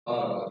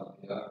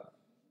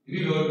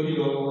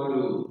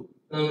Bilo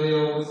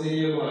Tandeo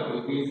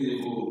Seyama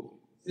Visibu,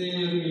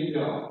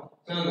 Seyamika,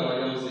 Changa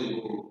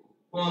Yasibu,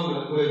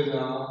 Mama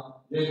Queta,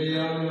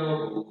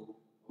 Yediamu,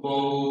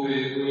 Mongo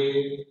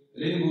Pekwe,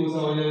 Limbu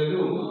Saya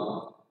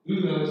Luma,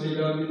 Luna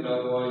Shida Pita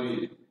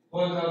Wai,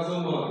 Wata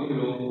Sama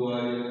Ilo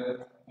Wai,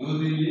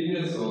 Ludi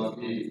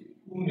Yaswati,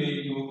 Umi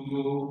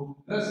Yuju,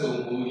 Lasso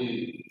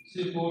Mui,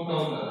 Shipo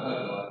Tona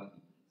Advan,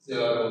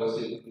 Siaro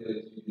Shipia.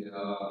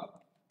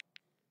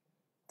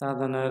 သာ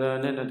သနာတော်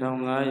နှစ်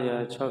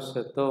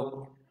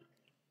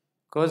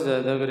2563ကောဇာ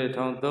တက္က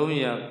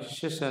ရာ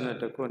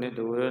1382ခုနှစ်ဒ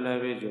ဝရလ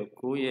ပြည့်ကျော်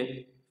9ရက်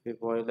ဖေ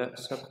ဖော်ဝါရီလ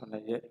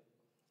18ရက်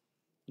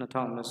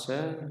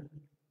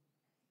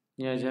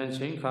2020ညချမ်းချ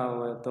င်းခါဝ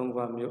ယ်3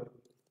ပါးမြို့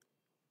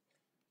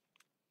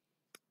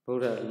ဗု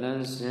ဒ္ဓလ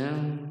မ်းစဉ်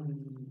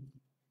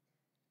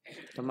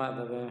ဓမ္မသ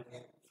ဘင်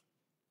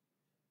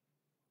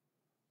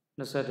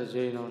21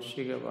ကြိမ်အောင်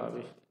ရှိခဲ့ပါ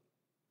ပြီ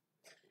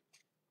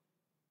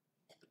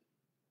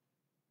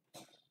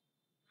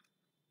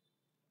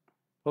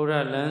ဗုဒ္ဓ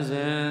လမ်းစ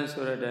ဉ်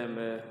ဆိုတဲ့အတိုင်း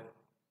ပဲ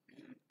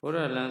ဗုဒ္ဓ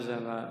လမ်းစ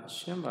ဉ်က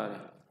ရှင်းပါတ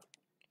ယ်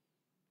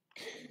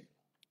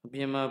အပြ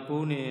င်မှာ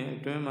ပူးနေအ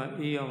တွင်းမှာ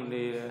အေးအောင်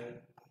နေတယ်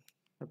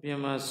အပြင်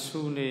မှာ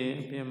ဆူနေ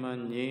အပြင်မှာ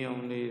ငြိမ်အော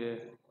င်နေတယ်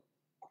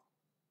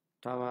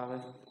ဒါပါပဲ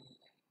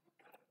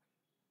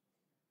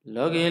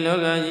လောကီလော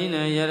ကကြီး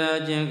နဲ့ယရာ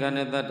ချင်းခန္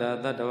ဓာတတ္တ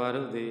တတ္တဝါ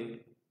တို့သည်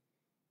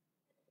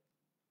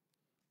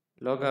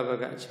လောကဘ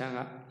ကအချမ်းက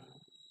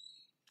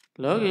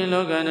လောကီ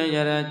လောကနဲ့ယ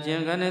ရာချ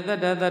င်းခန္ဓာတတ္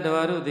တတတ္တ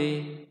ဝါတို့သည်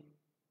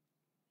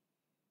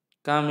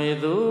ကာမေ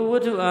တုဝ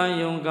တ္ထုအာ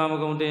ယုံကာမ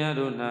ဂုဏ်တရား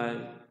တို့၌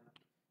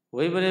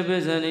ဝိပရိပိ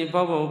စဏီ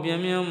ပေါပေါပြ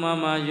င်းပြင်းမာ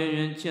မာရွင်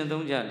ရွင်ကျင့်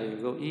သုံးကြလေ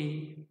ကုန်၏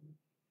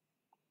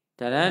တ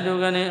ရတု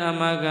ကနေအ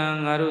မကံ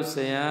ငါတို့ဆ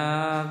ရာ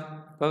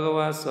ဘဂ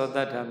ဝါသောတ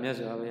တ္ထမြတ်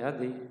စွာဘုရား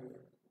သည်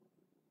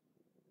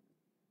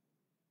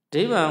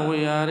ဒိဗ္ဗဝိ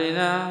ဟာရိ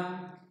နာ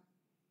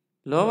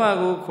လောဘ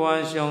ကိုခွာ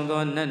ရှောင်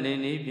သောနတ်နေ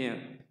နည်းဖြင့်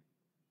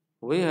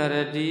ဝိဟာရ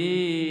တိ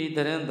တ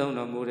ရင်သုံး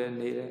တော်မူတဲ့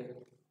နေ့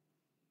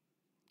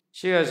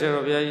ရှေးကဆရာ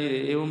တော်ဘုရားကြီး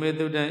တွေဧဝမေ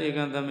တုတံဧ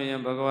ကံသမယံ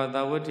ဘဂဝ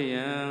တာဝတ္ထိ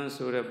ယံ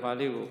ဆိုတဲ့ပါ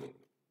ဠိကို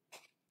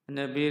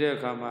နဲ့ပြီးတဲ့အ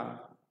ခါမှာ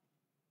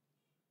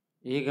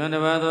ဧကံတ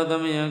ပါသောသ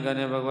မယံကံ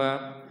နဲ့ဘဂဝ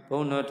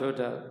ဘုံတော်ထုတ်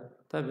တာ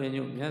သဗ္ဗ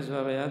ညုမြတ်စွာ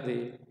ဘုရားသ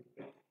ည်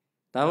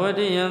သာဝ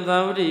တိယံသာ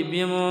ဝတိပြ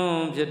င်းမွန်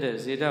ဖြစ်တဲ့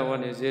ဇေတဝ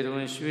နှင့်ဇေတဝ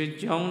င်ရွှေ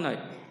ကျောင်း၌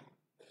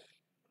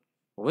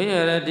ဝိဟ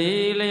ရတိ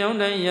လျောင်း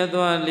တိုင်းရ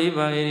သွား၄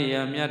ပါးဣရိ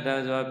ယာမြတ်တာ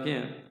စွာဖြ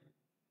င့်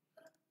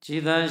ကြ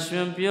ည်သာရှ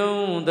င်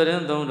ပြုံးတရ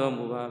င်သုံးတော်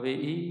မူပါ၏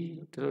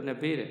သူတို့နဲ့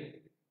ပေးတယ်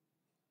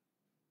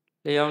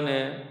လျောင်း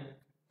နဲ့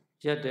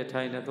ရက်တဲ့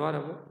ထိုင်နဲ့သွား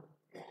တော့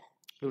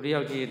လူတ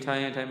ယောက်ကြီးထို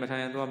င်ရင်ထိုင်မထို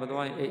င်ရင်သွားမ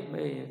သွားရင်အိတ်မ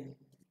အိတ်ရင်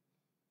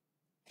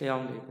လျော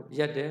င်းနေရ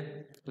က်တယ်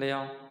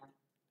လျောင်း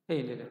အိ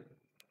တ်နေတယ်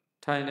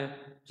ထိုင်တယ်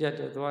ရက်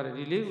တယ်သွားတယ်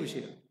ဒီ၄ခုရှိ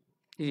တယ်ဣ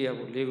ရိယာ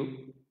ပု၄ခု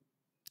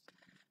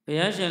ဘု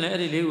ရားရှင်လည်းအဲ့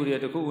ဒီ၄ခုတွေ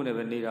တခုခုနဲ့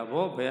ပဲနေတာ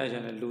ဗောဘုရားရှ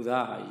င်လည်းလူ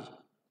သားဟာကြီး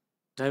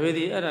ဒါပေ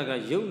မဲ့အဲ့ဒါက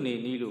ယုတ်နေ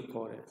နည်းလို့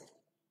ခေါ်တယ်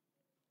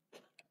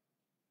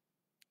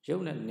ယု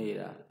တ်နဲ့နေ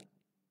တာ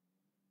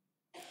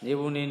နေ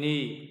ဘူးနေန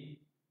ည်း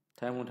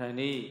ထိုင်မှုထိုင်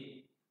နည်း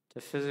the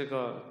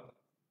physical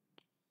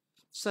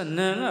စ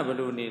နံကဘယ်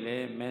လိုနေလဲ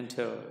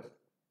mental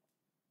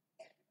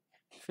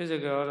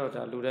physical တော့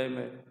ဒါလူတိုင်း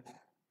ပဲ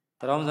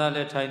တရောင်းစား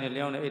လဲထိုင်နေ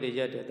လျောင်းနေအဲ့ဒီရ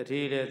က်တယ်တ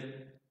တိလဲ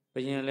ဘ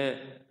ယင်လဲ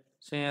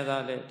ဆင်းရဲ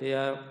သားလဲတ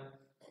ရား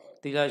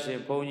သီလရှင်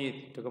ဘုန်းကြီး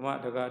ဒကမ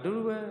ဒကာအတူ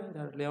တူပဲ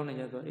ဒါလျောင်းနေ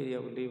ရသွားဣရိယာ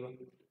ပု၄ပါး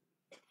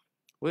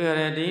ဝိဟ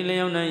ရတိ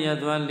လျောင်းနေရ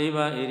သွား၄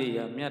ပါးဣရိ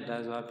ယာမြတ်တာ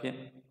စွာဖြင့်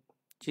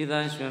ခြေသာ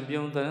ရွှင်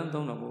ပြုံးတန်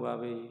သုံးတော်မူပါ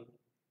၏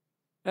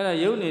အဲ့ဒါ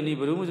ယုတ်နေနီး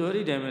ဘယ်လိုမှဆိုအဲ့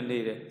ဒီတိုင်းပဲနေ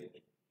တယ်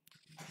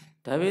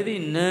ဒါပေ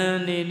မဲ့နာ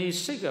နေနီး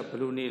စိတ်ကဘယ်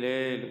လိုနေလဲ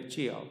လို့ကြ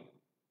ည့်အောင်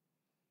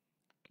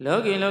လော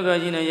ကီလောက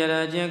ကြီးနဲ့ယရာ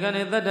ချင်းက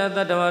နဲ့တတ္တတ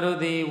တ္တဝါတို့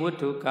သည်ဝတ္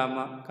ထုကာမ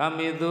ကာ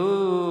မေတု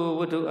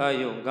ဝတ္ထုအာ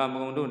ယုံကာမ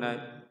ဂုဏ်တို့၌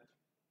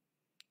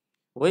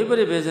ဝိပ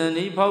ရိပဇန်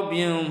ဤဖောက်ပြ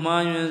န်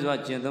မှားယွင်းစွာ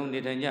ကျင့်သုံးနေ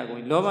ထိုင်ကြကု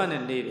န်လောဘ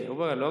နဲ့နေတယ်ဟို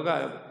ဘက်ကလော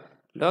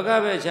က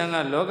ပဲအချမ်းက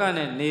လောက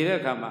နဲ့နေတဲ့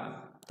အခါမှာ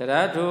တ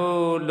ရားထို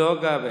လော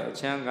ကပဲအ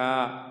ချမ်းက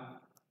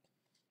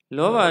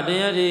လောဘတ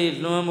ရားတွေ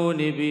လွှမ်းမိုး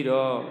နေပြီး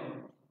တော့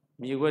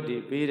မြေခွက်တွေ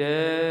ပေးတ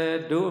ယ်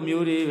တို့အ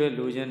မျိုးတွေပဲ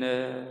လိုချင်တ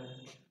ယ်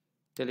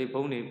တယ်လီဖု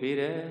န်းတွေပေး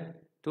တယ်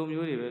တို့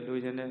မျိုးတွေပဲလို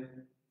ချင်တယ်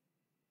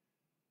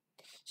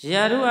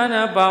ရာထူးအာ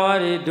ဏာပါဝါ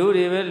တွေတို့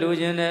တွေပဲလို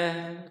ချင်တယ်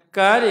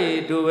ကားတွေ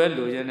တို့ပဲ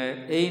လိုချင်တယ်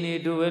အိမ်တွေ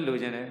တို့ပဲလို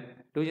ချင်တယ်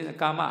လိုချင်တယ်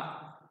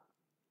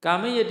ကာ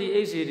မယတိ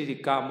အိစေတိ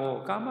ကာမော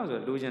ကာမဆို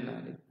လိုချင်တာ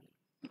လေ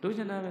လိုချ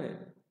င်တာပဲ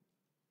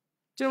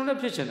ကျွန်တော်လည်း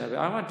ဖြစ်ချင်တာပဲ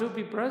I want to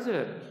be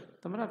president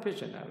သမရဖြစ်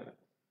ချင်တာပဲ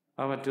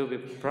I want to be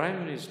prime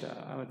minister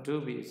I want to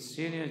be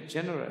senior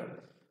general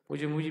ဘု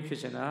ရားမူကြီးဖြစ်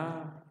ချင်တာ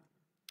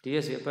ဒီ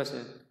ရဲ့စီအပတ်စ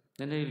င်န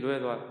ည်းနည်းလွဲ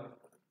သွား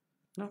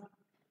နော်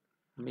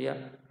မရ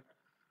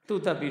သူ့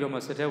တက်ပြီးတော့မှ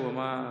စက်ထဲဝင်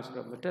မှဆို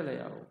တော့မတက်လိုက်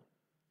ရဘူး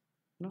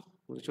နော်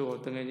ဟိုတချို့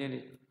တငယ်ချင်း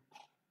တွေ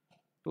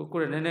သူကို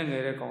ယ်နဲ့နည်းနည်းင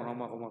ယ်တဲ့ကောင်တော့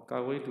မှဟိုမှာကာ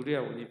ဝေးဒုတိယ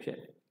ဝန်ကြီးဖြစ်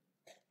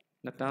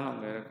နှစ်တန်းလောက်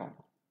ငယ်တဲ့ကောင်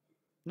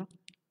နော်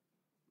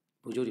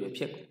ဘုရားကြီးပဲ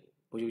ဖြစ်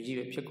ကိုဘုရားကြီး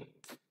ပဲဖြစ်ကို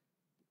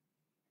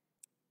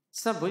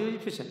စပ်ဘုရား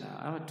ကြီးဖြစ်ချင်တာ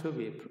I want to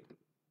be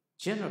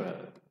general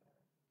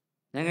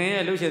နိုင်ငံ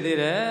ရဲ့လှုပ်ရှင်သေး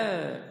တယ်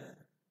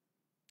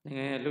နိုင်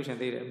ငံရဲ့လှုပ်ရှင်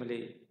သေးတယ်မ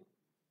လေး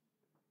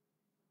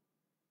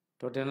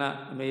ဒေါ်တင်လာ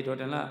အမေဒေါ်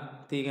တင်လာ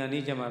တီကန်ဤ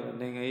ချက်မှာပဲ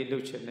နိုင်ငံရေးလှု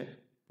ပ်ရှင်နဲ့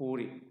ပိုး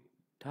တွေ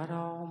ဒါ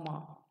တော့မှ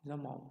လ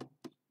က်မောင်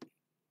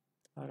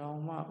ဒါတော့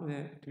မှ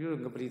ဒီလို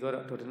ငပလီသွား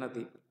တော့ဒေါ်တင်လာ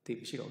တီ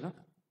ရှိတော့နော်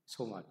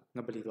ဆုံးပါင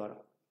ပလီသွား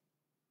တော့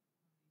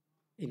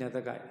အင်းတ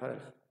က်ကဟုတ်တ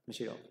ယ်မ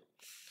ရှိတော့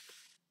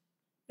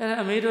အဲ့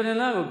အမေဒေါ်တင်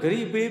လာကိုဂ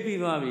ရိပေးပြီး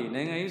သွားပြီ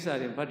နိုင်ငံရေးစာ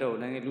တင်ဖတ်တော့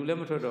နိုင်ငံလူလည်း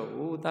မထွက်တော့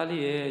ဘူးတား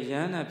လေးရဲ့ရ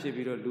ဟန္တာဖြစ်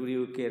ပြီးတော့လူတွေ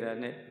ကိုကယ်တာ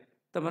နဲ့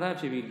သမရ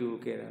ဖြစ်ပြီးလူ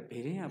ကိုကယ်တာဘ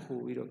ယ်ရင်းက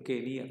ပို့ပြီးတော့က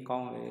ယ်နည်းကကော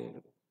င်းတယ်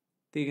လို့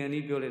တေကန်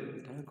ကြီးပြောလိုက်တ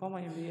ယ်ဒါကောင်းမှ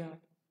ရင်မေးရ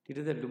ဒီတ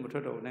စ်သက်လူမထွ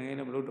က်တော့ဘူးနိုင်ငံ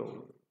လည်းမလုပ်တော့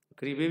ဘူး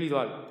ဂရိပေးပြီး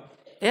သွားပြီ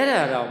အဲ့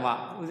ဒါတော့မှ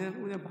ဦးစ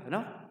င်းပါ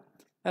နော်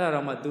အဲ့ဒါ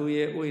တော့မှသူ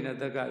ရဲ့ဥယျာဉ်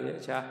တက်ကရဲ့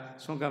အခြား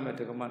ဆွန့်ကပ်မဲ့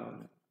တက္ကမတော်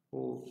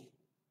ဟို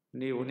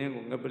နေဝင်နေ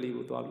ကိုငပလီ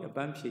ကိုသွားပြီးအပ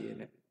န်းဖြေရင်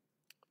လည်း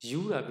ယူ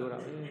တာပြောတာ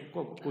ပဲ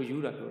ကိုယူ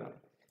တာပြောတာ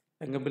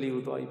ငပလီ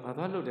ကိုသွားပြီးဘာ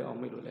သွားလုပ်တယ်အောင်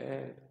မေ့လို့လဲ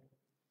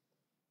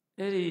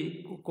အဲ့ဒီ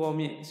ကို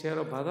မြင့်ဆရာ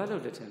တော်ဘာသွားလု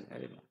ပ်တယ်ထင်တယ်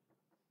အဲ့ဒီမှာ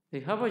ဒီ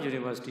Harvard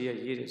University ရဲ့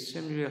ရေးတဲ့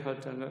Samuel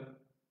Hunter က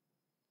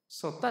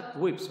so that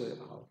wave ဆိုရ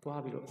အောင်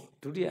သွားပြီးတော့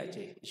ဒုတိယအ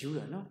ကြိမ်ယူ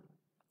တာနော်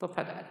တော့ဖ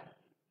တ်တာအဲ့ဒါ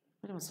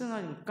မှစဉ်း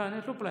စားရင်ကန်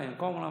နဲ့လွတ်ပလိုက်ရင်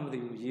ကောင်းမလားမသိ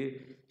ဘူး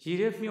ရေး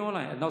တဲ့မျော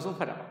လိုက်ရင်နောက်ဆုံး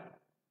ဖတ်တာပါ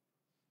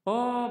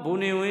ဩဘုံ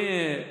နေဝင်း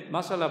ရဲ့မ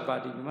ဆလာပါ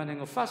တီမြန်မာနိုင်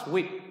ငံ first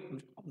wave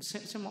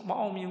မ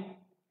အောင်မြင်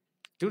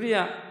ဒုတိယ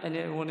အ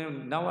နေဟိုနေ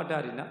နဝတ္တ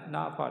တွေ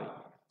နာအဖတွေ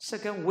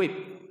second wave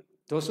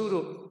ဒိုစု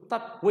တို့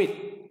third wave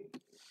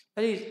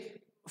အဲ့ဒီ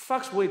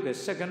first wave ပဲ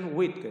second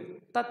wave ပဲ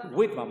third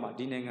wave မှာ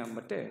ဒီနိုင်ငံမ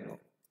တက်တော့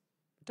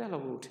တက်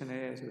လို့ကိုထင်တ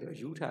ယ်ဆိုတော့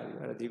ယူထားပြီ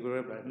အဲ့ဒါဒီကို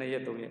ရဲပါ2ရ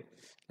က်3ရက်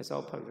အစော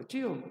ဖတ်ပြီးကြ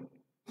ည့်အောင်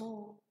ဟော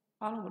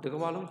အားလုံးတက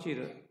ဘာလုံးကြည့်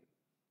တော့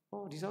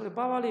ဟောဒီစောလေး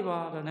ပါလေးပါ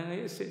ဒါနိုင်ငံ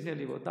ရေးအစစ်အနှစ်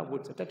လေးပေါ့တပ်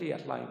ဖို့တတိယ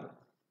လှိုင်း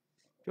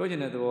ပြောချ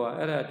င်တဲ့သဘောက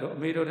အဲ့ဒါအ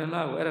မေတော်တင်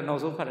လာကိုအဲ့ဒါနော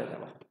က်ဆုံးဖတ်ရတာ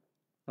ပါ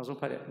နောက်ဆုံး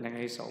ဖတ်တဲ့နိုင်ငံ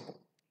ရေးစာအုပ်ပေါ့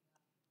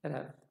အဲ့ဒါ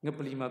ငပ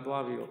လီမှာ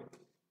သွားပြီးတော့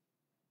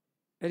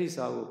အဲ့ဒီ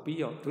စာကိုပြီး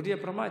အောင်ဒုတိယ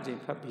ပထမအချိန်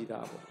ဖတ်ပြီး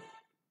သားပေါ့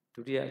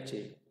ဒုတိယအချိ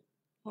န်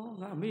ဟော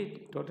ငါအမေ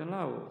တော်တင်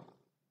လာကို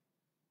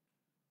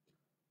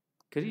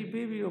ဂရီ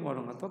ပေးပြီးတော့မှ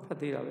တော့ငါတော့ဖတ်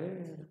သေးတာပဲ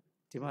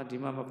ဒီ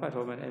မှာမဖတ်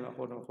တော့မယ်အဲ့မှာ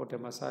ဟိုတ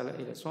ယ်မှာစားလိုက်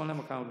အဲ့ဆွမ်းလည်း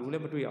မခံဘူးလူလ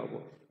ည်းမတွေ့ရဘူး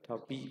ပေါ့ဒါ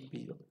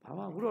ပြီးတော့ဘာ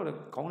မှအခုတော့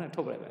ခေါင်းနဲ့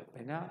ထုတ်လိုက်ပဲဘ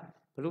ယ်နာ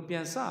ဘလို့ပြ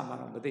န်စမှ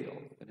တော့မသိတော့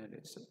ဘူးနည်းန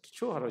ည်းတ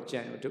ချို့ကတော့ကြ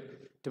မ်းတော့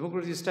ဒီမိုက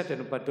ရေစီစတက်တယ်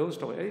ဘတ်ဒုံးစ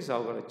တော့အဲ့ဒီစာ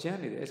အုပ်ကတော့ကြမ်း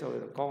နေတယ်အဲ့စာအုပ်က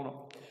တော့ကောင်းတော့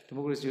ဒီ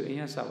မိုကရေစီကိုအရ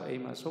င်စပါအိ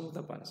မ်မှာဆုံးသ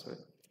က်ပါဆို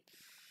တော့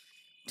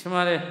ထင်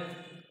ပါတယ်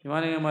မြန်မာ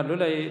နိုင်ငံမှာလွတ်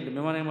လပ်ရေးမြ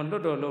န်မာနိုင်ငံမှာလွ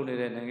တ်တော်လုပ်နေ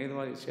တဲ့နိုင်ငံသား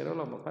တွေ10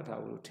လောက်မဖတ်ထား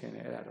ဘူးလို့ထင်တ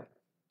ယ်အဲ့ဒါတော့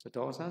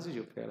ဒေါ်ဆန်းစုကြ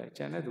ည်ဖယ်လိုက်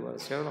ကြံတဲ့သူက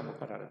10လောက်မ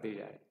ဖတ်ထားတယ်သိ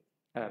ရတယ်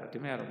အဲ့ဒါတော့ဒီ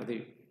မဲ့ကတော့မသိ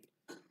ဘူး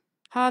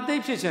ဟာသိ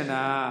ဖြစ်ချင်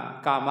တာ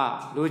ကာမ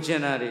လိုချ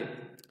င်တာတွေ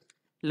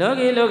လော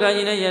ကီလောက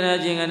ကြီးနဲ့ယန္တာ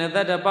ချင်းကနဲ့တ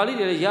တ်တာပါဠိ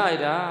တွေရရ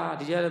တာ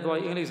ဒီကြတဲ့သွား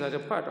အင်္ဂလိပ်စာ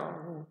တွေဖတ်တော့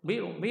မေး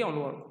အောင်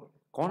လို့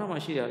ခေါင်းထဲမှာ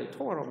ရှိတာတွေ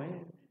ထုတ်ရတော့မယ်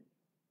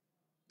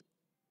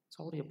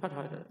စောတွေဖတ်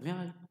ထားတယ်အ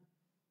များကြီး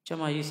ကျ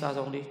မကြီးစာ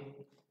ဆောင်တွေ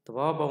တ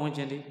ဘာဝပတ်ဝန်းကျ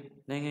င်တွေ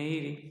နိုင်ငံ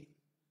ရေးတွေ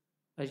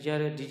အကြ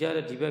တဲ့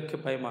ဒီဘက်ခေ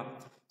တ်ပိုင်းမှာ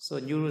ဆို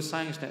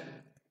neuroscience နဲ့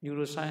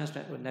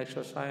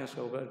natural science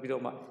ဆိုပြီး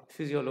တော့မှ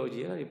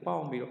physiology အဲ့ဒီပေါ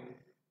င်းပြီးတော့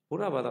ဘု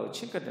ရားဘာသာကို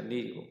ချစ်ကပ်တဲ့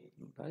နေ့တွေ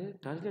ပေါ့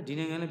ဒါလည်းဒီ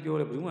နိုင်ငံလည်းပြော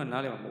တယ်ဘယ်သူမှ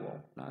နားလည်မှာမဟုတ်ပါ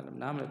ဘူး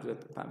နားမလဲသူက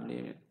ဖတ်မနေ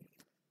ဘူး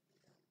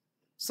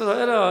ဆို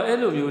တော့အဲ့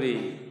လိုမျိုးတွေ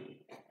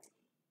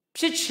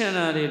ဖြစ်ချင်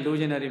တာတွေလို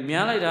ချင်တာတွေ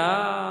များလိုက်တာ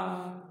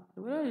ဒီ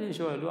လိုရ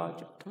ရှိုးလူ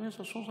ကခမင်း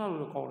ဆုံးစား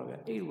လို့ကောင်းတယ်ဗျ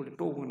အဲ့လို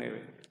တိုးဝင်နေပဲ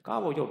ကား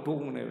ပေါ်ရောက်တိုး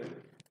ဝင်နေပဲ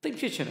သိ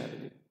ဖြစ်ချင်တယ်လေ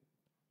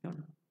နော်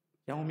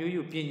ရောင်မျိုး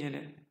ကြီးကိုပြင်းညင်းတ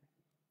ယ်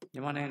မြ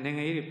န်မာနိုင်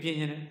ငံရေးတွေပြင်း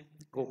ညင်းတယ်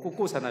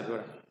ကိုဆန္ဒပြော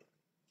တာ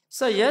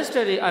So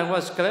yesterday I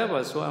was clever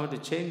so I want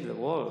to change the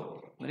world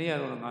မနေ့က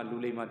တော့ငါလူ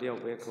လိမ္မာတယောက်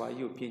ပဲခွာ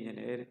ကြီးကိုပြင်းညင်း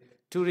တယ်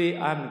Today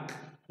I'm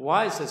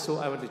wise so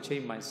I want to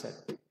change myself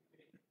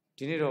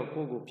ဒီနေ့တော့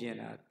ကိုပြင်း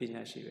တာပ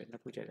ညာရှိပဲနှ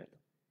စ်ခုကြိုက်တယ်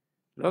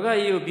လောက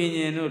ကြီးကိုပြင်းည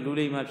င်းတော့လူ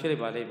လိမ္မာဖြစ်လို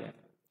က်ပါလိမ့်မယ်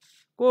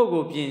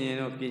ကိုပြင်းညင်း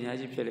တော့ပညာ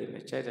ရှိဖြစ်လိုက်မ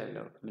ယ်ကြိုက်တယ်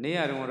လို့မနေ့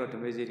ကတော့ဓ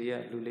မ္မစီရီက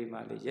လူလိမ္မာ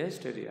လေ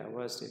Yesterday I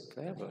was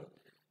clever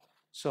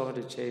so I want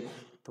to change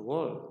the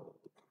world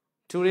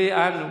Today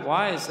I'm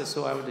wise so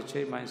I want to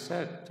change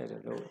myself ကြိုက်တ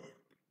ယ်လို့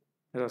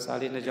အဲ့တော့စာ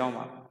လေးနှစ်ကြောင်း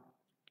ပါ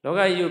လောက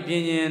ကြီးကိုပြ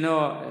င်းညင်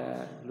တော့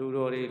လူ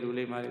တော်တွေလူ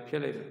လိမ္မာတွေဖြ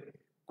စ်လိုက်မယ်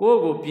ကို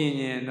ပြင်း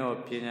ညင်တော့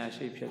ပညာ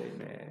ရှိဖြစ်လိုက်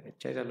မယ်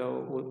ကြိုက်တယ်လို့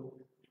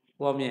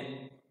ဟောမြင့်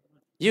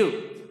You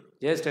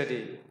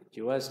yesterday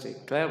you were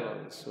clever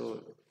so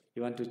you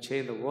want to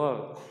change the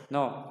world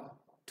no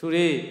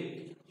today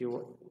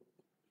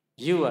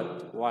you are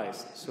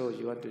wise so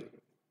you want to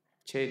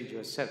change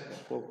yourself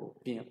ကို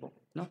ပြင်းပေါ့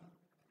နော်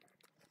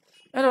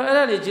အဲ့တော့အဲ့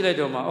ဒါကြီးကြည့်လိုက်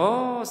တော့မှဩ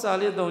စာ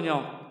လေး၃ကြော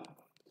င်း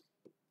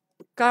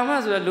ကာမ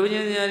ဆိုတာလူချ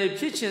င်းစရာတွေ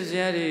ဖြစ်ချင်စ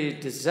ရာတွေ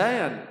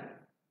desire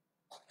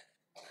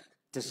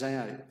တွေ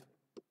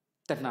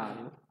တဏှာ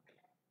တွေ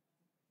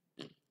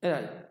အဲ့ဒါ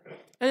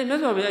မြတ်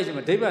စွာဘုရားရှင်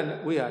မှာဒိဗ္ဗ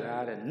ဝိဟာရ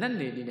တဲ့နတ်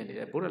နေနေနေ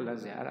တဲ့ဘုရားလ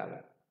မ်းစဉ်အဲ့ဒါပဲ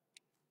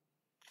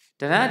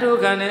တဏှာဒုက္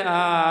ခနဲ့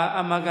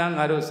အမကံ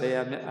ငါတို့ဆ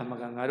ရာမြတ်အမ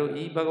ကံငါတို့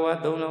ဤဘဂဝါ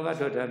သုံးလောက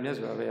ထွက်တာမြတ်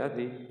စွာဘုရားသ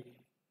ည်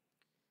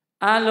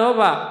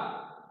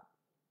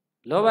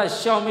လောဘ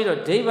ရှောင်ပြီးတော့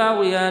ဒိဗ္ဗ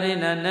ဝိဟာရ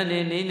နတ်နေ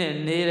နေတယ်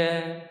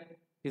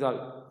ပြီး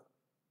တော့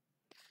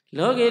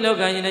လောကီလော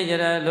ကကြီးနဲ့ယ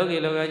ရာလောကီ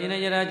လောကကြီးနဲ့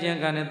ယရာကျင်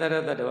ခံတဲ့တရ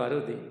တ္တဝါ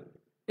တို့သည်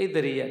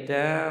Idriya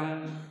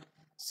dam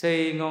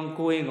saying on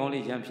going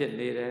only jump shit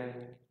later.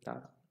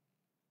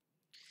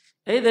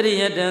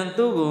 Idriya dam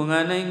tugu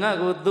and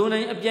Nago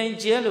doing a giant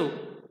jello.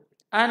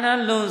 Anna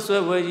lone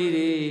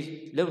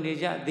sway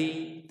Lonija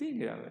the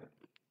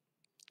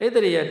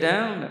Idriya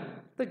dam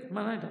the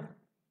manada.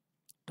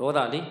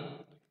 Todali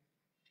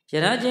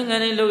Jarajing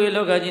and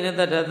Logajina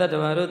that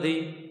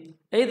Varodi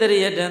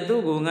Idriya dam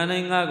tugu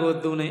and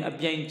Nago doing a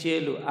giant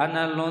jello.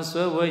 Anna lone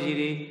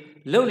sway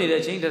Lonely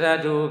the ching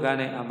that do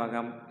Gane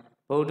Amagam.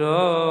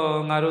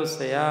 Bodo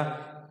Marusaya,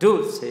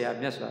 Dulcea,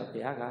 Mesra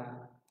Piaga.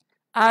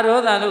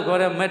 Aroda no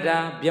got a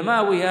meta,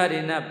 Biama we are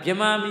in a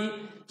Biamami,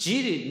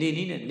 Giri,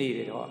 Nini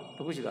needed all.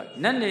 Which got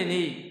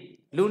Nanini,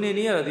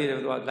 Lunini, or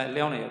like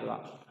Leonia,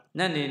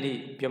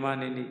 Nanini,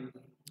 Biamani,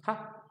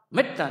 ha,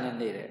 Metan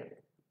needed.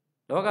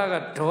 Loga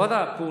got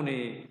Toda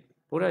Puni,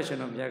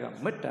 Purashon of Yaga,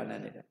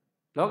 Metan needed.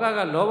 Loga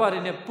got lower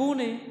in a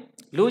Puni,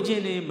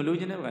 Lugini,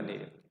 Melugina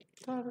needed.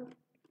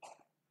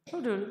 How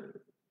do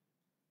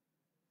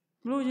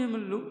Melugin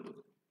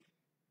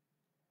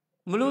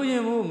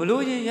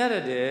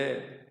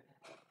Yarade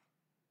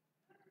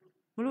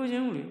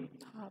Melugin,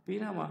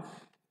 Pinama,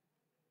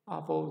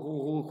 Apo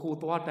who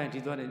thought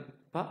 90,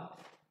 but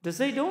does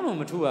they don't know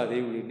Matua,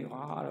 they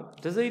will.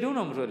 Does they don't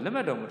know Matua,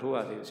 limit of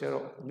Matua, they say,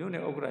 Mune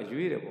Okra,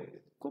 Juirable,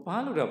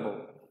 Kupanu Rabo.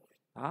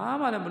 Ah,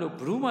 Madame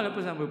Bruma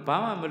represent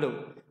Bama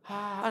Melo.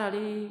 Ah,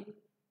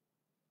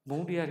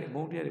 Mondia,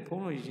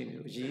 Pono,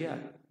 Gia.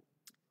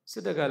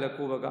 Sidagala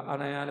Kuvaga,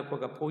 Anayana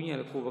Poga,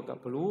 Ponya Kuvaga,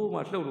 Blue,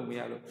 Matlo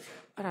Mialo.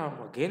 I don't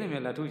know, again,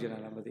 a Latujan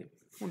Alamadi.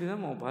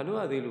 Udinamo,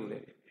 Palua de Lule.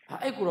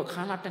 I could have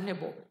cannot a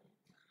nebo.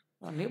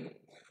 A nebo.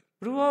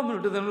 Brew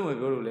to the Luma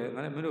Gorule,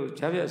 and a middle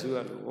Chavia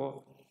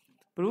Sualu.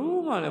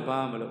 Brew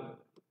Malabamalo.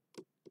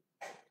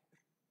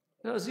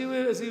 See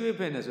we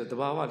penance at the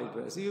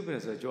Bavali, see you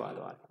penance at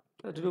Joala.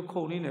 To do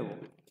cold in a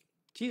woman.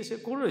 She is a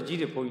quarter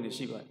G point in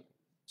Shiva.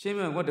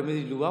 Shame what the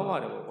Midi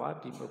Luava,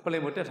 what people play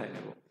with that I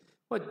know.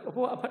 What a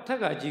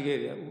Taga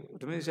Gigaria,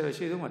 to minister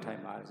she don't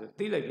time as a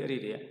tea like every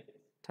day.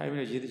 Time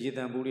is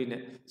Jitan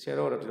Bulin,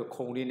 Sarah to the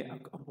Colin,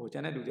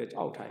 Janet do that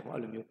out time,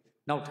 all of you,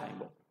 no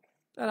time.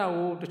 That I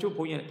will to 2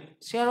 point.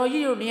 Sarah,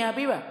 you near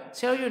Biva,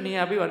 Sarah, you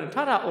near Biva, and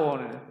Tata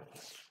on.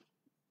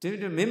 Do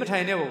the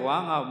Mimatai never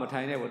one out,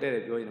 Matai never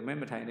did join the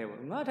Mimatai never.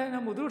 Not I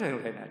know Mudu,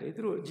 they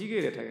threw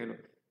Gigaria Tagano,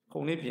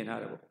 Conipian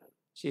Arabo.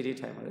 She did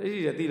time. It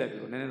is a deal like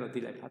you, and a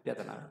deal like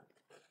Papiatana.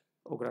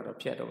 Ograda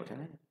Piat over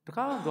time. The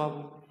car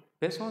dog.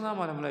 Persona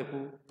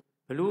Madamlaku,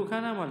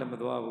 Lucana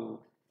Madamaduabu,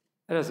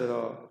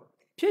 Erazero,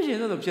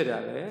 Pigeon of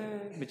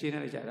Jeddah,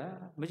 Machina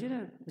Jada,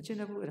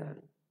 Machina Buddha.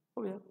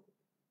 Oh, yeah.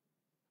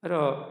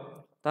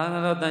 Ero,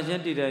 Tana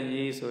Tangenti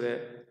is or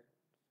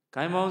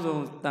Kaimos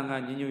Tanga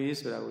Ninu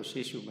is or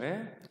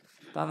Shishume,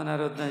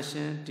 Tana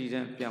Tansion,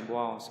 Tidan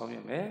Piamboa,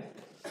 Somume,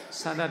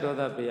 Santa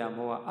Doda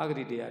Beamoa,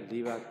 Agridia,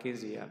 Liva,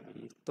 Kizia,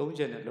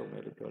 Tojan and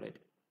Lome.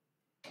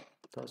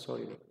 So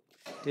sorry.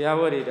 They are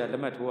worried that the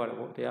matter,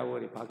 they are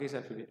worried,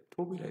 Pakistan to be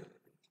totally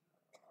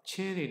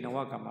Chinny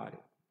Nawakamari.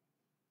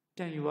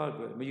 Then you are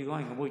good, but you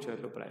going to watch your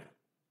reply.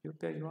 You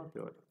tell you are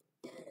good.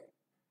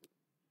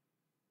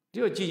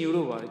 You are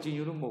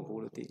Ginu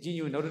Mobility,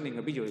 Ginu noting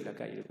a video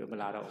like I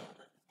Malado.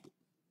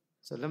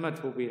 So the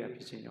matter will be a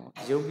Pichino,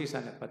 Yogi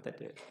and a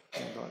pathetic,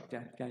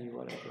 can you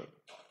are good.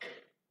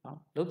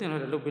 Looking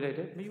at a look like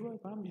that, you are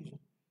family.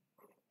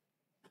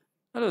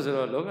 Hello,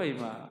 Zero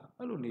Logaima,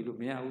 I don't need to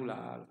be a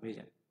hula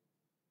vision.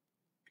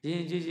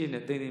 Gigi in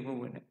a tiny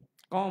movement.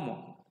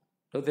 Come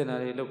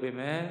Lotenary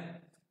Lopime,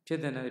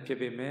 Chetanary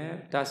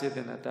Pepime, Tassit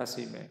and a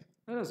Tassime.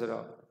 That was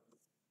all.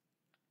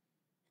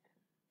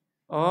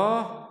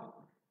 Oh,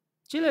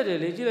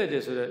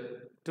 Chile, so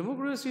that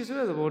democracy is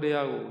the body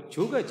of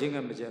Chuga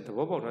Jingham, the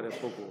Bobo had a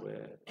poco.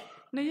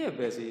 Nay,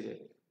 Bessie,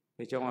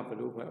 the Jama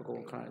Palupa,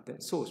 go cry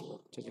that source,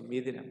 such a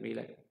meeting and me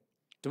like.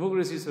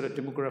 Democracy is the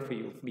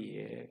demography of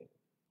me.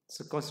 It's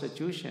a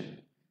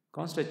constituency.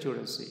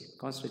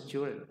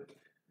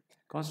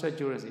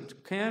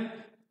 Can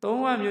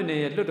don't want you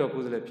near little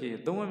Puzla,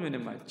 don't want you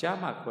my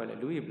Jama Quella,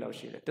 Louis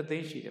Blaushire, the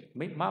thing she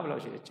made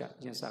Marblaushire,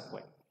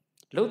 Jensaqua.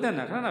 Look then,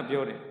 I can't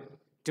build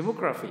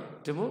demography.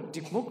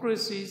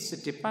 Democracies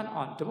depend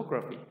on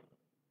demography.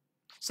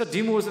 So,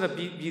 demos are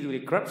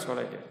the crabs or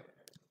like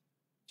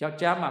that.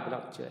 Jama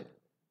Blaushire.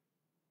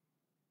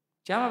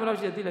 Jama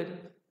Blaushire,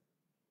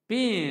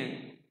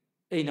 being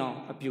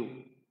a pew.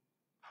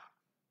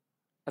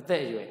 At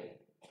that way.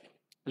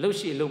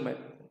 Lucy Lumet,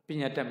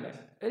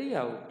 Pinatamlet.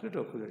 Anyhow,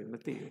 little Kuri,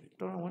 Matthew,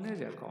 don't want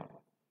to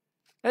call.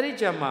 Eddie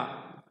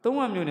Jama, don't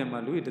want you name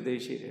Louis the day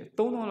she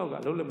don't know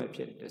about Lola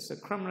Mapian. There's a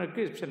criminal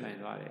description.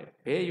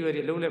 Pay you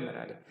a Lola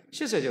Marada.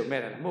 She said your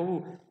man,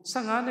 Mo,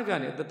 Sangan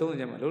at the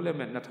Tonjama, Lola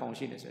Man, not how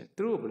she is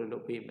true, but a little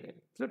payment.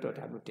 Little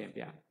time of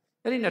Tempia.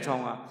 Eddie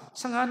Natonga,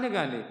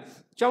 Sangan,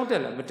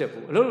 Joutella,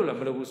 Metapu, Lola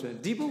Malabus,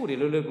 Deepu, the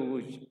Lola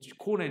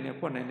Kuna and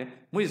Pon and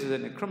Moses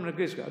and the criminal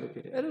case got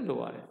located. I don't know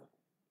what.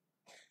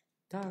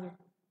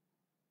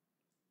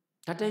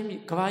 That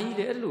time, Kawai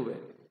de Elue.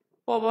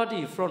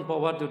 Poverty, front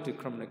poverty to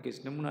criminal case,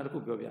 Namuna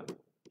Kubia.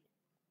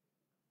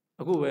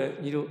 A good way,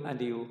 you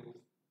and you.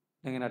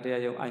 နိုင်ငံတကာတ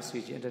ရားရုံး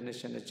ICJ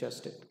International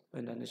Justice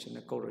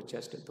International Court of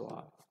Justice တော့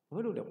ဘာ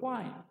လို့လဲ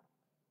why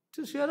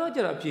သူဆရာတော်ကျ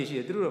တော့အဖြေရှိတ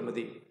ယ်သူတို့တော့မ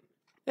သိ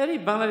အဲ့ဒီ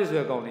ဘင်္ဂလားဒေ့ရှ်ဆို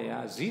တဲ့ကောင်တွေက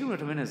0နဲ့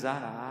ထမင်းနဲ့စား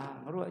တာ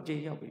ငါတို့အကျ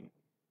ဉ်းရောက်ပြီ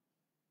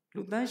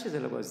လူတန်း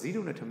80လောက်က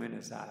0နဲ့ထမင်း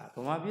နဲ့စားတာဗ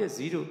မာပြည်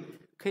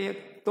0ခရက်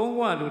3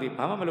ခွာလူတွေ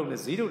ဘာမှမလုပ်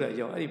နဲ့0တဲ့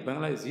ရောက်အဲ့ဒီဘင်္ဂ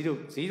လား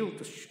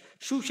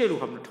0ရှုရှိလို့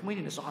ခါမထမင်း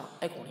နဲ့စားတာ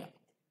အဲ့ကောင်တွေက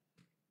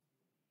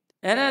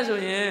အဲ့ဒါဆို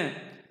ရင်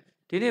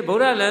ဒီနေ့ဗု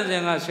ဒ္ဓလမ်းစ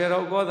ဉ်ကဆရာ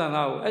တော်ဥက္ကောသံ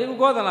ဃာကိုအဲ့ဒီဥက္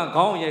ကောသံဃာ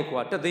ခေါင်းရိုက်ကွာ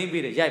တက်သိမ်း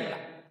ပေးတယ်ရိုက်မ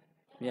လား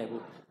မရိုက်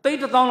ဘူးသိန်း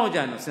1000လောက်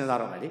ကြာရင်စဉ်းစား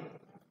တော့မယ်လေ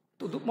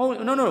သူမဟုတ်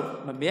no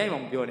မရိုက်ပါ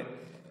ဘူးပြောတယ်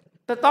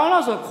1000လော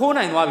က်ဆိုခိုး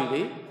နိုင်သွားပြီ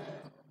လေ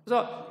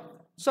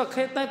ဆို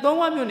ခဲတိုင်3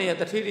ဝမြို့နယ်ရဲ့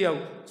တထေးတယောက်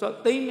ဆို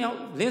သိန်းမြောက်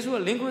လင်းစု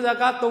လင်းကူစာ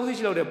ကား3စီး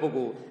ရှိလောက်တဲ့ပုဂ္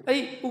ဂိုလ်အဲ့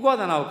ဒီဥက္ကော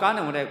သံဃာကိုကား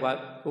နဲ့ဝင်တဲ့ကွာ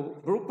ပ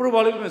ရို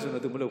ဘောလေးပြမယ်ဆို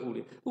တော့သူမလုပ်ဘူး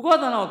လေဥက္ကော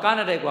သံဃာကိုကား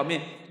နဲ့တဲ့ကွာမ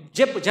င်း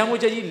ဂျမ်မို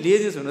ချက်ကြီး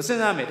4စီးဆိုတော့စ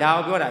ဉ်းစားမယ်ဒါ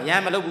ကိုပြောတာရ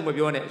မ်းမလုပ်ဘူးမ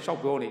ပြောနဲ့ရှောက်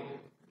ပြောနေ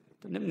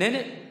နည်းန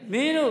ည်းမ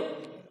င်းတို့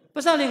ပ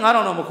တ်စံလေး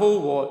9000တော့မခိုး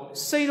ဘူးပေါ့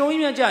စိန်တော်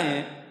ကြီးများကြရ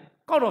င်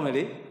ကောက်တော့မယ်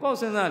လေကောက်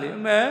စဉ်းစားလေအ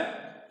မေ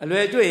အလွ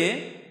ယ်ကျွရင်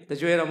တ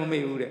ကြွတော့မ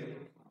မေ့ဘူးတဲ့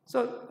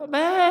ဆို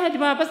မဲဒီ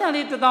မှာပတ်စံ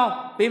လေး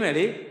1000ပေးမယ်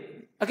လေ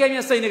အကယ်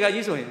၍စိန်တက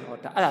ကြီးဆိုရင်ဟော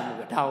ဒါအဲ့ဒါမျိုး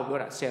ပဲဒါကိုပြော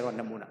တာဆယ်တော့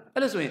နမူနာ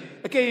အဲ့လိုဆိုရင်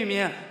အကယ်၍မြ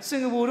န်စင်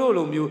ကာပူတို့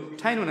လိုမျိုး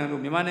ထိုင်းနိုင်ငံ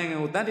တို့မြန်မာနိုင်ငံ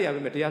ကိုတန်းတရား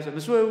ပေးမယ်တရားဆိုမ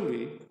ဆွဲဘူး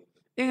လေ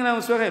အင်္ဂလန်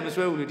ကိုဆွဲခဲ့မ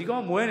ဆွဲဘူးလေဒီကော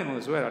င်မွဲနေမှာ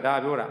ဆွဲတာဒါ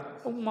ပြောတာ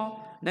ဟုတ်မောင်း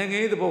နိုင်ငံ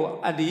ရေးသဘော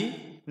အတ္တိ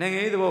နိုင်ငံ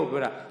ရေးသဘောကို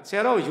ပြောတာဆ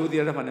ရာတော်ယူသေး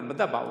တယ်မှလည်းမ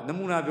တတ်ပါဘူးန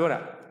မူနာပြောတာ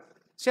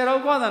ဆရာတော်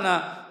ကောသနာ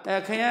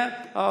ခရမ်း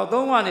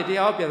3ဝနဲ့တ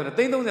ရားဟောပြန်တ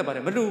ယ်330ပါတ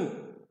ယ်မလူ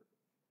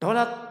ဒေါ်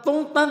လာ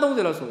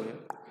330လောက်ဆိုရင်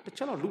တစ်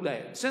ချက်တော့လူလို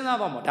က်စဉ်းစား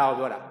တော့မှဒါကို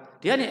ပြောတာ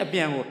ဒီကနေအပြ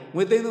န်ကို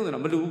ငွေ330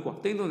တော့မလူဘူးကွာ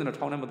330တော့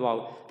ထောင်နဲ့မသွား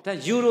ဘူးဒါ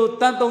ယူရို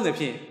30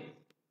ဖြင့်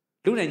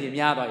လူနိုင်ချင်း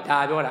များသွားပြီဒါ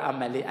ပြောတာအ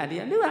မလေးအန်တီ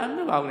ကလူ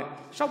ပါဘူးနဲ့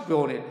ရှောက်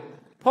ပြောနေ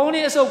ဖုန်း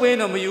လေးအစုပ်ပေး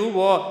တော့မယူဘူး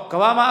ပေါ့က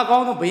ဘာမှာအကော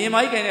င်းဆုံးဘယင်မ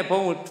ကြီးခိုင်တဲ့ဖု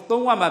န်းကို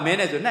3ဝမှမဲ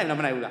နေဆိုနိုင်လား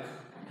မနိုင်ဘူးလား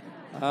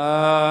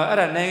အဲ့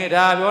ဒါနိုင်ငံ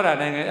ဒါပြောတာ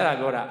နိုင်ငံအဲ့ဒါ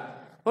ပြောတာ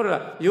ဟုတ်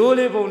လားရိုး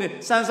လေးပုံလေး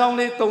စံဆောင်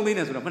လေး3သိန်း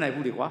နဲ့ဆိုတော့မနိုင်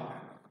ဘူးလေကွာ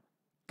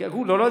ကဲအခု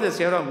လောလောဆယ်ဆ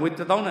ရာတော့ငွေ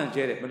1000တန်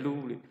ကျဲတယ်မလူ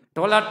ဘူးလေ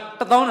ဒေါ်လာ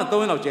1000နဲ့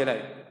300လောက်ကျဲလို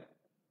က်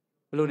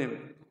ဘယ်လိုနေမလဲ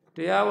တ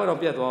ရားဝဲတော့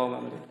ပြတ်သွားအောင်မ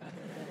လို့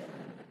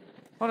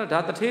ဟုတ်လားဒါ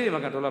တထေးတွေ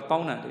မှာကဒေါ်လာ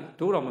1000တန်လေ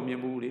တို့တော့မမြင်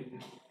ဘူးလေ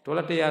ဒေါ်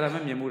လာ100တန်မှ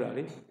မြင်မှုတာ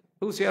လေအ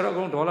ခုဆရာတော့အ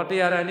ကုန်ဒေါ်လာ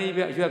100တန်နေ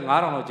ပြအရွက်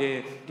9000လောက်ကျဲ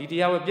ဒီတ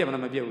ရားဝဲပြတ်မ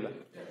လားမပြတ်ဘူးလား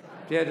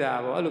ပြတ်တာ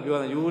ပေါ့အဲ့လိုပြော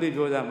တာရိုးလေး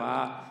ပြောစမ်းမှာ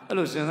အဲ့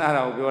လိုစဉ်းစား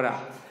တာကိုပြောတာ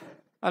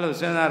အဲ့လို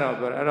စဉ်းစားတော့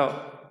ပြောတာအဲ့တော့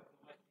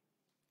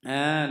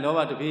လောဘ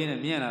တပြေးနဲ့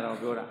မြင်လာတော့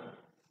ပြောတာ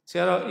ဆ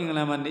ရာတော်အင်္ဂလ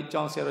န်မှာနေ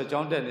ကျောင်းဆရာတော်ကျော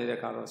င်းတက်နေတဲ့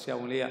ခါတော့ဆရာ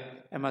ဝန်လေးက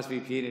MSB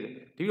ဖြေးနေတယ်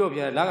ဒီလိုပြ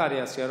လာကတွေ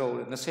ကဆရာတော်ကို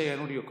20ရာခိုင်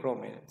နှုန်းဒီကိုခရော့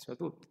မယ်ဆို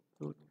တော့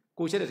သူ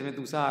ကိုချက်တဲ့သမီး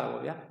သူစားရတော့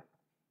ဗောဗျာ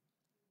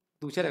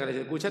သူချက်တဲ့ကလေး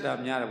ကိုချက်တာ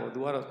များတယ်ဗောသူ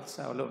ကတော့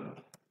စားလို့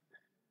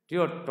ဒီ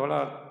တော့ဒေါ်လာ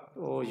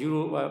ယူ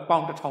ရိုပေါ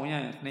င်1000ရရ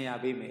င်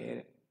200ပေးမယ်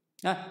တဲ့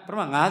ဟာပထ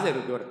မ90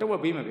လို့ပြောတယ်တဝ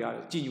က်ပေးမယ်ဗျာ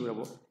ကြည်ညိုတယ်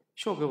ဗော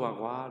ရှော့ပြောပါ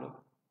ကွာလို့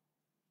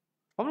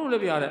ဘာလို့လဲ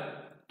ဗျာတဲ့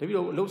တပည့်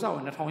တော်အလုံးစားဝ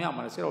င်2000ရ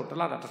မှာဆရာတော်တစ်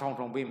လတာ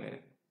1000ပေးမယ်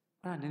တဲ့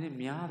အဲ့ဒါနည်းနည်း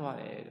များသွား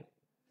တယ်တဲ့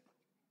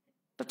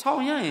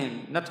1000ရရင်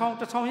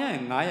1000ရရ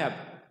င်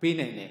900ပေး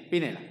နိုင်တယ်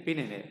ပေးနိုင်လားပေး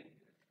နိုင်တယ်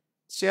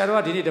ဆရာတော်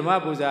ကဒီနေ့ဓမ္မ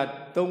ပူဇာ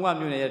3ဝ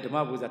မြို့နယ်ရဲ့ဓမ္မ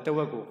ပူဇာတစ်ဝ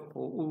က်ကို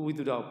ဟိုဥဝိ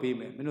သုဒ္ဓကိုပေး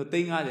မယ်မင်းတို့350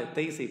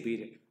သိန်းစိတ်ပေး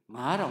တယ်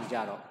9000ကြ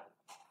တော့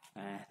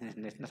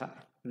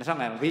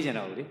2500မပေးချင်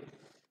တော့ဘူးလေ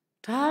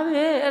ဒါ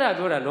ပဲအဲ့ဒါ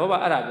ပြောတာလောဘ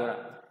အဲ့ဒါပြောတာ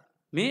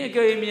မင်းအက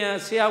ယ်၍မြန်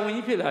ဆရာဝန်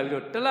ကြီးဖြစ်လာပြီး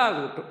တော့တစ်လ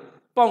ကို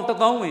ပေါင်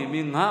1000ဝင်မ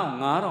င်း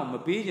9000မ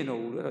ပေးချင်တော့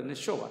ဘူးအဲ့တော့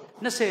ရှော့ပါ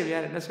20ပြရ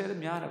တယ်20လ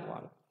ည်းများတယ်ကွာ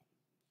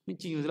မင်း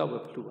ကြည်ယူသလောက်ပဲ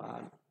ဖလူပါ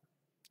လို့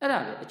အဲ့ဒါ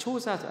ပဲအ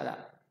ချိုးစားဆိုအဲ့ဒါ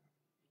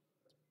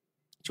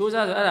အချိုး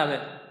စားဆိုအဲ့ဒါပဲ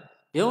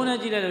ရုံနဲ့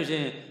ကြည့်လိုက်လို့ရှိ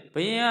ရင်ဘ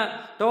ယင်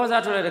ကတော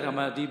စားထွက်တဲ့ခါ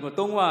မှာဒီ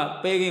3ဝ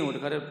ပဲခင်းကိုတ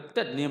ခါတည်းတ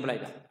က်နင်းပလို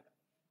က်တာ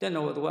တက်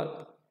တော့သူက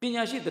ပ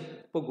ညာရှိတဲ့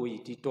ပုဂ္ဂိုလ်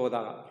ကြီးဒီတော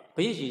သားကဘ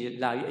ယင်ရှိ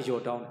လာပြီးအ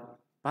ယော်တောင်းတယ်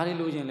ဘာလို့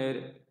လိုချင်လဲ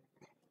တဲ့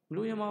မ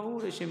လိုရမှာ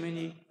ဘူးတဲ့ရှင်မင်း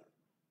ကြီး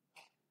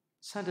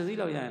စံတစည်း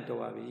လောက်ရရင်တော်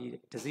ပါပြီ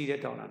တဲ့တစည်းတ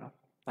ည်းတောင်းတာနော်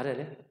ဗါတယ်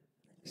လေ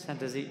စံ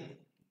တစည်း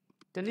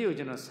တနေ့ကို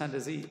ကျွန်တော်စံတ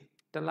စည်း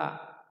တစ်လ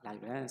လိုက်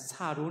ပြန်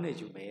စာရိုးနဲ့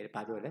ယူမယ်တဲ့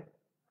ဘာပြောလဲ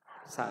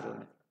စာရိုး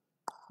နဲ့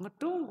င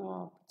တုံးကွာ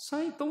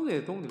စိုင်း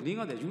30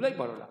 50ယူလိုက်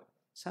ပါတော့လား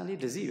စံလေး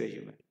တစည်းပဲ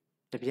ယူမယ်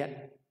တ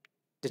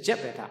စ်ချက်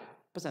ပဲထား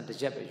ပတ်စံတစ်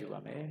ချက်ပဲယူပါ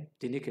မယ်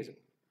ဒီနေ့ခေတ်ဆို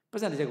ပ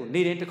တ်စံတစ်ချက်ကို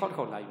နေတိုင်းတစ်ခေါ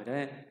က်လာယူမယ်ဒါပေ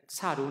မဲ့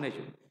စာရိုးနဲ့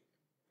ယူ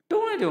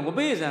တုံးလိုက်တယ်မ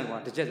ပေးစမ်းကွာ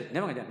တစ်ချက်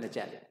နဲ့မှကကြ2ချ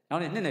က်လေနော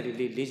က်နေ့2နဲ့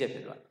4ချက်ဖြ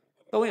စ်သွား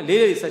3ရက်4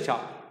ရက်16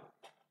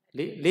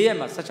 4ရက်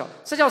မှာ16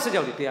ဒီ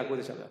196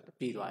ပဲ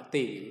ပြီးသွား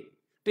တေး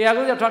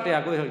196ထွက်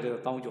196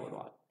တော့တောင်းကျော်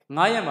သွား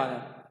9ရက်မှာ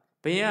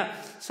ဘယင်က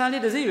စံ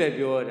လေးတစ်စီးပဲ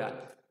ပြောတာ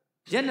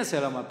ရက်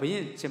20လောက်မှာဘယ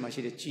င်ချင်းမှာ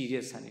ရှိတဲ့ကြည်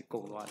တဲ့စံတွေကု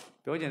န်သွားတယ်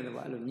ပြောချင်တယ်က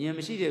အဲ့လိုညံမ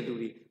ရှိတဲ့လူ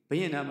တွေဘ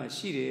ယင်နာမှာ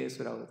ရှိတယ်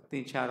ဆိုတော့သ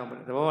င်ချတော့မ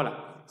လို့တဘောလား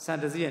စံ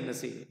တစ်စီးရဲ့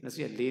20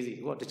ရဲ့4စီ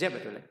ဟိုတစ်ချက်ပဲ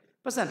တွေ့လိုက်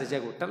ပတ်စံတစ်ချ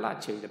က်ကိုတစ်လ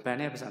ချိန်တယ်ဗန်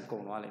နဲ့ပတ်စံကု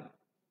န်သွားလိမ့်မယ်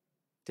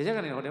တစ်ချက်က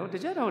နေဟိုတယ်တ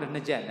စ်ချက်တော့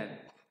2ချက်နဲ့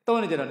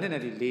3နဲ့ကျတော့2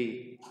နဲ့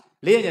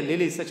4ရက်ကျ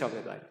4 16ပဲ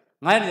သွားတယ်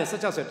9ရက်ကျ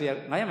16ဆို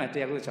100 9ရက်မှာ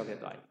196ပဲ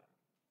သွားတယ်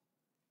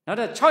နောက်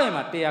တော့6ရက်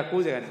မှာ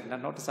190ကနေ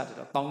နောက်တစ်စတက်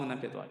တော့1000နဲ့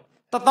ပြတ်သွားတယ်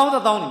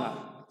1000နေမှာ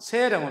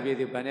10တောင်မပြည့်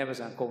သေးဗန်နဲ့ပတ်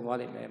စံကုန်သွား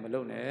လိမ့်မယ်မလု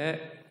ပ်နဲ့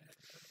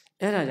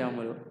အဲ့ဒါကြောင့်မ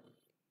လို့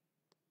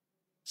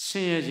ဆ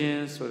င်းရဲခြ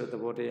င်းဆိုတဲ့သ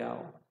ဘောတရား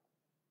ကို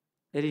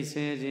Eri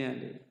Saint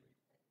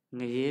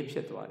Nayep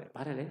Shetware,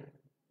 Parale.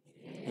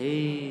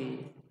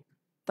 Hey,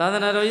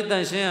 Tadana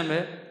Roytan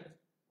Shame,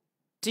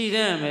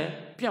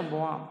 Tidame,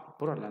 Piamboa,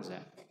 Puralanza.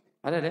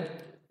 Parale.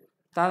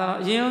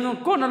 Tadana, you know,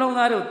 Kona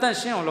Lonaro,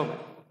 Tashan Lobe,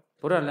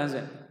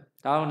 Puralanza.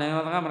 Down name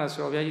of the camera,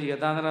 so we get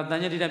Tadana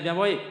Daniel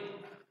Piamboy.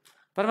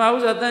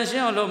 Parmausa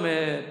Tashan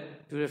Lome,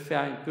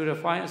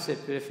 purifying, say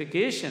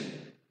purification.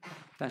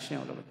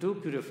 Tashan Lobe, do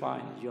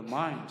purifying your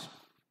mind.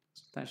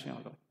 Tashan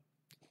Lobe.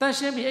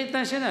 Tension be a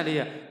tension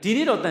area.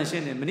 Did or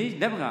tension in many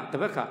never the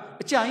Becca,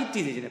 a giant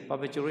in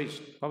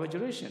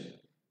perpetuation,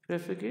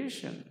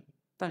 purification,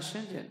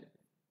 tension.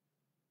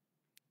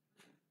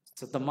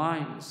 So the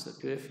mind is the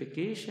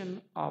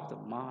purification of the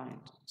mind.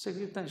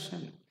 Secret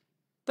tension.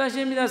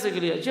 Tension me that's a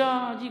clear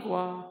jar,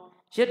 Jigua,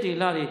 Jetty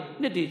Lari,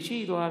 Nitty,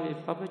 Chi, do have a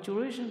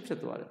perpetuation,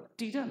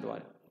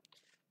 Titan,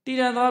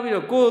 Titan,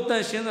 go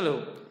tension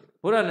low.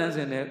 Puralands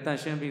and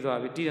tension be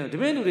the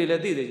depend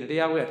related. They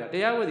are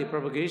with the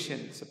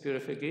propagation, so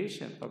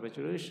purification,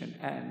 perpetuation,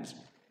 and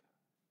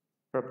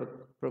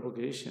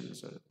propagation.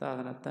 So that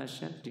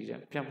attention,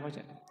 Titan,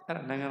 Piamojan, and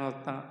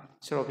Nanganota,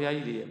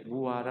 Seropia,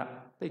 Buara,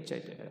 they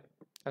check it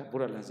at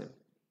Puralands.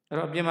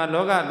 Robima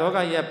Loga,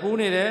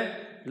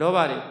 Yapuni,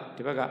 Lobari,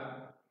 Tibaga,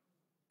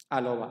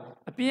 Alova.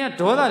 A pia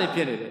dollar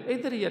period,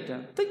 8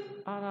 years,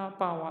 take Ara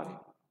Pawari.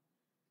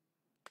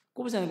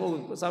 Kusan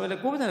go, Savile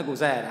Kusan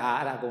goes at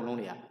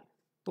Aragonia.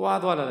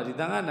 Tuadwala, the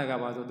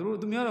Danganaga,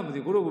 the Miana,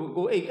 the Guru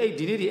go 8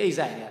 dinner, 8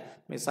 Zania,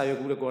 Messiah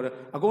Guru,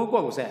 a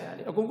go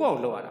sad, a go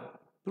lower.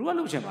 Ruan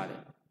Luchamari.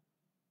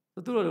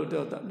 The Turu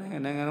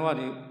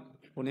Nanganwadi,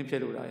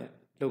 Unipelura,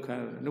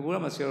 Locan,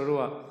 Nugurama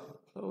Serua,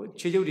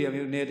 Chijudia,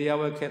 Nedia,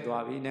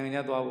 Ketwavi,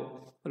 Nanganatua,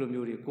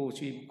 Lumuri,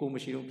 Kochi,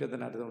 Kumashi, to the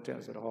Natal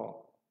Hotels at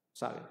all.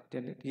 Sorry,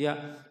 yeah,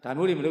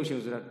 Tamuri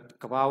Lucius,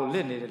 Cabal,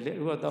 Lenny,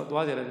 who was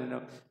it,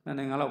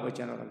 Nangala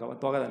General,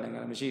 Toga,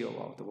 and Machio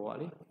of the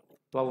Wally.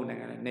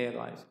 And near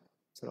eyes.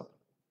 So,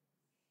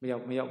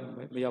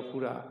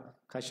 Miyapura,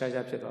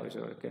 Kashaja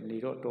Pet, can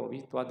lead out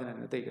Toby, Twatten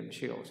and take a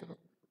machine also.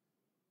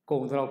 Go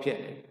without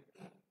Piet.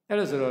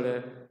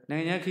 Elizabeth,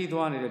 Nanyaki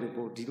Duan,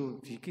 Didu,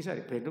 Kisa,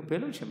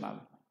 Peluchimam.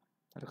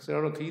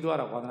 Xero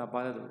Kidwara, Wadana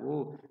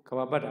Paradu,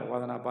 Kawabata,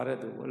 Wadana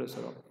Paradu,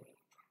 Willisoro.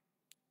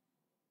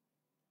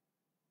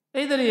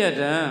 Either yet,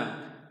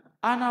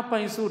 Anna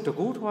Painsu to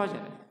good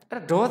watching. A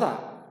daughter.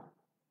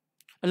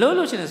 A low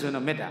lotion is when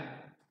a meta.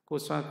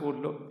 Could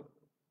look.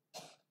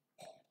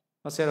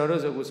 A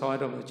Serrosa was how I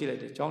don't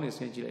gelated, Johnny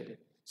Saint gelated.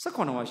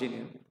 Second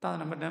machine,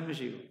 Tana Madame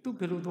Machine, 2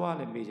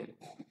 Pelutual and Major.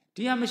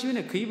 Dia machine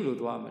a Kiblu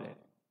to Amele.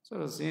 So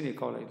the same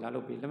call it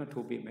Lalopi, lemon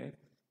to be made.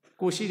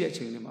 Go see the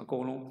ching, a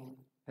colon.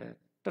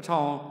 The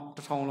town,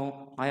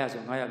 Mayas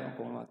and Maya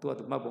Gona, two of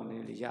the Mabon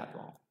in the yard.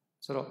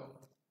 So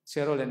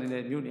Serro and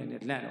the Union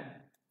at Lano,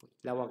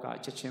 Lawaka,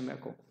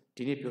 Chechemeko,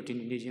 Dinipio,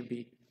 Indonesian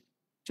B.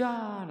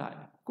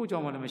 Jala, go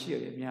John on the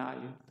machine, Mia,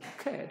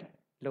 Cad,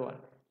 lower,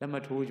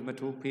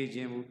 Lematu,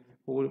 Pigeon.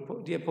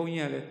 Dear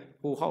Ponya,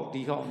 who hot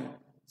the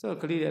so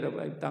clear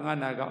like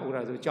Tanganaga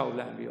or the Chow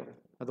Lambio,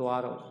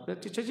 Aduaro. The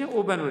teacher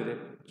open with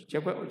it,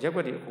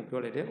 Jeopardy,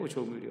 Compulate,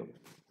 Ocho Murio.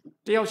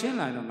 The ocean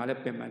line on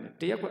Malapeman,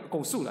 the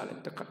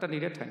Consula, the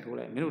Catalina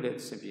Tantula, Minute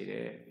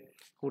Simply,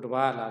 who the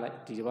Vala,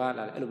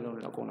 Divala,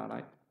 Elubino, Lacona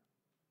light.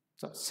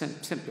 So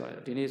simple,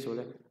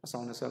 Dinesola, a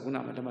sound of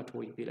Saguna, Madama to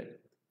Pile.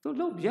 So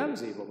look,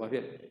 Yamsi,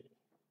 Bobby.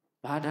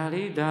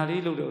 Badari,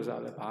 Dari,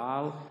 Ludosa,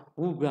 Pau,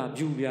 Uba,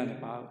 Julian,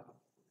 Pau.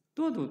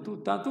 Tu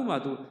Tatuma,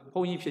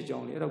 Pony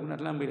Pigeon, Raguna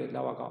Lambit,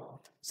 Lavaca.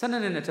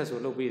 Sanan and Tesso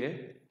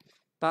Lobide.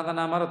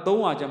 Tatanama,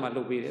 Doma Jama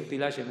Lobide, the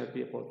Lashan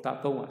people,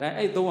 Tatoma,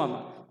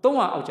 Doma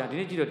Ocha,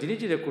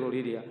 Diligida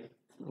Corolia,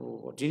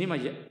 or Jinima,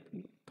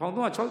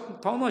 Pono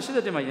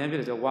Shida de my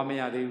Yamil,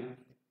 Wamea de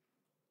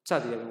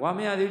Sadia,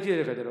 Wamea de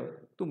Federo,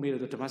 2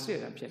 million to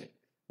Masia and Piene.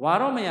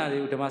 Waromea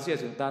de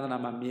Masias and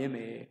Tatanama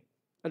Mieme,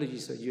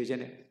 Allergies,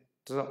 Eugene.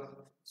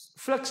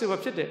 Flexible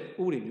Pete,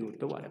 Uri, you,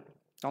 the water.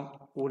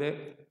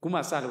 Ode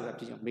Kuma Salo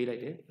Rapion, made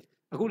it.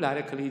 A good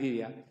ladder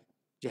Calidia,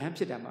 Jam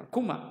Chitama,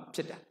 Kuma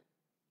Chita.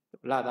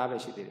 Lada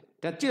Veshit.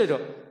 That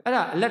children,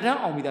 let down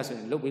on me that's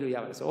in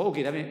Lobilia. So,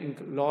 okay, I mean,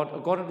 Lord,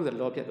 according to the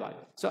law,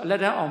 so let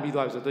down on me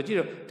was the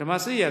Giro,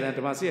 Tamasia and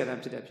Tamasia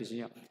and Chita.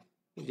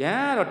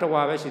 Yeah, or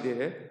Tawa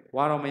Veshit,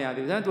 Waromea,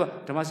 the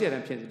Tamasia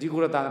and Pin,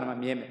 Digura Tana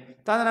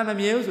Mieme. Tana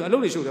Muse, a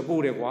lonely sugar,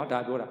 Bure,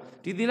 Dagora.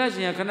 Did the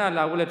Lasia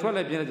Canala will a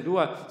toilet to do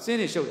a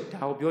scenic show,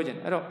 how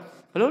Biogen.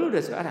 Hello,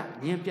 there's Ara,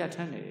 Niam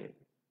Piatane,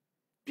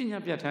 Pina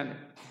Piatane,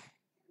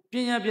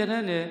 Pina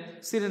Piatane,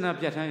 Sirena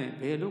Piatane,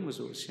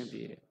 Belumuso,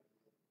 Simpie.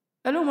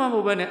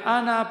 Aluma when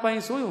Anna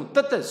Pine so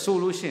that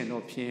solution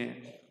of Pien.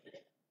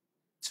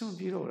 Soon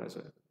be over as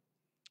well.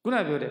 Good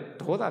I build it,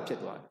 Toda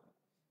Pietwa.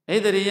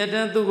 Either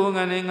Yadan to go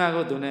and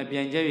go to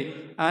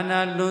Nepian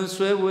Anna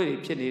Lunswe will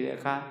Piedi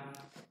car.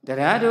 The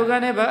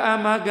Radoganeba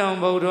Amagam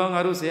Bodong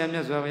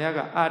Arusiamas of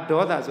Yaga, our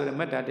daughters with the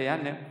Meta de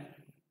Anne.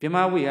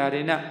 Pima we are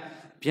enough.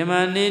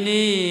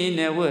 Piamanini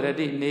never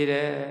did need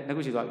a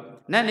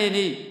negotiable.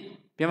 Nanini,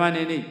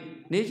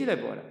 Piamanini, Nature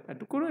border, and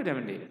to correct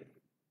them.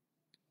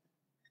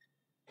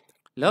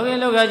 လောက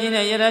ကြီး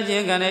နဲ့ရတချ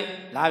င်းကနဲ့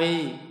လာပြီ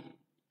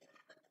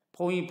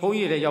ဘုန်း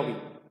ကြီးတွေရောက်ပြီ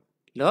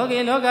လောက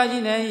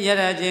ကြီးနဲ့ရ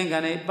တချင်းက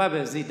နဲ့ပပ္ပ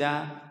စိတာ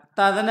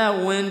သာသနာ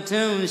ဝန်ထ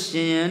မ်းရှ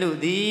င်တို့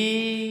သ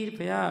ည်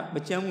ဘုရားမ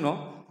ကြမ်းဘူးနော်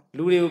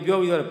လူတွေကိုပြော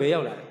ပြီးတော့ဘယ်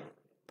ရောက်လာလဲ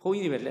ဘုန်း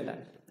ကြီးတွေပဲလက်လာ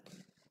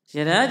ရ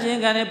တချင်း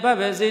ကနဲ့ပပ္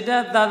ပစိတာ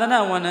သာသနာ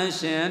ဝန်ထမ်း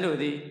ရှင်တို့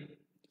သည်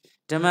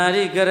ဓမ္မ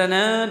ရိကရ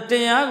ဏံတ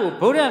ရားကို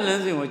ဗုဒ္ဓလ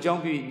မ်းစဉ်ကိုအကြော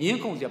င်းပြုညင်း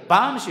ခုန်စရာ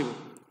ဘာမှမရှိဘူး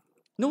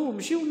no မ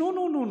ရှိဘူး no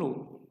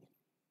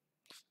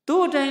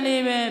တို့အတိုင်း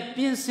လေးပဲ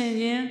ပြင်ဆင်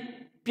ခြင်း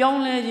ပြော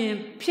င်းလဲခြင်း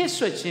ဖြစ်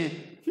ဆွတ်ခြင်း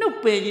နှုတ်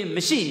ပယ်ခြင်းမ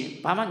ရှိရင်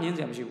ဘာမှညင်းစ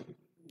ရာမရှိဘူး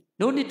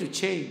no need to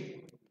change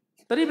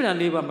တတိပ္ပံ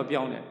၄ပါးမ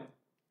ပြောင်းနဲ့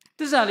သ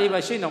စ္စာ၄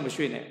ပါးရှင်းအောင်မ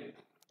ရွှေ့နဲ့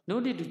no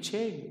need to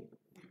change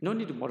no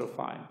need to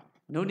modify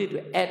no need to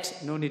add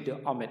no need to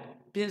omit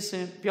ပြင်ဆ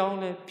င်ပြောင်း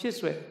လဲဖြစ်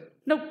ဆွတ်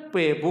နှုတ်ပ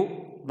ယ်ဖို့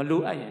မ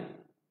လိုအပ်ရင်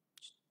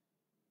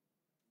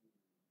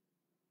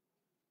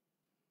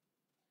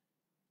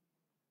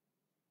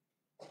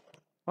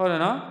ဟုတ်တ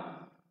ယ်နော်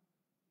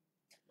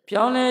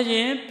ပြောင်းလဲခြ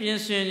င်းပြင်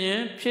ဆင်ခြ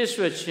င်းဖြစ်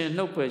ဆွတ်ခြင်း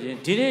နှုတ်ပယ်ခြင်း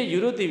ဒီနေ့ယူ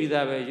ရိုတည်ပြီး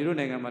သားပဲယူရို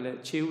နိုင်ငံမှာလည်း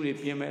ခြေဥတွေ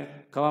ပြင်မယ်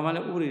ကမ္ဘာမှာလ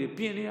ည်းဥပဒေတွေ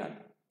ပြင်နေရတယ်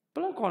ဘ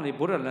လောက်ကောင်းလဲ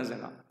ဗုဒ္ဓလမ်းစဉ်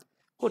က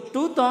ဟို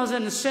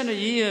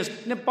2007 years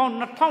နှစ်ပေါင်း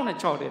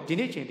2006တဲ့ဒီ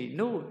နေ့ချိန်ထိ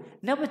no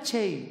never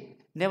change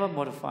never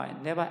modify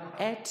never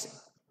add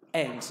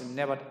and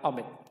never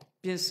omit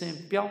ပြင်ဆင်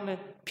ပြောင်းလဲ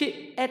ဖြစ်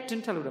add တ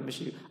င်ထပ်လို့တော့မ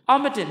ရှိဘူး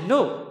omit no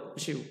မ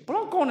ရှိဘူးဘ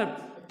လောက်ကောင်းတဲ့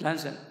လမ်း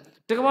စဉ်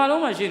ဒီကမ္ဘာ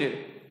လုံးမှာရှိနေတ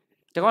ယ်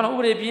ဒီကောင်ဥ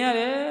ပဒေပြင်ရ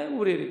တယ်ဥ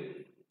ပဒေတွေ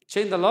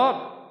change the law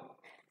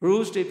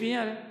rules တွေပြင်ရ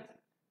တယ်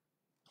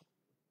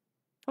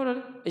ဟုတ်တယ်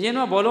အရင်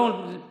တော့ဘောလုံး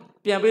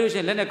ပြန်ပေးလို့ရှိ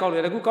ရင်လက်နဲ့ကောက်တ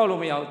ယ်အခုကောက်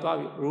လို့မရဘူးသွား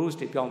ပြီ rules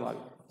တွေပြောင်းသွား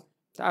ပြီ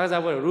အားက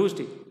စားပွဲ rules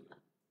တွေ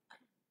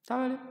စား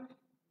ပဲလေ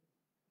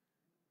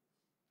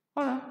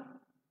ဟုတ်လား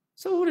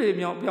စိုးဥပဒေ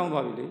ပြောင်း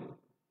သွားပြီလေ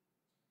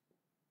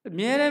အ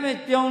မြဲတမ်းပဲ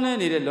ပြောင်းလဲ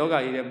နေတဲ့လောက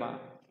ကြီးထဲမှာ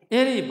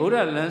အဲ့ဒီဗုဒ္ဓ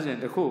လမ်းစဉ်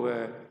တစ်ခုပဲ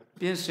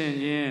ပြင်ဆင်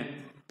ခြင်း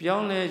ပြော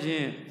င်းလဲခြ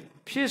င်း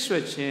ဖြစ်ဆွ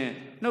တ်ခြင်း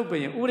နှုတ်ပ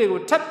င်ဥပဒေကို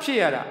ထပ်ဖြစ်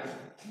ရတာ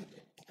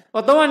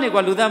ဟောတော့နှစ်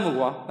ကွာလူသားမှု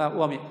ကွာဥ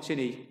ပမာရှင်း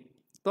နေ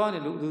တော့နှ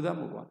စ်လူသား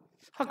မှုကွာ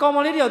ဟာကောင်မ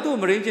လေးတယောက်သူ့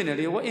မရင်းကျင်တယ်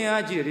လေဟောအင်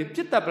အားကြီးတယ်လေပြ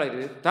စ်တက်ပလိုက်တ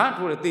ယ်ဓာတ်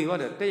ထိုးတယ်တေသွား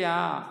တယ်တ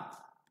ရား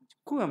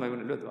ခုမှမပြော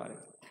နဲ့လွတ်သွားတယ်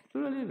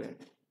လွတ်လေးပဲဥ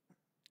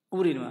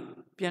ပဒေက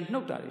ပြန်နှု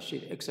တ်တာလေရှိ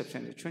တယ်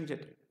exception တွေ change တယ်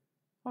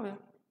ဟုတ်ဗျာ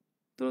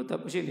သူတို့တ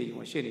ပ်ရှင်းနေရ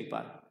င်ရှင်းနေပါ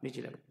တယ်မေ့ကြ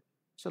ည့်လိုက်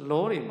ဆို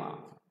law တွေမှာ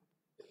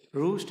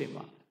rules တွေ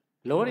မှာ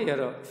law တွေက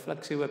တော့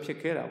flexible ဖြစ်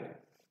ခဲ့တာပေါ့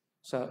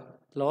so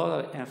law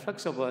and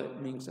flexible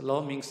means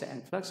law means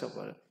and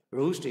flexible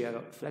rules တွေက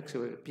တော့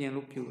flexible ပြင်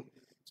လို့ပြုလို့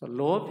so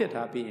law ဖြစ်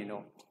တာပြီးရင်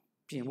တော့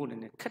ပြင်ဖို့လ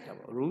ည်းခက်တာ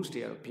ပေါ့ rules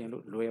တွေကတော့ပြင်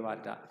လို့လွယ်ပါ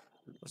တာ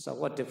so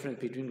what difference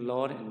between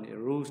law and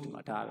rules ဒီ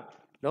မှာဒါပဲ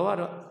law က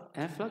တော့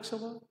and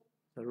flexible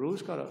the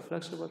rules ကတော့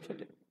flexible ဖြစ်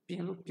တယ်ပြ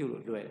င်လို့ပြု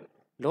လို့လွယ်တယ်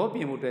law ပြ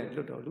င်ဖို့အတွက်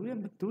လွတ်တော်လူ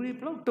တွေ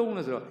ဘလောက်တုံး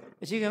လဲဆိုတော့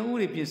အခြေခံဥပ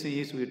ဒေပြင်ဆင်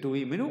ရေးဆိုပြီးတို့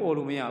ကြီးမင်းတို့អော်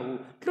လို့မရဘူး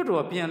လွတ်တော်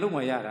ကပြန်လို့မ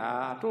ရတာ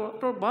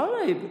တော့ဘာ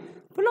လဲ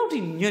ဘလောက်ဒီ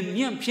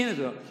ညံ့ဖြင်းလဲ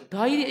ဆိုတော့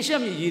ဒါကြီးတွေအရှက်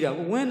မြည်ရေးတာ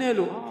ကိုဝင်းနေ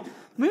လို့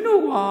မင်း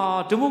တို့က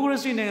ဒီမိုကရေ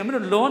စီနိုင်ငံမင်း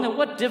တို့ law နဲ့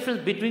what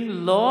difference between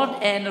law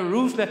and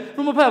rules လဲ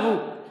မဖတ်ဘူး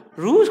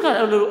rules က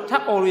အဲ့လိုထ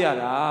ပ်អော်လို့ရ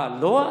တာ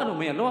law အဲ့လို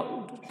မရ law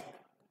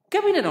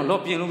cabinet တော့ law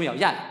ပြင်လို့မရ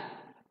ရတယ်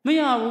မ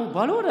ရဘူး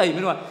ဘာလို့ဒါကြီးမ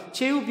င်းတို့က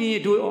ခြေဥပြ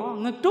င်းတို့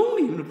ငတုံး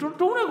နေလို့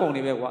တုံးတဲ့ကောင်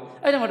တွေပဲကွာ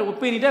အဲ့ဒါမှတော့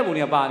ပင်နေတဲ့ပုံ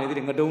တွေကပါနေသေးတ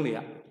ယ်ငတုံးတွေက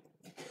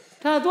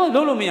ဒါတော့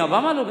လုံးလို့မရဘာ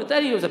မှလို့တ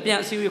က်ရီလို့ဆိုပြန်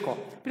အစည်းအဝေးခေါ်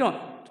ပြီးတော့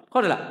ဟု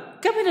တ်တယ်လား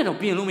cabinet တော့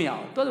ပြင်လို့မရအော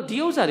င်တော်ဒီ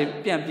ဥစ္စာတွေ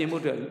ပြန်ပြင်ဖို့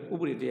အတွက်ဥ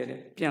ပဒေတရားနဲ့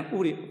ပြန်ဥ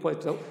ပဒေအဖွဲ့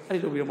ဆိုအဲ့ဒီ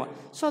လိုပြီးတော့မှ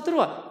ဆိုတော့သူ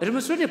တို့က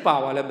administrative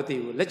power လည်းမသိ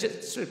ဘူး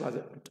legislative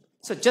power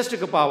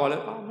suggestive power လ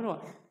ည်းမင်းတို့က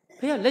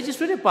ဘယ်က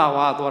legislative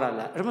power သွားတာ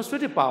လား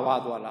administrative power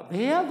သွားလားဘ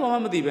ယ်ကသွားမှ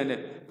မသိပဲနဲ့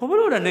ဘဘ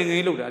လို့တော့နိုင်ငံ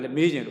ရေးလုပ်တာလည်း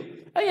မေးကျင်လို့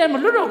အဲ့ရမ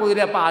လွတ်တော်ကိုယ်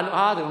တွေပါလို့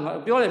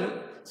ပြောတယ်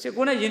စစ်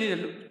ကိုနဲ့ရင်းနေတယ်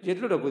ရေ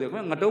လွတ်တော်ကိုယ်တွေခ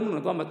င်ဗျငတုံး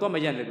လို့သွားမ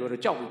ရက်တယ်ပြော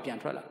တော့ကြောက်ပြီးပြန်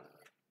ထွက်လာ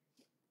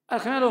အဲ့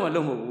ခင်ဗျားတို့မ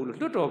လုပ်မဟုတ်ဘူးလို့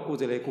လွတ်တော်ကိုယ်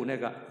တွေကိုနဲ့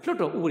ကလွတ်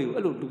တော်ဥပဒေကို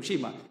အဲ့လိုလူရှိ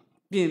မှ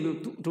ပြင်လို့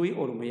တို့ကြီး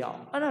အော်လို့မရအောင်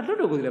အဲ့ဒါလွတ်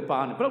တော်ကိုယ်တွေပါ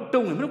နေဘယ်တော့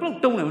တုံးနေမင်းတို့ဘယ်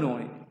တော့တုံးနေမလို့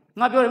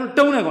ငါပြောတယ်မင်း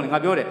တုံးနေကောင်ငါ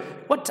ပြောတယ်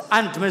what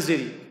I'm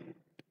domestic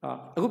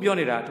အခုပြော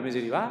နေတာ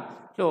domestic ပါ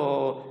ဟို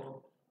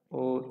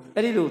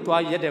အဲ့ဒီလို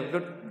သွားရက်တဲ့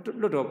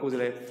လွတ်တော်ကိုယ်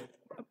တွေ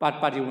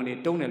ပါတီဝင်တွေ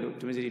တုံးတယ်လို့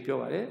domestic ပြော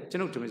ပါတယ်ကျွ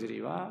န်တော် domestic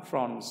ပါ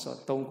from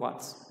 3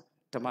 quarts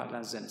ဓမ္မ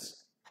license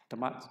ဓ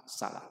မ္မ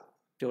စာလာ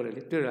ပြောတယ်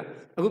လေတွေ့လား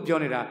အခုပြော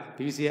နေတာ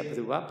BBC ရဲ့ဘယ်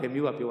သူကဘယ်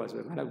မျိုးကပြောပါဆို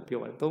တော့ငါလည်းပြော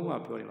ပါတယ်3က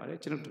ပြောနေပါတယ်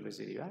ကျွန်တော်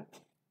domestic ပါ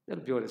အဲ့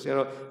လိုပြောတယ်ဆို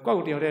တော့ကိုယ့်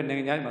ကိုတယောက်တည်းနိုင်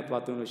ငံခြားမှာ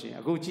သွားသွင်းလို့ရှိရင်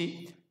အခုကြည့်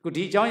အခု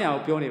ဒီအကြောင်းအရာ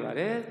ကိုပြောနေပါ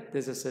တယ်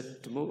this is a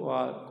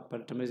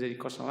domestic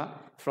customer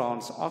from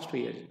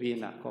Austria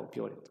Vienna ကို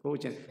ပြောတယ်ဟို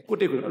ချင်းကို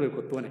တိတ်ကိုအဲ့လို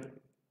ကိုသွင်းတယ်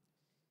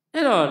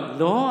အဲ့တော့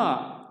law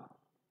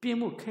ကပြင်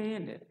မှုခဲရ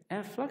တယ်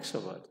and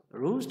flexible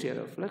rules တွေ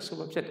တော့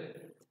flexible ဖြစ်တယ်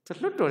သူ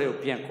လွတ်တော်တွေကို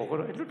ပြန်ခေါ်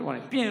တော့အဲ့လွတ်တော်က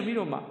နေပြင်ပြီး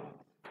တော့မှ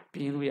ပြ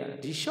င်လို့ရတယ်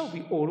ဒီလျှောက်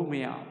ပြီးអော်လို့မ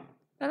ရအောင်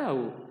အဲ့ဒါ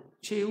ကို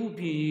ခြေဥ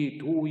ပြေး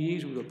ဒိုရေး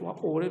ဆိုတော့သွား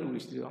អော်တဲ့လူတွေ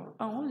ရှိတော့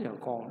အော်ဟောစရာ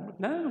ကောင်းတယ်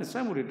နားမှာစို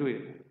က်မှုတွေတွေ့တ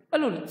ယ်အဲ့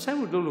လိုစိုက်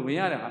မှုလုပ်လို့မရ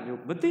တဲ့ဟာမျိုး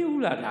မသိ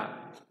ဘူးလားဒါ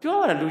ပြော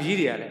ရတာလူကြီး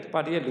တွေရတယ်ပါ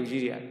တီရဲ့လူ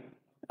ကြီးတွေရတယ်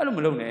အဲ့လိုမ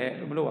လုပ်နဲ့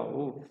မလုပ်ပါ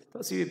ဘူးသူ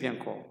အစည်းအဝေးပြန်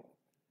ခေါ်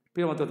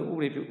ပြီးတော့သူဥပ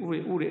ဒေ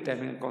အတိုင်း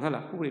ပဲကောင်းသ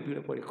လားဥပဒေပြု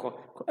တဲ့ပွဲတွေခေါ်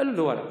အဲ့လို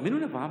လုပ်ရတာမင်း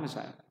တို့လည်းဘာမှမ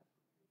ဆိုင်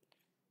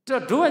do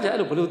I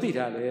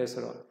Bulutita,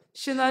 so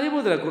Shinari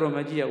Buddha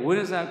Kuromagia,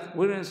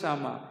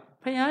 Williamsama,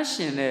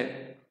 Payashin,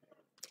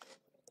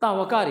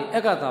 Tawagari,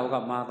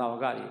 Egatawaga,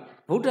 Matawagari,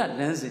 Buddha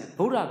dancing,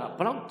 Buddha,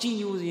 Block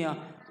Geniusia,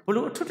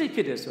 Blue Tutti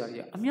Peters,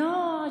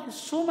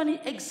 so many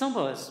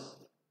examples.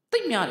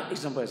 Take me out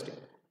examples.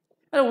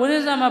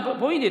 Williamsama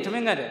pointed to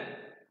Mengade.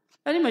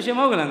 I didn't mention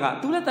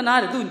Mogalanga, to let the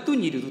night do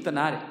need to do the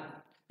night.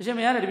 The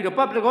Shamiana to be the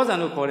public was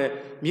and call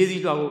it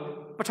music.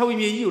 But how we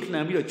may use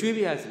and be a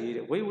Jubias,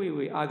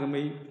 wait,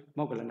 Agame,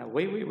 Mogalana,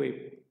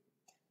 wait.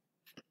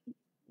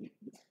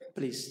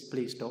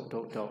 Please, don't,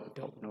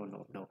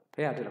 no.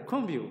 Pay out to the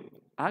conview.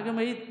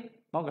 Agame,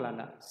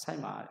 Mogalana,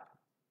 Simon.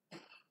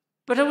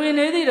 But we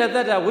need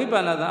that we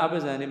ban the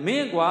others and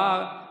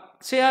meanwhile,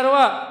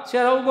 Sierra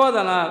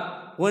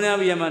Godana,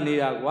 whenever you man need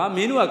a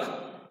minuak,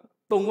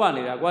 don't want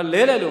it. What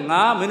later,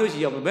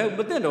 Menusi of a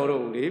but then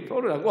already,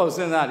 for a was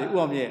sent out,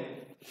 one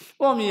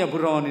year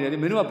put on the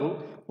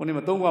Minuabu. When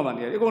you don't want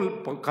it, you go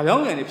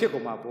Kayong and if you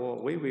come up,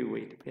 wait,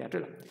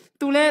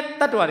 to let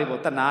that worry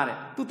about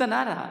Tanara, to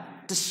Tanara,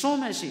 the so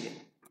much.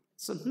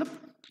 So,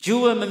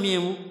 Jewel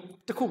Mamiu,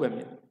 the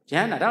Kubam,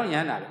 Jana,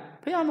 Yana,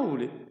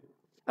 Payamuli.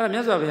 I am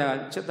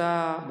Yazavia,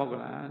 Cheta,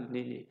 Mogala,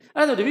 Nini.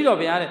 I don't video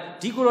of Yara,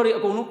 Dicolori,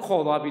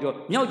 call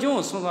Wabido, Miao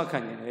Jones, Songa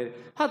Canyon,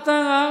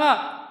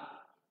 Hatanga.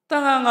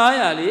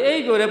 Tangaya, the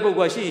ego repo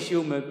was she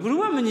human,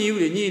 Bruman knew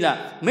the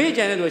Nila,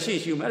 Major was she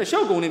human, a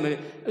show going in.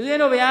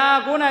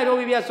 Zenovia, go night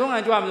over here, song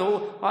and drum,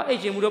 or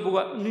agent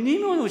Mudabu,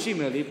 Nino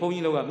Shimmerly,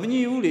 Ponyoga,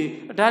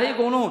 Miniuli,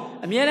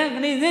 Darigono, a mere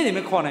name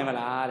a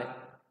corner.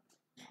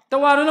 The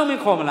Warano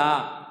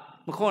Micomala,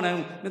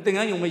 Macona, nothing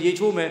I may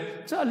chume.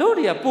 So,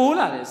 Lodia,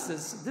 Pola, this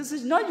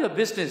is not your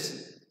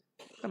business.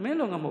 A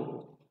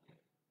melongamo.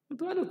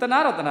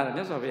 Tanara,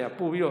 that's of a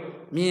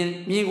Puvio,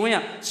 me,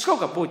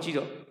 Skoka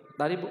Pochito.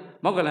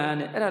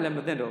 Mogalan,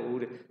 Eralemento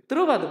wood.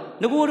 Trova,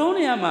 the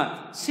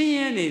Goroniama,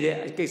 seeing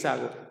it,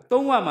 Kesago,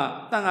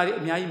 Tongwama, Tangari,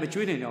 Miai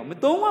Machuino,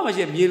 Tongwama,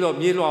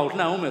 Milo out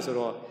Naumas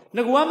or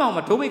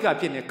Naguama, Tomica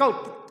Pin,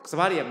 Kaut,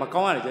 Savaria,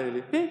 Macon,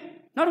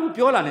 not with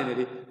Piola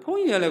Nene,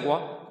 Ponya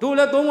Legua,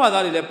 Dola Tongwa,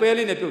 the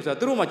Pelin, the Pusa,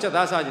 through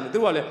Machata, and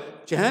Druale,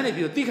 Jahan,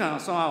 you think I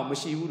saw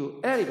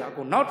Mashiu,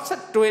 Erica, not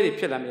set to any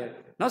Pilamir,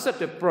 not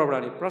set a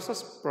program,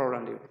 process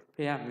program.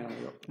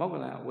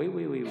 Mogalan,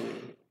 wait.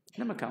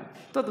 Never come.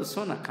 Todo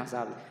sona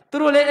cansado.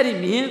 Todo le eri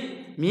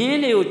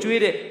miene o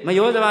juire,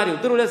 mayor de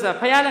vario, todo le sa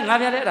payala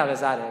ngavia era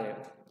vesare.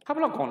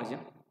 Habla con ya.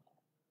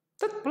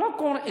 That block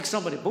con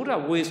example, Buddha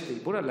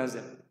waste, Buddha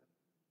lanza.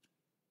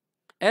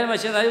 El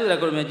machina de la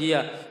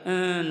cormegia,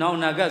 now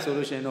naga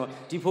solution, no,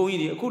 tipo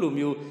in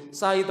Kulumu,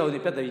 side of the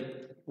petty.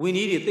 We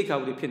need to take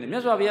out the pin.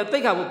 That's why we have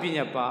take out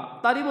opinion.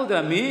 Taribo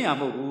de me,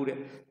 I'm a good.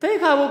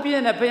 Take out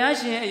opinion, a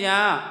payashin,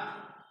 ya.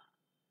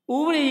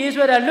 This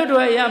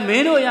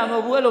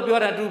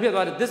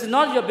is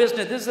not your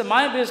business. This is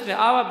my business,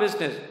 our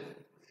business.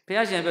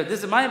 This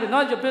is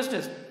not your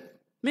business.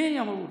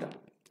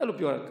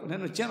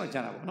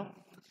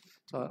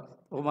 So,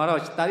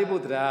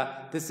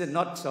 this is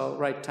not the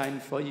right time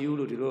for you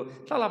to do.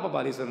 Take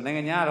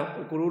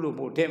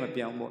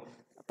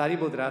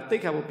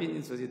our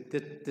opinions.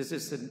 This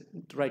is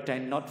the right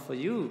time, not for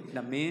you.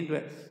 The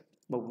main.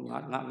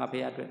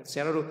 This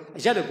is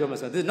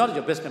not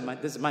your business,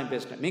 this is my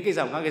business. Make it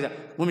out,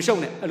 women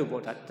shown it,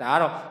 Alubota,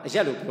 Taro, a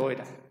yellow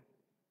poeta.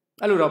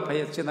 Alura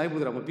pay Chennai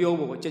Buddha, Bio,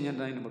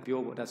 Chenyan,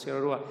 Bio, that's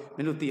Serra,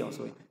 Menuti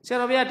also.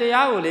 Serra de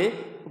Aule,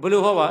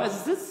 Buluhova,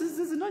 this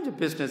is not your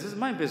business, this is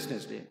my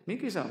business.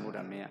 Make it sound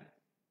Buddha Mea.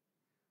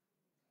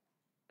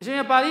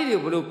 Jaya Pali,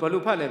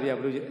 Palupa,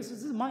 this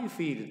is my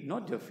field,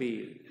 not your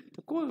field.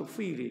 The call of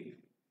field.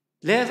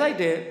 Less I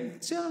did,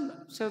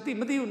 Selti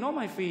Matthew, no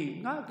my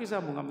fee, not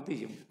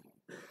Kisamungamatium.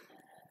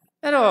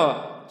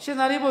 Hello,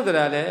 Shinaribo,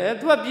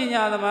 to a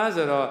pina the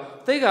master,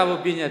 take our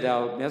pina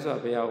down,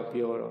 Mesopia,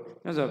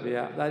 Pioro,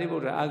 Mesopia,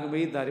 Dariboda,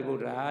 Agami,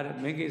 Dariboda,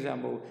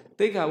 Megisambo,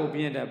 take our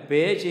pina,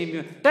 Bear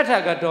Champion,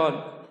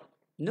 Tatagaton.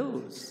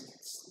 No,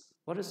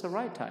 what is the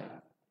right time?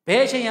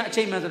 Bear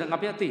Champions and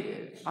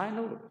Apiati. I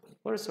know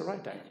what is the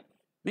right time.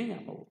 Me,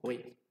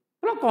 wait.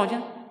 Block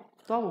on,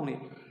 only.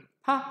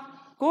 Ha?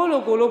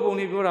 Golo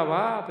Boni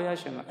Burava,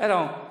 Piashina,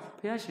 Eron,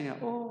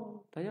 Piashina,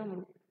 oh,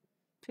 Payam,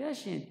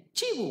 Piashin,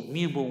 Chibu,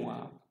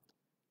 Mibua,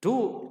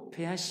 do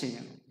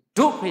Piashin,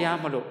 do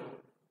Payamalo,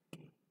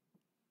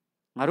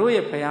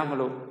 Maruya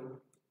Payamalo,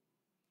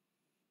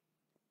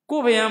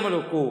 go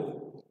Payamalo,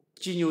 go,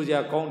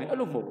 Ginusia Goni,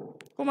 Alumo,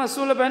 Kuma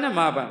Sulaban and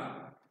Maban.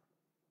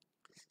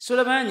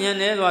 Sulaban, Yan,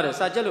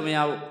 Sajalo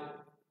Miao.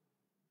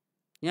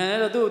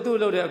 Yan, do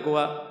load a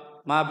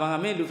goa, Maban, I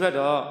mean, to try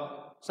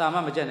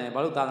Sama Majane,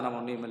 Balutana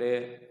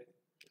Monimale,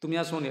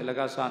 Tumia Sony,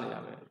 Lagasani.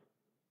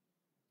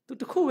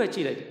 To cool a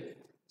chile.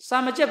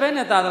 Sama Japan,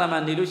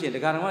 Tadana Nilusi, the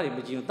Garamari,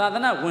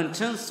 Tadana went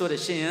turns to the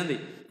Shin,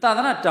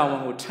 Tadana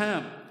down would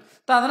turn.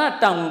 Tadana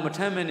down would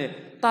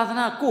terminate,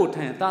 Tadana go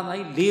turn,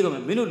 Tadana lead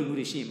them, Minulu,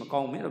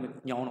 Macau,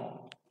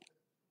 Yono.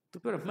 To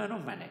put a man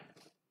of money.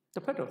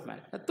 The pet of man.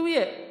 A 2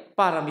 year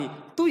parami,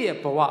 2 year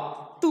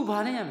power, 2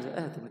 panams,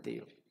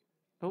 Mateo.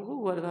 Oh,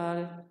 what about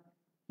it?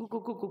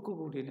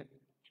 Go, dinner.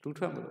 လူ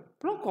ထွက်မလို့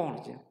ဘလောက်ကောင်းလဲ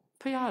ကျင်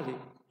ဖះလေ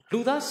လူ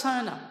သားဆ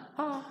န်းတာ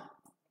ဟာ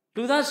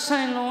လူသားဆို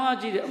င်လွန်အား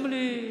ကြည့်တယ်အမ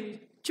လီ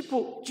ချစ်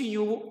ဖို့ကြည်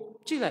ညိုဖို့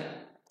ကြည့်လိုက်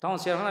တောင်း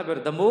ဆရာကပြောတ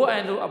ယ် the more I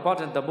know about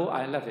it the more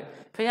I love it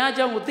ဖះเ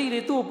จ้าကိုသိလေ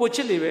သူ့ကိုပိုချ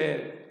စ်လေပဲ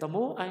the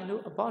more I know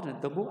about it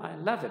the more I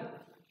love it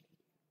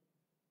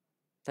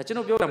ဒါကျွန်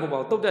တော်ပြောတာမဟုတ်ပါ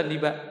ဘူးတုတ်တက်နိ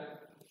ဗ္ဗာန်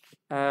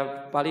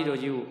ပါဠိတော်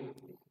ကြီးကို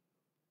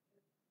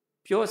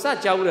ပြောစ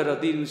ကြားဘူးတော့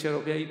တည်သူဆရာ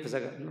တော်ဘုရားကြီးပါဇ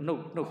က်ကနှု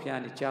တ်ဖျား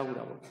နေကြားဘူး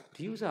တာပေါ့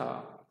ဒီဥစ္စာ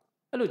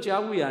အဲ့လို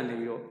ကြားဘူးရနေ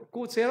ပြီးတော့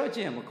ကိုဆရာတော်အကျ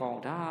င့်မကော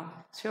င်းဒါ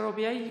ဆရာတော်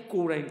ဘုရားကြီး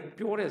ကိုယ်တိုင်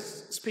ပြောတဲ့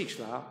speech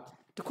လား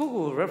တခု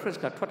ကို reference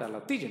ကထွက်တာ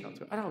လားသိကျင်တော့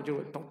ဆိုအဲ့ဒါကိုကျွန်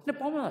တော်နှစ်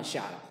ပေါင်းများ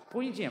ရှာတာဘု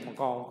န်းကြီးကျင့်မ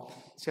ကောင်း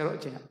ဆရာတော်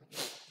အကျင့်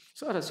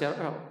ဆိုအဲ့ဒါဆရာ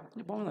တော်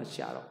နှစ်ပေါင်းများ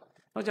ရှာတော့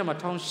နောက်ကျမှ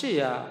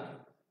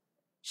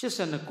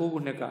1889ခု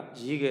နှစ်က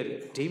ရေးခဲ့တဲ့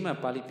ဒိမတ်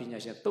ပါဠိပညာ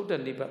ရှင်တုတ်တ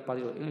က်နိဗ္ဗာန်ပါ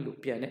ဠိတော်အင်္ဂလိပ်လို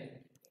ပြန်တဲ့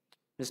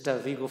Mr.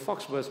 Vigo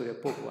Foxworth ဆိုတဲ့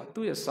ပုဂ္ဂိုလ်က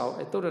သူ့ရဲ့စာ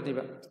အုပ်တုတ်တက်နိဗ္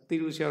ဗာန်တီ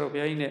လူဆရာတော်ဘု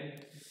ရားကြီးနဲ့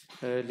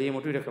လေမ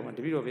တွေ့တဲ့ခါမှာတ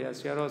ပည့်တော်ဘုရား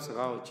ဆရာတော်စ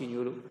ကားကိုကြည်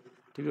ညိုလို့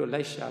တပည့်တော်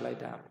လိုက်ရှာလိုက်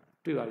တာ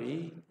တွေ့ပါပြီ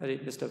အဲ့ဒီ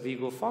Mr.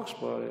 Vigo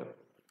Foxworth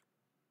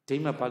ဒိ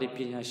မတ်ပါဠိပ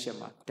ညာရှင်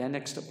မှာ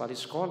Danex ပါဠိ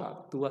scholar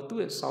သူကသူ့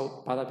ရဲ့စာအုပ်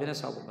ဘာသာပြန်တဲ့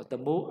စာအုပ်မှာ the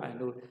more I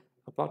know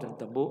about it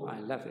the more I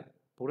love it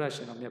ဘုရားရှ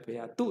င်တော်မြတ်ဘု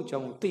ရားသူ့အကြော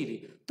င်းကိုသိတယ်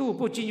သူ့ကို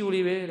ပို့ကြည်ညို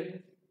လေးပဲတဲ့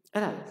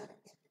အဲ့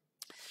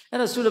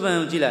ဒါဆုလပန်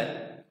ကိုကြည့်လိုက်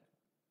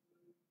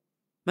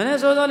မနေ့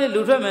စောစောလေး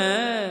လူထွက်မယ်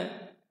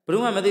ဘယ်သူ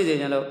မှမသိစေ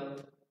ချင်လို့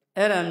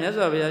အဲ့ဒါမြတ်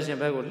စွာဘုရားရှင်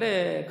ဘက်ကိုလှ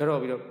ည့်ကြော့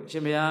ပြီးတော့ရှ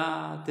င်ဘုရား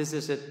this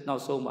is it နော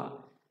က်ဆုံးမှာ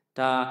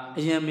ဒါ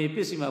အယံမေပ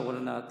စ္စည်းမဝရဏ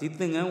ဒီ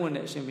သင်္ကန်းဝင်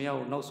တဲ့အရှင်ဘုရား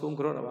ကိုနောက်ဆုံး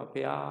ကြော့တာပါဘု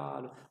ရား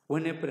လို့ဝ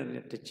င်းနေပြတဲ့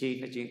တစ်ချိန်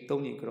နှစ်ချိန်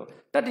သုံးချိန်ကြော့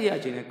တတိယ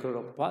အချိန်နဲ့ကြော့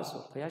တော့ဘာ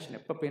ဆိုဘုရားရှင်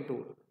နဲ့ပပင်း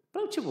တို့ဘ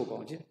ယ်ချစ်ဖို့ကော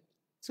င်းချင်း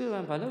ဆုလပ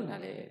န်ဘာလို့နာ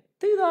လဲ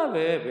သိသား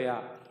ပဲဘု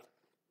ရား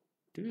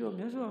ဒီလို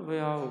မြတ်စွာဘု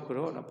ရားကို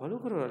ကြော့တာဘာ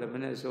လို့ကြော့တာလဲမ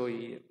နေ့စော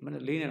ကြီးမ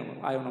နေ့လေးနေတော့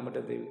အာယုံတော့မတ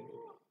က်သေးဘူး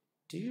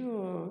ဒီ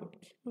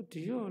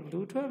ရောလူ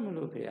ထွက်မ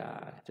လို့ဖေ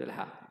။ဒီ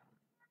လား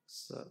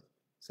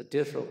စတ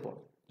စ်ရောပေါ့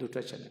လူထွ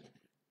က်ချင်တယ်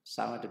။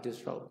စာမတတစ်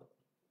ရော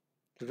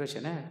လူထွက်ချ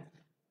င်တယ်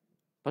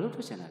။ဘာလို့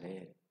ထွက်ချင်တာလဲ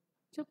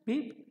။ကျဘီ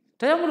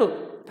ဒါကြောင့်မလို့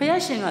ဖ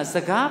ယားရှင်ကစ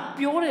ကား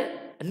ပြောတဲ့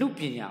အနုပ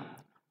ညာ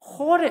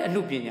ဟောတဲ့အ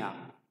နုပညာ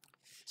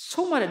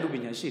ဆုံးမတဲ့အနုပ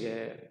ညာရှိတ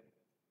ယ်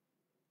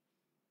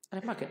။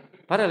အဲ့မှာကဲ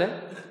ဘာလဲ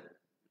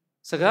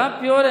စကား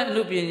ပြောတဲ့အ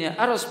နုပညာ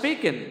out of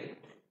speaking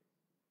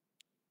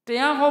တ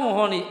ရားဟောမ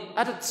ဟောနေ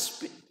out of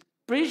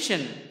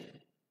preaching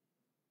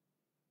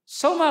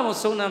ဆုံးမမ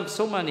ဆုံး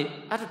မနေ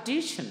out of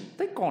teaching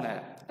သိကောင်းတယ်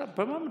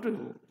ဘာမှမတွေ့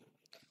ဘူး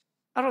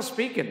out of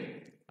speaking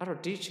out of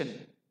teaching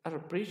out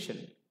of preaching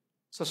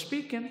so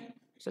speaking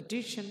so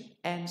teaching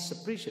and so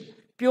preaching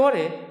ပြောတ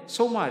ယ်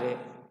ဆုံးမတယ်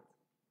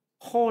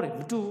ဟောတယ်မ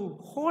တူ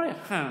ဟောတယ်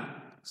ဟန်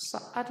so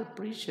out of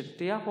preaching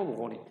တရားဟောဖို့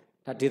ဟောနေ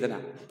ဒါဒေသနာ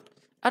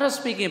out of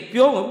speaking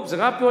ပြောစ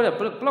ကားပြောတယ်ဘ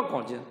လော့ကော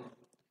င်းခြင်း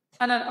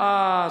အဲ့ဒါ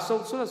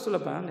ဆိုလ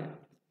ပန်လေ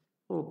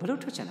ဟိုဘလို့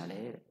ထွက်ချင်တာ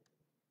လဲ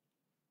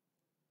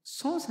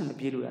ဆောင်းစံမ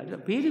ပြေလို့လား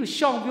ဘေးလေး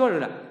ရှောင်ပြောတ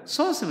ယ်လား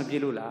ဆောင်းစံမပြေ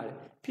လို့လား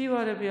ပြေပါ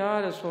တယ်ဗျာ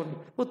တဲ့ဆောင်း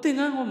ဟိုသင်္က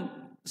န်းက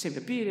အစင်မ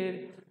ပြေတယ်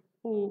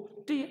ဟို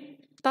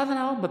သာသ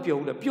နာ့မပြော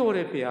ဘူးလားပြောတ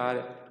ယ်ဗျာ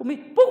တဲ့ဟိုမ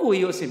င်းပုဂ္ဂိုလ်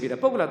ကြီးအစင်ပြေတယ်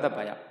ပုဂ္ဂလတတ်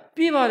ပါရ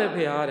ပြေပါတယ်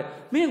ဗျာတဲ့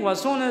မင်းက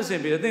ဆောင်းလည်းအစ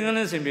င်ပြေတယ်သင်္ကန်းလ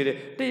ည်းအစင်ပြေတယ်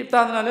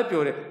သာသနာလည်း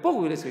ပြောတယ်ပုဂ္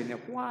ဂိုလ်လည်းဆိုရင်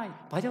ဝိုင်း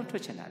ဘာကြောင့်ထွ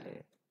က်ချင်တာလဲ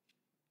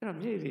အဲ့တော့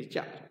မြေကြီးကြ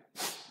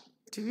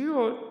ဒီပြီး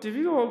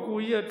တော့ကို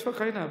ကြီးကထွက်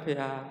ခိုင်းတာ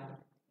ဗျာ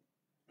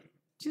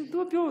ကျင်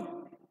တော့ပြော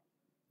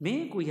မ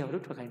င်းကိုကြီးက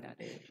လို့ထွက်ခိုင်းတာ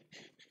လေ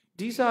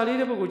ဒီစာလေး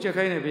တဲ့ဘုကိုချက်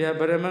ခိုင်းနေဗျာ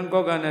ဗရမန်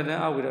ကောကနဲ့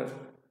အောက်ပြီးတော့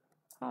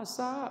ဟာ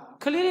စာ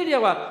ခလေးလေးတ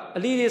ယောက်ကအ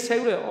လီလေးဆဲ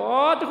ဦးတယ်ဩ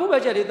တခုပဲ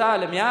ချက်လေးသား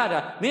လည်းများတာ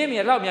မင်းအမေ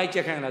တော့အများကြီးချ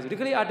က်ခိုင်းလားဆိုဒီ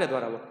ကလေးအတက်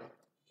သွားတာပေါ့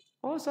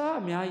ဩစာ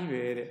အများကြီး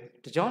ပဲတဲ့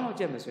တကြောင်တော့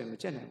ချက်မယ်ဆိုရင်မ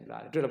ချက်နိုင်ဘူး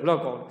လားတွေ့လားဘလော့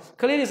ကောင်း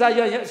ခလေးလေးစာ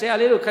ဆရာ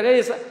လေးတို့ခလေး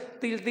လေး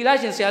တီလာ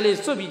ရှင်ဆရာလေး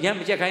စွတ်ပြီးရမ်း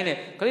မချက်ခိုင်းနဲ့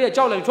ခလေးက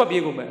ကြောက်လိုက်ထွက်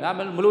ပြေးကုန်မယ်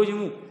မလို့ချင်း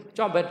ဘူး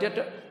ကြောက်ပဲတက်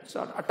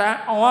အတန်း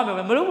အောင်ရမ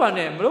ယ်မလို့ပါ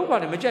နဲ့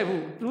မကြိုက်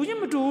ဘူးလူချင်း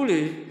မတူဘူး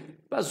လေ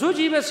ဇွတ်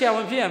ကြီးပဲဆရာဝ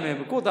န်ဖြစ်ရမယ်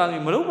ကိုသားသ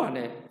မီးမလုပ်ပါ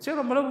နဲ့ဆရာ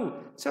တော်မလုပ်ဘူး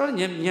ဆရာတော်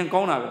ညံ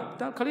ကောင်းတာပဲ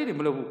ဒါခလေးတွေ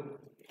မလုပ်ဘူး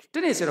တ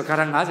နေ့ဆရာတော်ခါ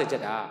ရ90ကျ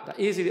က်တာဒါ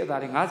အေးစီအသား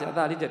တွေ90အ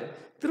သားလေးကျက်တယ်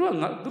သူတို့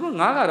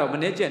9ကတော့မ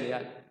နေကျက်နေရ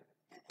တယ်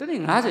တနေ့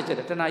90ကျက်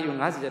တယ်တနာယူ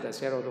90ကျက်တယ်ဆ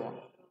ရာတော်တော့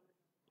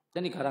တ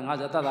နေ့ခါရ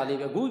90အသားလေး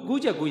ပဲ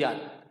ဂူးချက်ဂူးရတ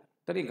ယ်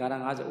တနေ့ခါရ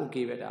90โอเค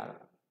ပဲဒါတော့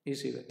အေး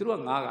စီပဲသူတို့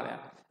က9ကလည်း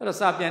အဲ့တော့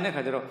စာပြန်တဲ့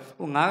ခါကျတော့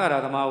ဟို9ကတာ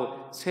သမားကို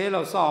10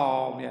လောက်စောင့်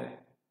နေရတယ်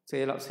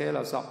10လောက်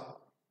စောင့်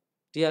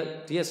ဒီ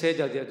ကဆဲ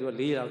ကြောက်တဲ့သူက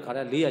400ခါရ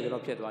400ကျော်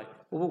တော့ဖြစ်သွား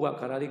ပြီဘုဘက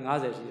ခါရလေး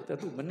90ရှိတယ်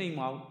သူမနှိမ်မ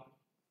အောင်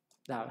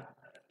ဒါပဲ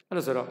အဲ့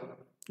လိုဆိုတော့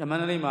မန္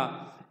တလေးမှာ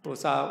ဟို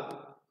စာ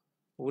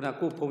ဟိုက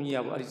ကိုဖုန်းကြီးရ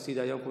ပေါ့အဲ့ဒီစီ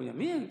တာရောက်ဖုန်းကြီး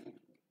မင်း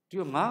ဒီ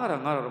က9က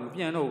တော့မ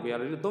ပြန်တော့ဘူးဗျာ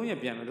လို့3ရက်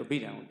ပြန်မယ်လို့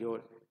ပြီးတယ်ကိုပြောတ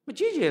ယ်မ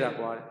ကြည့်ကြတာ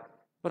ကွာ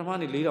ပထမ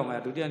နေ့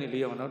4500ဒုတိယနေ့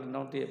400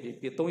နောက်တစ်ရက်ပြီး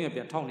3ရက်ပြ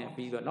န်1000နဲ့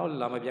ပြီးတော့နောက်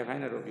လာမပြန်ခို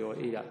င်းတယ်လို့ပြော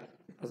အေးတာ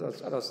အဲ့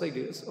တော့စိတ်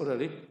လေးဟုတ်တယ်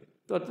လေ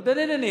တ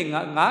နေ့နေ့9က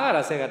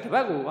ရာဆက်ကတပ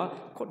တ်ကို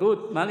တို့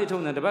မန်းလေးထုံ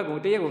တယ်တပတ်ကို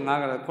တရက်ကို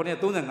9ကရာ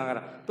935က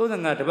ရာ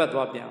35တပတ်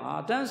သွားပြန်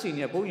အတန်းစီ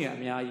နေပုံရင်အ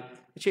များကြီး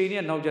အချိန်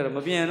နဲ့နောက်ကျတော့မ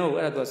ပြန်တော့ဘူး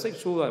အဲ့ဒါသူစိတ်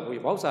ဆိုးသွားပြီ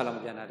ဘောက်စားလာမ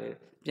ပြန်တာလေ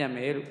ပြန်မ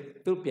ယ်လို့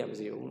သူပြန်မ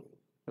စီဘူး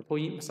ဘု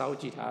န်းကြီးမစား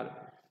ကြည့်ထားတယ်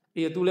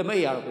အေးသူလည်းမအိ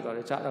ပ်ရတော့ဖြစ်သွားတ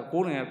ယ်ချာ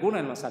9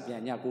နိုင်မှာစပြ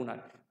န်ည9နို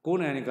င်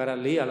9နိုင်ကရာ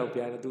400လောက်ပြ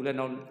န်တယ်သူလည်း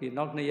နောက်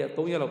2ရက်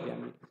3ရက်လောက်ပြန်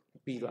ပြီ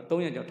ပြီးတော့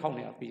3ရက်ကျော်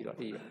1200ပြီးတော့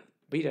ပြီးတ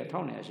ယ်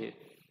1200ရှိ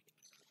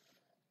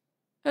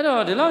အဲ့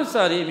တော့ဒီလောက်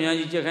စာတွေအများ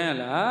ကြီးကြက်ခိုင်းရ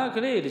လားက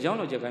လေးဒီကြောင်း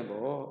တော့ကြက်ခိုင်း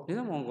ပေါ့ဒီစ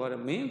မောင်က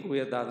တော့မင်းကို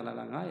ရဲ့သာသနာ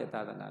လားငါရဲ့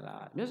သာသနာ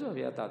လားမြတ်စွာ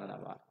ဘုရားသာသနာ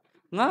ပါ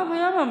ငါဘု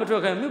ရားမှမထွ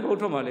က်ခိုင်းမင်းဘုတ်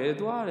ထွက်မှလေ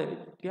သွားတယ်တ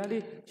ရား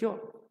လေးရော့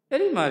အဲ့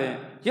ဒီမှာတဲ့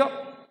ရော့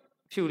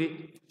ဖြူလေး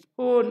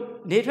ဟို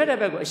နေထွက်တဲ့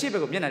ဘက်ကိုအရှိဘ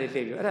က်ကိုမျက်နှာလေးလှ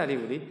ည့်ပြီးအဲ့ဒါလေး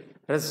ကိုလေ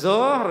ရ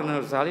ဇောရဏ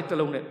ဇာလေးတစ်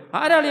လုံးနဲ့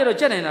အဲ့ဒါလေးတော့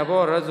ကြက်နေတာ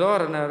ပေါ့ရဇောရ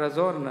ဏ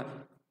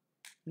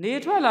နေ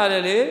ထွက်လာတ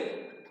ယ်လေ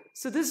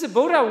this is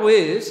Buddha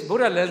ways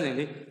Buddha လမ်းစဉ်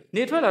လေ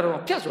နေထွက်လာတော့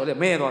ဖြတ်ဆိုလေ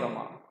မဲသွားတော့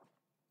မှာ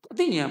အ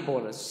သိဉာဏ်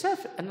ပေါ်လာ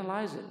self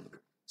analyzing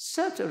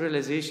self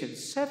realization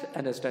self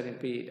understanding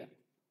ပြီးတာ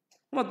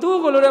ဟိုသူ့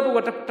ကိုလိုတဲ့ပုဂ္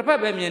ဂိုလ်တစ်ဖက်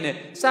ပဲမြင်တယ်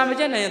စာမ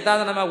ကျက်နိုင်ရင်သာ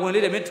သနာမှာဝင်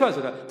လေးတယ်မင်းထွက်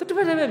ဆိုတော့သူတစ်ဖ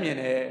က်တည်းပဲမြင်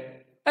တယ်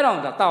အဲ့တော့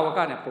တာဝက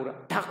နဲ့ဗုဒ္ဓ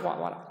ဓာတ်ခွာ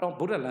သွားတာတော့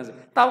ဗုဒ္ဓလမ်းစဉ်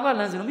တာဝက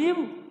လမ်းစဉ်မရ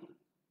ဘူး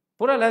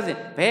ဗုဒ္ဓလမ်းစဉ်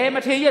ဘယ်မ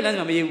ထေရရဲ့လမ်း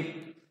စဉ်မရဘူး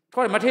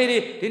ခေါ်မထေရ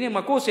ဒီနေ့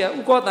မှာကိုယ်ဆရာဥ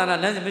ကောသနာ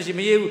လမ်းစဉ်မရှိ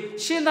မရဘူး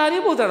ရှင်သာရိ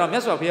ပုတ္တရာတော့မြ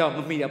တ်စွာဘုရားမ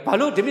မိတာဘာ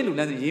လို့ဒီမြင့်လူ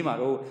လမ်းစဉ်ရေးမှာ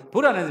တော့ဗု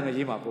ဒ္ဓလမ်းစဉ်မ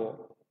ရေးမှာပေါ့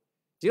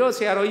ဒီတော့ဆ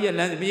ရာတော်ကြီးရဲ့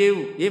လမ်းစဉ်မရေး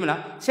ဘူးရေးမလား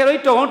ဆရာတော်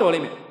ကြီးတော်ကောင်းတော်လိ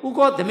မ့်မယ်ဥ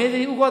ကောဓမေစီ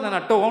ဥကောသနာ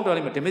တော်ကောင်းတော်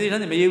လိမ့်မယ်ဓမေစီလ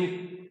မ်းစဉ်မရေးဘူး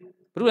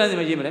ဘုရားလမ်းစဉ်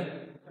မရေးမလဲ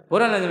ဗု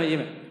ဒ္ဓလမ်းစဉ်မရေး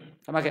မယ်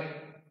အမှန်ကဲ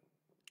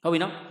ဟုတ်ပြီ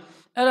နော်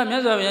အဲ့တော့မြ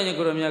တ်စွာဘုရားရှင်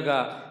ကိုရောမြတ်က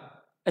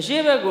အရှိ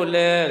ဘက်ကို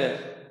လဲတဲ့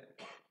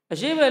အ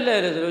ရှိဘက်လဲ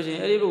တယ်ဆိုလို့ရှိရ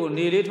င်အဲ့ဒီဘက်ကို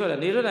နေလေးထွက်လာ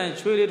နေထွက်လာရင်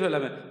ချွေးလေးထွက်လာ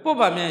မယ်ပုတ်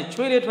ပါမြန်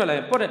ချွေးလေးထွက်လာရ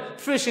င်ပုတ်တဲ့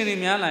friction တွေ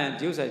များလာရင်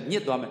ဒီဥစ္စာည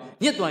စ်သွားမယ်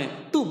ညစ်သွားရင်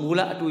သူ့မူ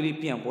လအတွေးလေး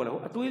ပြန်ပေါ်လာ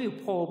ဟိုအတွေးလေး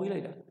ပေါ်ပေးလို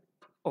က်တာဩ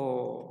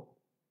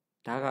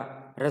ဒါက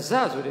ရဇ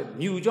ဆိုတဲ့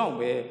မြူကြောင့်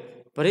ပဲ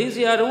ပရိဆ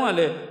ရာတုံးက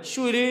လည်း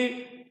ရွှေလေး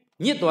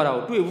ညစ်သွားတာ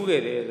ကိုတွေ့ဘူး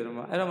ခဲ့တယ်ဆိုတော့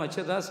မှအဲ့တော့မှချ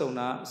က်သားစုံ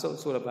တာ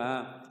ဆိုရပန်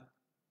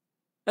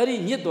အဲ့ဒီ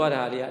ညစ်သွား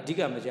တာလေးကအဓိ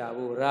ကမကြ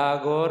ဘူးရာ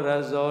ဂောရ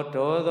ဇော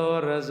ဒေါသော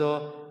ရဇော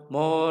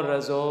မောရ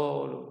ဇော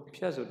လို့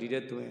ဖြတ်ဆိုဒီ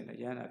တဲ့တွင်း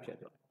ရဟန္တာဖြတ်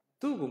တော့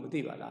သူ့ကိုမသိ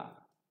ပါလား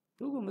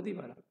သူ့ကိုမသိ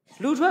ပါလား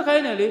လူထွက်ခို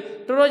င်းတယ်လေ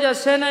တော်တော်ကြာ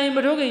10နိုင်မ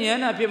ထိုးခင်ရဟ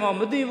န္တာဖြစ်မှ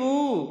မသိ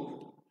ဘူး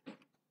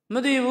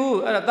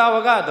အဲ့ဒါတာဝ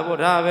ကသဘော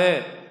ဒါပဲ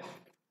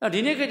ဒီ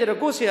နေ့ကကျတော့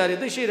ကိုယ်ဆရာတွေ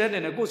သိရှိတဲ့နေ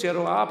နဲ့ကိုယ်ဆရာ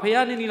တော်ဖ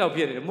ယားနည်းနည်းလောက်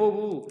ဖြစ်နေတယ်မဟုတ်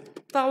ဘူး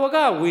တာဝက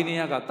ဝေနေ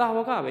ရကတာဝ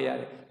ကပဲရ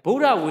တယ်ဗု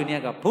ဒ္ဓဝေနေရ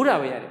ကဗုဒ္ဓ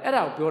ပဲရတယ်အဲ့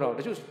ဒါကိုပြောတော့တ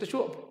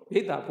ချို့ဘိ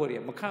ဓါဖွဲ့တွေ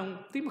ကမခံ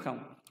သိမခံ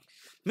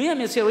မင်းက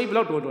မြဆရာကြီးဘ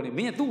လောက်တော်နေမ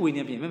င်းကသူ့ဝေ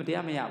နေပြင်မင်းတ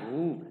ရားမရ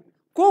ဘူး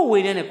ကိုယ်ဝေ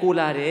နေနဲ့ကို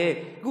လာတယ်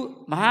အခု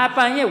မဟာပ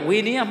န်ရဲ့ဝေ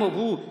နေရမဟုတ်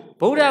ဘူး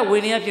ဗုဒ္ဓဝေ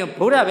နေရပြင်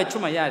ဗုဒ္ဓပဲချွ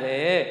တ်မှရတ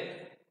ယ်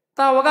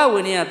တာဝက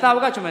ဝေနေရတာဝ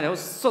ကချွတ်မှရတယ်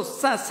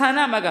ဆန္ဒ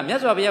မကမြတ်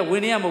စွာဘုရားဝေ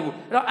နေရမဟုတ်ဘူး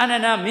အဲ့တော့အန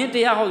န္ဒမင်းတ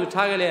ရားဟောသူ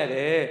ထားခဲ့လိုက်ရတ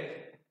ယ်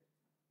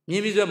မြ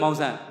င်းပြီးဆိုမောင်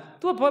ဆန်း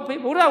သူကဗု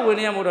ဒ္ဓဝေ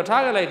နေရမို့တော့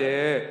ထားခဲ့လိုက်တ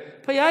ယ်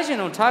ဖယားရှင်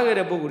တော်ထားခဲ့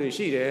တဲ့ပုဂ္ဂိုလ်တွေ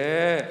ရှိတ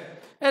ယ်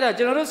အဲ့ဒါ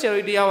ကျွန်တော်တို့ဆရာ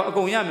ကြီးတရားအ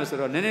ကုန်ရမယ်ဆို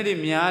တော့နည်းနည်းလေး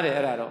များတယ်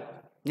အဲ့ဒါတော့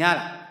များ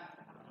လား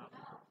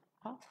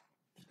ဟာ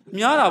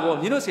များတာပေါ့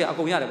ညီတို့ဆရာအ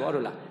ကုန်ရတယ်ပေါ့အဲ့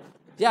လိုလား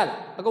ရလား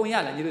အကုန်ရ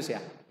လားညီတို့ဆရာ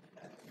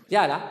ရ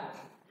လား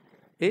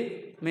ဟေး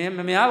မ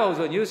များပါဘူး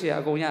ဆိုညီတို့ဆရာ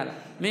အကုန်ရလား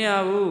မရ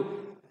ဘူး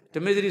ဓ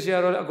မေသရီဆရာ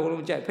တော်လည်းအကုန်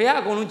လုံးကြိုက်ဖယား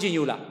အကုန်လုံးကြင်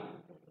ညိုလား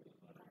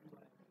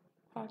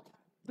ဟာ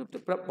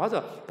ဘာ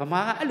ဆိုဗမာ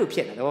ကအဲ့လိုဖြ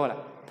စ်တယ်တော့လား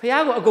ဖ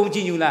ယားကိုအကုန်ကြ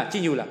င်ညိုလား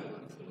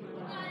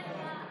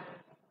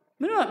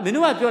မင်း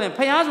တို့ကပြောတယ်ဖ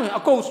ယားဆိုရင်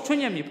အကုန်ချွတ်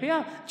ညက်ပြီဖ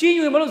ယားကြင်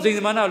ညိုရင်မလို့ဇိမ်စ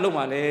မနာလုံး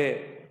ပါလေ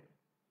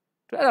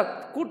အဲ့ဒါ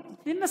ကို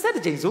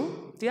20ကြိမ်ဆို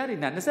တရားတွေ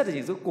နာ20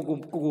ကြိမ်ဆို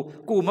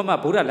ကိုမ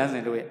ဗုဒ္ဓလမ်းစ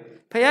ဉ်တို့ရဲ့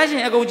ဖယားရှ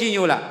င်အကုန်ကြင်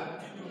ညိုလား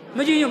မ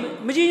ကြင်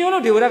ညို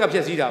လို့ဒေဝရကဖြ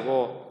စ်စည်းတာ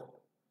ပေါ့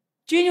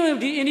ကြင်ညို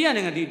ဒီအိန္ဒိယ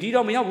နိုင်ငံဒီ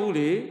တော့မရောက်ဘူး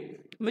လေ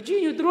မကြင်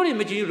ညိုသူတို့တွေ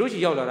မကြင်ညိုတို့ချီ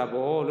ရောက်လာတာ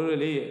ပေါ့လို့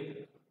လေးရဲ့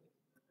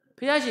ဖ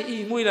ယားရှင်ဤ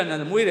မွေးလာတ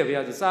ယ်မွေးတယ်ဖ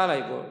ယားဆိုစားလို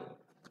က်ပေါ့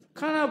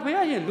ခန္ဓာဖ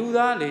ယားရှင်လူ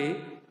သားလေ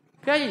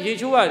ဖယားရှင်ရေ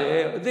ချိုးရတယ်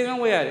အသင်္ကန်း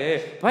ဝဲရတယ်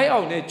ဘိုက်အော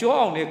င်နဲ့ကြော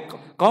အောင်နဲ့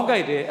ခေါင်းကို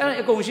က်တယ်အဲ့ဒါ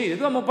အကုန်ရှိတယ်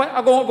သူကမဘိုက်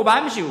အကုန်ဘာ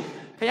မှမရှိဘူး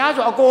ဖယား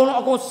ဆိုအကုန်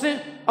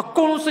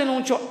လုံးစင်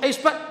လုံးချော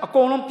expert အ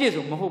ကုန်လုံးပြည့်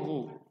စုံမဟုတ်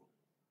ဘူး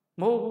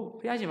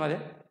ဖယားရှင်ပါလေ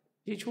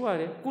ရေချိုးရ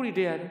တယ်ကုရီ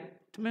တဲရတယ်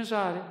သမင်း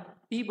စားရတယ်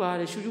ဤပါ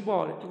တယ်ရှူပေါ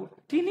က်ရတယ်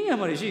ဒီနည်းရ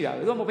မှာရှိတာ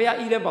ပဲသူကဖယား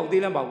ဤလဲပေါက်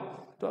သေးလဲပေါက်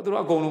သူ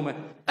တို့အကုန်လုံးပဲ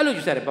အဲ့လို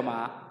ယူစားတယ်ပမာ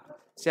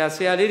ဆ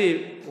ရာလေးတွေ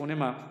ဟိုနေ့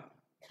မှာ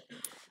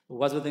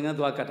ဝါဆိုသင်္ကန်း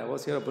သွားကတ်တာပေါ့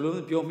ဆရာကဘလို့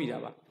ပြောမိတာ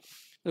ပါ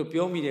အဲ့လို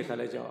ပြောမိတဲ့ခါ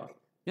လဲကြောက်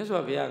မြတ်စွာ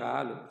ဘုရားက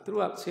လို့သူ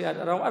တို့ကဆရာ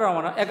အရောင်က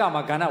တော့အက်က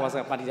မှာဂန္ဓဝါစ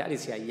ကပါတိတာအဲ့ဒီ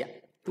ဆရာကြီးက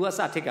သူကစ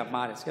ထစ်က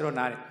မားတယ်ဆရာတော်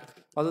နားတယ်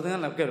ဝါဆိုသင်္က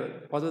န်းလောက်ကဲတော့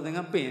ဝါဆိုသင်္က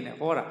န်းပင့်နေ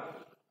ဟောတာ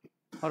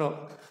ဟောတော့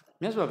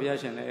မြတ်စွာဘုရား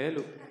ရှင်လည်း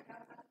လို့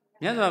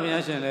မြတ်စွာဘု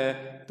ရားရှင်လည်း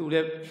သူလ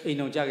ည်းအိမ်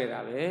တော်ကြခဲ့တာ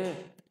ပဲ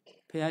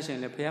ဘုရားရှင်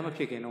လည်းဘုရားမ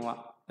ဖြစ်ခင်တော့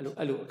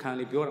အဲ့လိုအခန်း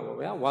လေးပြောတာပေါ့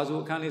ဗျာဝါဆို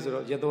အခန်းလေးဆို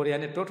တော့ရတော်ရရ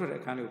နဲ့တောထွက်တဲ့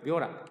အခန်းလေးကိုပြော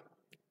တာ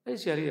အဲ့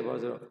ဆရာလေးတွေပေါ့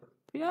ဆိုတော့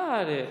ဘု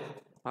ရားတဲ့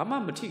ဘာမှ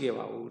မထိခဲ့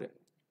ပါဘူးတဲ့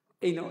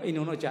အိမ်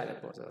တော်တော့ကြားတယ်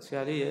ပေါ့ဆိုတော့ဆ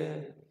ရာလေးရဲ့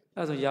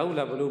အဲ့ဆိုရာဟု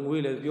လာဘလို့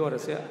မွေးလဲပြောတ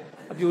ယ်ဆရာ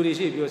အပြိုတွေ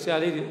ရှိပြောဆရာ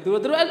လေးတွေသူ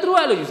တို့အဲ့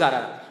လိုယူစား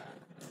တာ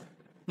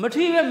မ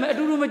ထိပဲအ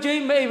တူတူမကျိ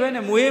မ့်မိတ်ပဲ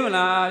နဲ့မွေးမ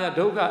လားဗျာ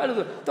ဒုက္ခအဲ့လို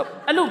သူ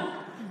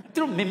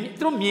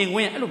တို့မြင်ခွ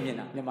င့်အဲ့လိုမြင်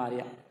တာမြန်မာတွေ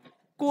က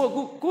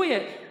ကိုယ့်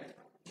ရဲ့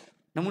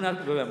နမူနာ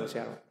ပြောရမှာဆ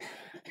ရာတော်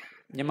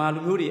မြန်မာလူ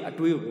မျိုးတွေအ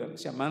တွေးကိုပြော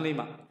ဆရာမန်းလေး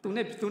မှာသူ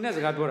နဲ့စ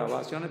ကားပြောတာပါ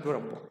ဆရာနဲ့ပြောတာ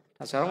မဟုတ်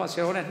ဒါဆရာတော်ကဆ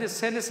ရာတော်နဲ့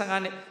20နှစ်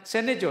15နှစ်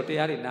10နှစ်ကျော်တ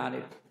ရားတွေနားနေ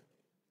တယ်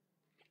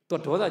သူ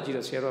ဒေါသကြီး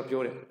တော့ဆရာတော်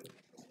ပြောတယ်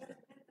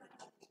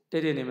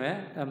တဲ့နေမယ်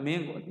မ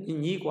င်းကို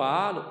ညီးกว่า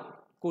လို့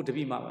ကိုတ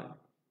ပိမှာပါ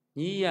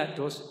ညီ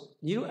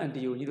တို့အန်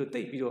တီကိုညီတို့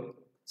တိတ်ပြီးတော့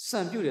စံ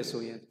ပြုတ်တယ်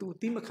ဆိုရင် तू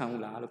တီးမခံ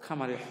ဘူးလားလို့ခံ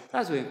ပါတယ်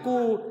အဲ့ဆိုရင်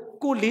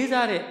ကိုလေး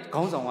စားတဲ့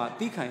ခေါင်းဆောင်က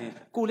တီးခံရင်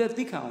ကိုလည်း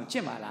တီးခံအောင်ကျ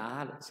င့်ပါ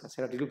လားလို့ဆ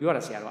ရာတော်ဒီလိုပြော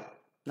တာဆရာတော်က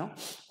နော်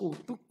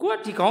ကိုက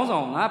ဒီခေါင်းဆော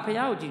င်ငါဖះ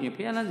ကိုကြည့်ရင်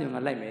ဖះလမ်းစဉ်က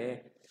လိုက်မယ်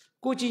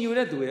ကိုကြည်ညို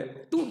တဲ့သူရဲ့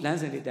သူ့လမ်း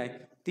စဉ်တွေတိုင်း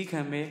တီးခံ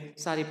မယ်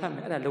စာတွေဖတ်မ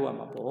ယ်အဲ့ဒါလောက်ရ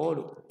မှာပေါ့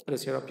လို့အဲ့လို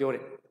ဆရာတော်ပြောတ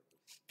ယ်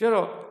ပြော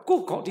တော့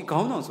ကိုဒီခေါ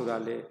င်းဆောင်ဆိုတာ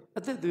လေအ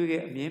သက်သွေးက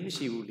အမြဲမ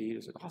ရှိဘူးလေ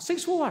လို့ဆိုတော့စိ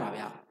တ်ဆိုးရတာ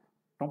ဗျာ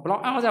တော့ဘလော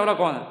က်အားမစားဘလောက်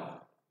ကောင်းတယ်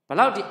ဘ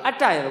လောက်ဒီအတ္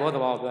တရဲ့သဘော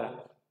ကိုပြောတာ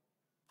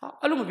ဟာ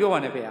အဲ့လိုမပြောပါ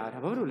နဲ့ဖေဟာဒါ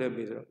ဘာလို့လဲ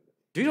ပြေဆိုတော့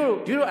ဒီ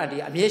လိုအန်တီ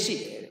ကအမြဲရှိ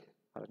တယ်တဲ့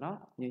ဟုတ်နော်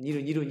ညီ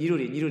တို့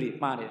တွေ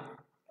မှားတယ်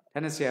ဒါ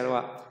နဲ့ဆရာတော်က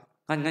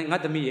ငါ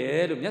သမီး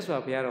ရဲ့လို့မြတ်စွာ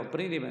ဘုရားတော်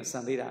ပြိဋိဘံစံ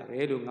သေးတာပဲ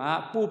လို့ငါ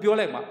ပို့ပြော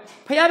လိုက်မှာ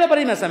ဖះပဲပြိ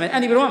ဋိဘံစံမယ်အ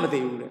န်တီဘယ်တော့မှမသိ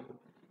ဘူးလေ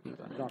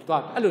တော့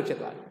သွားအဲ့လိုဖြစ်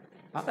သွားတယ်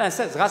အဲ့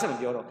စကားဆက်မ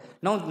ပြောတော့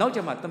နောက်ကျ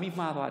မှသမီး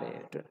မှားသွားတယ်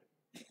အတွက်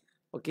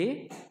โอเค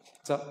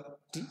ဆို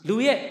ဒီလူ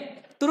ရဲ့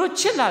သူတို့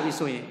ချစ်လာပြီ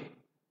ဆိုရင်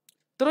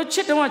သူတို့ချ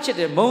စ်တော့ချစ်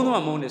တယ်မုန်း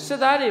တော့မုန်းတယ်စစ်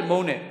သားတွေမု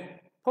န်းတယ်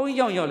ဘုန်းကြီး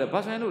ရောက်လဲဘာ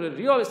ဆိုင်လို့လဲ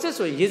ဒီတော့စစ်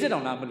ဆိုရင်ရေစစ်တော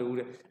င်လားမလို့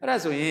တဲ့အဲ့ဒါ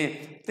ဆိုရင်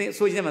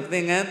ဆိုရင်မှသ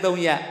င်္ကန်း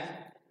3ရက်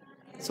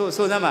ဆို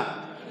စမ်းပါ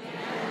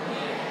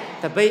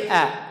တပိတ်အ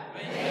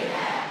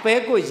ပဲ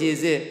ကိုရေ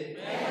စစ်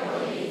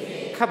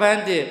ခပ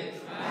န်းတစ်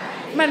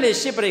မှတ်လေ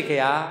ရှစ်ပရိခေ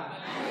ယ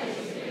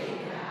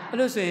အဲ့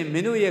လိုဆိုရင်မ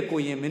င်းတို့ရဲ့ကို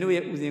ရင်မင်းတို့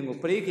ရဲ့ဥစဉ်ကို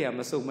ပရိခေယ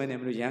မစုံမဲနဲ့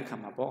မင်းတို့ရမ်းခံ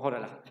မှာပေါ့ဟုတ်တ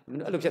ယ်လားမင်း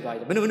တို့အဲ့လိုဖြစ်သွား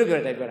ပြီမင်းတို့ပြော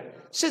တဲ့အတိုင်းပြောတာ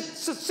စ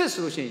စ်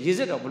ဆိုလို့ရှိရင်ရေစ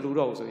စ်တော့မလူ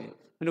တော့ဘူးဆိုရင်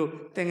မင်းတို့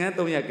သင်္ကန်း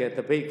3ရက်ကဲတ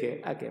ပိတ်ကဲ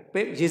အက်ကဲ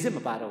ပဲရေစစ်မ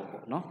ပါတော့ဘူး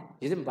ပေါ့နော်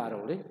ရေစစ်မပါ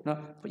တော့ဘူးလေနော်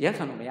ရမ်း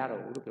ခံတော့မရတော့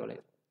ဘူးလို့ပြောလို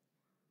က်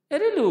အဲ့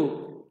ဒီလို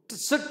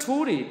စ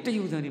ထိုးတွေတ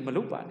ယူသံတွေမ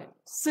လုပ်ပါနဲ့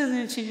စ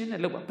င်ချင်း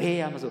နဲ့လုပ်ပါဘယ်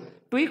ရမဆို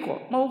တွေးခေါ်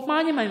မဟုတ်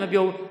မှားချင်းမှမ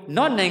ပြောဘူး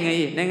not နိုင်ငံ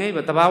ရေး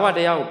ပဲတဘာဝတ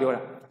ရားကိုပြော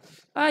တာ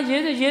ရေ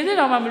စစ်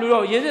တော့မှမလူ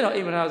တော့ရေစစ်တော့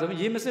အိမ်မထားဆို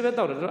ရေမစစ်ပဲ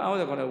တောက်တယ်တို့အောက်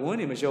ကောင်လည်းဝင်း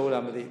နေမလျှော်ဘူး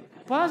လားမသိ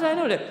ဘာဆိုင်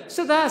လို့လဲစ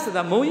စ်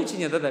သားမုံကြီး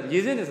ချင်းတက်ရေ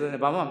စစ်နေစစ်နေ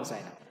ဘာမှမဆို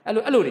င်တာအဲ့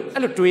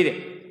လိုတွေးတယ်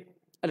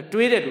အဲ့လို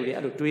တွေးတဲ့လူတွေ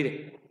အဲ့လိုတွေးတယ်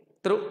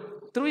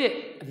သူတို့ရဲ့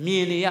အမြ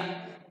င်တွေက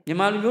မြန်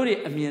မာလူမျိုးတွေ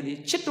အမြင်တွေ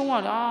ချစ်တုံးက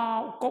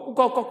လားကော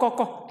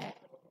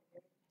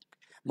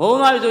မုံ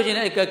သွားပြီဆိုရင်လ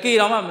ည်းကေ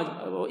တော်မှ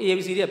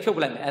ABC တွေကဖြုတ်ပ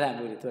လိုက်မယ်အဲ့ဒါ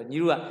မျိုးတွေသူကညီ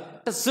တို့က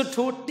တစွတ်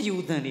ထိုးတယူ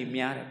သံတွေ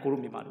များတယ်ကို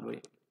တို့မြန်မာလူမျိုး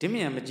တွေဒင်းမြ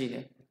န်မကြည့်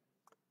နဲ့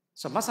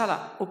ဆိုမဆလာ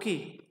โอเค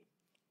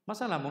မ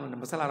ဆလာမုံနဲ့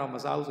မဆလာတော့မ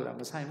စားဘူးဆိုတာ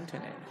မဆိုင်ဘူးထ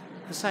င်တယ်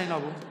မဆိုင်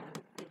တော့ဘူး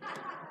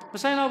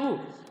အဲ့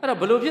တော့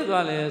ဘယ်လိုဖြစ်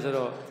သွားလဲဆို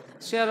တော့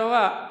ဆရာတော်က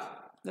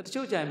တ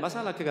ချို့ကြရင်မဆ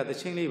လာခက်ကတ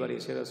ချင်းလေးပါလေ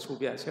ဆရာတော်ဆူ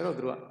ပြဆရာတော်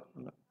တို့က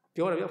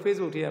ပြောတယ်ပြော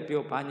Facebook ထဲက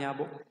ပြောဘာညာ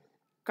ပေါ့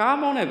ကား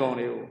မောင်းတဲ့ကောင်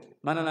တွေကို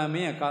မန္တလာမ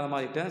င်းရဲ့ကားသ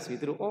မားတွေတန်းစီ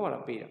သူတို့ဩဝါဒ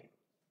ပေးတာ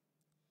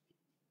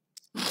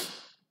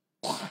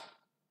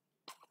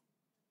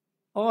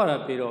ဩဝါဒ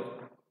ပေးတော့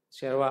ဆ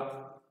ရာတော်က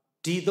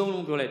ဒီ3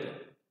လုံးပြောလိုက်တယ်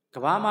က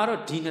ဘာမှာတော့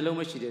ဒီနှလုံး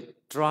မရှိတယ်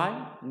dry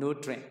no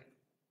drink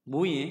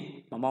မူးရင်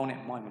မမောင်းနဲ့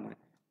မော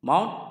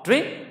င်း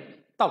drink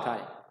တောက်ထားတ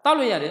ယ်တောက်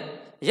လို့ရတယ်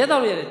ရက်တော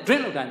က်လို့ရတယ်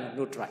drink လို့တိုင်း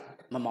no dry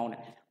မမောင်းနဲ့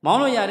မောင်း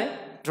လို့ရတယ်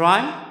dry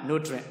no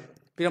drink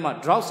ပြီးတော့မှ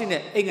drowsy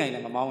နဲ့အိတ်ငိုင်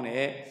နဲ့မမောင်းနဲ့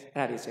အဲ့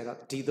ဒါတွေဆရာတော်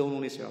ဒီ3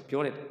လုံးလေးဆရာတော်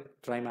ပြောတယ်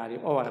driver တွေဩ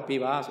ဝါဒ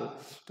ပေးပါဆို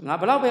ငါ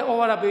ဘလောက်ပဲဩ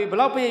ဝါဒပေးဘ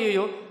လောက်ပေး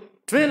ရိုး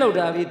drink လောက်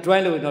တာပြီး dry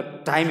လို့တော့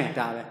diamond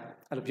ဒါပဲ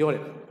အဲ့လိုပြောတ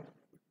ယ်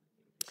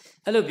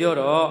အဲ့လိုပြော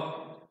တော့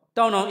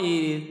တောင်းဤ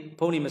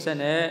ဘုံဒီမဆက်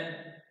နဲ့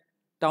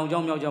တောင်ကြော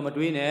င်းမြောက်ကြောင်းမ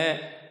တွေးနဲ့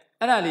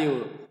အဲ့ဒါလေးကို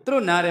သူ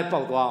တို့နားထဲပေါ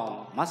က်သွားအောင်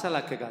မဆလ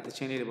ခက်ကတချ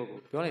င်းလေးတွေဘုတ်ကို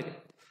ပြောလိုက်တယ်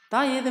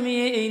တားရင်သမီး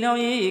အိမ်အောင်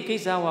ရေးကိ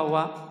စ္စ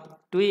ဝါ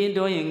တွေးရင်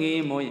တော့ရင်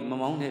ငေးမောရင်မ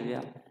မောင်းနဲ့ဗျ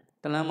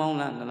တလန်းမောင်း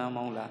လားနလန်း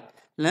မောင်းလား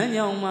လမ်း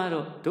ကြောင်းမှာ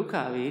တော့ဒုက္ခ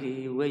ပဲဒီ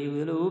ဝယ်ယူ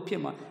လို့ဖြ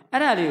စ်မှာ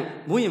အဲ့ဒါလေးကို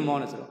မူးရင်မော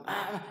င်းတယ်ဆိုတော့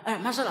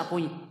မဆလာဘု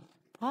န်းကြီး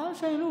ဘာ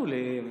ဆိုင်လို့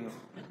လဲ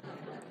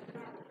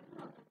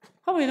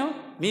ဟုတ်ပြီနော်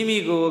မိမိ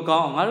ကိုကော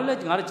င်းအောင်ငါတို့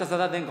ချက်စား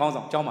တဲ့ကောင်း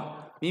ဆောင်ကြောင်းပါ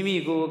မိမိ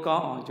ကိုကော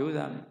င်းအောင်ကြိုး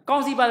စားမယ်ကော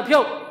င်းစီပါဖြု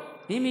တ်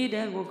မိမိတ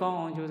န်ကိုကောင်း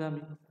အောင်ကြိုးစားမ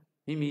ယ်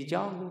မိမိ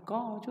ကြောင်းကိုကော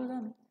င်းအောင်ကြိုး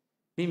စားမယ်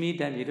မိမိ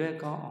တန်ပြည်တွေ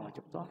ကောင်းအောင်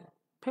ကြိုးစား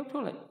ဖြု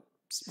တ်လိုက်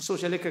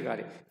social ခက်က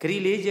တွေ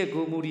ဂရီ၄ချက်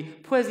ကိုမူဒီ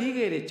ဖွဲ့စည်း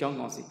ခဲ့တဲ့ကြောင်း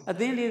ကောင်းစီအ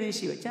သင်းလေးသိ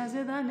ရှိပဲကျန်စ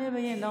စ်သားနဲ့ဘ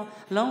ရင်တော့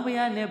လောင်း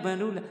ဖျားနဲ့ဗန်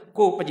လို့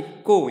ကို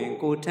ဝင်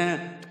ကိုထန်း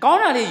ကော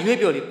င်းတာလေးရွေး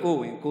ပြော်လေးကို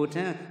ဝင်ကိုထ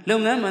န်းလု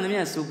ပ်ငန်းမှန်သ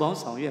မျှစုပေါင်း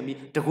ဆောင်ရွက်ပြီး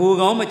တကူ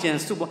ကောင်းမကြံ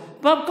စုပေါင်း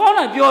ဘာကောင်း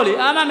တာပြောလေ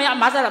အာမ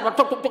မဆရာ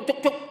ထုတ်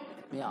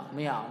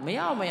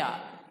မရ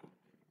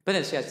ဘယ်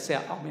နဲ့ဆရာ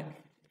အောင်မရ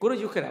ကိုတို့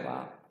ယူခဲ့တာပါ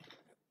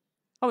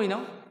ဟုတ်ပြီ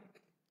နော်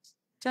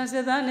ကျန်စ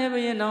စ်သားနဲ့ဘ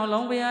ရင်တော့လော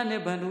င်းဖျား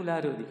နဲ့ဗန်လို့လာ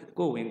တို့ဒီ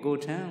ကိုဝင်ကို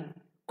ထ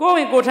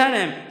န်း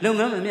နဲ့လုပ်င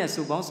န်းမှန်သမျှ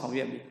စုပေါင်းဆောင်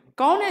ရွက်ပြီး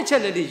ကောင်းတဲ့ချ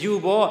က်လက်တွေယူ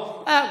ဖို့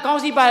ကော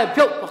င်းစီပါ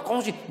ဖြုတ်ကော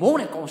င်းစီမုန်း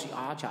တယ်ကောင်းစီ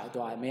အားချ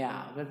သွားမရ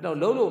တော့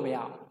လုံးလို့မရ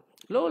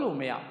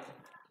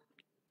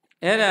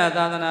အဲ့ဒါ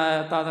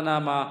သာသနာ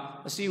မှာ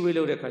အစည်းအဝေး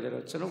လုပ်တဲ့ခါကျ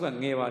တော့ကျွန်တော်က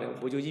ငယ်ပါတယ်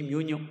ဘိုလ်ချုပ်ကြီး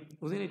မျိုးညွန့်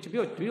ဦးစင်းလေး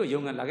ပြောဒီလို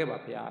ရုံကန်လာခဲ့ပါ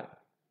ဗျာအဲ့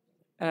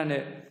ဒါ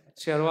နဲ့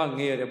ဆရာတော်က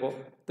ငယ်ရတယ်ပေါ့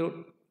သူ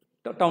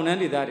တို့တောင်တန်း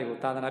ဒေသတွေကို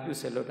သာသနာပြု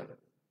ဆက်လွတ်တာ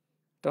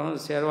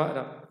ဆရာတော်က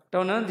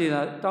တောင်တန်းဒေသ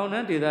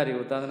တွေ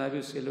ကိုသာသနာ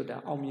ပြုဆက်လွတ်တာ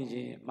အောင်မြင်ခြ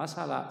င်းမဆ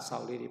လာဆော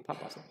က်လေးတွေဖတ်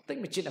ပါစို့တိ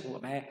တ်မချစ်တတ်ဘူး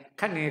အမဲ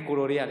ခက်ငယ်ကို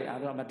တော်တွေရတယ်အား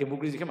တော့ဒီမို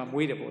ကရေစီခက်မှ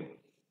မွေးတယ်ပေါ့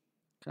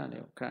ခဏနေ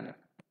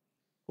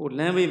ဟို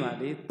လမ်းဘေးမှာ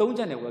လေ3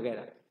ချက်နဲ့ဝယ်ခဲ့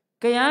တာ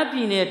ကရားပြ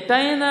ည်နယ်တို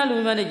င်းရင်းသားလူ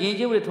မျိုးတွေယဉ်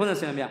ကျေးမှုတွေထုံးစံ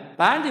ဆင်များ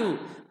ဘာတူ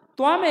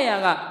သွားမဲ့ရ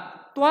က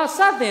သွားစ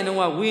တဲ့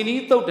တော့ဝီ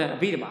နီးတုတ်တန်အ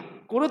ဘိဓမ္မာ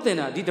ကိုတို့တင်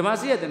တာဒီဓမ္မ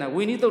စရိယတင်တာ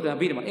ဝီနီးတုတ်တန်အ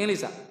ဘိဓမ္မာအင်္ဂလိ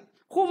ပ်စာ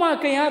ဟိုမှာ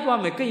ကင်ရသွား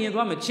မယ်ကရင်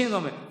သွားမယ်ချင်း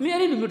သွားမယ်မင်းအဲ့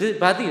ဒီလူမျိုး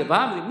ဘာသိလဲဘာ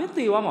မသိမင်း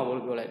သေသွားမှာပေါ့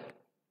လို့ပြောလိုက်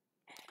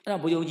အဲ့ဒါ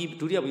ဘုရားကြီး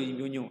ဒုတိယဘုရားကြီး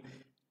မျိုးညွန့်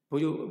ဘု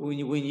ရား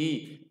ဝင်းကြီး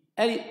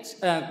အဲ့ဒီ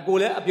ကို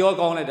လည်းအပြော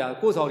ကောင်းလိုက်တာ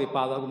ကိုယ်ဆောင်တွေ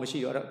ပါသွားကိုမရှိ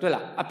တော့တွေ့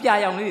လားအပြာ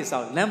ရောင်လေးတွေစော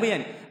က်လမ်းဘေးက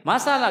နေမ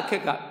ဆလာခ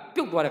က်က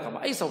ပြုတ်သွားတဲ့ခါ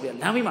မှာအဲ့ဆောက်တွေက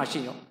လမ်းဘေးမှာရှိ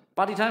ရော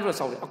ပါတီထိုင်းပြီးတော့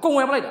စောက်တယ်အကုန်ဝ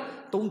ယ်ပလိုက်တာ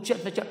3ချက်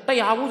2ချက်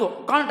100ဘူးဆို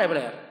ကားနဲ့တိုက်ပ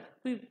လိုက်ရတယ်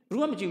ဘူး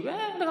မှမကြည့်ဘူးဒါ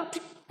က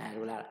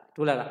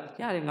ဒိုလာ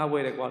ရတယ်ငါဝ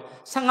ယ်တယ်ကွာ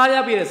15ရ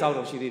ပြည့်တဲ့စောက်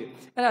တော့ရှိသေးတယ်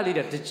အဲ့ဒါလေးတ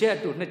စ်ချက်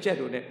တို့2ချက်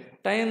တို့နဲ့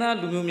တိုင်းရင်းသား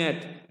လူမျိုးများ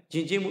ယ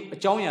ဉ်ကျေးမှုအ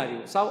ကြောင်းအရာတွေ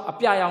ကိုစောက်အ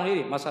ပြာရောင်လေး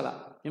တွေမဆလာ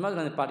မြန်မာ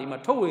နိုင်ငံပါတီမှာ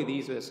ထုတ်ဝေသ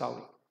ည်ဆိုတဲ့စောက်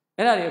တွေ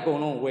အဲ့ဒါတွေအကုန်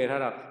လုံးဝယ်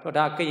ထားတာတော့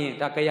ဒါကရင်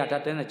ဒါကရဒါ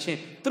တန်းနဲ့ချင်း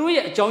သူတို့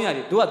ရဲ့အကြောင်းအရာ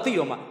တွေတို့ကသိ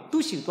တော့မှ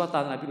သူ့ရှိသွားသာ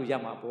သနာပြုလို့ရ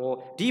မှာပေါ့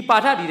ဒီပါ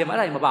ဠိဒီထဲမှာ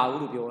အဲ့ဒါတွေမပါ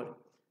ဘူးလို့ပြောတယ်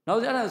နောက်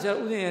ဆိုအဲ့ဒါဆရာ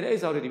ဦးစင်ရဲ့အဲ့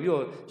ဆောက်တွေဒီပြီး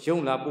တော့ရုံ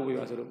လာပို့ပေး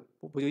ပါဆိုတော့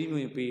ဘုရားကြီး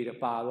မျိုးပေးတယ်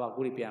ပါတော့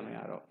ကိုယ်ပြန်မရ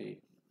တော့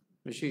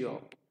မရှိတော့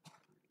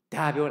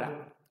ဒါပြောတာ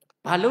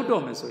ဘာလို့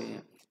တော့မဆိုရ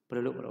င်ဘယ်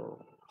လိုလုပ်မလို့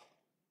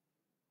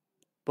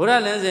ဗုဒ္ဓ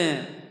လမ်းစဉ်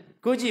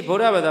ကိုကြည့်ဗု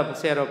ဒ္ဓဘာသာ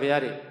ဆရာတော်ဘု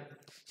ရားတွေ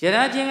ယရ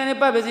ချင်းကနေ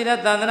ပပ္ပစီရ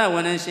သာသနာဝ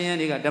န်ထမ်းရှင်ရ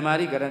တွေကဓမ္မာ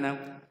ရိကရဏံ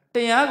တ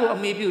ရားကိုအ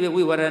မိပြုတဲ့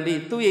ဝိဝရဏိ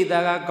သူ့ရိတ်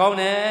သားကကောင်း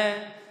တယ်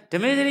ဓ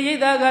မေစရိရိတ်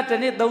သားကတစ်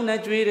နှစ်3နှ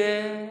စ်ကျွေးတယ်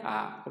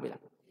ဟုတ်ပြီ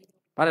လား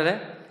ဘာလဲ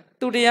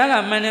သူတရားက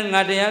မှန်တယ်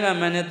ငါတရားက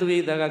မှန်တယ်သူရိ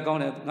တ်သားကကော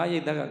င်းတယ်ငါရိ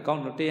တ်သားကကော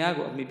င်းတယ်တရား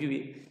ကိုအမိပြု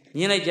ပြီးည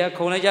င်းလိုက်ကြ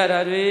ခုံလိုက်ကြတာ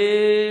တွေ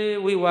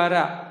ဝိဝါရ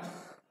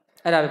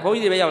အဲ့ဒါပဲဘုန်း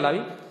ကြီးတွေပဲရောက်လာ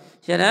ပြီ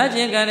ယရချ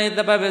င်းကနေတ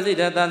ပ္ပပစိတ္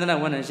တသာသနာ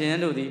ဝန်ထမ်းရှင်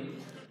တို့သည်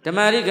ဓမ္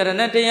မာရိကရ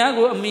ဏတရား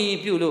ကိုအမိ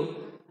ပြုလို့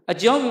အ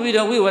ကြောင်းပြုပြီး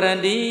တော့ဝိဝရ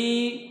ဏိ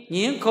ည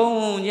င်းခုံ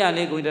ည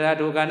လေးကိုတရား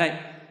ဒုက္ခ၌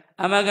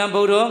အမဂံ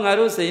ဗုဒ္ဓငါ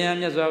တို့စေယံ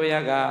မြတ်စွာဘု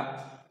ရားက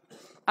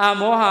အ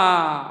မောဟ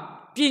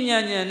ပညာ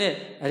ဉာဏ်နဲ့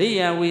အရိ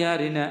ယဝိဟာ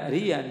ရိဏအ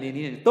ရိယနေန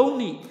ည်းနဲ့၃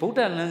နည်းဗုဒ္ဓ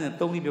လမ်းစဉ်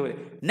၃နည်းပြောတယ်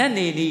နတ်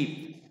နေနည်း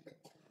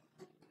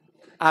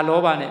အလော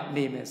ဘနဲ့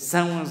နေမယ်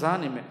ဇံဝင်စား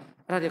နေမယ်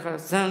အဲ့ဒါဒီခါ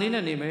ဇံလေး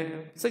နဲ့နေမယ်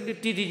စိတ်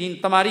တီးတီးချင်း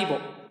တမာရီ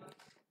ပေါ့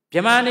ဗြ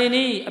ဟ္မာနေန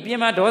ည်းအပြင်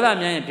မှာဒေါသ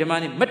များရင်ဗြဟ္မာ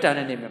နေမက်တာ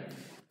နဲ့နေမယ်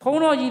ဘုံ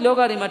တော်ကြီးလော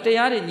ကတွေမှာတ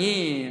ရားတွေည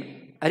င်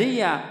အရိ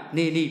ယ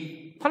နေနည်း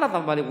ဖလတ်တံ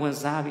ပါလေးဝင်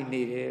စားပြီး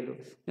နေတယ်လို့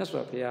မြတ်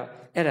စွာဘုရား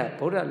အဲ့ဒါ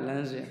ဗုဒ္ဓလ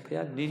မ်းစဉ်ဘု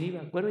ရားနေနည်း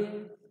ပါကွယ်လို့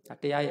ရ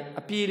တရားရဲ့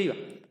အပြေးလေး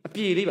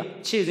ပါ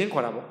ခြေစင်း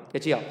ခေါ်တာပေါ့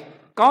ကြည့်အောင်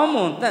ကောင်း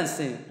မွန်တန့်စ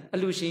င်အ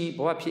လူရှင်ဘ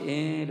ဝဖြစ်အ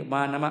င်းလို့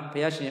မာနမဘု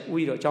ရားရှင်ဥ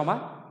ယျာဉ်တော်အကြောင်းပါ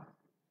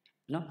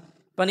နော်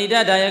ပဏိတ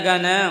ဒါယက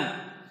နံ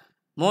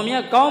မွန်မြ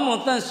တ်ကောင်းမွန်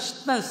တန့်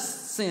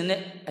စင်တဲ့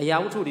အရာ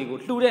ဝတ္ထုတွေကို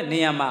လှူတဲ့နေ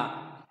ရာမှာ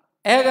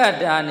အေဂ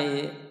ဒါနေ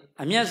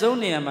အမျက်ဆုံး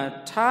နေရာမှာ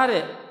ထား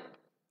တဲ့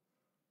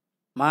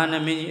မာန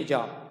မင်းကြီးအ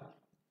ကြောင်း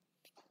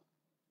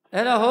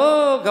အဲ့တော့ဟို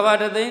ကဘာ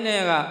တသိန်း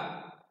နဲ့က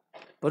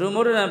ဘုရု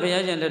မုဒ္ဒရာဘု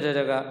ရားရှင်လက်ထ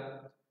က်က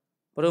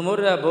ဘုရုမုဒ္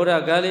ဒရာဗုဒ္ဓ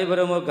ဂါလီဘု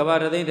ရုမုကဘာ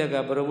တသိန်းတက်က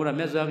ဘုရုမုဒ္ဒရာ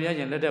မြတ်စွာဘုရား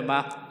ရှင်လက်ထက်မှာ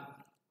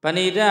ပ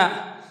ဏိတရ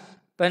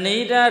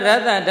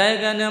တ္တဒါယ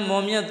ကနဲ့မွ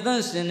န်မြတ်သ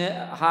န့်စင်တဲ့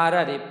အာ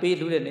ဟာရတွေပေး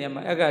လှူတဲ့နေရာ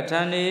မှာအက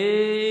ထာနေ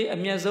အ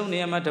မျက်ဆုံးနေ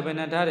ရာမှာတပင်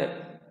နဲ့ထားတဲ့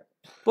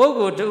ပုဂ္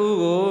ဂိုလ်တူ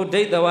ကို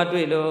ဒိဋ္ဌဝ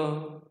တွေ့လို့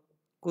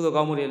ကုသိုလ်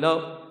ကောင်းမှုတွေလု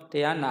ပ်တ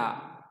ရားနာ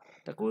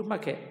တကူမှ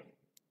တ်ခဲ့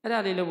အဲ့ဒါ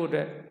လေးလုပ်ဖို့အတွ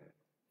က်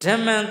ဓ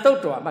မ္မံတုတ်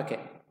တော်မှတ်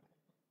ခဲ့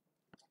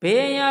ဘ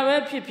ယ်အရာပဲ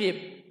ဖြစ်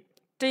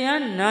တ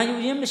ရားနာယူ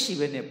ရင်းမရှိ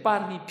ဘဲနဲ့ပါရ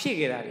မီဖြည့်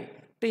ခဲ့တာတွေ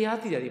တရား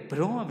သိတာတွေဘယ်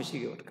တော့မှမရှိ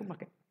ခဲ့ဘူးတကမှတ်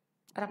ခဲ့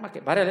အဲ့ဒါမှတ်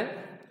ခဲ့ဗါတယ်လေ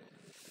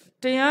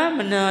တရားမ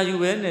နာယူ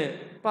ဘဲနဲ့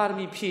ပါရ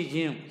မီဖြည့်ခြ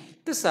င်း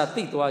သစ္စာ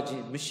သိသွားခြ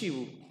င်းမရှိ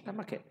ဘူးအဲ့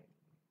မှတ်ခဲ့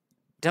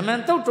ဓမ္မံ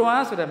တုတ်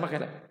တော်ဆိုတဲ့မှတ်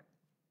ခဲ့လိုက်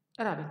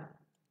အဲ့ဒါပဲ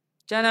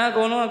ကျန်တာအ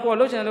ကုန်လုံးကကိုယ်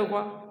လှုပ်ချင်လို့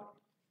ကွာ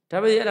ဒါ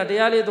ပေမဲ့အဲ့ဒါတ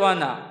ရားလေးသွား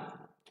နာ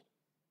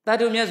တ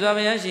တုမြတ်စွာ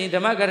ဘုရားရှင်ဓ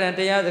မ္မကရဏ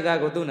တရားစကား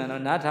ကိုသူ့နံ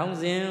တော့နားထောင်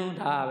စဉ်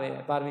ဒါပဲ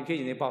ပါရမီဖြည့်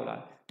ခြင်းတွေပေါက်လာ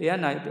တရား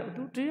နာတ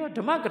ရားဓ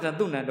မ္မကရဏ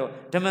သူ့နံတော့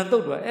ဓမ္မတု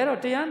တ်တော်အဲ့တော့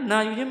တရားနာ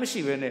ယူခြင်းမရှိ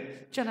ဘဲနဲ့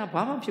ကျန်တာ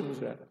ဘာမှဖြစ်ဘူး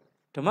ဆိုတာ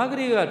ဓမ္မဂ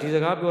ရိကဒီစ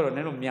ကားပြောတော့န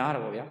ည်းတော့များတာ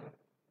ပေါ့ဗျာ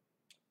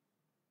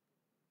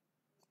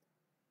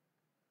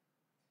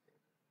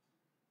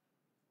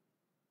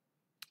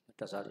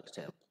တစားလေးတစ်ချ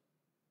က်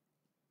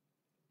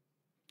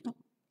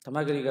ဓမ္မ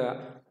ဂရိက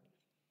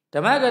ဓ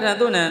မ္မကရဏ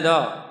သူ့နံ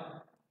တော့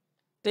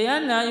တ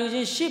ရားနာယူခြ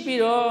င်းရှိပြီး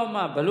တော့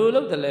မှဘလို့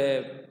လုပ်တယ်လဲ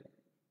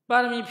ပါ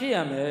ရမီဖြည့်ရ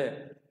မယ်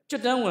ကျွ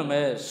တ်တန်းဝင်မ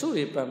ယ်စု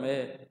တွေပတ်မ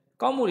ယ်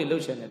ကောင်းမှုတွေလု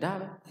ပ်ချင်တယ်ဒါ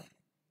ပဲ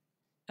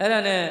အဲ့ဒါ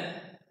နဲ့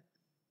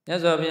မြတ်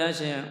စွာဘုရား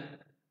ရှင်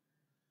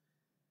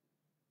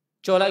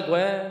ကြော်လိုက်ကွ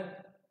ယ်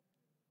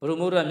ဘုရု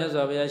မုဒ္ဒရာမြတ်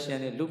စွာဘုရားရှင်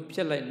နဲ့လူဖြ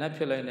စ်လိုက်နတ်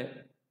ဖြစ်လိုက်နဲ့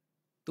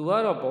သူက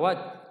တော့ဘဝ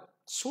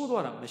ဆိုး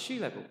သွားတာမရှိ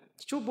လိုက်ဘူး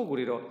တချို့ပုဂ္ဂိုလ်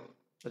တွေတော့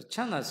ချ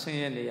မ်းသာဆင်း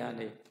ရဲနေရ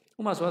နေဥ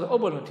ပမာဆိုတော့ဥ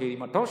ပ္ပလွန်ထေရီ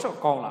မှာတောက်လျှောက်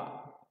ကောင်းလာ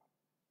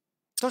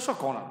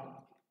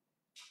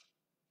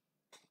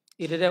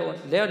ဣတဲ့လဲ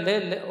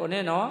ဟို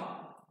နဲ့နော်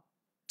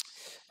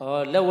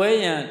လက်ဝဲ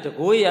ရန်တ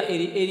ကိုးရ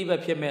အေဒီပဲ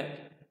ဖြစ်မဲ့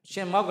ရှ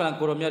င်မောက်ကလန်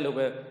ကိုရမြတ်လို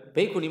ပဲ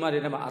ဘိက္ခုနီမတွေ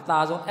ထဲမှာအသာ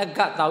ဆုံးအက္ခ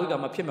တာဝိက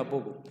မှာဖြစ်မဲ့ပု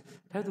ဂ္ဂိုလ်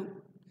ဒါသူ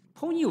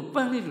ဘုန်းကြီးကိုပ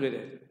န်းလေးတွေ့တ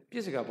ယ်ပြ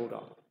ည့်စကဗုဒ္ဓ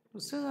သူ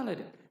စဉ်းစားလိုက်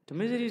တယ်ဓမ္မ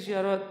စရိဆရာ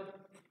တော့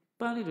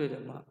ပန်းလေးတွေ့တ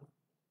ယ်မှာ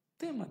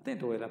တင့်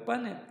တော်ရလားပ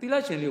န်းနဲ့သီလ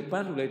ရှင်လေးကိုပ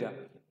န်းလှူလိုက်တာ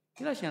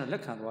သီလရှင်ကလ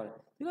က်ခံသွားတယ်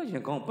သီလရှ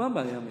င်ကောင်းပန်းပ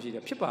န်းလေးမရှိတ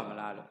ယ်ဖြစ်ပါမ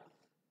လားလို့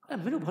အဲ့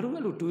မင်းတို့ဘာလို့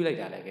အဲ့လိုတွေးလိုက်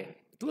တာလဲကဲ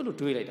သူအဲ့လို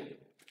တွေးလိုက်တာ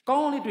ကော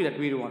င်းလေးတွေးတယ်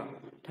တွေးတော့ဒါ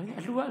ပေမဲ့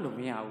အလှူကအဲ့လို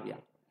မရဘူးဗျ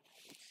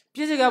ပြ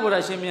ည့်စကဗုဒ္ဓ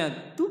ရှင်မြတ်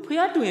तू ဖះ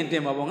တွင်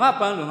တင်မှာပေါ့ငါ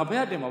ပန်းလို့ငါ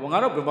ဖះတင်မှာပေါ့ငါ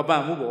တော့မပ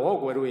န်းဘူးပေါ့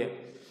ကွယ်တို့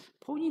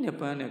ရဲ့ဘုန်းကြီး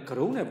နဲ့ပန်းနဲ့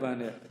ကရုံးနဲ့ပန်း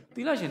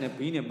နဲ့သီလရှင်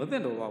နဲ့ဘီးနဲ့မသိ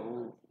တော့ပါ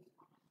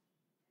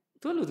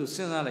ဘူးသူ့လိုသူစ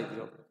ဉ်းစား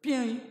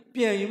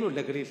လိုက်ပြီးတော့ပြန်ယူလို့လ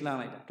က်ကလေးလှ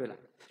မ်းလိုက်တာတွေ့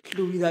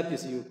လားလူကြီးသား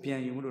ပစ္စည်းကိုပြန်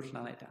ယူလို့လှ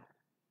မ်းလိုက်တာ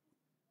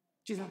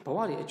ကြည်စားဘ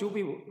ဝတွေအကျိုး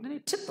ပေးဖို့နည်းန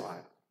ည်းဖြစ်သွားတ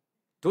ယ်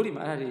တို့ဒီ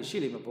မှာအဲ့ဒါတွေရှိ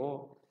လိမ့်မယ်ပေါ့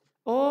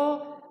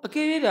အက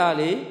ယ်၍ဒါ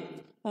လေ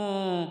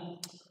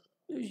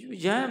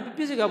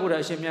ရန်ပြည့်စကဗုဒ္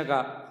ဓအရှင်မြတ်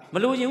ကမ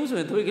လိုချင်ဘူး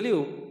ဆိုရင်သွေးကလေး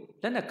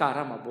ကိုလက်နဲ့ကာရ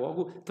မှာပေါ့အ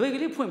ခုသွေး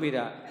ကလေးဖွင့်ပေး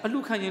တာ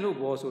အလူခံရင်လို့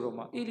ပေါ့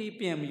ဆိုတော့မှအေး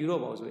လေးပြန်မယူတော့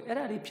ပါဘူးဆိုရင်အဲ့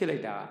ဒါလေးဖြစ်လို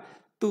က်တာ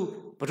तू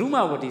ဘဒုမ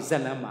ဝတီဇ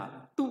က်လန်းမှာ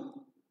तू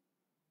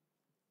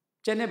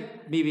ကျန်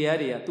တဲ့မိဖုရား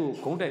တွေက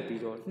သူ့ကိုဂုံး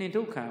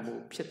တိုက်ပြီးတော့နှင်ထုတ်ခံမှု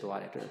ဖြစ်သွား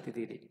တယ်အတွက်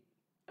သေးသေး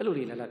လေးအဲ့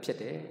လိုလေးလာဖြစ်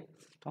တယ်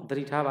။တောင်း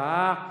တတိထားပါ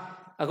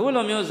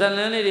အခုလိုမျိုးဇက်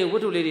လန်းလေးတွေ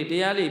ဝတ္ထုလေးတွေတ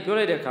ရားလေးပြော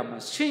လိုက်တဲ့အခါမှာ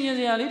ရှင်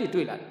ရင်စရာလေးတွေ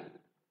တွေ့လာတယ်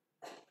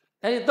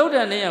။အဲဒီသုတ်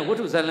တန်နဲ့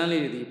ဝတ္ထုဇက်လန်း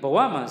လေးတွေဒီဘဝ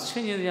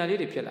မှာရှင်ရင်စရာလေး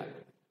တွေဖြစ်လာတယ်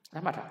။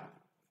အဲ့မှတ်ထား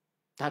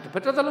ဒါ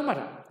ဘယ်တစ်လုံးမှတ်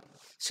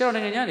ထားဆရာတော်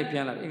နိုင်ငံကနေပြ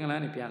န်လာတယ်အင်္ဂ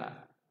လန်ကနေပြန်လာတယ်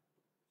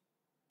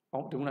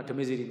။ဒီကဓ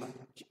မေစီဒီ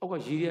မှာအောက်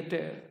ကရေရက်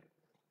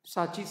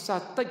တဲ့စာကြည့်စာ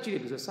တိုက်ကြည့်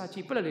တယ်ဆိုစာကြ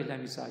ည့်ပလက်လေးလှ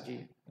မ်းပြီးစာကြည့်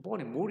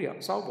ဘောနဲ့မိုး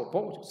တွေအ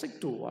စောက်ပေါ်ဘောစိတ်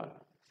တူသွား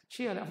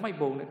ရှေ့ကလည်းအ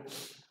မိုက်ပုံ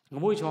နဲ့င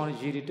မွေးချောင်းနဲ့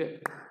ရေတွေတက်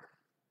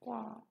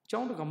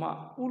ကွာကျောင်းတက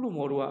မဥလူ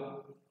မော်တို့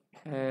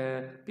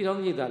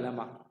ကပြည်တော်ကြီးသားလမ်း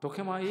မှာဒေါ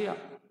ခင်မာကြီးက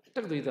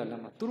တက္ကသိုလ်သား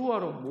လမ်းမှာသူတို့က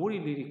တော့မိုး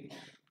တွေလေး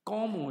တွေကော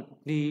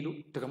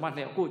င်းမွန်နေလို့တကမ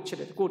နဲ့ကိုချစ်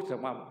တယ်ကိုတက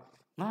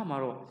မငါမှာ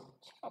တော့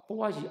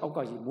အပွားကြီးအောက်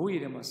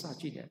ကကြီးမိုးရီထဲမှာစာ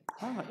ကြည့်တယ်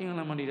ဟာအင်္ဂလ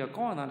န်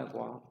မှာနေတာကောင်းရတာ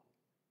နဲ့ကွာ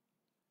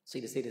စိ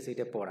တ်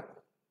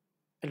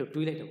တဲ့ပေါ်တာအဲ့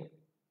လိုတွေးလိုက်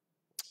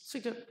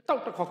တယ်ပေါ့စိတ်တော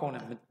က်တစ်ခေါက်ခေါက်နဲ့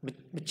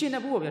မကျင်တဲ့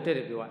ဘူးပေါ့ဗျာတဲ့တ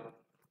ယ်ပြော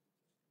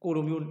ရကို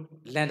လိုမျိုး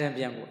လန်ဒန်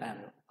ပြန်ကိုအ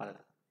မ်းလို့ဟုတ်လား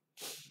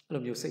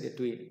အဲ့လို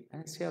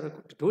မျိုးစိတ်တွေးဆရာ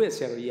တို့ရဲ့ဆ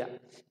ရာတော်ကြီး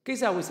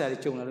ကကိစ္စဝိစာ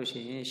တွေကြုံလာလို့ရှိ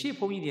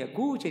ရင်ရှေ့ဘုန်းကြီးတွေက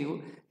ခုအချိန်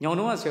ကိုညောင်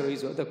တော့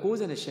ဆရာတော်ကြီးဆိုအသက်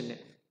68နှစ်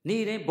နေ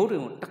တိုင်းဗုဒ္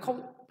ဓဝင်တစ်ခေါက်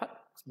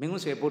မင်းကု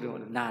န်းဆရာဗုဒ္ဓဝ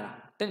င်နာတာ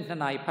တဲ့2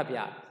နာရီ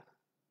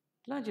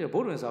ဖတ်ပြလှမ်းကြ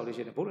ည့်တော့ဗုဒ္ဓ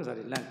ဝင်စာလို့ရှိရင်ဗုဒ္ဓ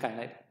ဝင်စာတွေလန့်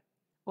ကင်လိုက်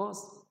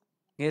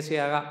ဟောငယ်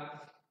ဆရာက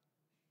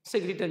စိ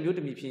တ်ကလေးတစ်မျိုး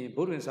တမီဖြစ်ရင်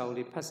ဗုဒ္ဓဝင်စာ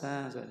ကိုလေးဖတ်ဆ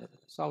န်းဆိုတော့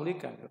စာကိုလေး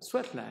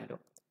ကင်တော့ဆွဲလှန်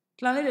တော့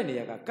လှန်လိုက်တဲ့နေ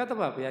ရာကကတ္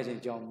တဗဘု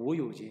ရားရှင်ကြောင့်မိုး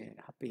ယိုခြင်း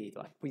ပြီး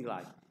သွား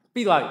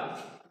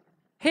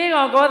ပြီဟေး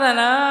ကောင်ကော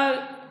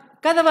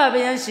သန္တာကတ္တဗဘု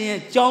ရားရှင်ရဲ့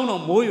ကြော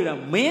င်းတော်မိုးယိုတာ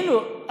မင်း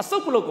တို့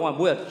အစုပ်ပလုတ်ကောင်က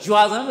မိုး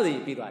ရရွာစမ်း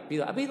မသိပြီးသွားပြီ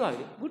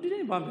ခုဒီ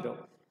နေ့မှမပြော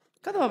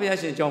ကတ္တဗဘုရား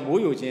ရှင်ကြော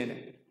င့်မိုးယိုခြင်းနဲ့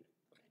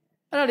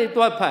အဲ့ဒါလေး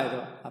တွား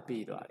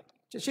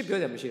ဖတ်တော့ပြီးသွားပြီရှစ်ပြော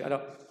တယ်မရှိဘူး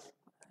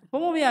အဲ့တော့ဘုံ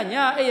ဘု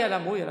ရားညာအဲ့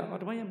ရလားမိုးရလား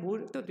တမန်မိုး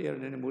တွတ်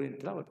တယ်နေမိုးရင်ဒီ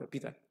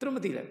လောက်ပဲပြီးသွားသူတို့မ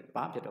သိလဲဘာ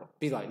ဖြစ်တော့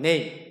ပြီးသွား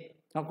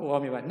ပြီနေတော့ကို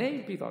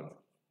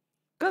အောင်မြပါနေပြီးသွားပြီ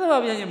ကတ္တ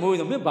ဗဘုရားရှင်မိုး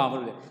ရတော့မင်းဘာမ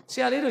လို့လဲ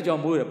ဆရာလေးတို့ကြော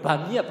င့်မိုးရတော့ဗာ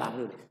မြည်ကဘာမ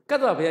လို့လဲ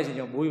ကတ္တဗဘုရားရှင်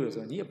ကြောင့်မိုးရ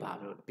ဆိုတော့ညီကဘာ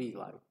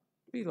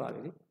မလို့ပြီးသွားပြီ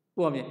လေ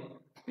ကိုအောင်မြ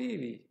ပြီး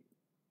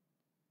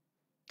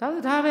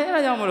ပြီဒါပဲအဲ့ဒါ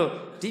ကြောင့်မလို့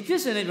ဒီဖြစ်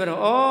စဉ်လေးပြောတော့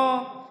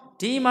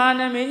ဒီမာ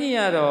နမ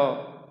င်းကြီးကတော့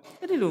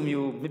အဲ့ဒီလို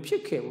မျိုးမဖြ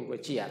စ်ခဲ့ဘူး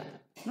ကိုကြည့်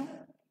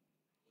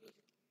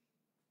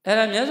ရတာနော်အဲ့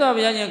ဒါမြတ်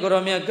စွာဘုရားရှင်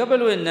ကိုရောမြတ်ကပ္ပ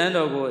လွေန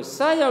န်းတော်ကို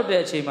စရောက်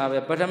တဲ့အချိန်မှာပဲ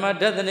ပထ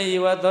မဒသနေယ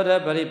ဝသော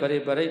တပ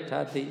ရိ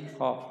ထာတိ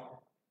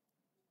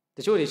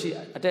ဟောတချို့တွေ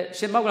ရှိအ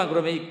တက်ရှင်မောက္ကလ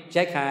ကိုရောမြတ်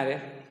ရိုက်ခံရ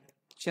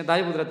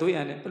တယ်ရှင်သာရိပုတ္တရာသွေး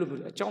ရံတယ်အဲ့လိုမျိုး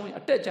အကြောင်း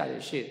အတက်ကြ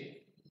ရရှိ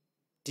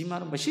တယ်ဒီမှာ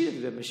တော့မရှိ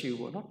တဲ့လူတွေမရှိ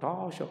ဘူးပေါ့နော်တော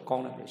က်လျှောက်ကော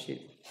င်းတယ်ပဲရှိတ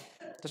ယ်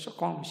တချို့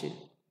ကောင်းမရှိ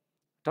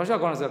တယ်တောက်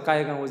လျှောက်ကောင်းတယ်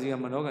ဆိုတော့ကာယကံ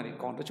ဝစီကံမနောကံတွေ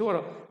ကောင်းတချို့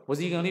ကတော့ဝ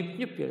စီကံ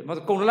လေးပြစ်ပြတယ်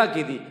မဟုတ်ကုံလလ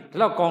ကေတီဒီ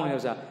လောက်ကောင်းတယ်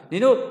ဆိုတာန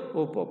င်တို့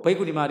ဘိက္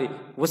ခုဒီမာ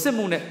တွေဝ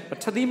စစ်မှု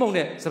နဲ့ထသီးမှု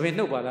နဲ့သ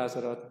ပင်နှုတ်ပါ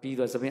လားဆိုတော့ပြီး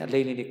တော့သပင်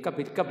အလိမ့်လေးတွေ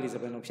ကပ်ပြီးသ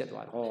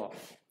ပင်လုံးဖြစ်သွားတယ်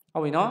ဟု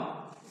တ်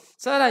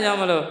ပြီနော်စရကြောင့်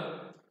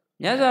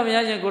မလို့မြတ်စွာဘု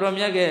ရားရှင်ကို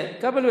ရောမြတ်က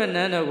ကပ္ပလွေန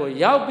န်းတော်ကို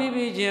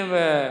ရောက်ပြီးချင်းပဲ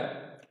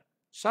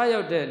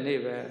စရောက်တဲ့နေ့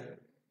ပဲ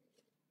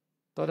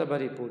သောတ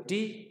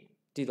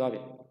ပတိပူတီးသွား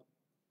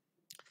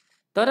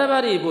ပြီသောတပ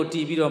တိပူ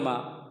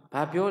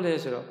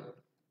တီးပြီးတော့မှဘာပြောလဲဆိုတော့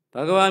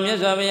ဘဂဝါမြတ်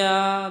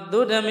စွာဘုရားသု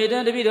ဒ္ဓမေတ္တ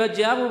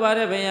တပိတော်ကြားပူပါတ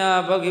ယ်ဘု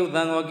ရားဘောဂိ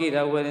သံဃောကိရ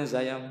ဝေ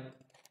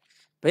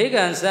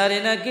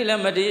ရင်စာယံဘေကံစာရိဏကိ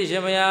လမတိရှ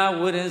င်ဘု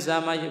ရားဝေရင်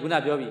စာမခုန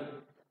ပြော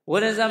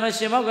ပြီဝေရင်စာ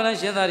မရှင်မောကလ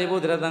ရှင်သာရိပု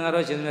တ္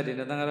တရာသံဃာတော်ရှင်မြတ်တွေ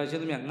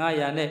နဲ့သံဃာတော်ရှင်သူမြတ်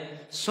900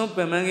နဲ့ဆွန့်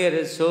ပင်မှန်း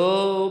ခဲ့တဲ့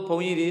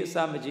ဆိုဘုန်းကြီးတွေအ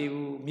စမကြ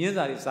ည့်ဘူးမြ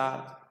င်းစာတွေ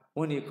စားဝ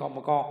င်းတွေကောင်း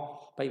မကော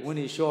င်းဗိုက်ဝင်း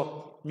တွေလျှော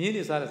မြ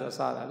င်းတွေစားတယ်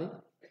ဆိုစားတာလေ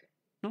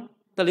နော်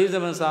တလေး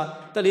စပန်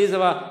စားတလေးစ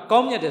ပါ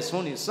ကောင်းမြတ်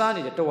တဲ့ဆွန်းတွေစား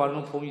နေ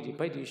တဲ့တော်ဝါလုံးဘုန်းကြီး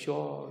တွေဗိုက်တွေလျှော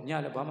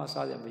ညလ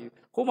ည်းဘာမှစားကြ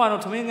မယူကိုမှတော့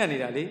ထမင်းငတ်နေ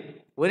တာလေ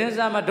ဝေ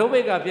ရင်စာမဒုဗိ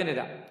တ်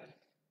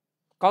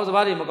ကဖြစ်နေတာကောင်းစ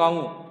ပါးတွေမကော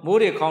င်းဘူးမိုး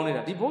တွေခေါ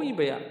င်းနေတာဒီဘုန်းကြီး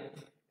ပဲ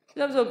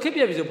ရဒါဆို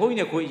ခက်ပြက်ပြီဆိုဘုန်းကြီး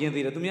နဲ့ခွေအရင်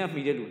သေးတယ်သူများ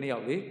မှီတဲ့လူ2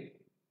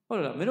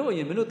ယောက်လေဟုတ်လားမင်းတို့အရ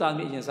င်မင်းတို့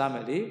သားမီးအရင်စားမ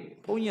ယ်လေ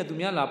ဘုန်းကြီးကသူ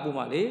များလာပို့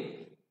မှလေ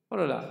ဟု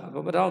တ်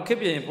လားပတောင်ခက်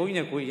ပြက်ရင်ဘုန်းကြီး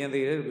နဲ့ခွေအရင်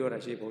သေးတယ်လို့ပြောတာ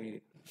ရှေ့ဘု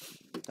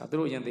န်းကြီးတွေဒါသူ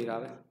တို့အရင်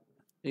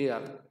သေးတာပဲအေး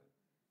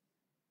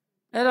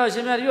ရအဲ့တော့ရှ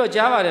င်မြတ်ဒီတော့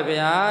ကြားပါ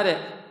တယ်ဗျာ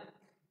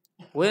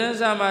တဲ့ဝေရင်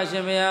စာ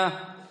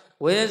မရှင်ဗျာ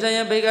ဝေ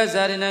ဇယံဘိက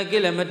ဇာရိ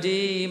ဏကိလ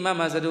မတိမ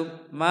မစတု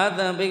မာ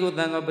သံဘိကု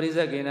တံကောပရိစ္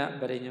ဆကေန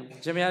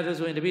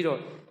ပရိညံရှင်များတို့ဆိုရင်တပည့်တော်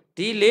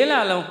ဒီ4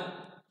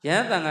လလုံးယ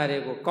ဟန်တန်ဃာ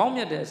တွေကိုကောင်း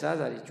မြတ်တဲ့အစားအ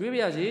စာတွေကျွေးပြ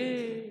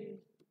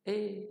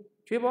ရစီအေး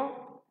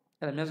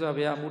ကျွေးပေါ့အဲ့ဒါမြတ်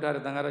စွာဘုရားအမှုထားတဲ့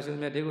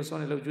တန်ဃာတော်ရှင်မြတ်တွေ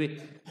ကိုစွန့်နေလို့ကျွေး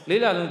4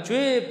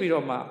လလုံးကျွေးပြီး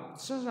တော့မှ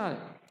စွန့်စား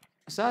တယ်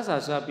Sasa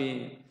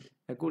sabi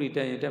kuri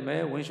tay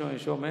teme win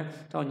show me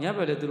taw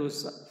nyabele duru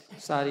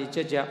sari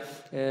cheja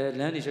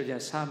lan ni shoja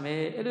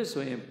same elo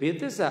so yin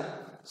bedissa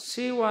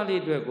sewa li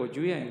atwet ko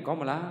ju yin kawn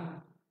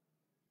mala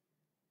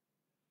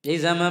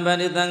Yaisaman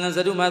bani tangan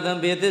sadu matan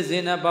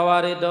bedissina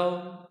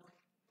bawarito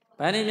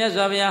Bani Myat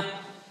Swa Bhuyan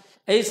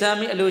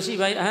Aisami alushi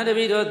bai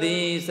ahadabido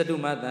di sadu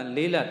matan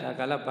lila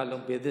takala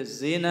palong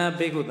bedissina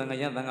begu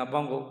tangayan tanga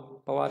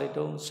bongo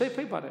bawarito sei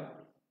phai pare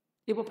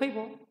ipo phai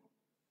po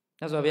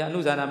Myat Swa Bhuyan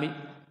anuzanami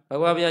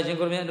Bhagavad Gita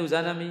Jinkurmi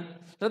anuzanami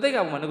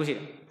Rateka buma nakushi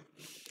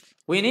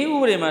Wini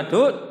ure ma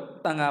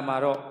dot tanga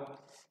maro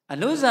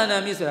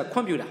anuzanami sura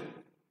kwamputa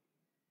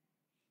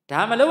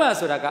Dhamalowa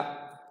sura ka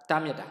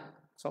tamyata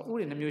So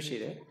ure namyo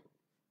shire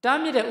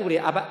Tamyata ure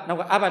aba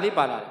nauka aba li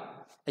pala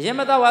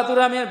Ayamata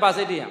waduramiyan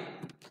pasitiyan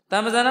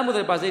Tamazana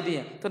mudre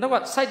pasitiyan To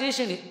nauka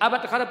citation ni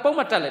aba takara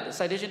pauma talete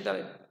citation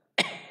talete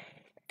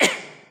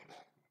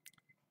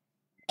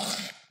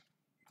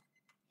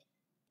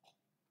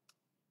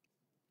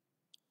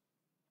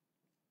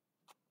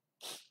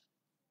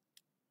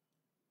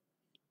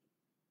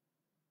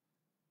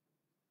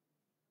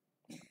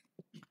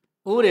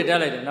Ure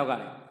talete nauka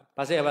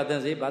Pase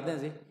abatansi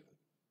batansi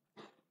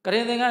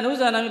Karin dengan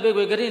anuzanami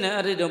begwe karin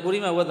ari dong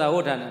purima wata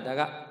hodana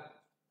daga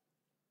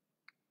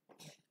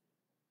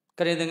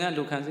Karin dengan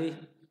lukhansi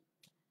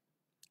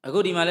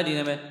Aku di mana di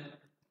nama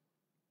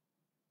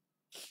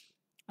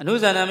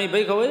Anuzanami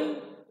begwe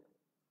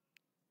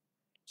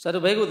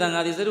Satu begu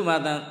tangadi satu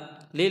matang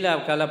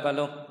lila kala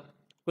palong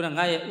kurang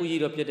ngaya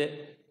uji dop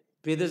jede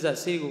bedissa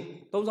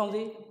segu tong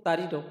si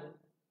tari do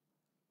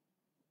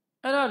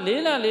Era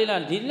lila bi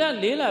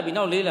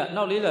nau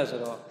lila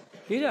so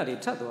lila di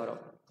chat waro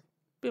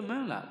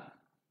Pimman la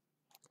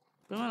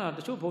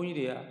tချို့ဘုန်းကြီး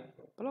တွေက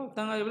ဘလောက်တ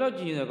န်ခါဘလောက်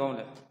ကြည်နေကောင်း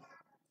လဲ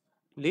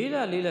လေး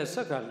လာဆ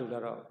က်ကလှူလာ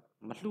တော့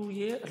မလှူ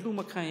ရဲအလှူ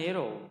မခံရဲ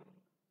တော့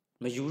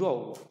မယူတော့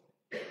ဘူး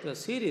ပေါ့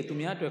ဆေးတွေသူ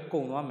များအတွက်ကု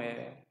န်သွားမယ်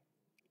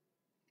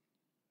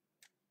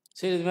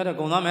ဆေးတွေသူများအတွက်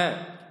ကုန်သွားမယ်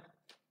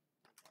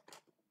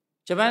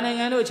ဂျပန်နိုင်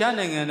ငံတို့အခြား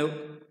နိုင်ငံတို့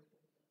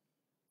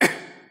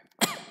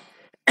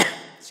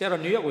ဆရာ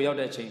တော်နယူးယောက်ကိုရောက်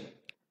တဲ့အချိန်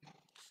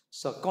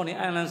ဆိုကွန်နီ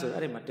အိုင်လန်ဆို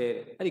အဲ့ဒီမှာတဲတ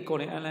ယ်အဲ့ဒီကွန်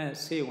နီအိုင်လန်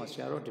ဆေးရုံကဆ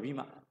ရာတော်တပည့်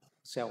မ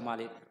ဆရာမ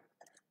လေး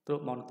သူ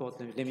တို့မောင်တော်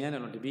လင်မြန်းတ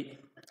ယ်လို့တပည့်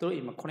သူတို့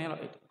အိမ်မှာ9ရက်လော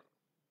က်အိတ်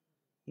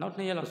နောက်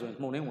2ရက်လောက်ဆိုရင်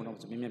မှုန်နေဝင်တော့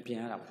မြင်ပြန်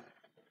ရတာပေါ့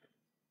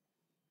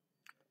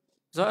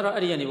ဆိုတော့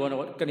အဲ့ဒီကနေဘော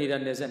တော့ကနေဒါ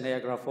နယ်စပ်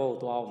Niagara Falls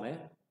ကိုသွားအောင်မယ်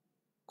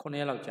9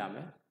ရက်လောက်ကြာမ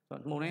ယ်ဆို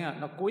တော့မှုန်နေက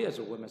နောက်9ရက်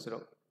ဆိုဝင်မယ်ဆို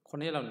တော့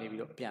9ရက်လောက်နေ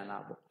ပြီးတော့ပြန်လာ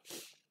ပေါ့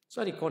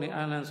ဆိုတော့ဒီ Coney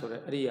Island ဆို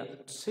တဲ့အဲ့ဒီက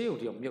ဆေးရုံ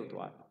တရောမြုပ်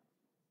သွားတယ်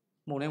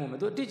မှုန်နေဝင်မယ်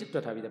သူအတိတ်တွ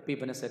က်ထားပြီးတဲ့ပေ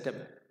ပနဲ့ဆက်တက်မ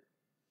ယ်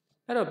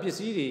အဲ့တော့ပစ္စ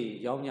ည်းတွေ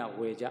ရောင်းည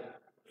ဝယ်ကြ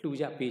လှူ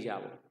ကြပေးကြ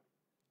ပေါ့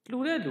လှူ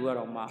တဲ့လူက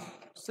တော့မှ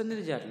စနစ်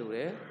တကျလှူတ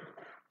ယ်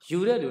ယူ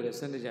တဲ့လူလည်း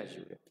စနစ်တကျ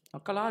ယူတယ်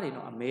ကလားတွေ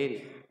တော့အမဲတွေ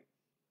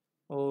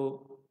ဟို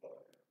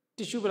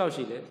တီရှူဘယ်လောက်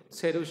ရှိလဲ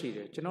10ထုတ်ရှိတ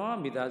ယ်ကျွန်တော်က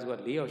မိသားစုက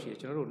4ယောက်ရှိတယ်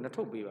ကျွန်တော်တို့2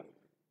ထုတ်ပေးပါ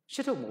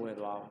8ထုတ်မဝယ်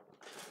သွားအောင်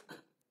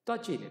တော့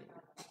ကြည့်တယ်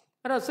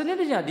အဲ့တော့စနစ်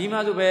တကျဒီမှာ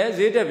ဆိုပဲ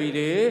ဈေးတက်ပြီ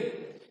လေ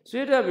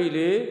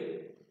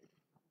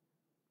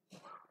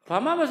ဘာ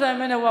မှမဆိုင်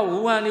မဲနဲ့ဟိုကဝူ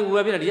ဟန်လေးဝူဟ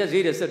န်ပြတယ်ဒီက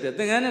ဈေးတက်ဆက်တယ်သ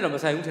င်္ကန်းနဲ့တော့မ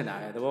ဆိုင်ဘူးထင်တာ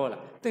ပဲသဘော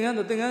လားသင်္ကန်း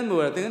မို့သင်္က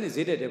န်းနေ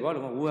ဈေးတက်တယ်ဘာ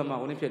လို့မဝူဟန်မှာ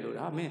ဟိုနေ့ဖြစ်လို့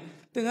ဟာမင်း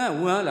သင်္ကန်း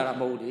ဝူဟန်လာတာ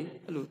မဟုတ်ဘူးလေ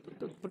အဲ့လို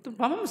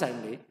ဘာမှမဆိုင်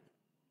ဘူးလေ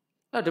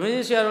အဲ့ဓမ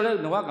င်းဆရာတော်လည်း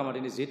နဝကမ္မတီ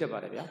နေဈေးတက်ပါ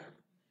တယ်ဗျာ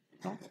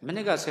နော်မန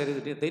စ်က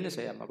10သိန်း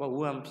30ရမှာဘာဝူ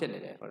ဟန်ဖြစ်နေ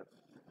တယ်ဟုတ်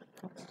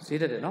ဈေး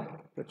တက်တယ်နော်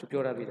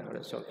ပြောရပြီတာဟု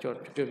တ်ဆိုပြော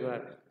ရ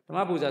ဓမ္မ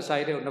ပူဇာစာ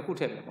ရေးတဲ့ကိုနှစ်ခု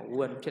ထည့်မယ်ဝူ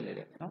ဟန်ဖြစ်နေတ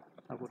ယ်နော်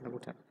နှစ်ခု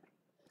ထည့်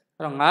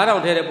အဲ့တော့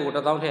9000ထဲတဲ့ပုဂ္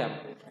ဂိုလ်1000ထည့်ရမ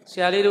ယ်ဆ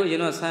ရာလေးတို့ရင်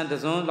တော့ဆန်းတ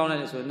စ်စုံလောင်းနေ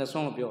တယ်ဆိုရင်2ဆွ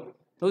န်းလို့ပြော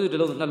တို့စုတစ်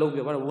လုံးနှလုံး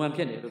ပြောဘာလို့ဝူဟန်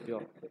ဖြစ်နေလို့ပြော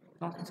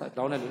နော်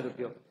လောင်းနေလို့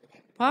ပြော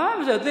ဘာမှ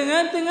မဆိုသင်္က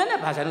န်းနဲ့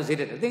ဘာဆိုင်လို့ဈေး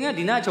တက်တယ်သင်္ကန်း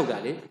ဒီနာချုပ်တာ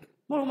လေ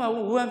မဟုတ်မှ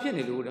ဝူဟန်ဖြစ်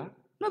နေလို့ဒါ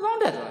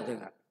2000တက်သွားသင်္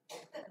ကန်း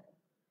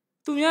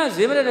သူများ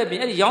ဈေးမတက်တဲ့ပြင်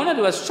အဲ့ဒီရောင်းတဲ့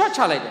လူက short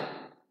ချလိုက်တယ်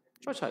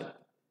short ချလိုက်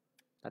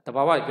ဒါတ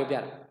ဘာဝကြီးပြောပြ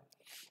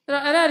တာ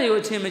အဲ့ဒါတွေကို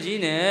အချင်းမကြီး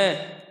နဲ့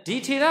ဒီ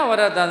ထေရဝါ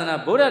ဒသာသနာ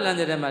ဗုဒ္ဓလမ်း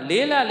တဲ့မှာ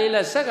လေးလ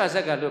ဆက်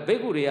ကလို့ဘိ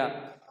က္ခုတွေက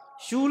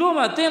ယူလို့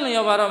မှတင်း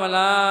လျော်ပါတော့မ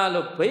လား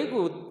လို့ဘိက္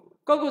ခု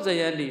ကောက်ကုဇ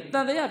ယန်ဒီတ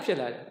န်တရားဖြစ်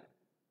လာတယ်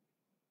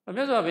မြ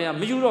တ်စွာဘုရား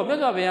မယူတော့မြတ်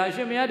စွာဘုရားအ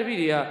ရှင်မယားတပည့်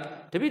တွေက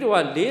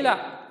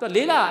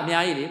4လအ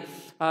များကြီးလေ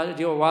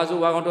ဒီဝါဆို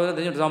ဝါကောင်တော်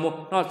တဲ့ကျွန်တော်မို့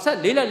တော့ဆက်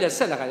4လလက်ဆ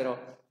က်လာခါကျတော့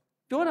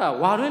ပြောတာ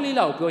ဝါတွင်း4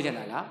လကိုပြောချင်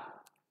တာလား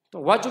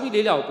တော့ဝါကျူပြီး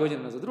4လကိုပြောချင်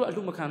တယ်ဆိုသူတို့အ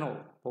လှမခံတော့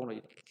ဘုန်းတော်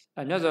ကြီး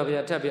မြတ်စွာဘု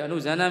ရားထပ်ပြီးအနု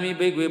ဇန္နမိ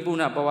ဘိက္ခွေပုဏ္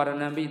ဏပဝရ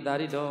ဏံပိတာ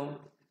ရိတော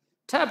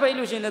ထပ်ပိတ်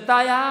လို့ရှင်လည်းတာ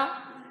ယာ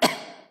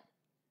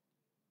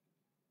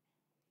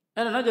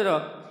အဲ့တော့ကျ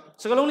တော့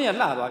စကလုံးလေးကလှ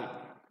သွားပြီ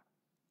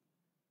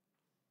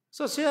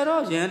ဆိုဆရာ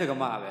တော်ရဟန်းတက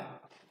မပဲ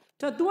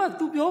ဒါ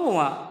तू ပြောပုံ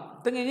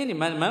ကတငယ်ချင်းတွေ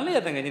မန်းလေးရ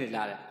တငယ်ချင်းတွေ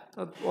လာတယ်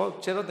ဟော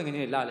ဆရာတော်တငယ်ချ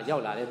င်းတွေလာလေရော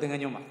က်လာတယ်တငယ်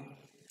ချင်းမှာ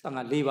တန်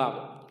ခါ4ပါး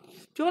ပေါ့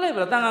ပြောလိုက်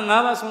ပါတန်ခါ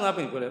5ပါးဆုံးသား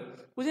ပြင်ပြောလိုက်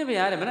ဦးစင်းဘု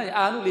ရားတဲ့မနေ့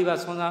အာနု4ပါး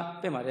ဆုံးသား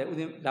ပြင်ပါတယ်ဦး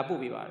စင်းလာပုတ်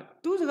ပေးပါတယ်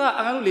သူစကား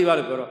အာနု4ပါး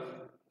လို့ပြောတော့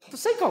သူ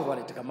စိတ်ကောက်သွား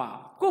တယ်တကမ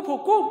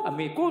ကိုအ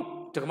မေကို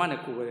တကမနဲ့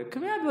ကိုပဲခ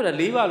င်ဗျားပြောတာ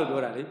4ပါးလို့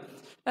ပြောတာလေ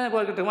အဲ့ဒါ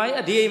ကတကမကြီး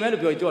အဒီအိမ်မဲ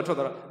လို့ပြောကြောထွက်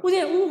သွားတော့ဦးစ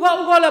င်းဦး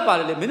ကောလည်းပါ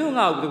တယ်လေမင်းတို့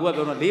ငါ့ကိုတကူက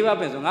ပြောတော့4ပါး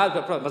ပြင်ဆိုငါ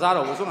မစား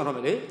တော့ဘူးဆုံးတာထွက်မ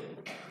ယ်လေ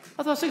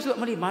I thought 6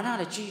 money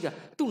mana cheetah,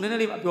 2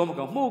 Nenali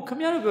Biomco, Mo,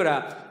 Camino,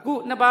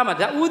 go Nabama,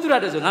 that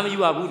Udra does not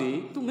you are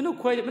woody, 2 minutes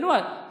quite,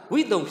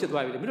 we don't sit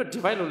by the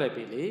divide like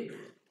Billy.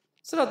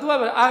 So that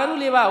I don't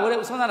live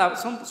out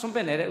some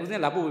pen, it was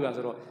in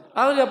Labu.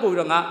 I will put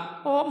on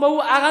oh, Mo,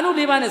 I don't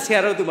live on a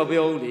Sierra to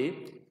Mabioli.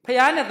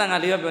 Payana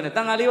Tangalio,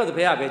 Tangalio, the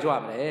Paya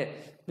Bejuame.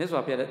 This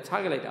was a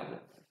target like that.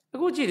 The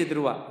good cheated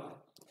through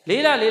up.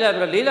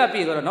 Lila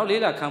Peter, no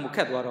Lila come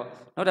cat water,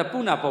 not a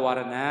Puna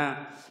Powara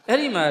now.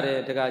 Elima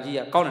de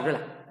Gajia, Conrilla.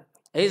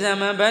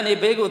 Azaman Bani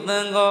Begu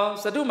Tango,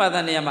 Saduma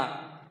Danema.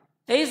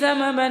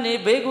 Azaman Bani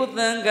Begu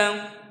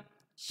Tangam,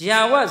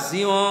 Yawa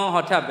Zion,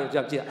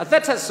 Hotab, a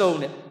that's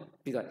soul.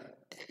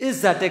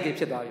 Is that take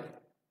it about you?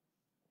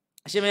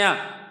 Shimia,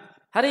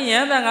 Hari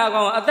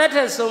Yandanga, a that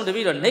has sown the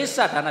video,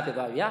 Nesa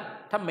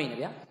Tanapia,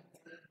 Tamania.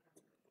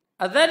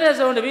 A that has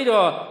owned the video,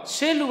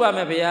 Shilua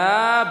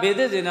Mabia,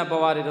 Bedis in a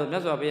Bawari,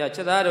 Mesopia,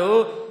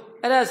 Chadaro.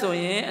 Era so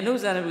yin anu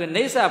san ne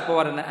နေစာ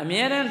ပေါ်တယ်အ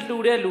မြဲတမ်းလှူ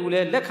တဲ့လူ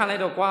လဲလက်ခံလို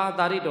က်တော့ကွာ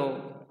ဒါရီတော့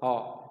ဟော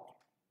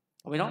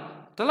ဟုတ်ပြီနော်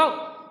ဒီလောက်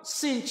စ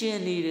င်ကျင်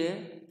နေတယ်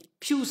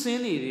ဖြူစ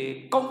င်းနေတယ်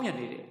ကောင်းမြတ်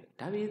နေတယ်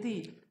ဒါပေသ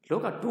ည်လော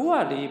ကဒိုးက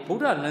လေဗု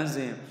ဒ္ဓလမ်းစ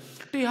ဉ်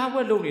တရား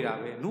ပွဲလုပ်နေတာ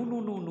ပဲနု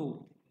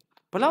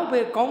ဘလောက်ပဲ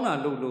ကောင်းတာ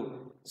လုပ်လို့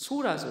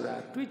ဆိုးတာဆိုတာ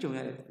တွေးကြုံရ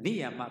တဲ့နေ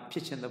ရာမှာဖြ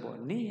စ်ခြင်းသဘော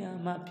နေရာ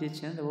မှာဖြစ်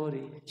ခြင်းသဘော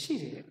တွေရှိ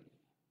တယ်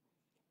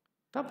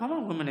ဒါဘာမှ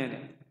ဝင်မနေ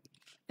နဲ့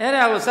အဲ့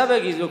ဒါကိုစပ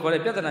က်ကြီးဆိုခေါ်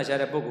တဲ့ပြဿနာရှာ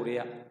တဲ့ပုံကိုယ်တွေ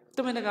ကတ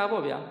မင်တကာ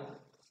ပေါ့ဗျာ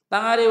တ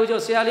န်ဃာတွေကိုကျ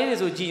ဆရာလေးတွေ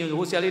ဆိုကြည်ရင်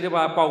ဟိုဆရာလေးတွေ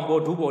ပါပေါင်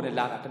ပေါ်ဒူးပေါ်နဲ့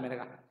လာတာတမင်တ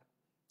ကာ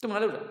တမန်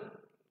လို့တာ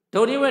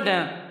ဒုံနိဝတ္တံ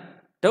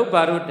ဒုဗ္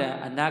ဗာရုတ္တံ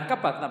အနာက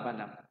ပ္ပသဗ္ဗ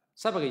နံ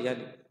စပက်ကြီးရ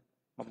တယ်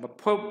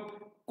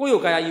ကိုယ့်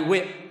ယောကာယကြီးဝ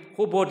က်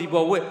ဟိုဘော်ဒီ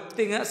ဘော်ဝက်သ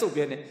င်္ကန်းအစုပ်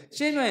ပြဲနေ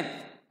ရှင်းတွင်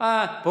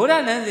ဗုဒ္ဓ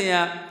နန်းစဉ်က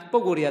ပုံ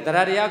ကိုယ်တွေကတ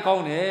ရားတရားကော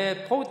င်းတယ်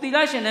ဖို့သီလ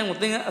ရှင်တိုင်းကို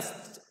သင်္ကန်း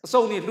အစု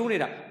ပ်နေလှူးနေ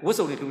တာဝတ်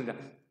စုံနေလှူးနေတာ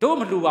တို့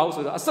မလှူပါဘူး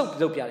ဆိုတော့အစုပ်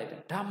လုပ်ပြလိုက်တယ်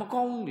ဒါမ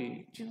ကောင်းဘူးလေ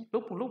လု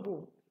ပ်ဖို့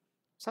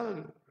စပက်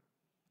ကြီး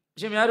အ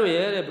ရှင်များတို့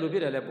ရဲ့ဘယ်လိုဖြ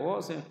စ်တယ်လဲပေါ့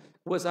အစင်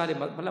ဝတ်စားလေး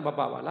မလက်မပ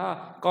ပါလား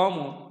ကောင်း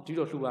မွန်ဒီ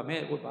လိုလှူပါမ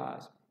ယ်ဝတ်ပါ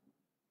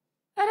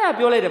အဲ့ဒါ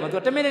ပြောလိုက်တယ်မသူ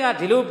တမင်က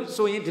ဒီလို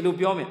ဆိုရင်ဒီလို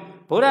ပြောမယ်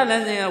ဗုဒ္ဓလ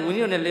မ်းစဉ်ကဝိန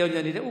ည်းနဲ့လျော်ညံ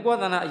နေတဲ့ဥပ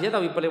ဒနာအရက်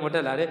တော်ကြီးပလင်မတ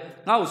က်လာတဲ့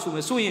ငါ့ကိုဆူမ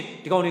ယ်ဆိုရင်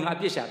ဒီကောင်တွေငါအ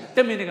ပြစ်ရှာမယ်တ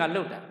မင်က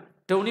လှုပ်တာ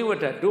ဒုံနိဝတ္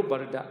တဒုပ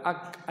ရဒ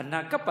အနာ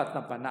ကပ္ပတ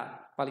ပ္ပနာ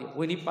ပါဠိ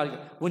ဝိနည်းပါဠိ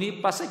ဝိနည်း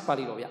ပါစိတ်ပါ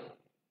ဠိတော်ဗျ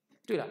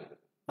တွေ့လား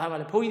ဘာပါ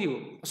လဲဘုန်းကြီးတွေ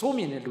ကိုအစိုး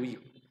မြင်တဲ့လူကြီး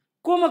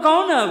ကိုမကော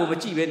င်းတာကိုမ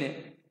ကြည့်ပဲနဲ့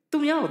သူ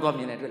များကိုသွား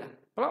မြင်တယ်တွေ့လား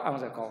ဘလို့အောင်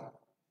စကောင်း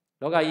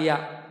လောကကြီးက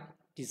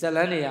ဒီဇလ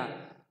န်းတွေက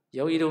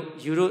ယောဂီတို့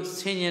ယူတို့ဆ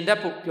င်ញင်တတ်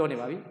ဖို့ပြောနေ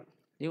ပါပြီ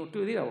ဒီကို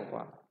တွေ့သေးတာပေါ့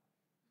ကွာ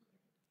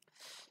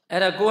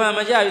အဲ့ဒါကိုဟန်မ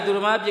ကြပြီသူ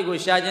တို့မအပြစ်ကို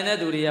ရှာကျင်တဲ့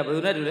သူတွေကဘယ်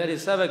သူနဲ့တူလဲအဲ့ဒီ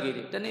စဘက်ကြီး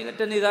တွေတ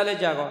နေ့သားလဲ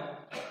ကြာကော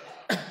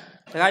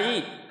တခါ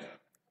ကြီး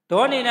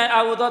ဒေါနေနိုင်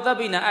အာဟုသောတပ်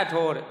ပိနာအ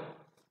ထောတဲ့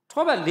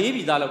ထောပတ်၄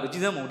ပြီသားလောက်ကြ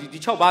ည်စမ်းမုံဒီ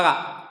6ပါးက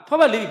ထော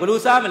ပတ်၄ပြီဘယ်လို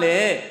စားမလဲ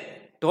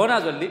ဒေါနာ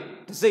ဆိုတ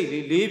စိတ်၄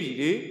ပြီ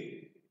လေ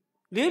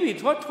၄ပြီ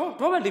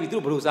ထောပတ်၄ပြီသူ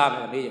တို့ဘယ်လိုစားမ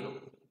လဲမေးရလို့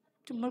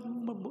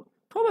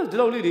ထောပတ်ဒီ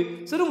လောက်လေးတွေ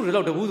စရုံဒီ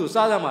လောက်တဘူးဆို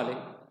စားစမ်းပါလေ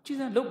ကြည်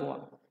စမ်းလုတ်ပေါ်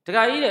တ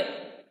ခါကြီးတဲ့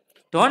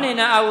ဒေါနေ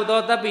နိုင်အာဟုသော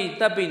တပ်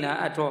ပိနာ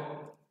အထော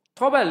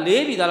ထောပတ်၄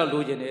ပြီသားလောက်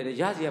လိုချင်တယ်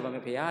ရစီရပါမ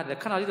ယ်ဖေဟာ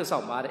ခဏလေးတော့စော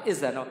က်ပါတဲ့အစ္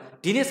ဆန်တော့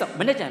ဒီနေ့စောက်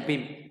မနေ့ကျန်ပေး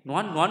မယ်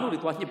နွားတို့တွေ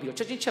သွားညှစ်ပြီးတော့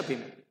ချက်ချင်းချက်ပေး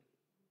မယ်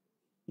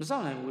မစော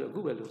က်နိုင်ဘူးတဲ့အခု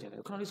ပဲလိုချင်တ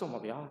ယ်ခဏလေးစောက်ပါ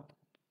ဗျာ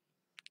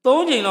၃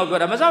ချိန်တော့ပြော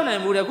တာမစောက်နို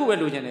င်ဘူးတဲ့အခုပဲ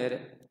လိုချင်တယ်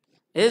တဲ့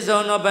အစ္ဇော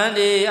နောဗန္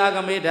ဒီအာဂ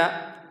မေဒ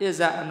အစ္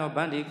ဇအနောဗ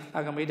န္ဒီ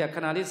အာဂမေဒခ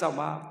ဏလေးစောက်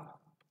ပါ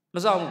မ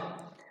စောက်ဘူး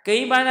ကိ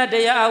မ္ပန္နတ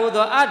ရားအာဟု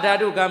သောအဓာ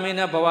တုကာမေန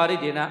ဘဝရိ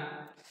တေန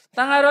တ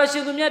န်ဃာတော်ရှ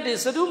င်သူမြတ်တွေ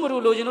စတုမရု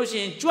လိုချင်လို့ရှိ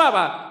ရင်ကြွ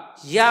ပါ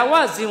ယာဝ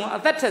ဇင်ဝအ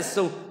သက်ထက်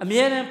ဆုံးအ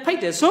မြဲတမ်းဖိတ်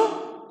တယ်ဆို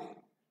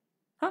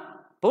ဟာ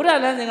ဗုဒ္ဓ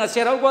လမ်းစဉ်ကဆ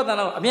ရာတော်ဥပဒနာ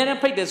တော့အမြဲတမ်း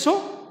ဖိတ်တယ်ဆို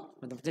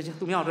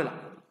သူများတွေ့လား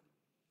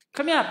ခ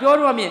မရပြော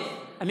တော့မြင်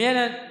အမြဲတ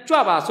မ်းကြွ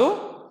ပါဆို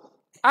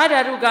အာဓာ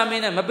တုကာမ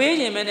င်းနဲ့မပေး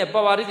ခြင်းမဲနဲ့ပ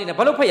ဝါရိတိနဲ့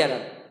ဘာလို့ဖိတ်ရတာ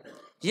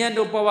ယံ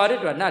တို့ပဝါရိ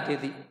တ္တနာတေ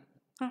တိ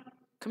ဟာ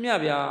ခမရ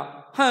ဗျာ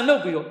ဟန်လု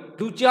ပ်ပြီးတော့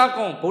လူကြား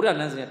ကောင်းဗုဒ္ဓ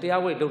လမ်းစဉ်ကတ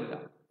ရားဝဲလုပ်နေတာ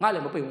ငါလ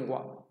ည်းမပိတ်ဘူးကွာ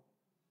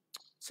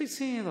စိတ်ဆ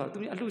င်းရဲတော့သူ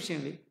အလှရှင်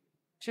လေ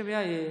ရှင်ဗျာ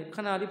ရေခ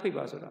ဏလေးဖိတ်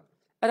ပါဆိုတာ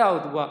အဲ့ဒါ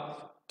ကို तू က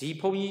ဒီ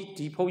ဘုန်း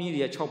ကြီး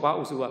တွေက6ပါး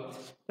အုပ်စုက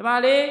ဒီမှာ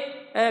လေ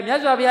မြတ်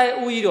စွာဘုရားရဲ့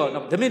ဦးကြီးတော်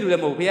ဓမင်းလူလ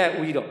ည်းမဟုတ်ဘုရားရဲ့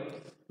ဦးကြီးတော်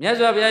မြတ်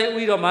စွာဘုရားရဲ့ဦး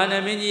ကြီးတော်မဟာနာ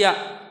မင်းကြီးက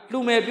လှူ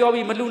မယ်ပြော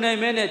ပြီးမလှူနိုင်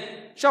မဲနဲ့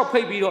ရှောက်ဖိ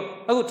တ်ပြီးတော့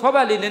အခုထောပ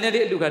တ်လေးနည်းနည်း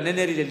လေးအလှူကနည်းန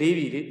ည်းလေးလေး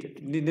ပြီလေ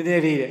နည်းန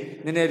ည်းလေးတဲ့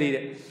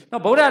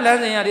နော်ဗုဒ္ဓလမ်း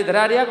စဉ်ရတဲ့တ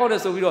ရားတရားကောက်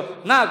တဲ့ဆိုပြီးတော့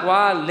ငါကွာ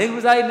လင်္ကူ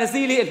စားကြီး2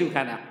စီးလေးအလှူ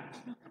ခံတာ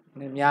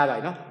နည်းများပါ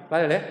နော်ဘာ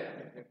လဲ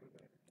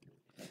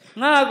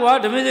ငါကွာ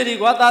ဓမင်းစီ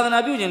ကွာသာသနာ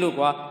ပြုကျင်လို့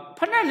ကွာဖ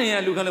က်နဲ့နေရ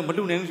လူခံလို့မ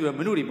လှူနိုင်ဘူးဆိုတော့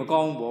မနှုတ်တွေမကော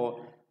င်းဘူးပေါ့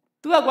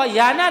သူကကွာ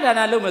ယာနာဒါ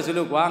နာလုပ်မယ်ဆို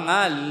လို့ကွာငါ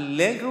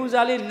လန်ကရူ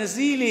ဇာလေး2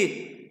စီးလေး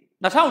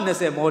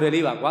2020 model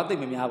လေးပါကွာသိ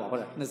မများပါဟုတ်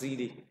လား2စီး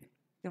လေး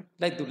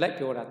လိုက်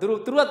ပြောတာသူတို့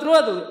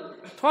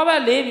ထွားပ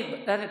တ်လေး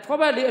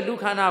အလူ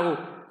ခန္ဓာကို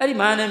အဲ့ဒီ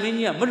မဟာနာမင်း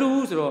ကြီးကမလူ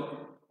ဘူးဆိုတော့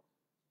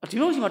ဒီ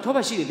လိုရှိမှထွားပ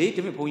တ်ရှိတယ်လေ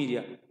ဒီမြဘုန်းကြီးတွေ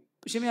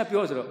ကရှင်မရ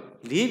ပြောဆိုတော့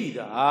၄ပြီ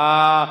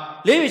သား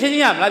၄ပြီချင်းချ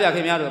င်းရမလားဗျခ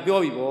င်ဗျားတို့ပြော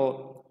ပြီပေါ့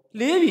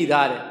၄ပြီ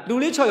သားတဲ့လူ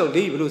လေး6ယောက်၄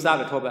ပြီဘလို့စားမ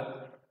လဲထွားပတ်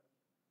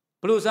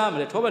ဘလို့စားမ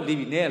လဲထွားပတ်၄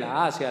ပြီနဲ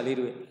လားဆရာလေး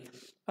တို့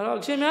အဲ့တော့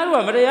ရှင်များတို့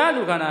ကမတရား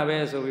လူခန္ဓာပဲ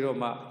ဆိုပြီးတော့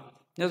မှ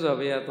မြတ်စွာ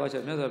ဘုရားသွားချ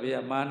က်မြတ်စွာဘု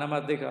ရားမာနမ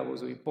သိက္ခာပု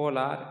ဆိုပြီးပေါ်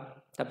လာ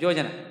ဒါပြောချ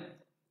င်တယ်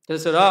ဒါ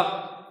ဆိုတော့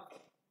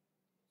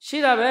ရှိ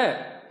တာပဲ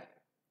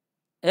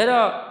အဲ့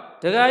တော့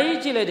ဒကာကြီး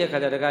ကြည့်လိုက်တဲ့ခါ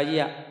ကျဒကာကြီး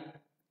က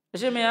အ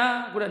ရှင်မယား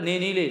ခုကနေ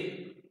နီးလေး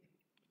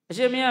အ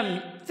ရှင်မယား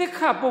သိက္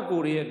ခာပုဂ္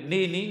ဂိုလ်ရဲ့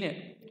နေနီးနဲ့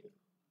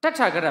တထ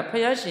ကရဘု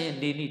ရားရှင်ရဲ့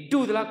နေနီးတူ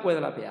သလားကွဲသ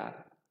လားဘုရား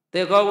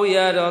တေခောဝိရ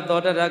တောသော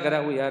တတကရ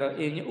ဝိရတော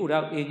အညဥရ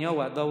အညော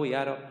ဝသောဝိရ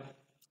တော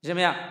အရှင်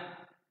မယား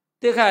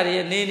သိက္ခာ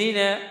ရဲ့နေနီး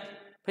နဲ့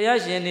ဘုရား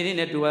ရှင်နေနီး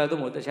နဲ့တူရသို့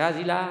မဟုတ်တခြား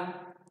စီလား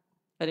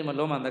အဲ့ဒီမှာ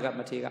လောမန္တက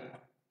မထေက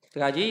ဒ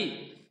ကာကြီး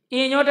အ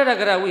ညောတတ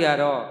ကရဝိရ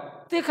တော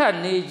သိက္ခာ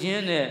နေခြ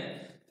င်းနဲ့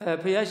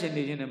ဘုရားရှင်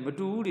နေခြင်းနဲ့မ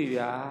တူဘူးတွေ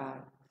ဗျာ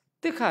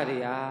သိက္ခာတွေ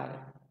ရ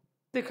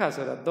သိက္ခာ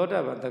ဆိုတာသောတာ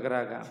ပန်တဂရ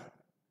က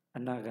အ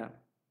နာဂတ်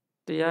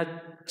တရား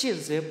ကျင့်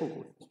စေပုဂ္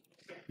ဂိုလ်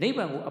နိဗ္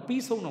ဗာန်ကိုအ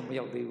ပြီးဆုံးတော့မ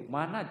ရောက်သေးဘူး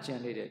မာနကြံ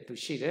နေတဲ့သူ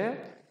ရှိတယ်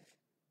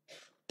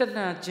တ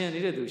ဏှာကြံနေ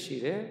တဲ့သူရှိ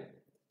တယ်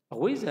အ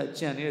ဝိဇ္ဇာ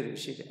ကြံနေတဲ့သူ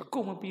ရှိတယ်အကု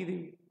န်မပြီးသေး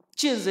ဘူး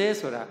ကျင့်စေ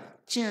ဆိုတာ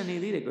ကြံနေ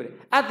သေးတယ်ပြောတယ်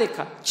အသိက္ခ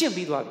ကျင့်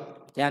ပြီးသွားပြီ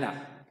ဉာဏ်နာ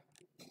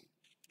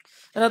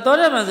အဲ့တော့သော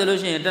တာပန်ဆိုလို့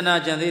ရှိရင်တဏှာ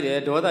ကြံသေးတယ်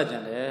ဒေါသကြံ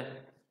တယ်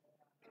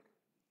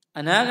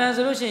အနာဂတ်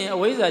ဆိုလို့ရှိရင်အ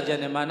ဝိဇ္ဇာကြံ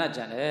တယ်မာန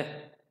ကြံတယ်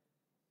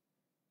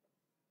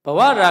ဘဝ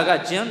ရာဂ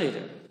ကျင်းနေတ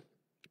ယ်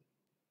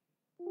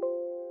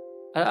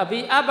အပိ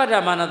အပတ္တ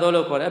မာနတော်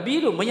လို့ခေါ်တယ်အပိ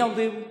လို့မရောက်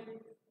သေးဘူး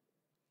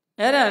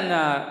အဲ့ဒါ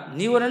နာ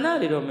နိဝရဏ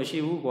တွေတော့မရှိ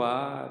ဘူးကွာ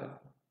တဲ့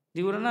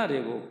နိဝရဏတွေ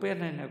ကိုပယ်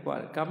နိုင်တယ်ကွာ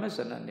ကာမစ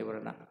နနိဝရ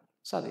ဏ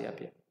စသည်အ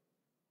ဖြစ်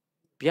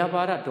ဗျာ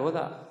ပါဒဒေါသ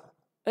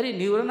အဲ့ဒီ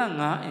နိဝရဏ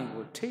၅အင်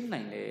ကိုထိမ့်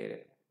နိုင်တယ်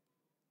တဲ့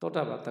သော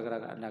တာပန်တဂရ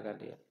ကအနာဂတ်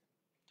တရား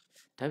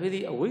ဒါပေ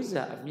မဲ့အဝိဇ္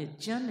ဇာအမြင့်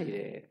ကျမ်းနေတ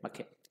ယ်မခ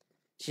က်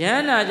ယ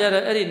န္နာကြ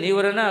တော့အဲ့ဒီနိဝ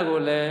ရဏကို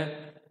လည်း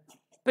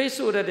ပိတ်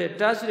ဆို့တဲ့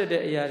တားဆီး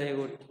တဲ့အရာတွေ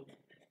ကို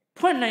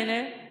ဖွင့်နိုင်တ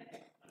ယ်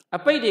အ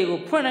ပိတ်တွေကို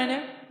ဖွင့်နိုင်တ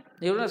ယ်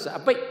နိဝရဏဆို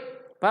အပိတ်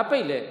ဘာပိ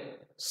တ်လဲ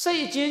စိ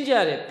တ်အချင်းကြ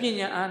တဲ့ပ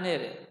ညာအားနဲ့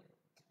တဲ့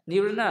နိ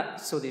ဝရဏ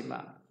ဆိုဒီ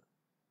မှာ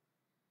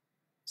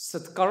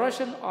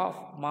corruption of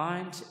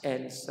mind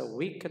and the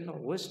weaken of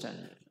wisdom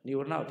နိဝ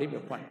ရဏအဓိပ္ပာ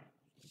ယ်ဖွင့်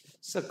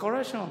the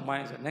corruption of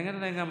mind နိုင်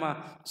ငံမှာ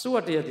စုဝ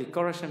တ္တရတဲ့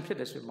corruption ဖြစ်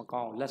တယ်ဆိုမ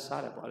ကောင်းလက်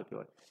စားတယ်ပေါ့လို့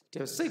ပြောတ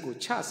ယ်စိတ်ကို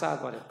ချစား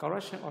သွားတယ်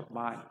corruption of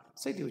mind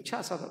စိတ်ကိုချ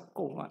စားတော့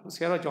ကုန်သွားဆ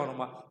ရာတော်ကြောင့်တော့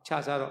မှချ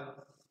စားတော့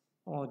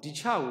ဒီ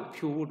ချကို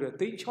ဖြိုဖို့အတွက်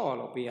သိန်း600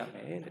လောက်ပေးရမ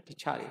ယ်တဲ့ဒီ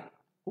ချတွေ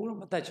ဘိုးတော့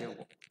မတတ်ချင်ဘူး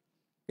ပေါ့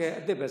ကဲအ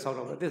စ်စ်ပဲဆောက်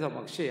တော့အစ်စ်ဆောက်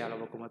မှ800လော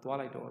က်ပဲကိုမသွား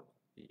လိုက်တော့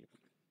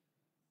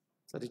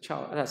ဆိုဒီချ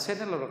အဲ့ဒါ7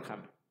နှစ်လောက်တော့ခံ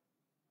မယ်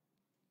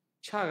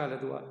ချကလ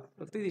ည်းသူက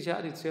တိတိကျ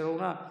အဲ့ဒီဆရာတော်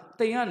က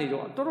တိမ်ကနေ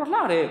တော့တော်တော်လှ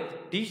တယ်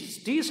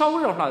ဒီအဆောက်အဦ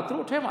တော့လှတယ်သူ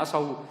တို့အထဲမှာအဆော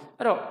က်အဦ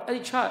အဲ့တော့အဲ့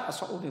ဒီချအ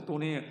ဆောက်အဦတွေ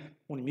တုံးနေ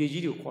မြေ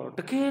ကြီးတွေကိုခေါ်တော့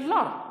တကယ်လှ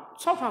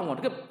ဆောက်ထားမှာတ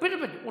ကယ်ပစ်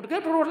တကယ်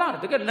တော်တော်လှတ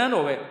ယ်တကယ်နန်း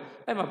တော်ပဲ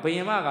အဲ့မှာဘယ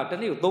င်မကတ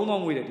နေ့ကို3000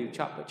ငွေတယ်ဒီချ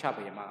ဘ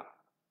ယင်မက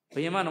ဘ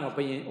ယင်မတော့ဘ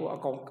ယင်ဟိုအ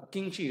ကောင်က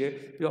င်းရှိတယ်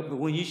ပြီး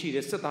တော့ဝင်ကြီးရှိတ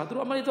ယ်စစ်သားသူ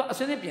တို့အမလေးသူအစ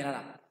င်းနဲ့ပြင်လာ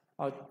တာ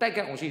တိုက်က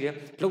က်အောင်ရှိတယ်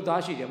လှုပ်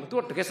သားရှိတယ်သူ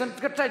ကတကယ်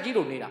တိုက်ကြီး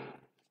လို့နေတာ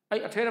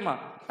အဲ့အထဲထဲမှာ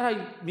အဲ့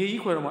မြေ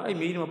ကြီးခွဲတော့မှအဲ့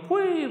မြေကြီးထဲမှာ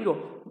ဖွေးပြီးတော့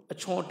အ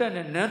ချော်တက်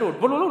နဲ့နန်းတော်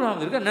ဘယ်လိုလုပ်ထားမ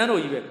လဲတကယ်နန်း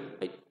တော်ကြီးပဲ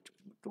အဲ့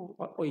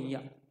ဟိုကြီး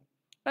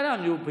အဲ့ဒါ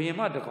မျိုးဘယင်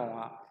မတကောင်က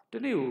တ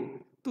နေ့ကို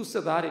သူ့စ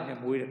စ်သားတွေနဲ့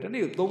မွေးတယ်တ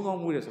နေ့ကို3000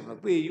မွေးတယ်ဆိုတော့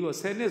သေယူတော့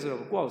10နှစ်ဆို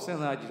တော့ကိုယ့်ကိုစဉ်း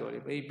စားကြည့်တော့လေ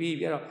ပြီး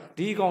အဲ့တော့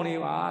ဒီကောင်တွေ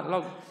ပါဒီလော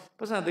က်ပ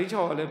တ်စံသိန်း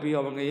600လည်းပြီး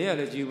တော့ငရဲရ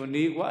လည်းကြည့်မ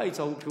နေကွာအဲ့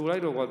ဆောက်ဖြိုလို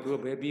က်တော့ကွာပြော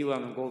ဘယ်ပြီးသွား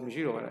မှာကိုမ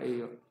ရှိတော့အဲ့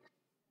ရော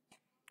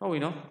ဟုတ်ပြီ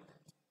နော်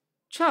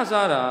ချ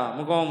စားတာမ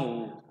ကောင်း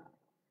ဘူး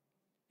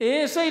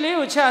အေးစိတ်လေး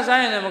ကိုချစား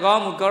ရင်လည်းမကော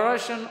င်းဘူး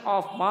corruption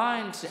of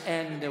mind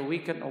and the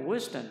weaken of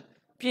wisdom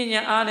ပ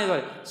ညာအားနဲ့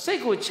တော့စိ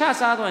တ်ကိုချ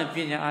စားသွားရင်ပ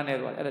ညာအားနဲ့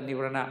တော့အဲ့ဒါနိဗ္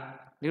ဗာန်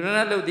နိဗ္ဗာ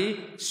န်လို့ဒီ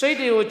စိတ်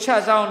တွေကိုချ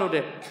စားအောင်လုပ်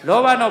တဲ့လော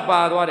ဘနောက်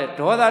ပါသွားတယ်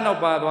ဒေါသနော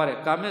က်ပါသွားတယ်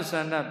ကာမစ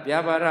န္ဒဗျာ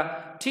ပါဒ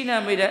ထိနာ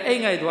မိတဲ့အိ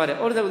မ်ငိုက်သွားတယ်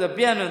ဩရဒု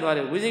ပြန့်လွင်သွားတ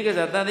ယ်ဝိသိကိစ္စ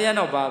တန်တရား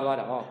နောက်ပါသွား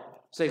တာဟော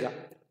စိတ်က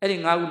အဲ့ဒီ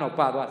၅ခုနောက်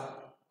ပါသွားတယ်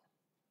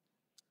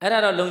အဲ့ဒါ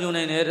တော့လုံခြုံ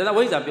နိုင်တယ်ဒါ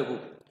ဝိဇ္ဇာပြုတ်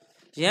ဖို့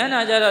ယန္နာ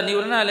ကြတော့နိဝ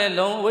ရဏလည်း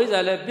လုံအဝိဇ္ဇာ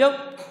လည်းပြုတ်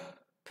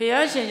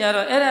ဖျားရှင်ကြ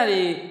တော့အဲ့ဒါ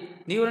တွေ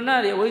နိဝရဏ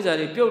တွေအဝိဇ္ဇာ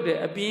တွေပြုတ်တယ်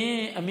အပြင်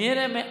အမြဲတ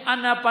မ်းအာ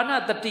နာပါန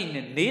တတိ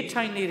နဲ့နေ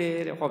ထိုင်နေတယ်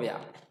တဲ့ဟောဗျာ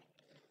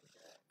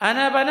အာ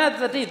နာပါန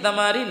တတိသ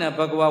မာရိနဘ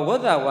ဂဝဝ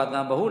ဒဝတံ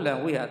ဘဟုလံ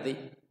ဝိဟာတိ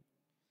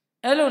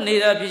အဲ့လိုနေ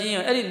တာဖြစ်ချင်း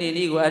အဲ့ဒီနေန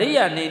ည်းကိုအရိ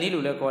ယာနေနည်း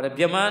လို့လည်းခေါ်တယ်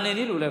ဗြဟ္မာနေန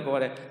ည်းလို့လည်းခေါ်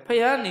တယ်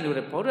ဖျားနေလို့လ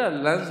ည်းဗုဒ္ဓ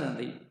လမ်းစဉ်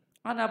သည်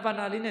အာနာပါန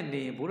လေးနဲ့နေ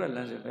ရင်ဗုဒ္ဓလ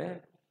မ်းစဉ်ပဲ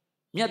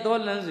မြတ်သော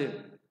လမ်းစဉ်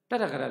တ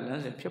တ္တကရလ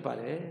မ်းစဉ်ဖြစ်ပါ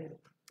တယ်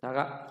ဒါက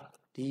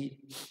ဒီ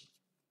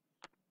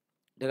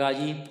ဒကာ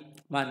ကြီး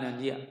မာနန္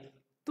ကြီးက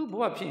သူ့ဘ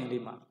ဝဖြစ်ရင်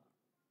လေးမှာ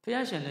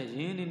ဖျားရှင်နဲ့ယ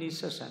ဉ်နေနေ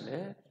ဆက်ဆံတ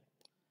ယ်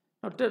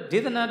နောက်ဒေ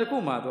သနာတစ်ခု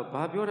မှာတော့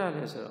ဘာပြောတာ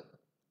လဲဆိုတော့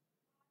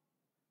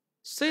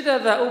စိတ်တ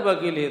တဥပ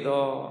ကိလေ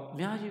သောအ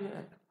များကြီးပဲ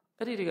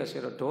အဲ့ဒီတွေက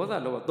ဆိုတော့ဒေါသ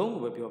လောဘသုံးခု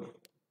ပဲပြောမယ်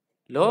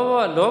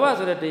လောဘ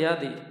ဆိုတဲ့တရား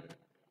သည်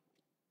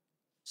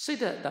စိတ်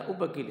တတဥ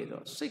ပကိလေ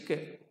သောစိတ်က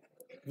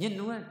ညှဉ်း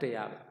နှွမ်းတ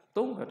ရားပဲ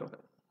သုံးခုပဲတော့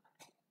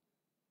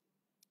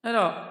အဲ့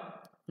တော့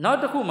နောက်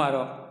တစ်ခုမှာ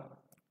တော့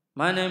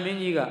မာနမင်း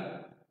ကြီးက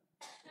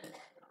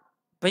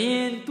ဘယ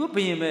င်သူဘ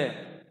ယင်ပဲ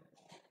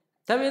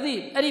ဒါပေမဲ့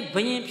အဲ့ဒီဘ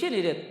ယင်ဖြစ်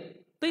နေတဲ့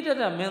တိတ္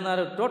တမင်းသား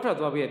တို့တောထွက်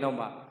သွားပြီးတဲ့နောက်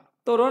မှာ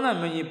သောရဏ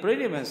မင်းကြီးပြိ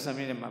ဋိမံဆံမ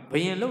င်းထဲမှာဘ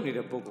ယင်လုံနေ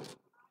တဲ့ပုဂ္ဂိုလ်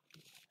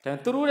ဒါ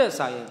သူတို့ရဲ့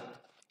စာရင်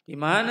ဒီ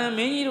Imana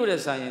many do the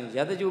science,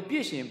 Yada you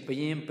patient,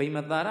 Payim,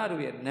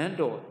 Paymatara,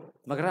 Nando,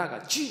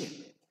 Magraga, Chi.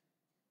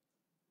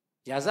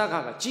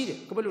 Yazaka,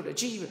 Chi, Kabalu,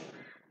 Chi.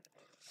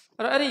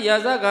 Ari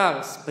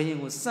Yazagas,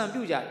 paying with some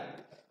beauty.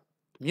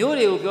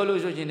 Mule of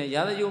Yolojin,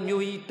 Yada you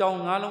Mui,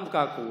 Tong Along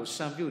Kaku,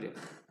 some beauty.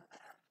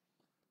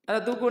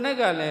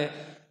 Atukunegale,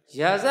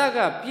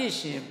 Yazaga,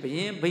 patient,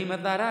 Payim,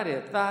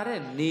 Paymatara,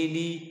 Tare,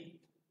 Nini,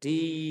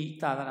 D.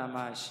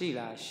 Tadanama,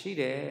 Sheila,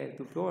 Shide,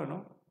 to go,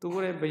 no? To go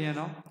and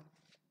Payano.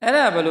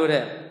 Era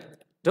Balure.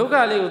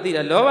 Doka Leudi,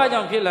 a lower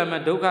young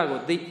filament, Doka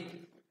would thee.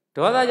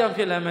 Doda young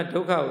filament,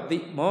 Doka would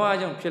thee. More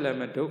young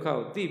filament, Doka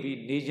would thee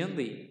be legion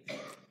thee.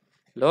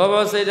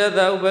 Lobo said that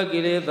the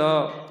Ubakile,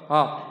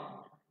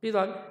 ha. Be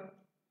done.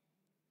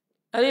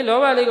 Ari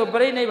Loba Lego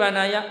Parene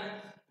Banaya.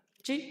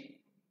 Chi.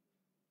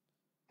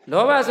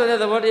 Loba so that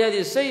the body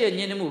is say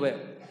and Yenimube.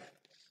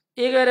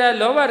 Eager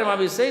Loba might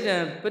be said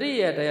and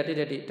pretty at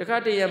the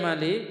Takati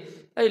Yamali.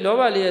 A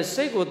Loba Lia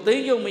say good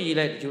thing you me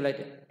like you like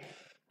it.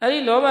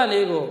 Ari Loba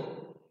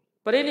Lego,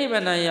 Pareni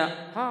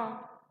Banaya,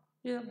 ha,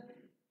 yeah,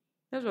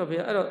 that's what we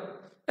are.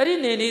 Ari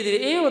Nini, the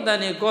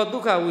Eodani, God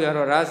Duka, we are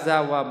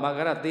Razawa,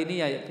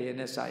 Magaratini,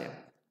 Pianesaya.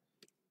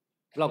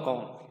 Block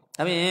on.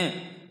 I mean,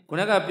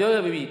 Kunaga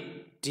Biobi,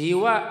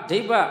 Diwa,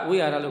 Deba, we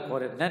are a look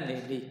for it,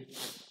 Nani.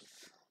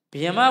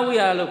 Piama, we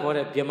are a look for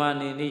it, Piama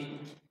Nini.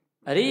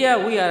 Aria,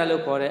 we are a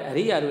look for it,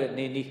 Aria with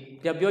Nini.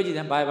 Yoji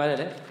and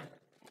Bible.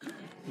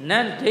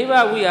 Nan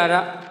Deva, we are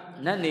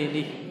a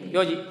Nani,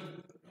 Yoji.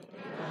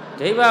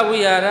 Deva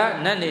we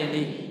are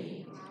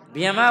Nanini.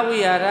 Biama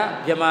we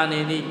are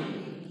Biamanini.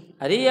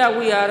 Aria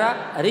we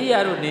are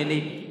Aria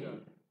Nini.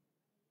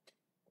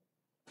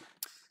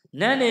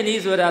 Nanini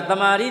is what a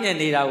Tamarin and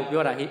Nira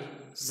Piora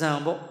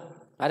Zambo.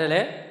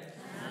 Adele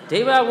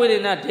Deva we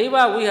in a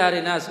Deva we are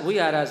in us, we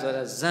are as well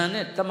as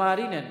Zanet,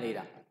 Tamarin and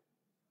Nira.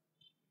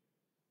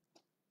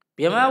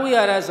 Biama we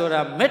are as well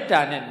as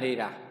Metan and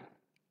Nira.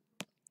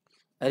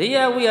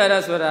 Aria we are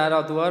as well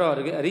as Duaro,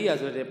 Aria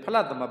as well as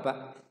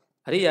Palatamapa.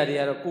 Aria,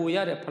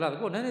 Kuya,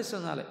 Palago,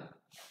 Nanisonale.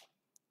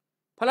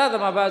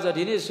 Palatamabaza,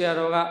 Dinisia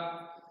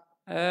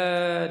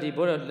Roga, the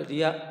Border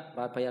Dia,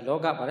 Paya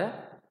Loga, Pare.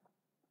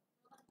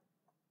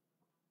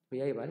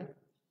 Pia,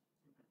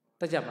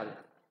 Tajamal.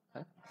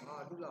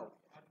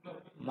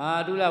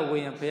 Madula,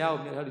 William Payao,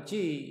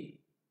 Milhaji.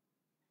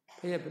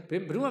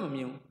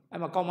 Brumamium.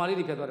 I'm a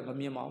commodity pedor at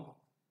Mamimau.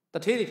 The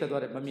Teddy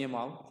pedor at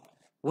Mamimau.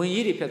 When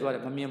Yidi pedor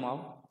at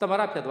Mamimau.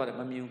 Tamara pedor at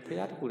Mamim,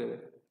 Payat Kure.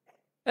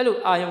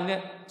 Hello, I own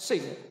it, say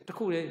it, the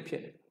cool and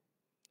pin.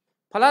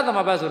 Palata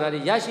Mabazura,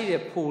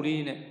 Yashi,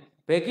 Purine,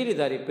 Peggy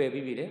that it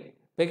baby,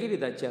 Peggy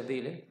that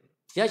Jadile,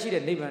 Yashi, the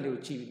neighbor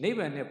and chief,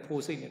 neighbor and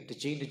posing it, the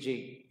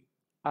J.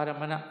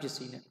 Aramana,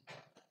 Jessina.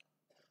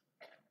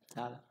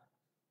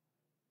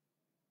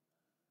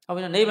 I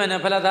mean, a neighbor and a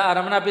Palata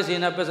Aramana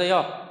Piscina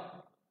Pesayo.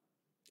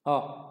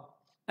 Oh,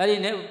 any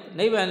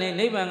neighbor and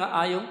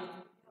Ayo.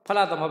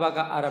 Palata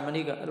Mabaga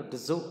Aramaniga, the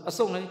zoo, a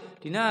song,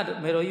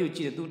 Dinad, Mero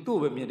Yuchi, do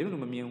with me,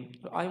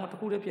 I want to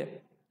put up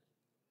yet.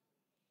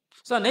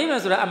 So,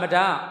 neighbors are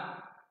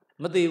Amada,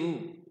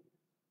 Madevu.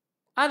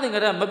 I think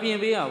that Mabian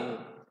Biawu,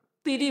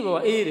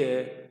 Tidibo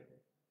Ede.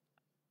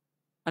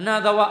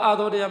 Another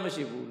other de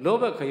Amashibu,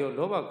 Loba Kayo,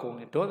 Loba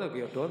Cone, Doda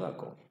Kayo, Doda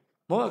Cone,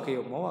 Moa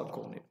Kayo, Moa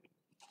Cone.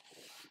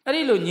 I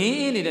didn't know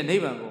ye in the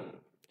neighbor.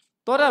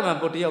 Tora man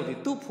put the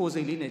two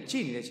posing in a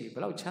chin,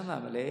 but I'll channel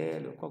Malay,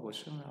 Loco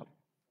soon up.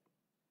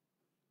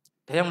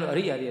 Tam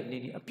Aria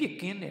Nini, a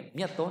pikin,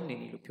 Miaton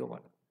Nini, Pure.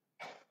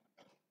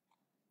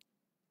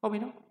 Oh, we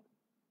know.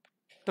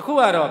 The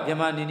Kuara of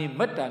Yamanini,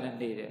 Matan and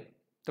Nede.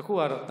 The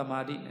Kuara of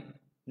Tamadin,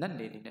 none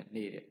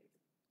needed.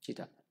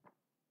 Chita.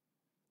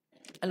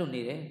 Alone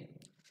needed.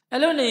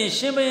 Alone in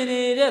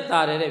Shimmy,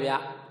 Tarevia.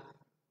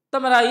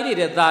 Tamara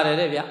idiot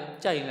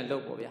Tarevia, China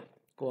Lobovia.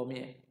 Go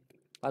me.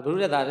 I do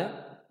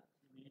that.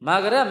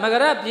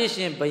 Magara,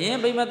 Pishin,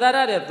 Payam,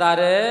 Bimatara,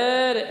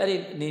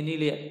 Tare, Nini,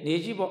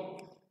 Nijibo.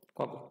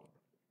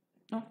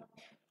 No.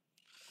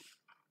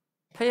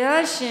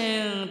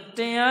 Payashin,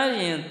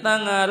 Tayarin,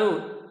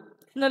 Tangaru.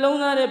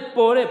 Nalona,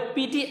 poor,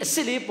 pity,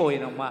 silly boy,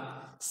 no ma.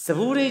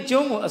 Savuri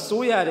Jomo, a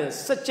soya,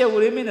 such a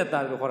women at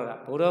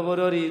Targora.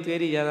 Borobori,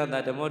 Kiri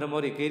Yanda, the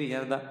Motomori Kiri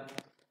Yanda.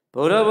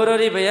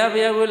 Borobori,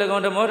 Bayabia will go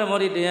to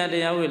Motomori,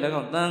 Dia will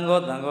go,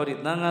 Tango,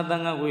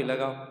 Tanga will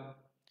go.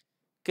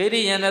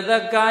 Kiri Yanda,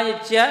 the guy,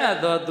 Chia,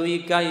 the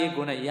Duikai,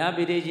 Guna,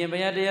 Yabi,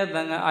 Jimaya,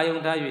 Tanga,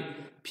 Ayondavi,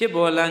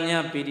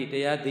 Pibolania, Pity,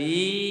 Dia,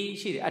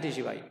 she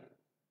Atishibai.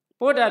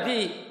 Pota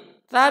P.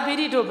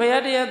 Tabidi to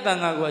Payadia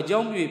Tanga,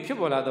 Jombi,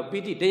 Pibola, the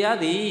Pity, Dia.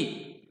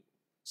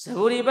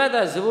 Savuri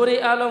Bada,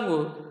 Savuri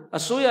Alongo, a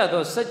soya,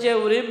 the such a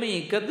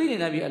remi,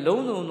 Katina,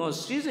 alone, no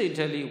season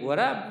Italy,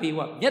 Wara,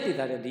 Biwa,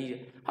 Yatita,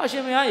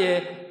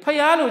 Hashemia,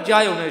 Payalo,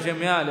 Jayo,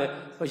 Shemiale,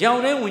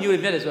 Jaunem, when you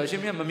met us,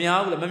 Shemia,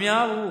 Mamia,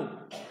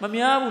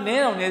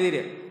 Nero,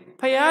 Nedire,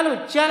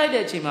 Payalo, Jala,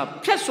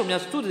 Chima, Pesumia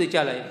stood the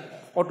Jala,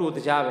 or to the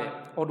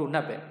Java, or to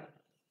Nape.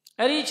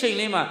 Any chain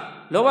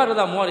lima, lower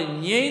than more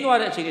in Yen or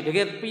actually to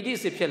get PD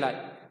Sipelai,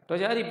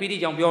 Tojari PD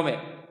Jam Biome,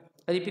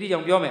 Eddie PD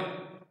Jam Biome.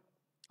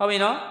 How we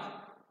know?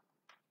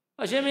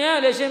 အရှင်မရ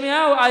လေရှင်မရ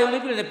ကိုအာယုံ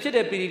လေးပြနေဖြစ်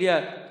တဲ့ပီရီတွေ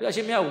ကအရှ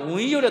င်မရဝ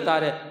င်းရုပ်တဲ့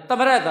သားတဲ့တ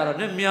မရသားတော့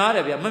နည်းများတ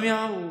ယ်ဗျမ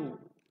များဘူး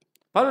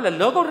ဘာလို့လဲ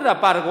လောကုတ္တရာ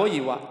ပါရဂော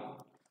ယေဝ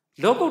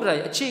လောကုတ္တရာ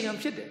ရဲ့အခြေခံ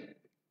ဖြစ်တယ်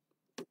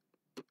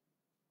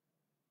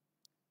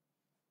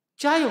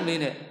ကြားယုံလေး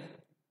နဲ့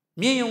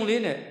မြင်ယုံ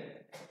လေးနဲ့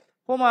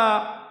ဟိုမှာ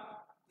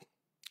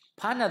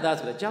ဖားနတ်သား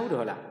ဆိုတော့ကြားဟုတ်တယ်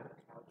ဟုတ်လား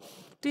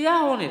တ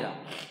ရားဟောနေတာ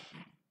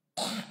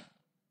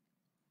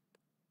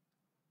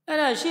အဲ့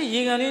ဒါရှေ့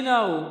ရေကန်လေးနာ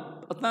ကို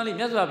အတန်းလေး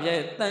မြတ်စွာဘုရား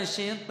ရဲ့တန်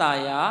ရှင်းตา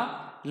ယာ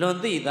လွန်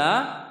သိတာ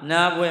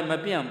နာပွဲမ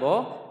ပြန့်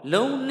ပေါ်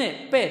လုံးနဲ့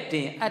ပဲ့တ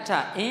င်အထ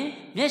အင်း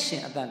မျက်ရှ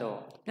င်အတန်တော်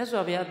မြတ်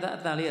စွာဘုရား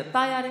အတန်လေးကต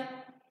าရတယ်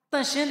တ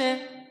န်ရှင်းတယ်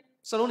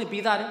စလုံးနဲ့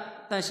ပြီးသားတယ်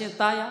တန်ရှင်း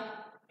ตาယာ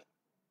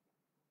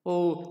ဟို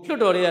လွတ်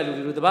တော်တွေကလူ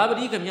တွေတဘာပ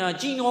တိခမညာ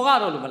ကြည်တော်က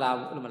တော့လို့မလား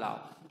ဘူးလို့မလား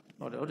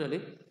ဟုတ်တယ်လေ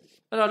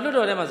အဲ့တော့လွတ်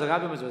တော်ထဲမှာစကား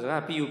ပြောမှဆိုစ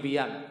ကားပြီးပြီးရ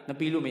မယ်မ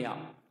ပြီးလို့မရအော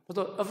င်ဘာ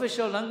လို့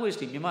official language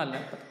တွေမြန်မာလ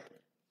ည်း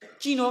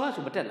ကြည်တော်က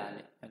ဆိုမတက်လာ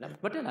နဲ့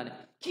မတက်လာနဲ့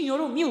ကြည်တော်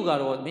တို့မြို့က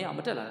တော့မရမ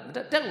တက်လာနဲ့တ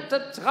က်ကို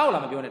စကားကိုလာ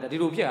မပြောနဲ့ဒီ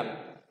လိုဖြစ်ရမယ်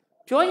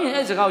ပြောရင်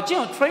အဲ့စကားကိုကျင့်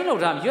အောင် train လု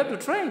ပ်ထားမယ် you have to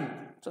train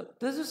so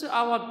this is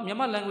our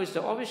Myanmar language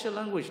the official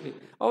language လေ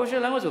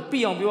official language ဆို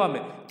ပြီးအောင်ပြောရမ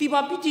ယ်ဒီပါ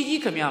ပတိ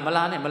ကြီးခမညာမ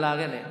လာနဲ့မလာ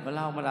ခဲ့နဲ့အဲ့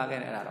ဒါ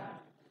တော့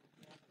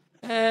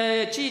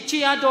ချီ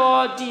ရ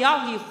တော်တရား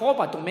ကြီးဟော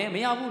ပါတော့မ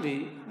ရဘူးလေ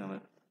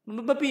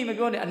မပြီးမ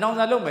ပြောနဲ့အနောင်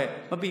စာလုပ်မယ်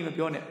မပြီးမ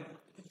ပြောနဲ့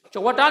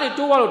ဝတ်တားတွေ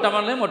တိုးသွားလို့တမ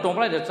န်လင်းမတုံပ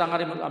လိုက်တယ်စံကား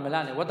တွေမလာ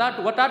နဲ့ဝတ်တား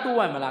တိုး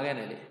ဝိုင်းမလာခဲ့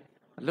နဲ့လေ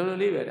လုံလုံ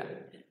လေးပဲဒါ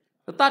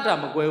တတ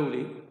မကွဲဘူး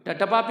လေ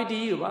တပါပတိ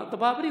ကြီးပါတ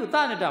ပါပတိကိုတ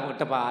နဲ့တာကို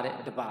တပါတဲ့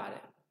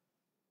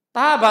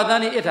သာဘာသာ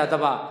နေအထာတ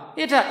ပါ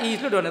အထာဤ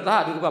လွတ်တော်နဲ့သာ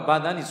အတူကဘာ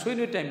သာနေဆွေး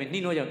နွေးတိုင်မယ်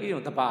နှီးနှောကြောင့်ဤ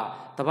တော့တ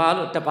ပါ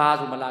လို့တပါ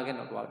ဆိုမလာခဲ့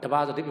တော့တပါ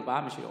ဆိုဒီဘာ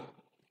မှမရှိတော့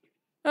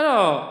အဲ့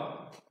တော့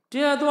တ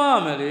ရားသွားရ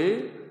မယ်လေ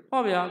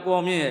ဟောဗျာကို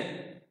အောင်မြင့်ရဲ့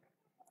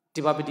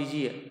ဒီပါပတိ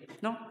ကြီးရဲ့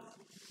နော်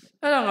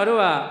အဲ့တော့ငါတို့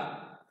က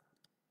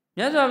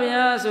မြတ်စွာဘု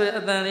ရားဆိုတဲ့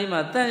အတန်လေးမှာ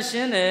တန်ရှ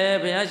င်းတယ်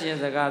ဘုရားရှင်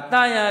စကား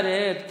တာရတ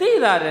ယ်သိ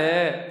တာတ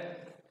ယ်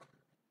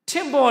ထ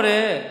င်ပေါ်တ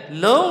ယ်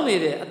လုံးနေ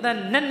တယ်အတန်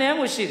နဲ့နဲ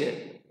မှုရှိတယ်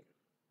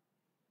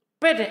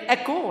ပဲ့တယ်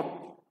echo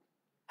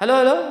hello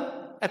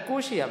echo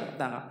ရှိရမယ်အ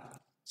တန်က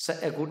စ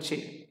echo ရှိ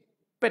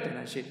ပဲ့တယ်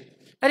နဲ့ရှိ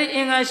အဲ့ဒီအ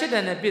င်္ဂါရှိ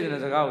တဲ့နဲ့ပြည့်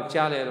တဲ့စကားကို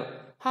ကြားလဲတော့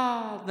ဟာ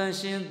တန်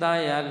ရှင်းသား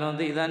ရလွန်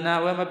သိသနာ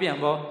ဝဲမပြန့်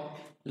ပေါ်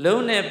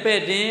လုံးနဲ့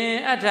ပဲ့တင်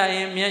အထာရ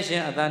င်မျက်ရှ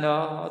င်အတန်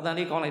တော်အတန်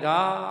လေးကောင်းလိုက်တာ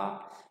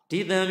ဒီ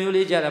တန်မျိုး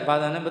လေးကြတဲ့ဘာ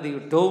သာနဲ့မသိ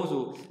ဘူးဒုံး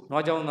ဆို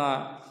နွားကြောင်းသား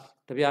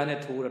တပြားနဲ့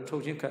ထိုးတော့ထု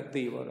တ်ချင်းခတ်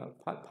သေးပါတော့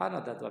ဖားနာ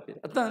တတ်သွားဖြစ်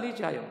အတန်လေး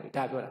ကြားရုံ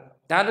ဒါပြောတာ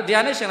ဒါတ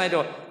ရားနဲ့ရှင်လိုက်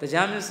တော့တ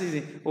ရားမျိုးစီစ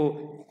ဉ်ဟို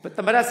သ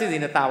မရစီစ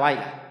ဉ်နဲ့တာဝိုင်း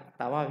လာ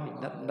တာဝါပြီ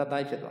နတ်တို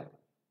င်းဖြစ်သွား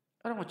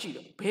အဲ့တော့ကြည့်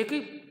တော့ဘယ်ကိ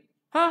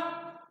ဟာ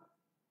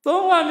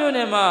သုံးဝမျိုး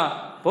နဲ့မှာ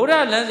ဗုဒ္ဓ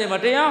လမ်းစဉ်မှာ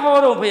တရားဟော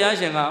တော့ဘုရား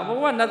ရှင်ကဘု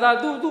ရားနတ်သား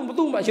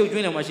သူ့မအရှုပ်ကျွ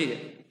င်းတယ်မှာရှိတယ်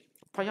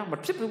ဖယားမ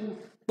ဖြစ်ဘူး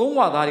သုံးဝ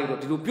သားတွေတော့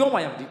ဒီလိုပြောမှ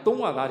ရမယ်ဒီသုံး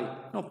ဝသားတွေ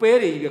နော်ပဲ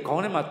တွေကြီးပဲခေါ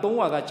င်းထဲမှာသုံး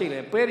ဝသားချိတ်လို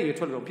က်ပဲတွေ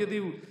ထွက်လို့ဖြစ်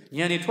သေးဘူး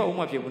ညံနေထွက်အောင်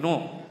မှဖြစ်ဘူးနော်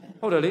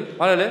ဟုတ်တယ်လေ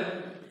ဘာလဲလဲ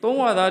သုံး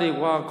ဝသားတွေ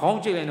ကွာခေါင်း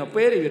ချိတ်လိုက်တော့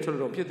ပဲတွေထွက်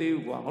လို့ဖြစ်သေး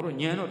ဘူးကွာငါတို့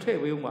ညံတော့ထည့်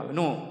ပေးဦးမှာပဲ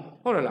နော်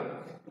ဟုတ်တယ်လား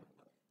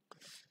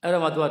အဲ့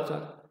တော့မှသူက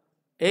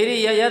အေ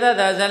ရိယသတ္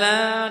တဇလံ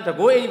တ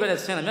ကိုးအိပဲ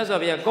ဆင်းလာမြတ်စွာ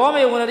ဘုရားကော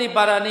မေဝရတိ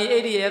ပါရဏိအေ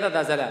ရိယသတ္တ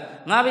ဇလံ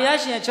ငါဘုရား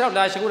ရှင်6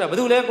လာရှိခိုးတာဘယ်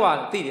သူလဲကွာ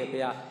သိတယ်ဘု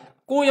ရား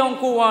ကိုရောင်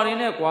ကိုဝါရင်း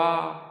နဲ့ကွာ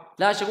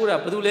လာရှိခိုးတာ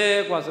ဘယ်သူလဲ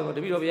ကွာဆိုတော့တ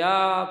ပည့်တော်ဗျာ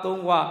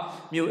သုံးဝ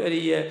မြို့အဲ့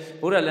ဒီရဲ့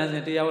ဘုရားလမ်းစ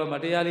ဉ်တရားဝဲမှာ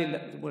တရားလေး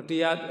တ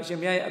ရားအရှင်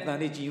ဘုရားရဲ့အတန်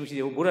လေးကြည်ယူရှိ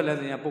တယ်ဘုရားလမ်း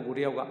စဉ်ကပုဂ္ဂိုလ်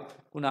တယောက်က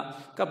ခုန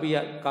ကပ္ပိယ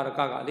ကာရက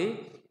ကလေ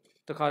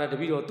တခါတည်းတ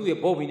ပည့်တော်သူ့ရဲ့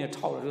ဘောဘီနဲ့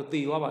ထောက်တယ်လို့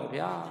သေသွားပါလေ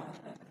ဗျာ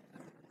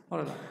ဟုတ်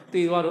လား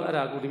သေသွားတော့အဲ့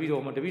ဒါကိုတပည့်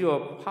တော်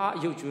ဖားအ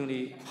ယုတ်ကျွန်း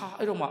လေးဟာ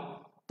အဲ့တော့မှ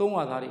သုံးဝ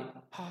သားတွေ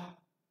ဟာ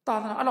သာ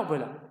သနာအဲ့လောက်ပဲ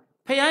လား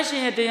ဖယားရှ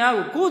င်ရဲ့တရား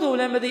ကိုကုသိုလ်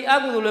လည်းမသိအ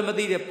ကုသိုလ်လည်းမ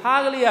သိတဲ့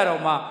ဖားကလေးရ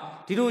တော့မှ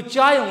ဒီလို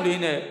ကြားယုံလေး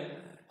နဲ့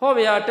ဟော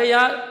ဗျာတ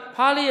ရား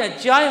ဖားလေးရ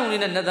ကြားယုံ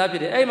လေးနဲ့နှစ်သားဖြ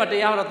စ်တယ်အဲ့မှာတ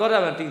ရားဟောတော့သောတာ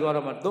ပန်တည်သွား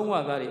တော့မှသုံးဝ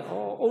သားတွေဩ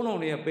အုံလုံး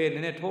တွေကပဲန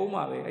ည်းနည်းထုံးမှ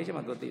ပဲအဲ့ချိန်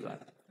မှာသူသိပါတ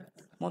ယ်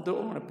မွန်သူ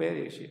အုံလုံးပဲ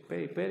တွေရှိပဲ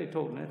တွေ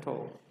ထုံးနေ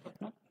ထုံး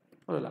နော်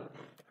ဟုတ်လား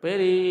ပဲ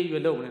တွေရွ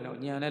ယ်လုံးနေတော့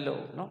ညံနဲ့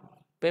လုံးနော်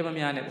ပဲမ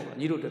များနဲ့ပေါ့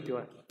ညီတို့ပြော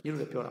တာ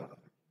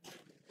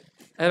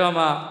အဲ့တော့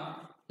မှ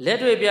လက်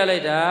တွေ့ပြလို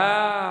က်တာ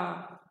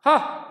ဟာ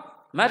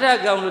မထ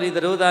ကောင်လူတွေသ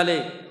တို့သား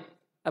လေး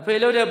အဖေ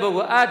လို့တဲ့ပုဂ္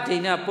ဂိုလ်အဒိ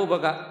ဏပုပ္ပ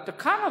ကတ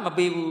ခါမှမ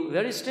ပေးဘူး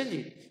very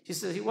stingy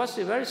he was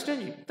very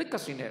stingy တိတ်က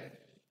စင်းတယ်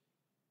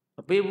မ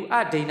ပေးဘူးအ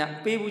ဒိဏ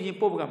ပေးဘူးချင်း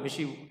ပုပ္ပကမ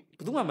ရှိဘူးဘ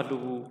ယ်သူမှမလူ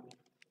ဘူး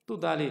သူ့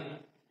သားလေး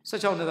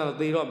16နှစ်သားတော့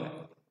သေတော့မယ်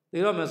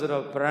ဆို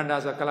တော့ veranda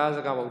ဆိုကလားစ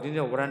ကားပေါ့ဒီ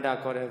နေ့ veranda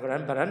ခေါ်တယ်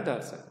veranda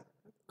ဆို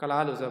က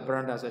လားလို့ဆို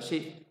veranda ဆို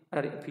ရှေ့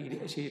အဲ့ဒါအဖီ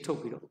အရှိထုတ်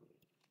ပြီးတော့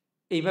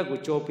အိမ်ဘက်ကို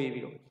ကြောပေး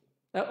ပြီးတော့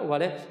ဟိုဗာ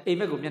လဲအိမ်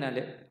ဘက်ကိုမျက်နှာ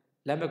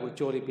လက်ဘက်ကို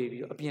ကြောလေးပေး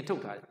ပြီးတော့အပြင်ထု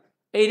တ်ထားတယ်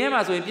အိမ်ထဲ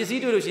မှာဆိုရင်ပစ္စ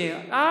ည်းတွေ့လို့ရှိရင်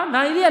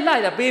နိုင်လေးကလှရ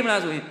တာပေးမ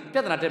လားဆိုရင်ပြ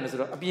ဿနာတက်မယ်ဆို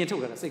တော့အပြင်ထု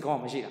တ်တာစိတ်ကောင်း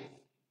အောင်မရှိတာ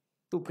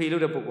သူဖေ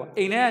လို့တဲ့ပုဂ္ဂိုလ်က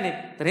အိမ်ထဲကနေ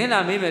သတင်းလာ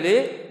မေးမယ်လေ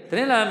သတ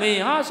င်းလာမေးရ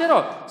င်ဆရာ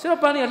တော်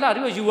ပန်းလေးကလှဒီ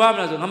ကိုယူရမ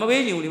လားဆိုငါမ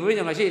ပေးချင်ဘူးလေမပေး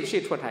ချင်ငါရှေ့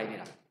ထွက်ထိုင်နေ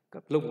တာ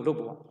လုပ်ပေါ့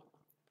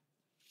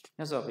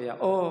မြတ်စွာဘုရား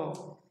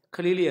ခ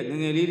လေးလေးကင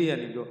ငယ်လေးတွေက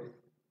နေပြီးတော့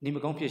နေမ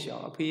ကောင်းဖြစ်ရှာအော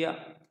င်အဖေက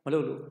မလု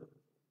ပ်လို့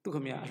သူခ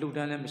မရအလှူဒ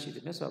န်းလည်းမရှိတ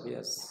ယ်မြတ်စွာဘု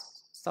ရား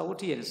သာဝ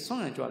တိရဲ့ဆွ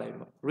မ်းရံကြွလာပြီ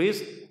ပေါ့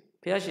raise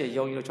ဘုရားရှင်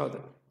ရောင်ရော၆တ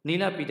ယ်နီ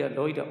လာပီတာ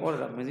လောဟိတဩရ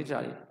ဒမင်းစိတာ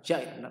တွေ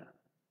ရိုက်နော်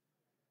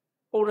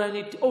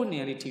Orani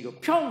only to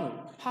Pyong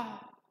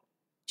ha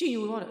G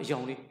you are a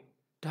young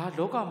Da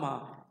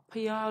Logama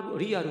Paya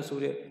Ria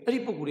Sure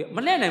Eripuri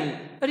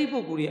Malenam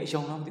Eripuri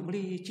young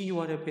G you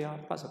are a pair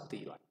pass of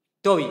the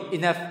Toby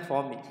enough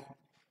for me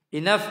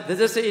enough this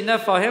is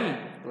enough for him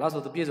last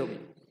of the piece of me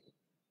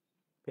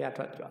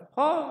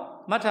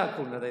Oh Mata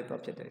Kuna they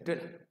thought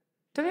it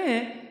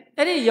today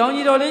any young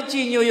you don't let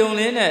you young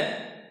in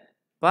it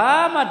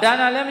Ba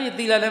Dana Lemmy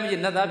Dila Lemmy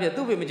Nada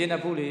to be Magina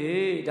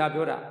Puli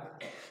Dabura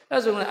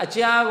as soon as a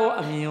Jago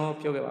a mio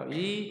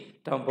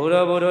Piogavi Tom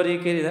Bodo Bodori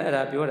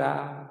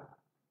Arabura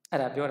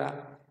Arabura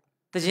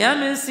the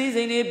Yaman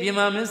season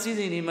Bimaman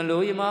season in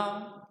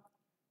Maloyama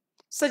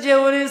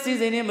Sajawari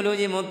season in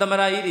Maloyam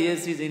Tamaridi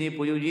season in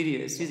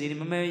Puyuri season in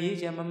Mamma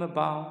Yamama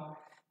Bow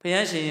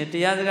Piashi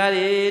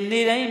Tiazagari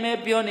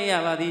Nidame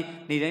Pionia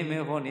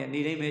Nidame Honia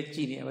Nidame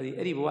Genia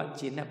Eriboa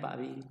Gina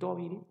Babi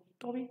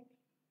Toby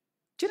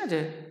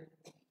Chinate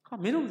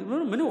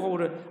Minu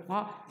horror,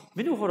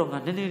 Minu horror,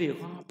 and then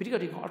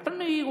Picadilly,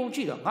 alternately go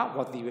cheat, not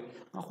what the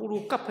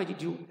Hulu Capati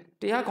do.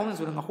 They are comments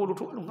with a Hulu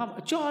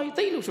to joy,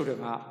 they look to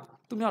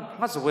me not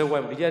much away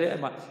when we get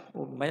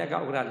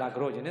Mayaga La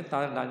Grojan and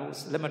Taran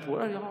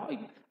Lematur.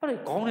 I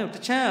call him the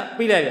chair,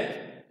 be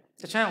there.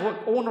 The chair,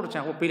 owner of the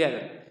chair will be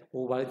there.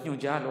 Oh, well, you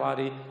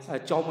January,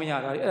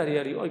 Chomia,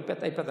 I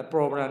bet the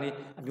program,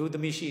 and you the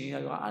machine.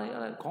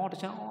 I call the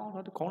chair,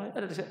 call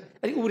it.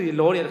 I would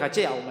lawyer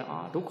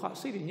Cacha, do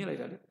see you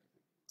later.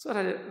 So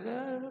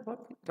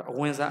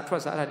when that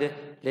was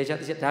later,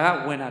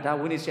 when I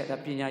win it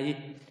at Pina,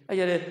 I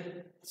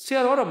had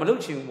Sierra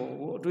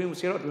Malucci doing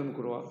Sierra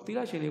Dumgro,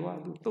 Tilashini,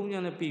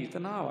 Tonya Pete,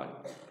 an hour.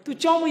 To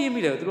John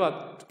William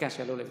throughout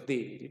Castle of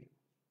David.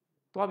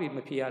 Bobby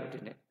Mapia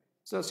didn't.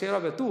 So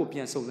Sarah two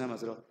pian so them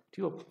as well.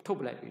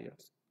 Top like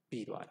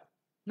be right.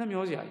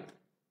 Namiosia.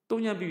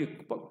 Tonya be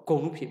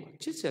Gonupi,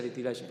 Chisari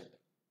Dilation,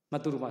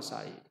 Maturuma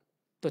Sai.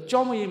 The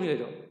John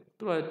William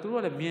to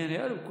a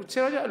mere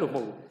Sarah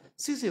Lomo.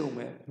 Sisium,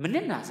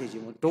 Menena says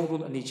you don't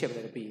do any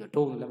chapter be a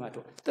total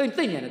lamato. The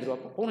thing and a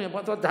drop only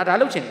about that I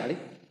look in.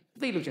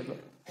 They look at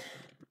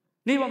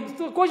Never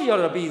so quite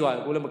a be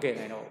one, will again,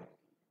 I know.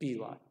 Be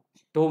one.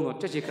 Don't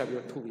touch a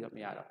cabinet to be a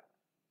miara.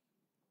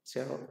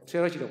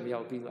 Sarah should be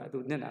out, be like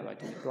to Nena, like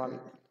to Robbie,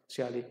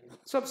 Shelley.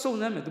 So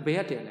name to be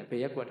a ten and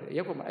pay a quarter.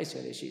 Yakum, I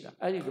said, she,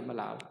 I give them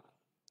aloud.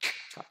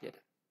 Chop yet.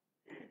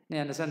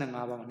 Nanderson and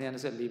Mava,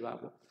 Nanderson, Liva,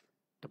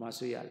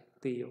 Tomasuya,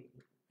 Theo.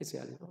 It's a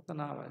little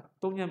Tanawa.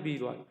 Tonya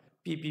be one.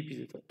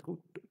 PPP to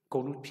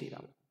go to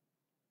Pira.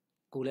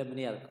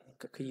 Gulemania,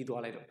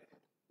 Kido.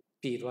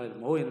 Peter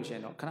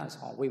Motion or Canas,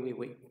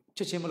 wait.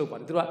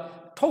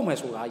 Chichimalupa,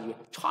 Thomas will argue,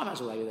 Thomas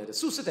will argue that the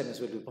Susan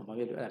will do for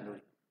my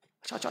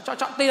cha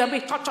they are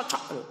big cha.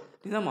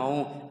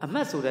 Dinamo, a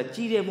mass of that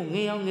Gideon,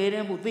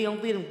 Neon,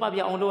 Theon,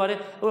 Pabia on the water,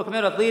 or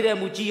Camera Theda,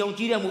 Mugion,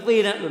 Gideon,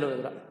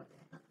 Mutheda.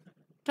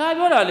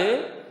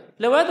 Tabarale,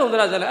 Levato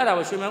Razala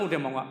was swimming with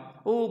them.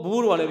 Oh,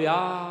 Buru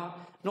Olivia.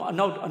 No,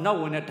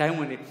 now when a time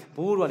when it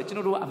Buru,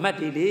 a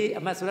matty, a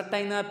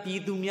Masatina,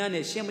 Pidumian,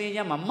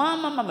 Shemaya,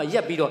 Mamma,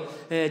 Yapido,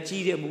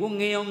 Gideon,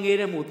 Neon,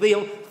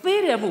 Theo,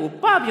 Theda,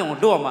 Pabion,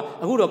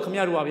 Doma, a Hudo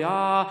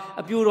Camarua,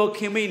 a Bureau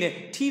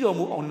Camine, Tito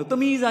on the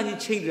Tamizan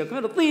change the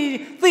kind of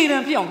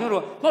Theda Pion,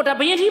 not a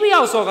baby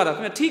also got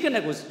a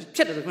ticket was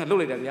chatted with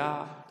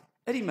Lolita.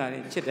 Eddie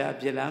man, Chetta,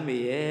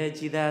 Jelami,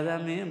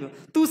 Chida,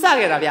 Tu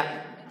Sagarabia,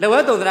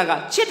 Lewato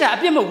Draga, Chetta,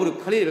 Pimo would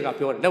clear up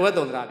your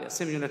Lewato Draga,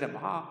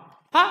 Simulan.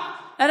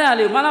 Ha,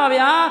 and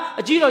Malavia,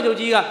 a Giro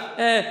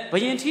Jogia,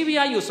 Bayan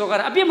Tibia, you saw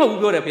a Pimo would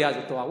go to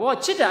Piazza,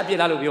 what Chetta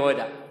Piala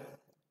Bioda.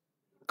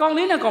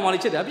 Colina Comali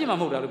Chetta, Pima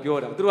Muda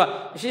Bioda, through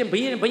a shame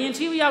Bayan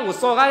Tibia was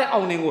so high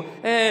owning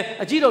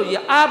a Giro,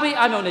 Abbey,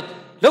 I'm on it.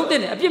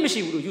 Loaded a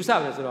Pimishi would use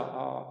out as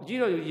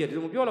Giro,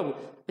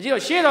 a Giro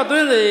share of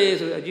doing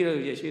the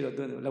Giro share of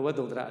doing the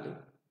Lewato Drali.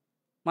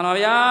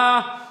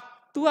 Malavia.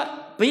 Tu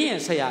being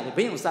say,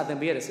 being starting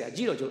beer, say a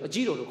Giro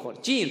to call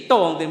Jean,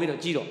 Tom, the middle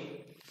Giro.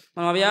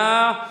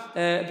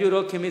 Mamavia,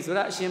 Bureau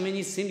Chemisra,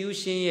 Shemini,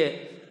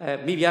 Simushi,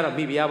 Mibia,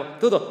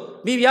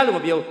 Todo, Mibia,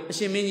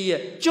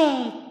 Shemini,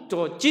 John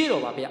to Giro,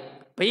 Babia.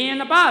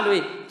 Being a bad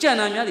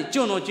Janamia,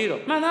 John or Giro,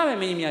 Manava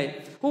Mimia,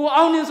 who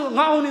owns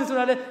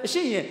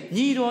she,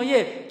 Nido,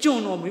 ye,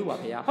 John or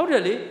Mubia. How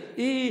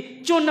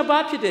really? John the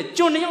Baptist,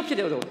 John the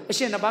Yopido, a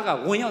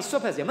Shenabaga, when you're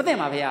so passive,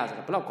 Madame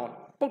Avia, block on,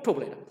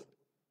 Poctoble.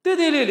 Did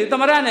they really?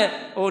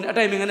 Tamarane, or a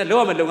timing and a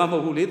low and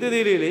low, did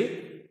they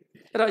really?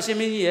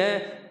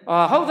 Rashimini,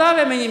 how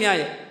that many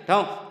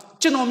down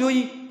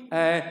Chinomui,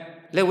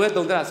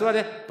 Leweto, so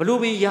that Blue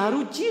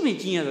Yaru Jimmy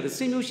Gina, the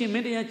Sinushi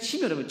Media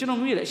Chino,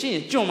 Chinomui,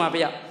 she, John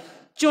Mabia,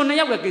 John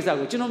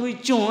Yabaka,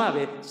 Chinomui, John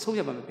Abbey,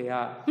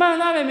 Soyabapia.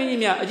 Manave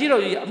Minia, a Giro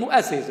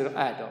essays or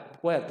idol,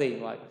 where they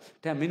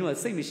like. 10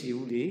 minutes, same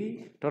issue,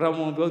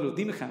 Toramon go to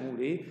Dimkan,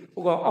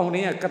 who go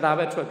only a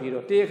cadaver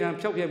trapiro, take and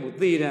chop him with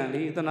thee and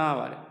leave the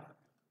Nava.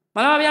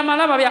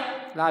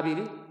 Malavia,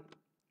 Labi.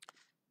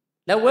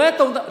 Lewe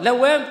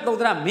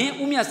tondra main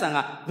umia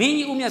sanga,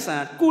 main umia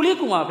sanga, kuli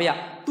kuma pia,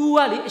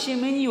 tua li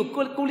shimini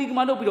kuli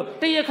kuma no piro,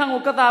 teye kango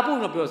katapu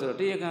no piro sero,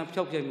 teye kan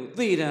chop chemu,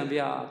 tiran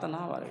pia,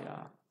 tanawa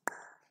ya.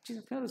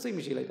 Cina pia same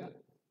misi like that.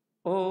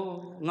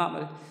 Oh,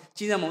 ngam,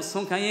 cina mau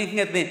songkang yang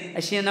ngeten,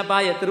 asian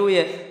apa ya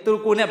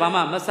terus kune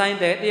bama, masain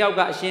deh, tiap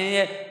gak asian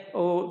ya,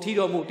 oh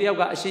tido mu, tiap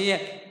gak asian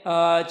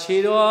ya,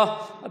 ciro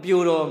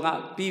biuro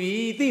ngak,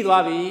 bibi tido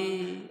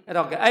abi,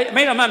 rok,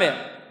 mai lama me.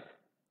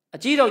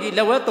 Chỉ đâu gì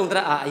lâu tông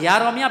tra nhà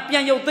rồi mía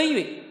piang yêu tây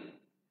vậy,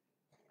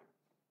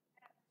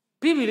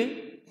 biết mi đi,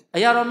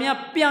 nhà rồi mía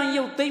piang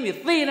yêu tây vậy,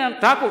 tây nên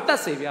đã có tất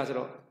sẽ bây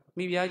giờ,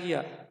 mi bây giờ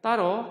à, ta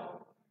đó,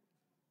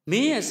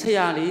 mi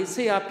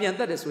xây piang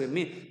tất rồi,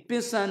 mi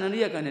piang san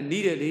này cái này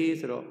đi đấy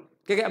rồi,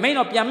 cái mấy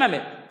nó piang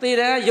mà tây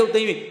nên yêu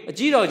tây vậy,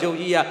 chỉ đâu đâu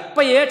gì à,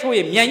 bây giờ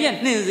thôi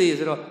miễn nên gì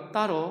rồi,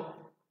 ta đó,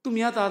 tụi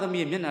mi ta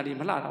mi miễn nào đi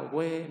mà làm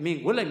đâu,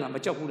 mình quên lại mà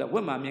chọc cũng là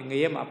quên mà mình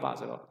nghe mà pa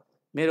rồi,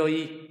 mấy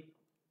rồi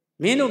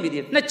mấy nó bị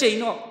đi, nó chạy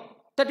nó,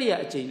 tất nhiên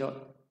chạy nó,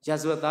 giả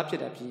sử ta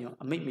biết là phi nhau,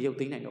 mấy yêu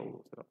tính này nó,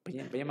 bây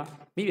giờ mà,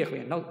 mấy việc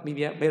này nó, mấy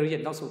việc bây giờ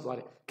nó sụt vào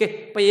đấy,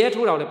 cái bây giờ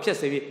thu đầu là biết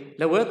gì,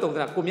 là với tổng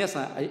là công nghiệp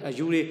sản, ở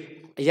du lịch,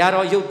 giả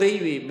rồi yêu tính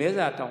vì mấy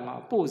giờ trong là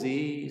bổ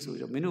gì,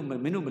 rồi mấy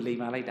nó lấy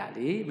mà lấy đại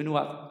đi, mấy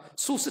nó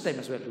suốt sự này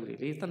mà suy luận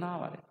đi, ta nào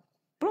vậy,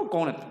 bao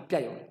con là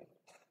cái gì,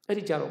 cái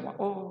gì giả rồi mà,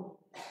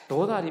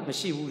 đó là đi mà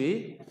xíu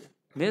đi,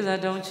 mấy giờ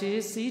trong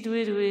chỉ xí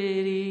đuôi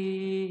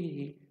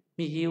đi.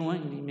 Mi yêu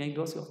anh mi anh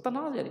đó sao? Ta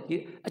nói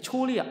gì?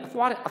 Choli à,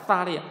 phá à,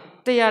 phá đi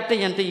à.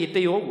 Tây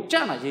yếu,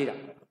 chắc là gì đó.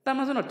 Ta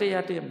nói nó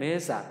tây mấy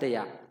giờ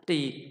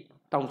tây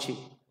đông chi.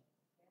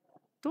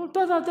 Tôi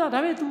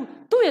đã biết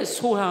tôi là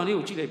số hàng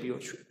liu chỉ là biểu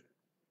chuyện.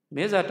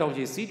 Mấy giờ đông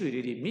chi xí đuổi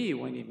đi mi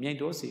yêu anh mi anh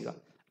đó sao?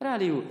 Ra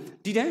liu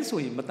đi đến số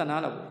mà ta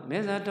nói là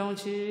mấy giờ đông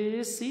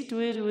chi xí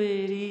đuổi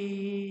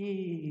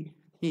đi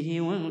mi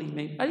yêu anh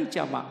mi anh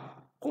chả mà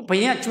cũng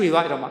bây giờ chui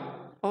vào đó mà.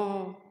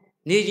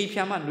 Nếu như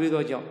phía mà nuôi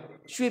đó chứ.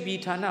 Suy bị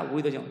thằng nào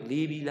vui đó chẳng,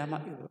 lý bị làm mà,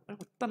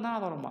 ta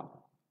nào đó mà,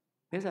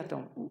 bây giờ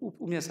trong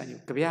umia sang nhiều,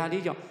 cái việc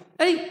gì chẳng,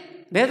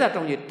 bây giờ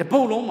trong gì, đập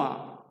bông mà,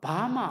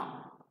 bà mà,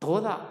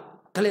 đó là,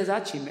 cái lẽ ra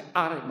chỉ mới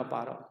ai mà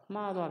bà đó,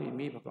 mà đó bị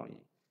mấy bà con gì,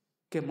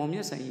 cái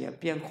umia sang nhiều,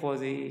 biến khó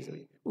gì,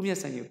 umia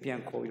sang nhiều biến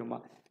khó rồi mà,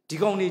 chỉ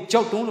còn đi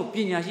chọc đông lúc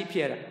biến nhà gì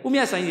phía đó,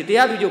 umia sang nhiều,တ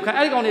ရားသူ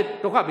看，còn đi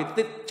đâu khác bị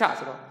tết chả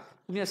sao,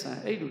 umia sang,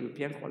 lúc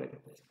biến khó đấy,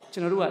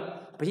 cho nên là,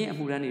 bây giờ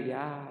mua ra này vậy.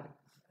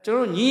 Cho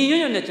nó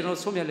nhiều này cho nó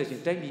sống như là chuyện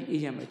trái bị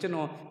ý mà cho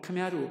nó không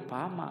ai được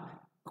bảo mà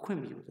khuyên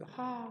mình rồi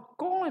ha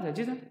có là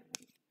chứ đó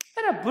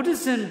là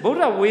Buddhism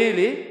Buddha way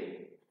đi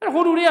đó là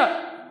hồ đồ đi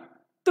à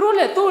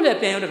tôi lại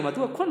bèn được mà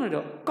tôi khuyên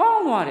được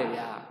có ngoài đấy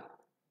à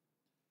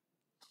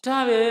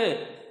ta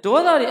về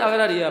đó là đi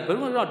à đi à bây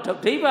giờ nó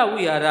thấy ba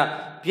vui à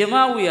ra biến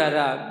ma vui à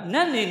ra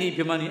nên này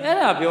biến ma này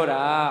là biểu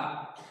ra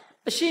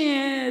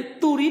xin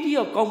tu đi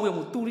à công việc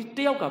một tu đi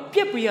tiêu cả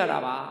biết bây giờ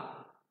là ba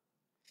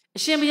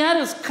xem bây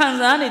giờ khán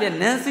giả này để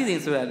nên xây dựng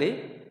rồi đấy,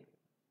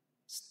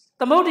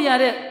 tao muốn đi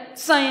à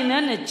sai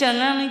nên này chẳng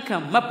hạn như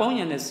khám mà bao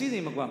nhiêu này xây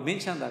dựng mà qua mình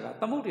chẳng đạt cả,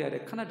 tao muốn đi à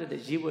khán giả để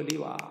dễ vơi đi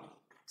vào,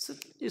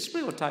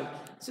 spray of time,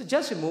 it's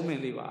just a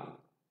moment đi vào,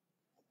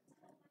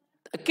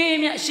 cái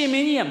này xem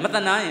mình như mà ta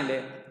nói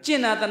này, chỉ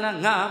là ta nói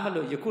ngã mà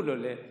lo yêu lo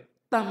le,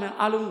 ta mình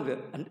alo rồi,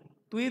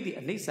 tôi đi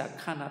anh ấy sẽ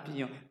khán giả phi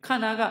nhung,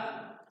 khán giả cái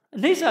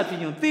anh ấy sẽ phi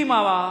nhung tìm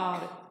mà vào,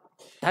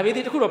 tại vì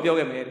thì tôi không biết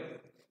cái gì.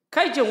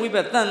 Khai trong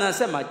việc tận năng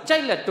xem mà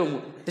chạy là trồng,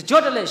 để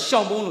cho nó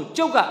xong bông luôn,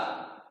 châu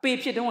cả, bê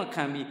phía đông là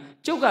khám bi,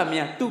 châu cả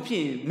miếng tu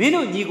phía, mấy nó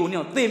nhiều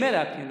người tê mấy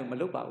là phía nó mà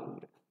lúc bảo,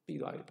 bị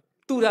đói,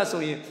 tu ra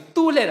rồi,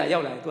 tu lại là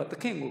giàu lại, tu ta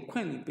khen ngủ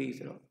khuyên người bê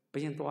rồi,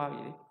 bây giờ tôi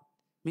đi,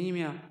 mấy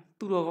miếng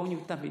tu ra bao nhiêu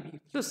tâm bị,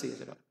 rất sướng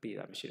rồi, bê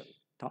ra mới được,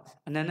 đó,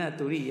 anh nên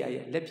tu đi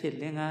vậy, lép phía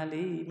lên ngã đi,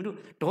 mấy nó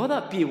đó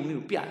là biểu người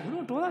biểu, mấy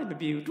nó đó là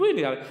biểu, tôi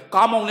này,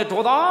 cả mong này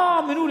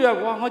đó, mấy nó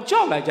là qua, ngồi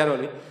chọn lại cho rồi,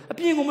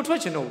 biểu người mà thôi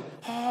chứ đâu,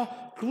 ha,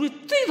 lúc này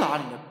tê ra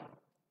này.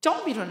 Trong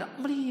bị rồi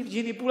nó đi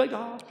gì đi bù lại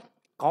đó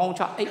con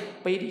chọn ấy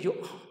bây đi chỗ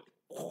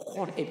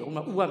khó để cũng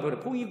là uan rồi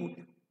phun như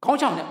con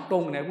chọn này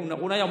đông này cũng là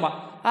uan này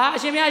mà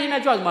xem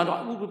cho mà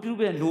nó bù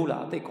bây giờ nô là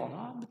tay còn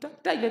nó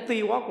tay là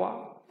tì quá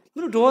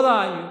mình đổ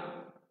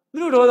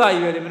ra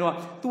vậy mình nói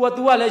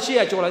tua lại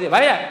xe cho là gì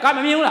vậy cá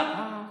mà miếng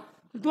là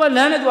tua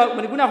lớn này tua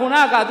mình cũng là hôm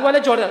nay cả tua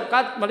lại cho được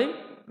cá mà đi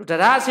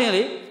ra xe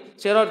đi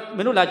xe rồi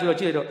mình nói là cho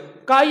chơi được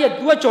cá gì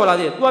tua cho là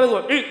gì tua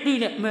lại đi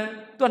này mà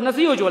tua nó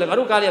xíu cho là ngã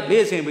đâu cá này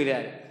bê xe bê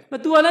này mà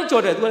tua lại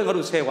cho được tua lại ngã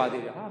đâu xe qua đi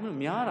mình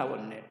miếng là vậy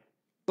này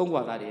tung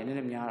qua ta đi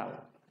nên miếng là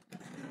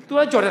tua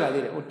lại cho được là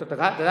gì đấy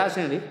ra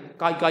xe đi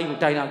cá của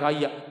trai nào cá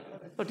gì à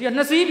thì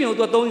nó xí nhiều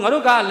tua tung ngã đâu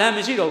cá làm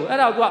mình xí đâu ở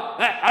đâu tua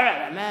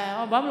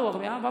mẹ bám được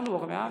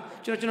không nhá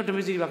cho nó tụi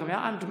mình gì không nhá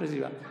ăn tụi mình gì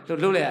rồi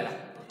lâu lẹ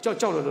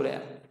cho lâu lẹ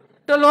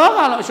đó lo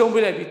mà nó xong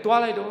bây giờ bị tua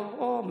lại đó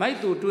mấy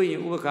tụi tôi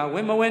uống cá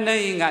when mà when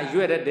này ngài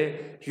duy đấy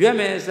duy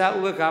mà sao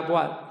uống cá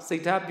bỏ xây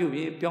tháp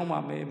biểu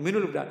mà mình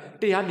lúc đó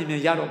thì ham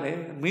mình giờ rồi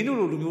mình lúc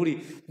nhiều đi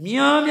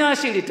miếng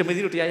xí đi tụi mình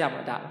gì lúc thì giờ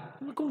mà đã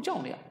cũng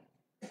chọn đấy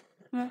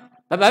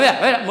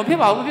một phía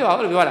bảo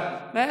được gọi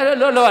là mẹ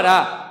lo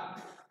đó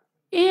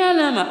yên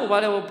là mà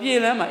bà đây bia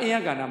là mà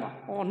yên cả nào mà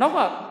nó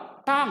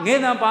ta nghe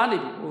nam ba này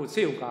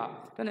siêu cả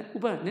thế này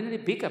úp nên này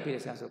bị cặp bị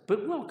sao sao bị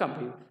cũng cặp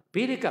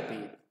bị đi cặp bị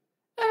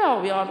ấy là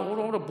bây giờ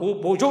nó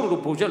bổ chỗ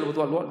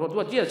rồi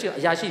tua chia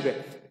giá trị về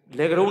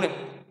lấy cái này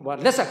và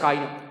lấy sạc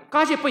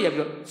cái gì bây giờ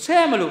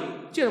xem mà luôn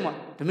chứ mà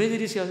thì mấy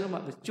gì xem mà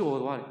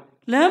chua quá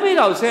lấy mấy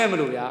đầu xem mà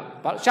luôn ya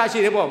giá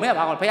trị đấy bỏ mấy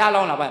bà còn phải ăn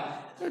lâu là vậy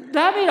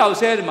lấy mấy đầu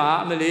xem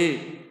mà đi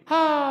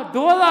ha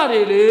đua ra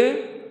đi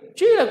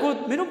chỉ là cô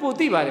mình nó bổ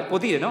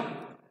tì nó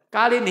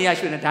cái này nia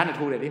xuyên đàn nó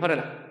thôi đấy phải không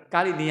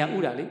cái này nia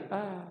u đấy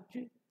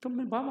tụi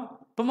mình bảo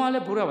mà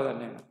lại bổ ra vậy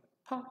này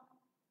ha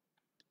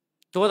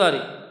đua ra đi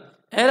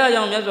ấy là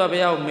giống như bây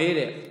giờ mấy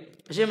đấy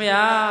xem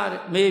ya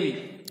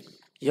maybe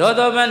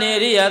yodo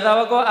bani riya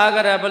tawako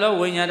agara balo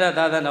winyada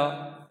tadano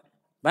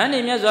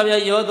bani mya so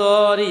bya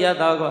yodo riya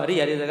tawako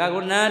riya ri saka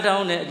ko nan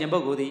taung ne ajin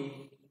pukkul thi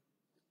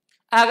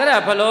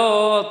agara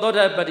balo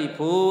thoda pati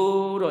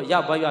phu ro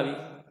yauk ba ywa bi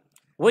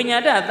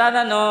winyada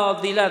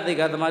tadano thila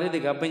thikka thamari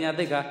thikka panya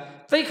thikka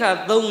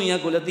thikka 3 yan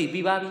ko le thi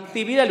pi ba bi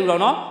thi pi de lu lo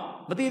no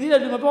ma thi thi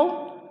de lu ma paw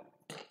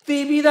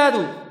thi pi da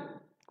tu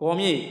ko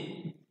myi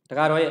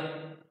taka ro ye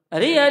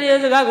riya ri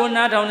saka ko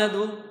nan taung ne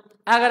tu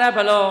agara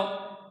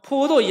balo phù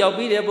တို့ရောက်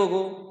ပြီးတဲ့ပုဂ္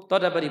ဂိုလ်သော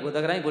တပတိဘုဒ္ဓ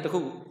ဂရိုင်းကိုတခု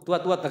သူက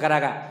တက္ကရာ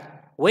က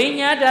ဝိ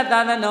ညာတသာ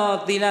သနော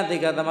သီလသိ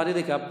က္ခာသမာဓိ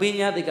သိက္ခာပ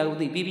ညာသိက္ခာကို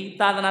သိပြီးပြီ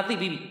သာသနာသိ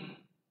ပြီးပြီ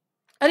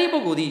အဲ့ဒီပု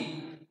ဂ္ဂိုလ်ဒီ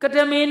ကတ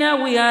မေန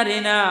ဝိဟာရေ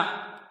န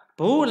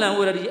ဘုလံဝ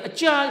ရတိအ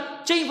ကြာ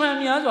ချိန်ဖန်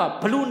များစွာ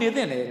ဘလူနေ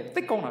တဲ့လေ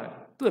သိကောင်းတာလေ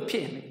သူကဖြ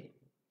စ်နေ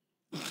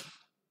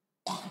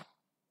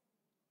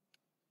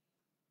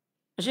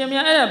အရှင်မြ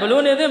တ်အဲ့ဒါဘလူ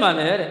နေတဲ့မှာ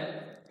လေတဲ့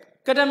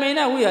ကတမေန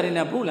ဝိဟာရေန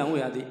ဘုလံဝိ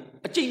ဟာတိ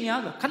အချိန်များ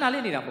စွာခဏ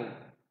လေးနေတာမဟုတ်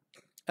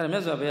အဲ့ဒါမြ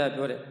တ်စွာဘုရား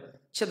ပြောတယ်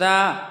ချက်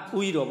သားဥ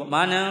ယျတော်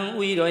မာနံ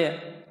ဥယျတော်ရဲ့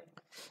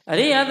အ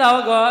ရိယသာဝ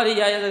ကောအရိ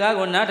ယရဲ့စကား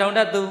ကိုနားထောင်တ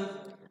တ်သူ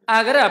အာ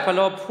ဂရဖ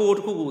လောဖိုးတ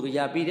စ်ခုကိုရ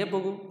ပြီးတဲ့ပု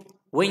ဂ္ဂိုလ်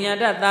ဝိညာ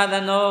ဏသာသ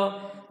နော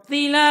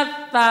သီလ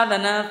သာသ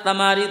နာသ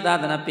မာဓိသာ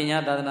သနာပညာ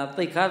သာသနာ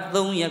သိက္ခာ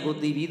3ရပ်ကို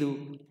သိပြီးသူ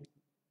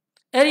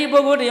အဲ့ဒီပု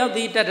ဂ္ဂိုလ်တယောက်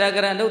ဒီတတ္တက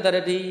ရဏုတ္တရ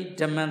တိ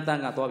ဓမ္မံတန်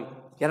ကသွားပြီ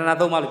ယရဏ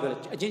3ပါးလို့ပြောတယ်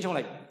အချင်းချုံ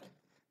လိုက်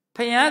ဖ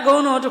ယားကုံ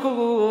တော်တစ်ခု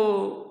ကို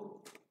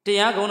တ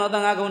ရားကုံတော်သံ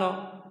ဃာကုံတော်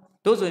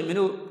တို့ဆိုရင်မင်း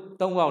တို့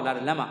3ပေါက်လာတ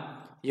ယ်လမ်းမှာ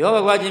ယောဘ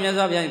ဂဝါချင်းမြတ်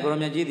စွာဘုရားကိုရော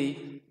မြတ်ကြီးသည်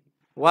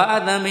ဝါအ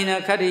တံမိနာ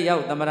ခတ္တိရော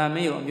က်သမရမ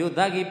င်းကိုအမျိုး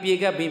သားကြီးပြေ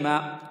ကပ်ပြီးမှ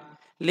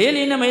လေး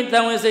လေးနမိတ်တ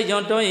န်ဝင်စိတ်ကြော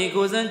င့်တောရင်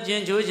ကိုစံကျ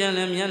င်ချိုးခြင်းလ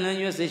ည်းမြန်လန်း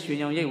ရွှေစိတ်ရွှေ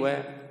ညောင်ရိပ်ဝဲ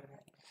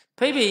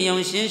ဖိဖိယုံ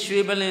ရှင်းရွှေ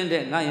ပလင်း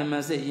တဲ့ငါယမ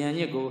စိတ်ရန်ည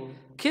စ်ကို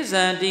ခိ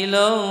စံတီ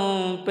လုံး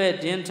ပဲ့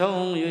တင်ထုံ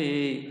၍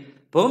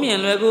ဘုံမြင်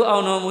လွယ်ကူအော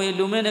င်တော်မူ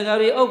လူမင်းတကား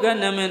တွေဥက္က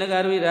နမင်းတ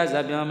ကားတွေရာဇ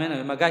ပြောင်းမင်း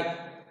တွေမကိုက်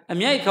အ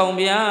မြိုက်ခေါင်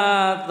ပြား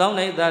သောင်း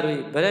လိုက်သားတွေ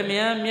ဗရမ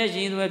ယမျက်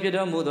ရှိသွဲဖြစ်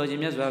တော်မူတော်ခြ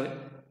င်းမြတ်စွာ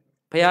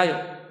ဘုရားယော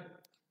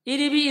ဣ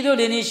တိပိတို့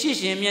လည်းရှိ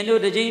ရှင်မြတ်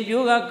တို့တစ်ချိန်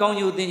ပြိုးကကောင်း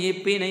ကျိုးတင်ကြီး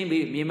ပေးနိုင်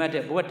ပြီးမြေမတ်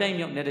တဲ့ဘဝတိုင်း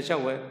မြောက်နဲ့တစ်လျှော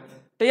က်ဝဲ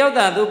တယောက်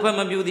သာသူဖတ်မ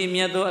ပြူသည်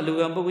မြတ်သောအလူ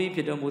ကံပုဂ္ဂိုလ်ဖြ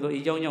စ်တော်မူသောဤ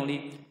ကြောင်းကြောင့်ဤ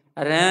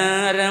အ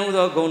ရန်ဟူ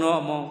သောဂုဏ်တော်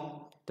အမော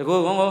တကူ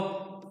ကော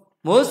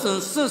မိုးစွန်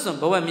စွန့်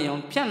ဘဝမြင့်အော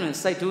င်ဖြန့်လွင်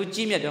စိုက်ထူး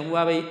ကြီးမြတ်တော်မူ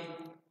ပါ၏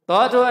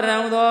သောထိုအရန်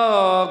ဟူသော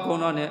ဂုဏ်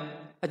တော်နှင့်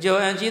အကျော်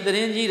အန်ကြီးတရ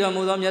င်ကြီးတော်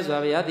မူသောမြတ်စွာ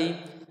ဘုရားသည်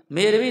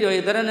မေတ္တိတော်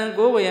၏တရဏံ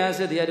ကိုဝေယသ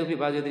တ္တရားတို့ဖြစ်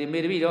ပါစေတည်းမေ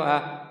တ္တိတော်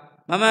အား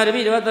မမတ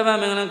ပိတော်သဗ္ဗ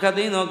မင်္ဂလံခတ်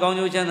သိမ်းသောကောင်း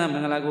ကျိုးချမ်းသာမ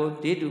င်္ဂလာကို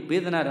ဒေတု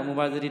ပေးသနာတော်မူ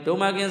ပါစေတည်းဒု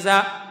မကင်္စ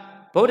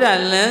ဗုဒ္ဓ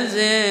လမ်းစ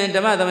ဉ်ဓ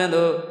မ္မသမင်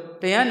တို့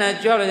တရားနာ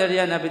ကြွရတ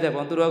ရားနာပိသက်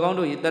ပေါင်းသူတော်ကောင်း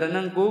တို့၏တရ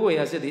ဏံကိုဝေ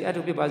ယစစ်သည်အ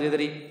ထုဖြစ်ပါစေတ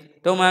ည်း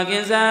ဒုမက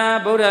င်္စ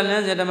ဗုဒ္ဓလ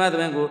မ်းစဉ်ဓမ္မသ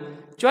မင်ကို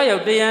ကြွရော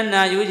က်တရား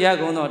နာယူကြ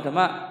ကုန်သောဓမ္မ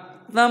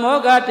သံမော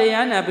ကတ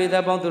ရားနာပိသ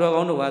က်ပေါင်းသူတော်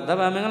ကောင်းတို့ဟာသဗ္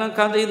ဗမင်္ဂလံခ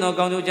တ်သိမ်းသော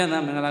ကောင်းကျိုးချမ်းသာ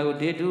မင်္ဂလာကို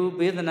ဒေတု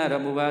ပေးသနာ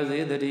တော်မူပါစေ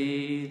တ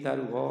ည်းသာ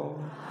ဓုဟော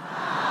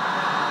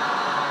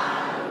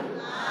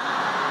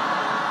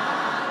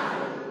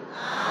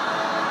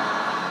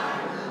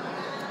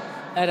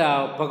အဲ့ဒါ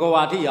ဘဂ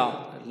ဝါတိအောင်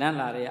လမ်း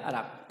လာတယ်အဲ့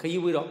ဒါခ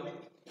ရီးဝေးတော့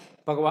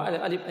ဘဂဝါအဲ့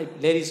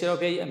လေဒီစေရော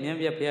ဖျားကြီးအမြင်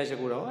ပြဖျားရှိ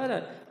ခိုးတော့အဲ့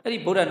ဒီ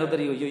ဗုဒ္ဓနုတ္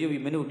တိကိုရွတ်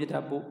ပြီးမင်းတို့မြတ်တာ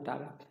ပို့တာ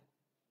ပဲ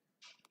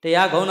တ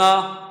ရားဂုဏ်တော်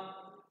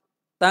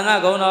တန်ခါ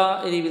ဂုဏ်တော်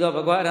အဲ့ဒီပြီးတော့ဘ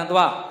ဂဝါအရံ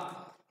သွား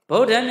ဗု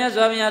ဒ္ဓမြတ်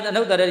စွာဘုရားအ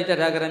နုတ္တရတိတ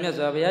ထာဂရမြတ်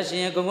စွာဘုရားရှ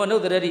င်ဂုဏ်ကိုအနု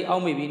တ္တရတိအော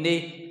က်မိပြီးနေ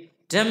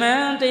ဓမ္မံ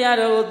တရား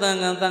တော်ကိုသံ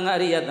ဃာ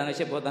အရိယသံဃာ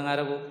ရှိဖို့သံဃာ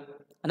တော်ကို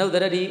အနုတ္တ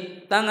ရတိ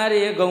သံဃာ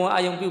ရဲ့ဂုဏ်ကိုအာ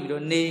ယုံပြုပြီး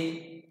တော့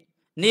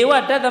နေဝ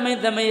တတမိန်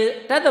သမိ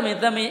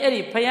န်အဲ့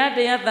ဒီဖယားတ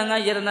ရားသံဃာ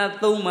ယရဏ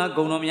3မှာ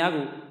ဂုဏ်တော်များ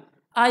ကို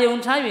အာယုံ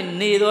ထား၍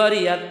နေသောအ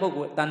ရိယပုဂ္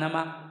ဂိုလ်တဏ္ဍ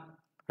မှာ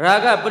ရာ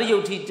ဂပရိယု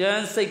ဋ္ဌိတံ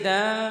စိတ်တံ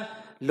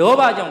လော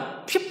ဘကြောင့်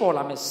ဖြစ်ပေါ်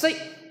လာမဲ့စိတ်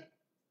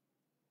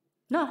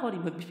နာဟောဒီ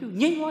မဖြစ်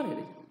ငြိမ်သွားတယ်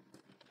လေ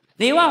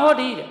နေဝဟော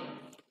ဒီတဲ့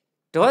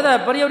ဒေါသ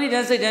ပရိယုဋ္ဌိတံ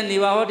စိတ်တံနေ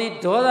ဝဟောဒီ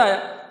ဒေါသ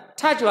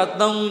ထကြွ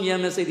သုံးဉာ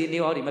ဏ်မဲ့စိတ်ဒီနေ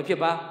ဝဟောဒီမဖြစ်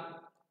ပါ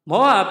မော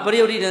ဟပရိ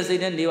ယုဋ္ဌိတံစိ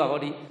တ်တံနေဝဟော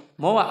ဒီ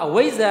မောဟအ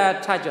ဝိဇ္ဇာ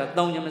ထကြွ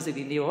သုံးဉာဏ်မဲ့စိတ်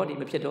ဒီနေဝဟောဒီ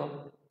မဖြစ်တော့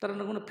တရ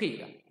ဏဂုဏဖိ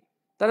တာ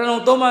တရဏ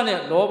သုံးပါးနဲ့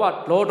လောဘ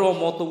လောတော်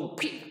မောသုံး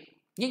ဖိ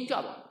ငြိမ်ကြ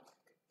ပါ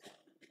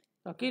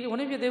ကိလေ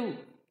သာဖြစ်သေးဘူး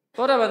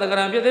သောတာပန်သက္က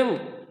ရာဖြစ်သေး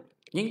ဘူး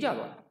ငြိမ်ကြ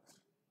ပါ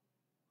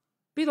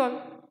ပြီးသွားပြီ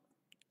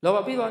လောဘ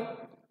ပြီးသွားပြီ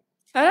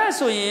အဲ့ဒါ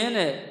ဆိုရင်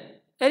တဲ့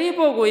အဲ့ဒီ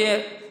ပုဂ္ဂိုလ်ရဲ့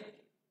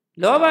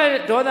လောဘ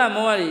ဒေါသ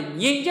မောဟတွေ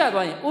ငြိမ်ကြ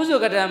သွားရင်ဥဇု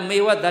ကတမေ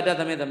ဝတတ္တ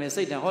သမေ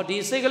စိတ်တံဟောဒီ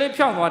စိတ်ကလေး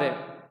ဖြောင်းသွားတယ်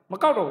မ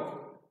ကောက်တော့ဘူး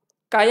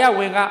ကာယဝ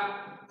င်က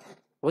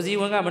ဝစီ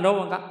ဝင်ကမနောဝ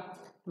င်က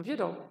မဖြစ်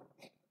တော့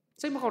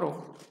စိတ်မကောက်တော့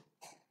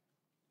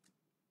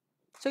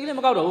စိတ်ကလေး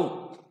မကောက်တော့ဘူး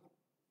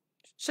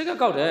စိတ်က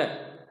ကောက်တယ်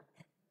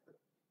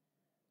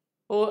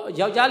ဟို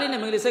ယောက်ျားလေး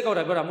နဲ့မိန်းကလေးစိတ်ကောက်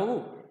တာပြောတာမဟုတ်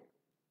ဘူး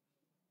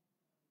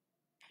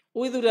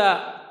ဝိသုဒ္ဓ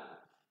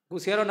ကို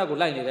ဆရာတော်နဲ့ကို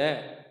လိုက်နေတယ်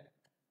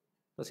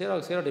ဆရာ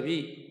တော်တပ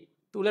ည့်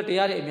သူလည်းတ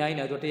ရားတွေအများကြီး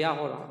နေသူတရား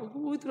ဟောတာ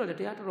ဝိသုဒ္ဓလည်း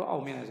တရားတော်တော်အော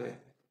င်မြင်တယ်ဆိုရင်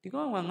ဒီ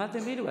ကောင်ကငါသ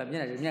င်ပေးလို့ပဲမျက်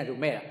နှာတို့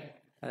မဲ့တာ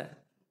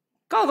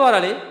ကောက်သွားတာ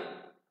လေ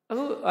အ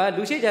ခု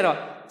လူရှိကြတော့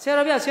ဆရာ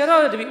တော်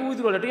တပည့်ဝိ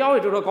သုဒ္ဓလည်းတရားတွေ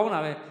တော်တော်ကောင်းတာ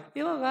ပဲဒီ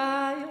ကောင်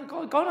က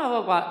ကောင်းတာ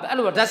ပေါ့ကွာအဲ့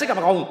လိုဓာတ်စိတ်ကမ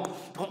ကောင်းဘူး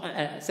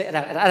အဲ့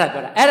ဒါ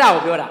ပြောတာအဲ့ဒါ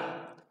ကိုပြောတာ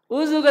ဥ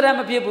စုကရ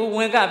မဖြစ်ဘူးဝ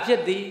င်ကဖြ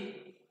စ်သည်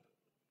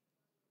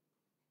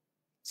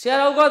ဆရာ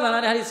တော်ကသံဃာ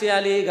နဲ့ဟာဒီဆရာ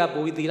လေးက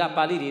ဘိုးကြီးသီလ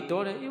ပါဠိတွေ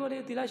တော်တယ်အေးဘောလေ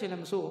သီလရှင်လ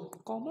ည်းမစိုး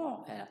ကောင်းမော့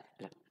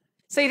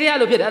စိတ်ထဲအဲ့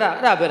လိုဖြစ်တယ်အဲ့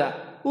ဒါပြောတာ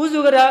ဥစု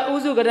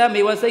ကရ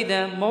မေဝစိတ်တံ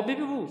မောပြ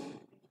ပြဘူး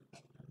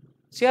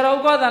ဆရာတော်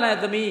ကသံဃာနဲ့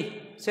သမီး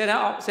10တ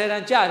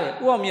န်းကြတယ်ဥ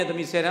အောင်မြတ်သ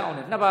မီး10တန်းအောင်တ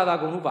ယ်နှစ်ပါးသာ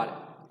ကုန်လို့ပါတယ်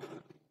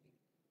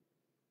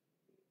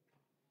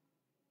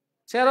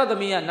ဆရာတော်သ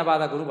မီးကနှစ်ပါး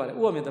သာကုန်လို့ပါတယ်ဥ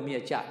အောင်မြတ်သမီးက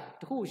ကြတယ်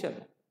တခုရှက်တ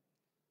ယ်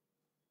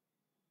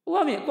ဥ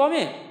အောင်မြတ်ကောင်းမြ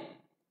တ်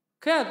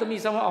ခဲသ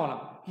မီးဆောင်းအောင်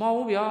လားမောင်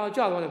ဘူးဗျာကြ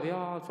သွားတယ်ဗျာ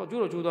ဆော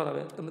ကျိုးတော့ကျိုးသွားတာ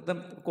ပဲ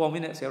ကောင်းမ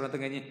င်းနဲ့ဆရာတော်တ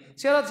ကယ်ချင်း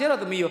ဆရာ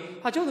တော်သမီးရော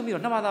ဟာကျုပ်သမီးရော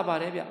နှစ်ပါးသာပါ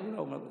တယ်ဗျာဥ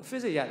တော်မ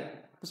physics ရတယ်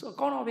မဆို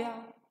ကောင်းတော့ဗျာ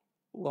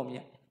ဥအောင်မြ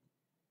တ်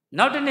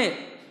နောက်တစ်နေ့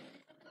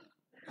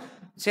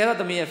ဆရာတော်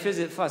သမီးရဲ့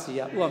physics first ရ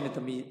ဥအောင်မြတ်သ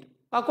မီး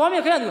ကောင်းမြ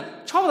တ်ခဲ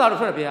6ပါးတော့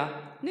ထွက်တယ်ဗျာ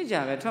နှစ်ကြာ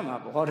ပဲထွက်မှာ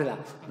ပေါ့ဟောတယ်လား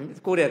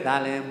ကိုတဲ့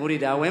သားလဲမူရိ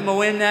တာဝင်မ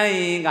ဝင်နိုင်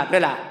က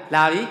တွေ့လား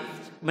လာပြီ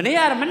မနေ့က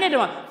မ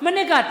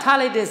နေ့ကထား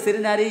လိုက်တဲ့စေတ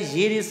နာတွေ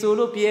ရေတွေဆို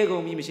လို့ပြဲကု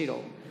န်ပြီမရှိ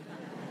တော့ဘူး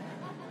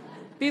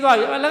ပြီးသွား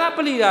ပြီလကပ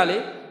လီတာလေ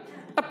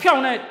အဖြော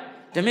င်းနဲ့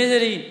ဓမေစ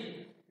ရီ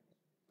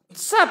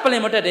စပလ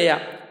င်မတက်တဲ့ရ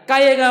ကာ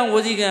ယကံဝ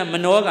စီကံမ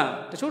နောကံ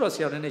တချို့တော့ဆ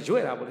ရာတော်နဲ့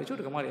ရွဲ့တာပေါ့လေတချို့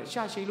တက္ကမတွေ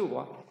ရှာရှိလို့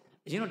ကွာ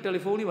အရင်တော့တယ်လီ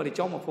ဖုန်းလေးပါလေ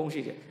ကြောင်းမှာဖုန်း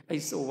ရှိတယ်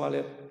အဲ့ဆိုပါ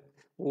လေ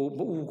ဟို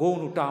ဦးကုန်း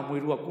တို့တာမွေ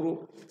တို့ကကိုတို့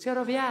ဆရာ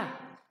တော်ဗျာ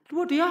သူ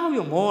တို့တရားဟောရ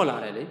မောလာ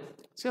တယ်လေ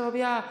ဆရာတော်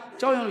ဗျာ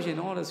ကြောက်ရလို့ရှိရင်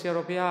တော့ဆရာ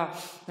တော်ဗျာ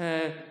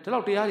ဒီလော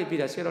က်တရားတွေပြ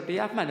တာဆရာတော်တ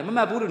ရားမှန်တယ်မ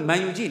မှတ်ဘူးလို့မန်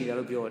ယူကြည့်နေတာ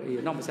လို့ပြောတယ်အေး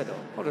နောက်မဆက်တော့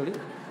ဟုတ်တယ်လေ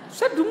ဆ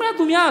က်ဒုမလား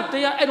သူများတ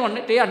ရားအဲ့တော့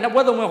တရားနှစ်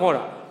ပွဲသုံးပွဲဟော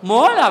တာ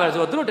မောလာပဲဆို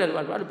တော့သူတို့တယ်အဲ့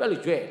လို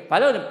ကြွဲဘာ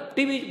လို့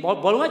TV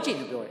ဘောလုံးကကြည့်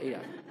နေပြောတယ်အေး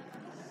ဒါ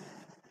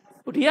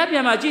ဟိုတရားပြ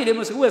န်มาကြည့်လေ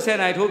မစကူရဲ့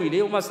10နိုင်ထိုးပြီလေ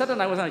ဟိုမှာ17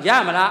နိုင်ဝဆန်းရ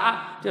မလား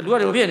လူက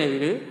တို့ဖြစ်နေပြီ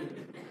လေ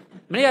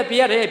မနေ့ကပြ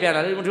ရတယ်ပြန်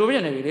လာလေတို့ဖြ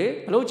စ်နေပြီလေ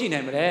ဘလို့ကြည့်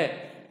နိုင်မလဲ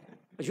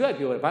အရွက်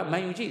ပြောတယ်ဗာမ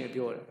န်ယူကြည့်နေ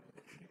ပြောတယ်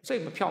စိ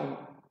တ်မဖြောင်းဘူး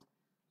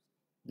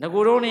င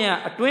ကိုတို့နဲ့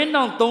အတွင်း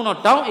တောင်3တောင်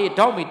တောင်း A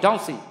တောင်း B တော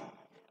င်း C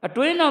အ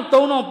တွင်းတောင်3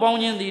တောင်ပေါင်း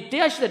ခြင်းသည်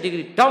180ဒီဂ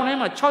ရီတောင်းထဲ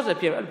မှာ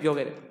60ဖြစ်အဲ့လိုပြော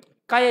ခဲ့တယ်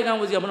ကာယကံ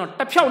ဝစီကမလို့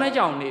တစ်ဖြောင်းနဲ့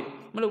ကြောင်နေ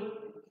မလို့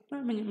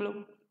မလို့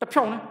တစ်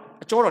ဖြောင်းနဲ့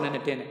အကျော်တော်နဲ့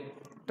တင်းတယ်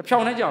တစ်ဖြော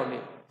င်းနဲ့ကြောင်နေ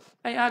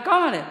အဲ့ကော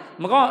င်းရတယ်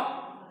မကောင်း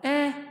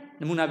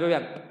နမူနာပြောရ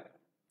မယ်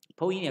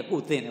ဘုန်းကြီးနဲ့ကို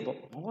ယ်သိတယ်ပေါ့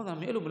မဟုတ်တာ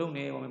မင်းအဲ့လိုမလုပ်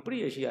နဲ့ပေါ့ပြ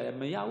ည့်ရရှိရတယ်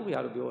မရဘူးဗျာ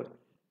လို့ပြောတယ်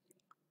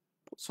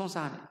ဆွန်း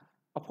စားနေ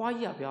အဖွား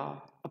ကြီးကဗျာ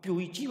အပြူ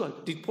ကြီးကြီးပါ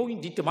ဒီဘုန်း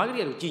ကြီးဒီဓမ္မဂ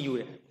ရိယကိုကြည်ညို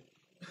တယ်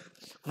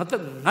ငါတ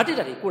က်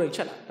တာတွေကိုယ်တိုင်ချ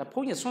က်လာဒါဘု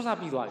န်းကြီးဆွန်းစား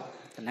ပြီးသွားတယ်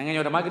နိုင်ငံ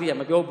ကျော်ဓမ္မဂရိယ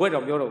မပြောဘွဲ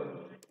တော်ပြောတော့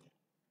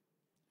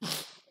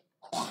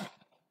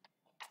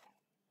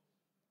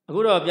အခု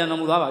တော့ပြန်တော်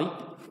မူသွားပါပြီ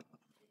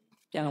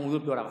ပြန်တော်မူ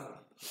လို့ပြောတာပါ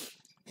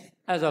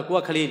အဲ့ဆိုကို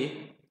ကကလေးလေ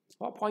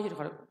ဖွားကြီးတ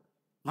ခါတော့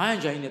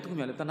900ကျိုင်းနဲ့သူ့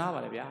မြန်လည်းတနာပါ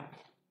လေဗျာ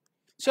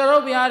ဆရာ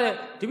တော်ဘုရားတဲ့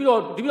ဒီပြီး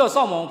တော့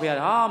စောင့်မအောင်ဘုရား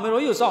ဟာမေ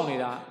တော်ကြီးကိုစောင့်နေ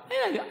တာ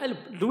အဲ့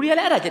လူတွေကလ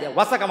ည်းအဲ့ဒါချက်တယ်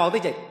ဝါဆက်ကမောင်သိ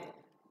ကြိုက်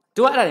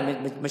တို့အဲ့ဒါတွေ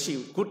မရှိ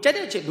ဘူးကိုတက်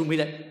တဲ့ချက်လူမေး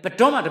လိုက်ဘယ်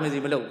တော့မှတမစီ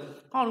မလုပ်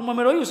ဟာလူ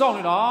မေတော်ကြီးကိုစောင့်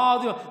နေတာ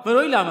သူမေ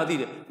တော်ကြီးလာမှသိ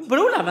တယ်ဘယ်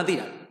လိုလာမှသိ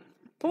တာ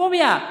ဘုံဘု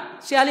ရား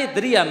ဆရာလေးသ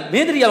တိရမ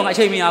င်းသတိရအောင်အ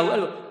ချိန်မရဘူးအဲ့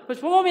လို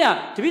ဘုံဘုရား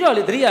တပည့်တော်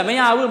လေးသတိရမ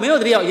ရဘူးမင်း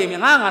တို့သတိရအောင်အချိန်မရ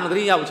ငါတော့သ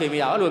တိရအောင်အချိန်မ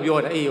ရဘူးအဲ့လိုပြော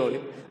တယ်အေးရောလေ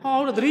ဟာ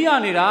ဟုတ်တယ်သတိရ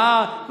နေတာ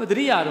သ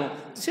တိရတော့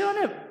ဆရာ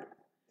နဲ့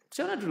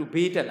တူ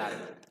ဘေးတက်လာတ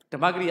ယ်ဓ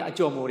မ္မဂရိယအ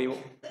ကျော်မော်တွေ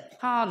ပေါ့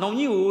ဟာနောင်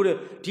ကြီးကိုတဲ့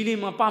ဒီလေး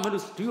မှာပါမယ်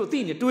လို့ဒီလိုသိ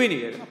နေတွေးနေ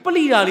တယ်ပ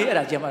လီတာလေးအဲ့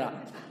ဒါကျန်ပါလား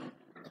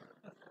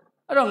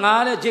အဲ့တော့ငါ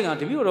လည်းကျင့်က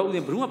တပည့်တော်ဥစ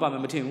ဉ်ဘယ်သူမှပါမ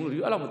ယ်မထင်ဘူးလို့ဒီ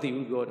အဲ့လောက်မသိ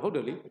ဘူးပြောတယ်ဟုတ်တ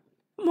ယ်လေ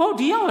မဟုတ်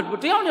ဒီရောက်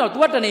တယောက်နဲ့တော့ तू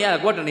ကတနေရတာ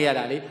ကိုကတနေရ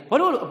တာလေဘာ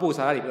လို့အပို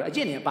စားရတွေပြောအကျ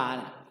င့်နေပါ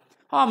လား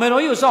ဟာမေ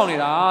တော်ကြီးကိုစောင့်နေ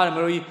တာတဲ့မေ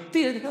တော်ကြီးသိ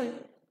တယ်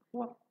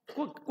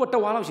ကိုတ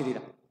ဝါလောက်ရှိသေး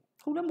တာ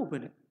ဟုတ်လည်းမဟုတ်ပဲ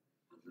နဲ့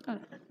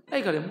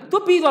အဲ့ကလေး तू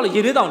ပြီးသွားလို့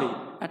ရေလေးတောင်လေး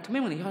ထမ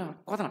င်းမနေဟာ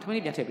ကွာသားထမင်း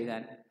လေးပြန်ထည့်ပေးတယ်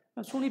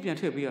ဆိုးလေးပြန်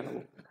ထည့်ပေးရတာ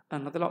ပေါ့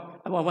ငါတော့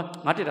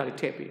ငါတက်တာလေး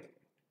ထည့်ပေး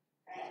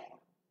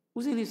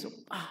ဦးစင်းလေးဆို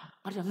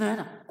ငါကငန်း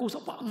တာကို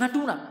စောပါငန်း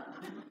တူးတာ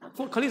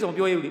ကိုခလေးဆောင်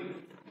ပြောရဘူးလေ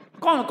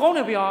ကောင်းတ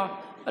ယ်ဗျာ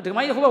ဒီ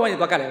မိုင်းဟိုဘက်ဝိုင်း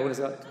သွားကတ်တယ်ဟို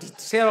ဆိုဒီ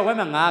ဆရာတော်ဝိုင်း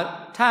မှာငါ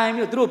ထိုင်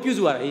ပြီးသူတို့ပြု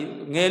စုရတာ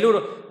ငယ်လို့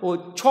ဟို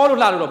ချောလို့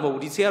လှလို့တော့မဟုတ်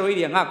ဘူးဒီဆရာတော်ကြီး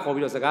တွေကငါခေါ်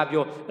ပြီးတော့စကား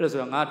ပြောအဲ့လိုဆို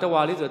တော့ငါတ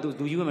ဝါလေးဆိုတော့သူ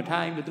လူကြီးမ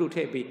ထိုင်ပြီးသူတို့ထ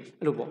ည့်ပေး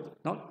အဲ့လိုပေါ့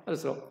နော်အဲ့လို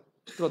ဆိုတော့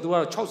သူက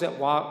တော့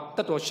60ဝါတ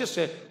က်တော်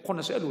80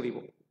 90အဲ့လိုတွေ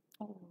ပေါ့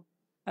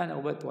အဲ့ဒါ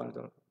ဟိုဘက်သွား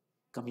တော့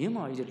ကမြင်း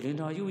မာကြီးလင်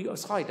တာယူပြီးအ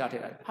စားရတာထ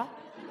ည့်တာဟာ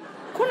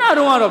ခုနက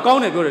တော့ကော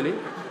င်းတယ်ပြောတယ်လေ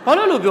ဘာ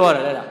လို့ပြောရ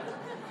တာလဲလား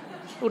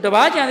ဟိုတ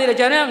ပားကြံသေးတယ်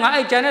ကြံတဲ့ငါ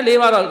အဲ့ကြံတဲ့၄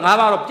ပါးတော့၅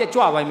ပါးတော့ပြက်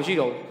ကြွပိုင်းမရှိ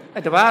တော့ဘူး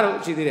အဲ့တပားတော့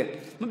ရှိသေးတယ်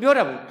မပြောတ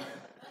တ်ဘူး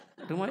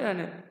ဒီမအဲ့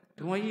နဲ့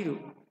ဒီမကြီးတို့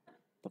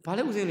ဘာ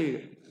လဲဥစဉ်လေး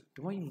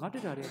ဓမ္မကြီးငါ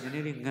တက်တာလေနည်းန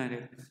ည်းလေးငန်း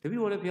တယ်တပည့်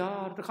တော်လည်း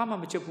ဗျာတစ်ခါမှ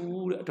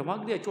မချက်ဘူးတဲ့ဓမ္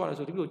မကြီးက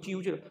ကြွလာဆိုတပ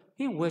ည့်တော်ကြည်ဦးချက်ဟ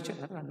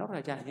င်းဝဲချက်နောက်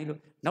တစ်ခါကြာ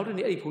ရင်လို့နောက်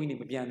တစ်နေ့အဲ့ဒီဘုန်းကြီးနေ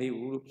မပြန်သေး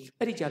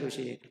ဘူးလို့အဲ့ဒီ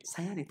ကြာလို့ရှိ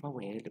ရင်ဆိုင်ရနေသွားဝ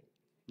ယ်လို့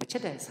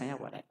မချက်တဲ့ဆိုင်ရ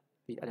ပါလေ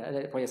ဒီ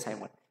အဲ့ဘွားရဲ့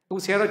ဆိုင်ပါအခု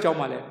ဆရာတော်ကြောင်း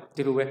မှလည်း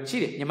ဒီလိုပဲရှိ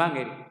တယ်ညီမ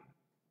ငယ်တွေ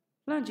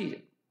လှမ်းကြည့်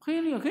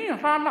တယ်ခ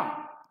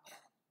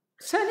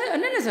င်းဟာလာဆယ်နဲ့အ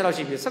နည်း20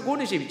လောက်ရှိပြီ19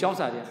နှစ်ရှိပြီကျော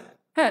င်းစာတယ်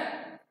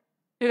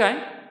ဟဲ့ဒီတို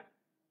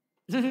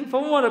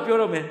င်းဘုန်းတော်ပြော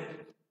တော့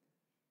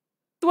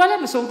မယ်သူက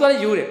လည်းမစုံသွား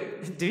ရိုး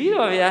တယ်တပည့်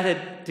တော်ဗျာတဲ့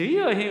တပ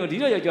ည့်တော်ဟင်းကိုဒီ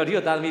တော့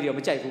ကြော်ဒီတော့သားသမီးတွေက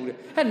မကြိုက်ဘူး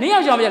တဲ့ဟဲ့နင်း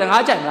ယောက်ျားမကြတယ်ငါ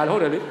ကြိုက်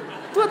မှာလို့ဟုတ်တယ်လေ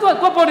သူ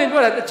ကပေါ်တင်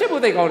ပြောတာချစ်ဖို့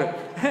သိကောင်း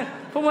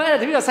တယ်ဘုံမအဲ့ဒါ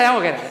တပည့်တော်ဆိုင်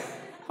အောင်ခဲ့တာ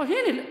ဟောဟ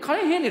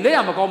င်းနေခါလေးဟင်းနေလက်ရ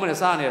မကောင်းမ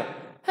နဲ့စားနေတာ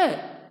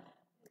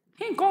ဟဲ့ဟ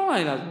င်းကော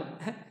င်းလာလား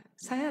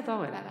ဆိုင်ရတော့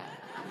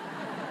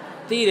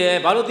ဝယ်လာတီး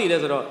တယ်ဘာလို့တီးလဲ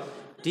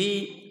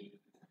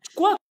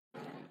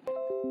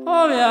ဆိုတော့ဒီကွက်ဟော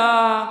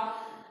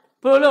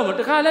ဗျာဘယ်လိုလုပ်မ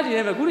တခါလက်ဒီ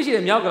နေမှာခုလိုရှိတ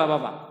ယ်မြောက်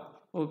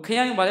ကလာပါပါဟိုခရ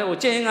မ်းပါလေဟို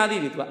ကျင်းငါး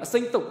သီးတွေသူကအစိ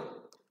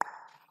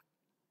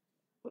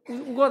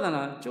မ့်တုတ်ဦးကော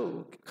သနာကျို့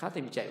ခါ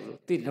သိမကြိုက်ဘူးလို့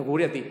တီးင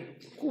ကိုတဲ့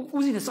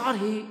တီးဦးစီးနဲ့စား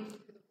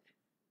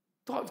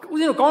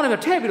တယ်တော့ဦးစီးတော့ကောင်း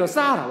တယ်ပဲထဲ့ပြီးတော့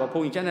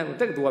စားတာပေါ့ဘုံကြီးကျန်းတဲ့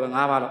တက်ကတူကပဲ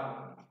9ပါတော့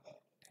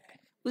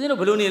ဦး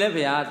စီးတော့ဘယ်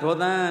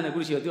လိုနေလဲဖေဟာဒေါ်သန်းတဲ့ခု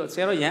လိုရှိတော့သူ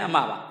ဆရာတော်ရန်အမ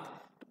ပါ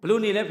ဘယ်လို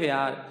နေလဲဖေ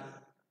ဟာ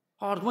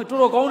ဟာဒီ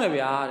မှာတော်တော်ကောင်းတယ်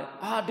ဗျာတဲ့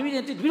တပ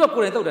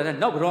ည့်တော့ကိုယ်တိုင်တုတ်တယ်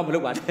နဲ့နောက်ဘယ်တော့မလု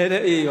ပ်ပါ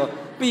နဲ့တဲ့အေးရော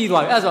ပြီး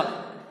သွားပြီအဲ့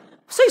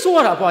ဆိုစိတ်ဆိုးရ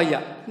တာဘွားကြီး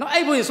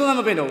ကနော်အဲ့ဘုန်းကြီးစွန်း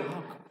သားမ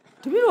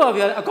ပင်တော့တပည့်တော်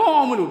ကဗျာအကော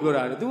င်းအောင်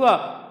မလို့ပြောတာလေ तू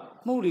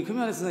ကမဟုတ်လေ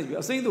ခင်ဗျားလည်းစဉ်းစားကြ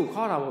ည့်အစိ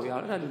မ့်တို့ခါတာပေါ့ဗျာ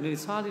အဲ့ဒါလူလေး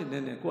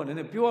စားနေနေကိုကန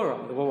ည်းနည်းပြောရတာ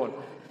တဘောပေါ့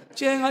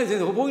ကျင်းကားလေးစ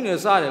ဉ်းစားဘုန်းကြီးလ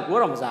ည်းစားတယ်ကို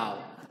ကတော့မ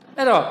စားဘူး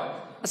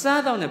အဲ့တော့အ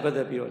စားအသောက်နဲ့ပတ်သ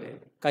က်ပြီးတော့လေ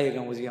ကာ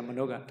ယကံဝစီကမ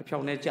နောက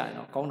တစ်ဖြောင်းနဲ့ကြာ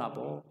ရင်တော့ကော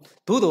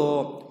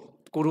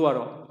င်းတာပေါ့သို့တော့ကိုတို့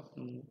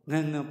ကတော့င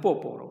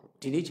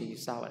န်းပေါ့တော့ဒီနေ့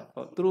ချိန်ကြီးစားပါ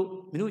တယ်ဟောသူတို့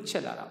မင်းတို့ချ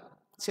က်လာတာ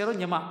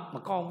ဆရာတော်ညမမ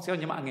ကောင်း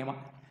ဆရာတော်ညမအငယ်မ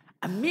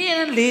အမြဲ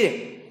တမ်းလေးတယ်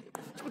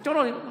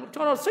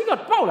ကျွန်တော်စိတ်က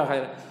ပေါက်လာခါတ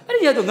ယ်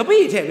အဲ့ဒီကတော့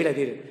ငပိထည့်ပေး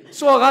လိုက်သေး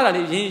တယ်စော်ကားတာ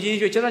လေ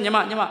ရင်ရွှေကျတော့ည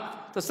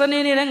မစ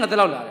နေနေ့လည်းငါတက်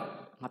လောက်လာတယ်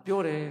ငါ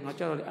ပြော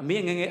တယ်ငါကြောက်တော့လေအ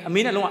မေငယ်အမေ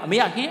နဲ့လုံးဝ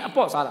အမေကဟင်း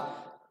အပေါ့စားတာ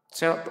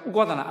ဆရာတော်ဥက္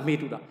ကဋ္ဌနာ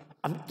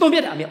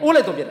အမေတူတာသွန်ပြက်တယ်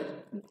အမေအိုးလိုက်သွန်ပြက်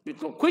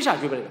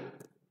တယ်ခွေးချကျွေးပလိုက်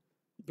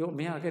ပြော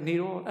မင်း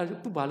ကနေတော့အဲ့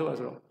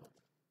သူ့ဘာလို့လဲဆိုတော့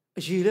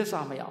အရေလ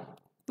ည်းစားမရ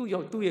အောင်သူ့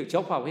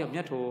ရဲ့ကြောက်ဖာဘယ်မြ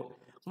တ်တော်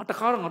ငါ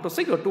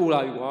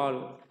တခါတော့ငါတော့စိတ်တော့တိုးလာပြီ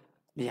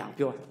ကွာလို့မရအောင်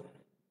ပြော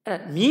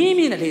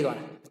အဲ့မြင်းနဲ့လေးသွား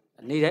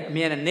တယ်နေတယ်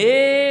အမြဲ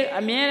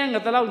တမ်းငါ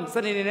တလောက်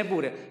စနေနေနဲ့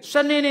ပို့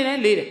တယ်စနေနေ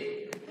နဲ့လေး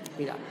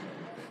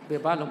တယ်ပြီးတာဘယ်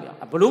ဘာလုံးမရ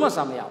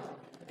ဘလို့မှစားမရ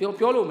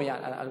အောင်ပြောလို့မ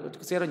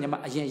ရဆရာတော်ညမ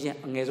အရင်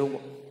အငယ်ဆုံး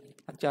ပေါ့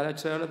ကြာတယ်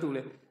ဆရာတော်သူ့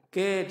လေ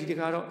ကဲဒီ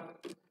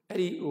တခါတော့အဲ့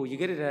ဒီ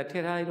ဟိုရေခဲတဲ့ထဲ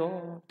ထားရတော့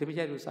တပ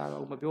ည့်ကျလို့စား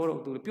တော့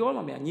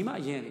မပြောတော့သူပြောမှမရညီမ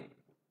အရင်လေ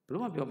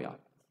ဘလို့မှပြောမ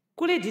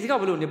ရကိုလေးဒီတခါ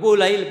ဘလို့နေပို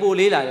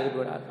လေးလာတယ်လို့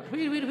ပြောတာ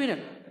ဖိ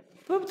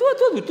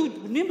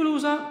နဲ့သူနင်းဘလို့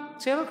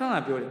စားဆရာတော်ခန်း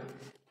ကပြောတယ်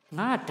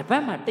ငါတပ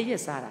တ်မှတရက်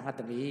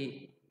စားတာငါသ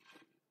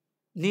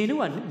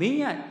မီးနေတော့မ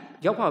င်းက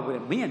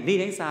ရောက်ပါပဲမင်းကနေ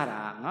တိုင်း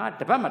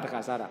စားတာငါတပတ်မှတစ်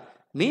ခါ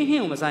စားတာမင်းဟ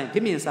င်းကိုမစား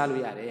ရင်ပြင်း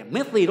စားလို့ရတယ်မ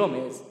င်းသေတော့မ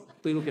ယ်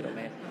သေလို့ဖြစ်တော့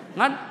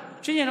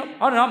မယ်ငါချင်းချ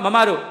င်းတော့ဟောတော့မမ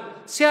တို့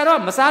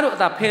ဆရာတော်မစားတော့အ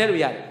သာ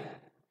ဖယ်လို့ရ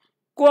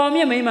တယ်ကိုမြ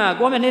င့်မိန်း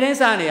မကိုမြင့်နေတို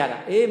င်းစားနေ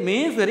ရတာအေး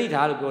မင်း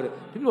သတိထားလို့ပြော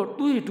တယ်ဒီလို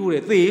တွေး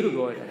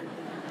တယ်သေလို့ပြောတယ်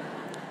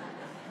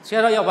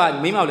ဆရာတော်ရောက်ပါ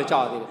မိန်းမကိုလ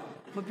ည်းကြောက်ရသေးတယ်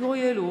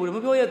မပြောရဲလို့မ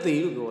ပြောရဲသေ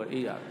လို့ပြော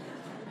တယ်အေးဒါ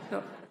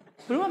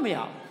ဘယ်တော့မ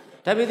ရအောင်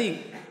ဒါပေ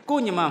မဲ့ကို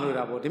ညမ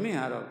မလို့တာပေါ့ဒီမ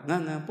င်းကတော့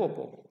ငန်းပေါ့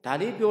ဒါ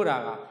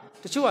လေးပြောတာက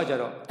တချို့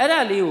ကကြတော့အဲ့ဒါ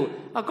လေးကို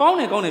အကော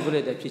င်းတယ်ပြော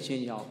လိုက်တဲ့ဖြစ်ချ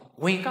င်းကြောင့်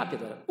ဝင်ကဖြစ်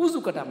သွားတယ်ဥစု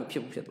ကတ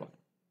မဖြစ်ဘူးဖြစ်သွား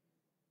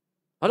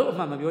ဘာလို့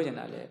အမှန်မပြောချင်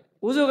တာလဲ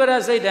ဥစုက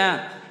ရစိတ်တ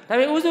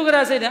န်းဒါပေမဲ့ဥစုက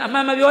ရစိတ်တန်းအမှ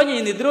န်မပြောချင်ရ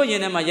င်သူတို့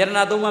ယင်ထဲမှာယရ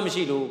ဏသုံးပါးမရှိ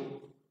လို့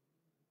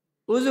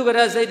ဥစုက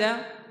ရစိတ်တ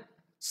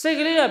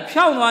န်းစိတ်ကလေးက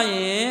ဖြောင်းသွားရ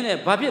င်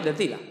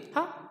တဲ့ဘာဖြစ်လဲသိလား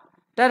ဟာ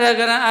တထ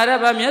ကရံအာရ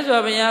ဘမြတ်စွာ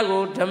ဘုရားကို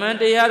ဓမ္မ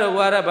တရားတော်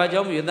အာရဘ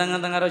ကြောင့်ပြုသံ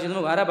ဃာတော်ရှင်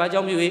တို့အာရဘကြော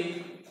င့်ပြု၏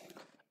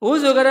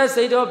ဥစုက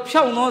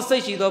ရစိတ်တော်ဖြောင်း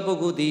သောစိတ်ရှိ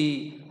သောပုဂ္ဂိုလ်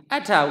သည်အ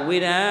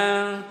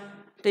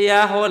ထဝေဒံတ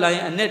ရားဟောလာ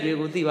ရင်အ내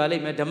တွေကိုသိပါလိ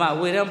မ့်မယ်ဓမ္မ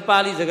ဝေဒံပါ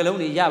ဠိစကားလုံး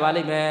တွေရပါ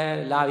လိမ့်မယ်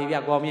လာ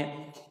ပြီဗျကောင်းမြင့်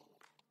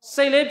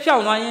စိတ်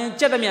လေးဖြောင်းသွား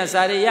ရင်ကြက်သ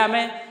မျှစာတွေရမ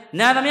ယ်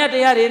နာသမျှ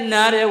တရား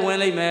တွေနားတယ်ဝင်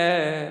လိမ့်မယ်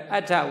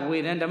အထ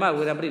ဝေဒံဓမ္မ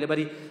ဝေဒံပရိလ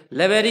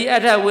ပတိလပတိအ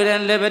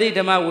ထဝေဒံလပတိဓ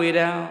မ္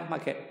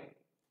မဝေဒံမှတ်ခဲ့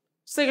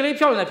စိတ်ကလေး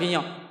ဖြော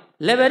င်းနေဖြစ်ညော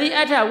င်းလ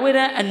ပတိအ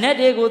ထဝေဒံအ내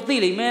တွေကိုသိ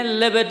လိမ့်မယ်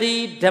လပတိ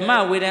ဓမ္မ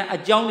ဝေဒံ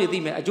အကြောင်း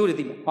တွေသိမယ်အကျိုး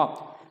တွေသိမယ်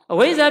ဟောအ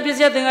ဝိဇ္ဇာပစ္စ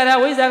ယသင်္ခါရ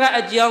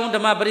အဝိဇ္ဇာကအကြောင်း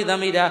ဓမ္မပရိသ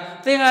မိတာ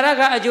သင်္ခါ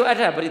ရကအကျိုး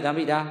အထပရိသ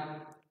မိတာ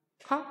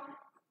ဟာ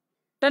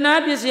တဏှာ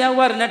ပစ္စယဝ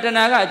ရဏ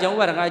တဏှာကအကြော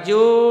င်းဝရဏကအ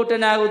ကျိုးတ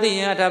ဏှာကိုသိ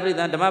ရင်အထပရိ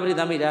သဓမ္မပရိ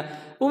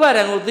သမိတာဥပါ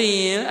ဒံ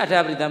ကိုသိရင်အထ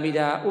ပရိသမိ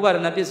တာဥပါဒ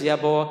ဏပစ္စယ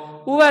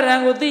ဘောဥပါဒံ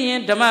ကိုသိရင်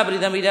ဓမ္မ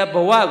ပရိသမိတာ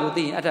ဘဝ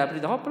ကိုသိရင်အထ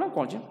ပရိသဟောဘ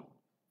လောက်ကောင်းချင်း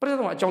ပရိသ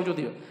ကအကြောင်းကျိုး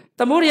သိ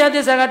ရသမုဒိယသ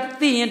စ္စာ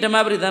ကသိရင်ဓမ္မ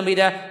ပရိသမိ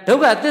တာဒု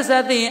က္ခသစ္စာ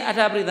သိရင်အ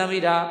ထပရိ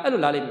သမိတာအဲ့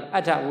လိုလာလိမ့်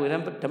မယ်အ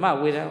ထဝေဒံဓမ္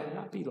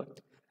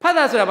မဝေဒံပြီးတော့ဖတ်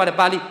တာ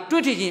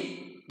ဆိုတာဗါလေပါဠိတွေ့ထချ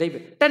င်းဒိဗ္ဗေတ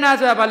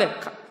ဏှာဆိုတာဗါလေ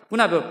ခု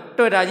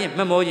နပြောတွေ့တာချင်း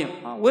မမောချ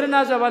င်းဝေဒ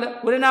နာ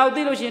ဆိုတာဗါလေဝေဒနာ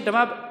ကိုသိလို့ရှိ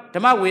ရင်ဓ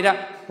မ္မဝေဒ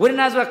ဝေ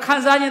ဒနာဆိုတာ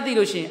ခံစားခြင်းသိ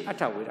လို့ရှိရင်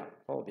အထဝေ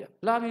ဒဟော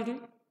ဗျာလာပြီလေ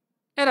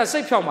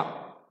အဲ့ဒါစိတ်ဖြောင်းမှ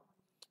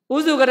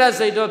ဥစုက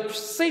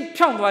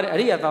ရစိတ်တော့စိတ်ဖြောင်းသွားတဲ့အ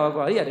ရိယသာဝကအ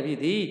ရိယတပည့်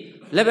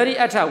သည်လ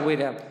ပရိအ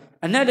ထဝေဒ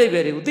net de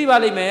very,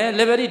 Tivali me,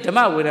 Levery,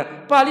 Dama,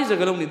 where Pali is a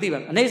galoni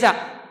diva, Anesa,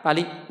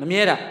 Pali,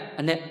 Mamiera,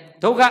 a net,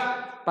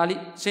 Toga, Pali,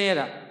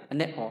 Sierra, a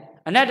net,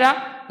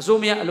 Aneta,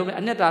 Zumia,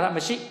 Aneta,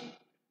 Mashi,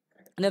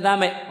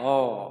 Anetame,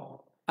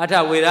 oh, Ata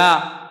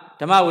Wira,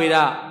 Dama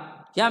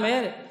Wira,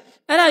 Yame,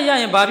 and I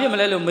am Babi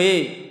Malelo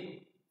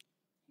me.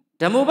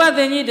 Damuba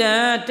the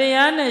Nida,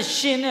 Tayana,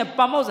 Shin,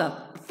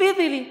 Pamosa,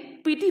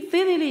 Fidili, Piti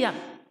Fidilia.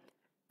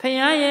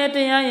 Payaya,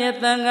 Tayaya,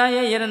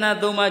 Tangaya, Yerana,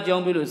 Doma,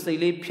 Jombilu,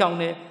 Sili,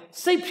 Pione,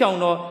 Say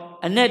Piono,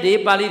 a net de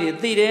Bali de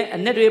Thede, a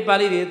net de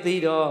Bali de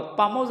Thede,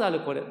 Pamosa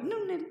Locoda, no,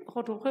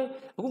 how to pay,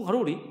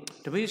 Hurry,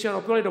 the vision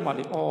of Florida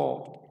Mali,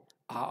 oh,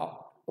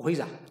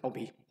 Oisa,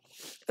 Obi.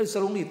 It's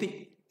only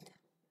tea.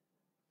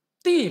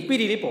 Tea,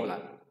 Piti Pola.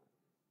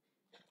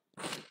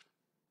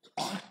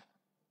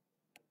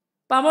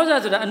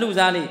 Pamosa to the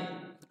Anuzani.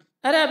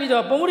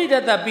 Arabido, Pomuri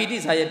that Piti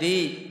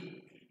Sayadi.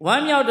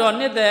 One yacht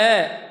on it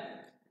there.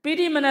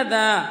 Piti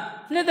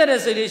Manada, neither a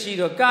Silishi,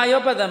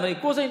 Kayo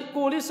Padamari,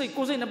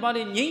 cousin about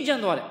in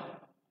Yinjan Dore.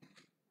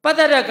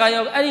 Padara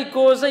Kayo, Ari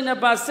cousin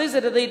about 6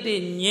 that they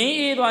did,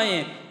 Yen,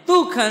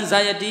 2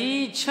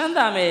 Kanzayadi,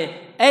 Chandame,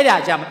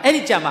 Era Jam,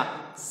 Eri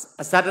Jama,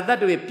 Saturday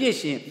to a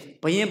Pishin,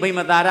 Payin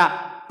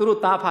Bimadara, through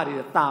Tapari,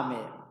 the Tame,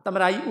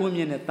 Tamarai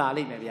Union and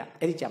Tali, maybe,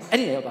 Eri Jam,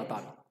 any other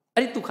Tali,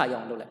 Eri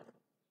Tukayon Lola.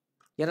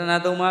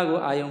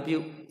 Yaranatomago, I am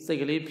Pew,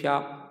 Segali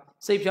Pia.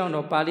 Say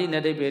no Pali,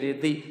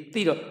 Nedeberi,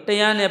 Tiro,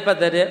 Tayane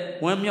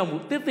Padade, one young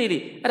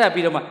Titi,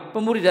 Arabidoma,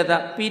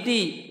 Pomurida,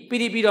 Piti,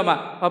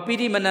 Bidoma, or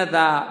Piti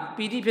Manada,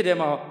 Piti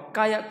Pidema,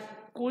 Kaya,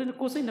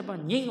 Cousin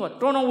upon Ying or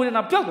Tono within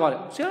a plug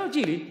water, Sarah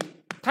Gilly,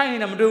 Tiny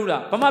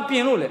Namdula, Pama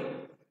Pianole.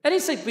 And he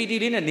said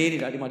Piti in a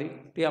native,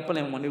 the Apple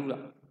and Manula.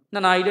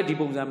 None I did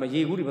depose and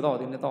ye would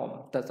without in the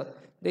thought. That's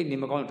they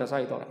name a contest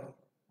I thought.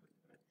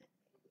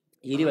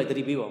 Ye by the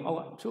review.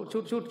 Oh,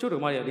 shoot,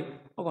 Maria,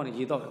 oh, on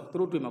ye thought,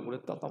 through to my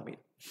good thought of me.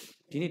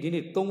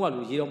 Dini don't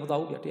want to yield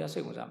without your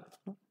second.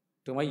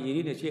 To my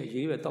ye didn't see a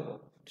ye at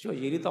top. Sure,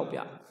 ye did top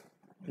ya.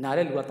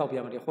 Nare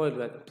Luatopia, the whole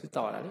to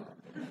tower.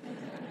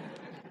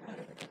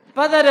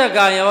 Father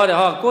guy,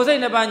 or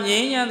cousin about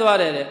Yin and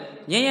Dore.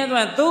 Yin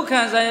went 2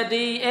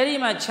 Kanzayadi,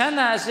 Erima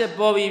Chana, said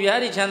Bobby,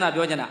 Yari Chana,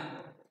 Biojana.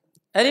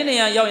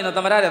 Erinia Yo in the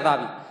Tamarada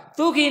Tabi.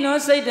 2 Kino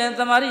Satan,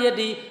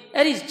 Tamariadi,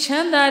 Eris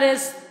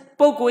Chandares.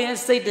 Poco and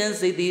Satan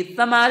City,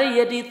 Tamari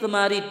Yeti,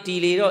 Tamari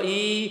Tiliro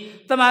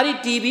E, Tamari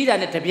TV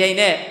and the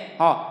Tabiane,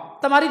 oh,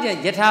 Tamari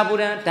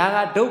Yetaburan,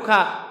 Daga,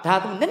 Doka,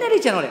 Tatu,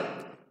 Neneri General.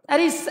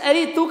 Eris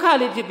Eri Tuka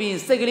Lipin,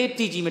 Segli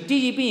TG,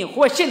 TGP,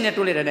 question net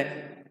to later.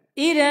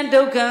 Iran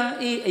Doka,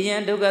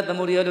 Ian Doka, the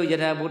Murio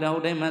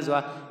Yetabuda,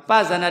 Mazua,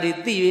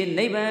 Pazanari TV,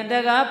 Neighbor,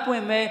 Daga,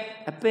 Pueme,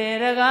 a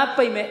Peraga,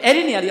 Payme,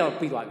 Erinia of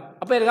Piwa,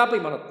 a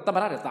Peraga,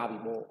 Tamara Tabi,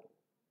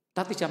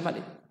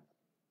 Tatichamali.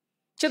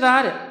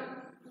 Chedare.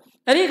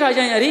 Erika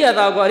Ria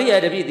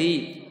Dagoria de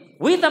Bidi,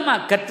 with a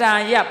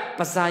Macataya,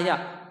 Pasaya,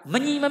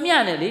 Mani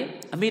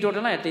Mamianelli, a middle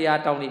night,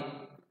 Tony.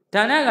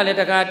 Tanaga let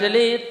a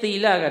cartele,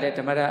 Tilaga de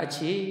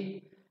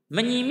Tamarachi.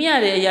 Mani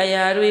Miare,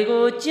 Yaya,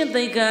 Rigo,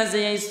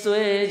 Chintakas,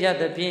 Sue,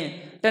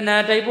 Yatapin,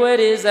 Tanatai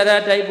Pueri,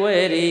 Zaratai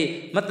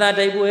Pueri,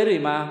 Matatai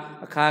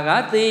Puerima, a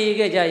Kagati,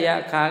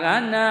 Gejaya,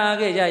 Kagana,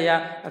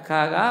 Gejaya, a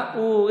Kaga,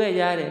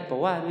 Ugayare,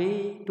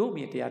 Poari, 2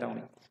 me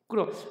Tiadoni.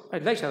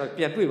 I'd like to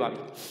be a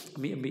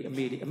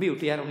meal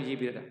Tiara on the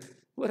Jibida.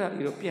 What are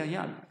European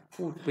young?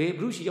 Who pay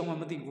Bruce Young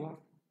Madiwa?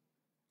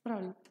 What are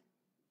you?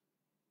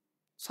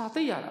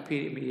 Satya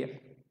appeared me.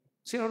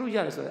 Sierra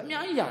Yara,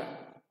 Mia,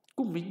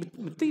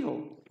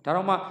 Mateo.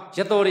 Tarama,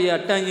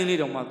 Jatoria, Tanya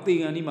Lidoma,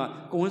 Thing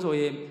Anima,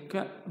 Consoye,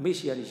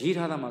 Missia,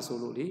 Girana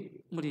Solodi,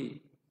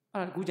 Muri,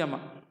 Gujama.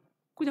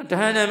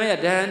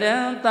 Kujana,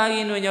 Dan,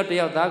 Tagin when you're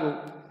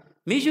Dago.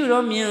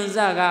 Mishuro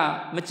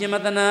Mianzaga,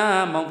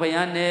 Machimatana,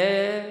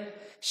 Montpayane,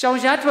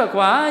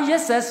 Shaujatwa,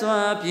 yes, that's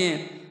one pin.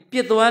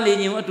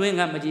 Pietuali, you are doing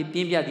a magic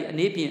pimpia, the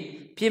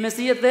Anapian.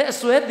 PMC, the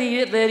sweat,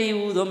 the very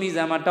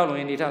Udomizama Talo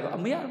in the other.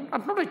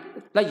 I'm not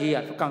like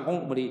here to come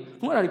home.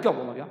 Who are the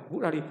people?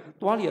 Who are the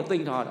Twalia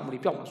thing hard? I'm the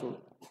people.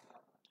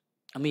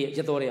 I mean,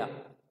 Jatoria.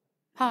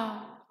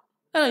 Ha!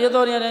 And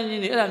Jatoria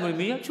and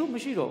me, two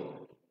Mishiro.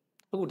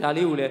 Who tell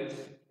you?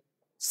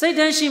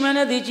 Satan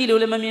Shimana, the Gilo,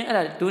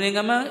 Mamma, doing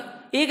a man.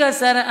 Ega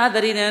Sara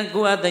Adarina,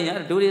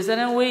 Guadaya,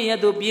 Durisana way at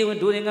the Pew,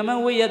 doing a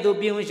man way at the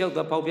Pew, show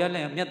the Popia,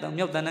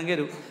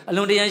 Miltanangeru,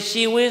 alone the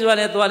she weighs one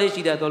at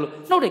Walishida,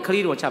 no, the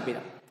Clear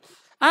Chapira.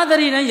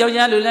 Adarina,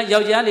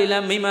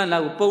 Yojala, Mima, La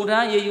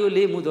Pona, you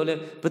live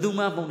Mudole,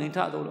 Paduma,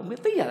 Bonitado,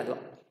 with the Yado.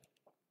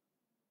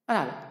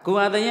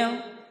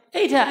 Guadaya,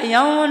 8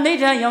 young,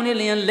 later, young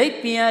alien,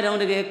 late Pia, on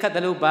the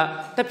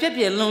Catalupa, the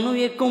Pepe,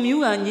 Lonu,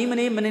 Comu, and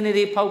Yimini,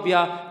 Manini,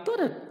 Popia,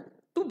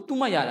 to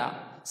Mayara.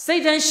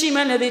 Satan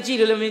Shiman, the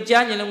Gilo,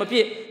 Janilum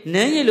appear,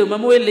 Nanilum,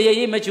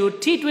 Mamuel, Machu,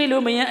 Titwe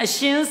Lumia, a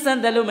Shin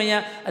Santa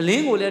Lumia, a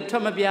lingual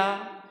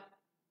Tomabia.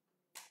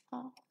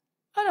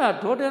 I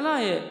don't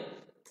lie.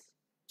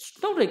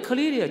 Stop a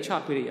clear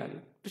chapter.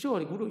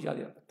 Sure, Guru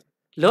Jalia.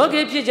 Log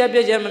a Pija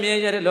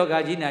Jamia,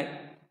 Logajina.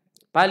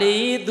 ပါဠိ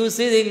သူ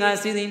စီစဉ်ငါ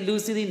စီစဉ်လူ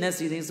စီစဉ်နတ်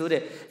စီစဉ်ဆို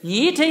တဲ့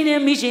ညီထိန်တဲ့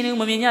မိရှင်တွေ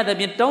မမြင်ရတဲ့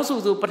ပြင်တောင်း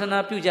ဆိုပထနာ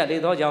ပြုကြလေ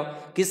သောကြောင့်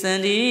ကိစ္စန်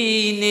ဒီ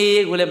နေ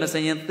ကိုလည်းမစ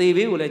င်ရင်သေ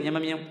ဘေးကိုလည်းညမ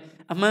မြင်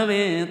အမှန်ပ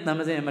င်တ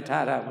မစင်မ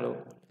ထားရမလို့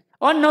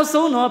အော်နောက်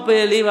ဆုံးတော့ပ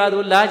ယ်လေးပါသူ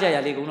လာကြရ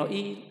လေကုန်တော့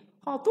ဤ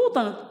ဟာသူ့တ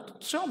န်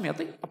ရှောင်းမြတ်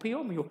အဖေ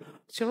ရောမရော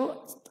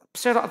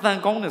ဆရာအတန်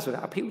ကောင်းတယ်ဆိုတာ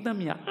အဖေဦးသ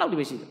မီးကလောက်လေး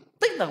ပဲရှိတယ်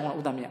တိတ်တန်ကောင်း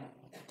ဦးသမီး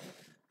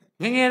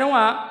ငငယ်တော့က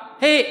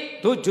ဟေး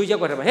တို့ဂျိုးရက်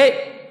ကွက်တယ်ပါဟေး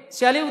ဆ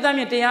ရာလေးဦးသား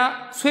မြင့်တရား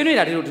ဆွေးနွေး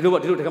တာဒီလို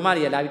ပေါ့ဒီလိုဒကမ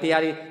တွေကလာပြီးတ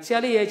ရားလေးဆရာ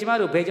လေးရဲ့ကျမ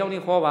တို့ဘယ်ကြောင်း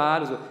လေးခေါ်ပါ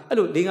လို့ဆိုအဲ့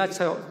လို၄၅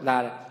6လာ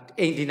တယ်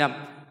အိမ်ဒီနာ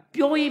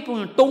ပြောရေးပုံ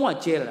တုံးက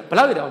ကျဲလာတာဘယ်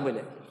လောက်ရအောင်ပဲ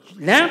လဲ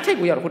လမ်းထိပ်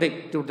ကိုရောက်တော့ဟိုတိတ်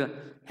တူ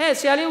ဟဲ့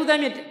ဆရာလေးဦးသား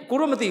မြင့်ကို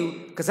တော့မသိဘူး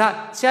ကစား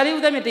ဆရာလေး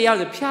ဦးသားမြင့်တရား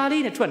ဆိုဖြာ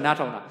လေးနဲ့ထွက်နား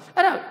ထောင်တာ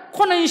အဲ့ဒါ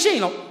9ရှိန်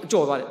လောက်အ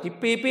ကျော်သွားတယ်ဒီ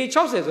ပေ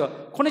60ဆိုတော့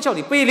960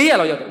ဒီပေ400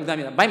လောက်ရောက်တယ်ဦးသား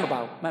မြင့်မိုက်မပါ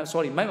ဘူး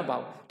sorry မိုက်မပါ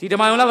ဘူးဒီဓမ္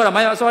မယုံလောက်ကတော့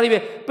မိုက် sorry ပဲ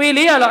ပေ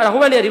400လောက်အဲ့ဒါ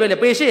ဟိုဘက်လေးဒီဘက်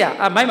လေးပေ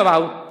800မိုက်မပါ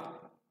ဘူး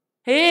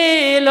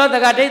ဟေးလောတ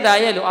ကဒိဋ္ဌာ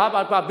ရဲ့လို့အာ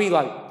ပါပြီး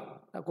သွားပြီ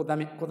ကိုသား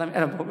မြင့်အဲ့ဒါ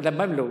လည်း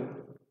မိုက်မလို့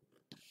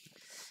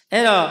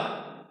အဲ့တော့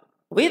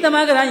ဝိသမ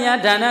ဂရယ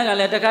ဒါနက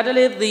လည်းတခါတ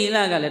လေသီလ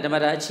ကလည်းဓမ္မ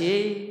တာအခြေ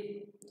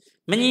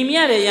မညီ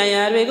မျှတဲ့ရာ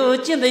ရာတွေကို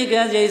ကျင့်သိက္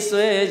ခာစိတ်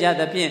ဆွဲကြ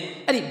သဖြင့်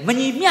အဲ့ဒီမ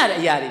ညီမျှတဲ့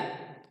အရာတွေ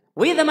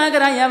ဝိသမဂ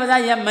ရယပဇာ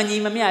ယမညီ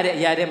မမျှတဲ့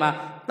အရာတွေမှာ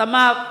သမ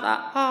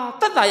ဟာ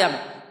တတ်တာရမ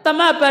ယ်သ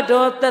မပတ်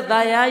တော်တတ်တာ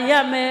ရ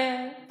မယ်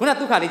ခုန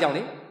ဒုက္ခလေးကြောင့်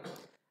လေ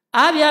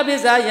အာဗျာပ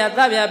စ္စာယသ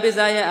ဗျာပစ္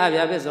စာယအာ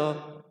ဗျာပစ္စော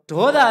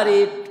ဒေါသတွေ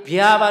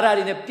ဗျာပါဒ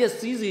တွေနဲ့ပျက်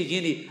စီးစေခြ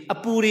င်းတွေအ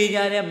ပူတွေ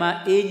ညာထဲမှာ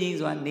အေးငြိမ်း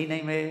စွာနေနို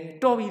င်မယ်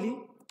တော်ပြီလေ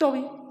တော်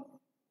ပြီ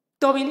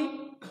လေ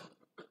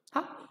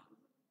ဟာ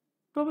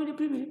တော်ပြီလေ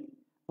ပြီ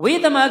ဝိ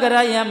သမဂရ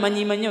ယမ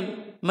ညီမညွတ်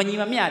မညီ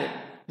မမျှတယ်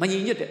မညီ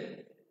ညွတ်တယ်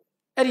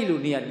အဲ့ဒီလို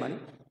နေရတယ်မှာလေ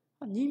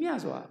ညီမျှ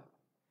ဆိုတာ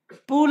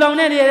ပူလောင်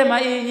တဲ့နေရာထဲမှာ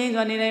အေးငြိမ်း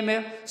စွာနေနိုင်မယ်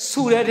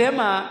ဆူတဲ့ထဲ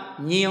မှာ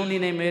ညင်အောင်နေ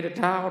နိုင်မယ်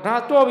ဒါ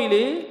တော်ပြီ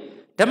လေ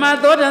ဓမ္မ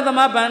သောတံသမ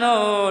ပန်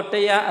တော့တ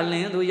ရားအလ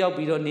င်းသူရောက်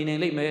ပြီးတော့နေနို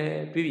င်လိမ့်မယ်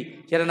ပြီးပြီ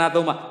ယရဏ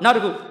သုံးပါနောက်တ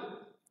စ်ခု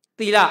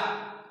သီလ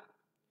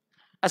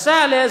အစ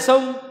လည်းအ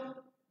ဆုံး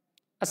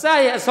အစ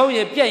ရဲ့အဆုံး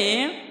ရဲ့ပြည့်ရ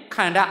င်ခ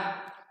န္ဓာ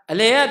အ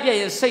လယ်ကပြည့်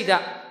ရင်စိတ်ဓာ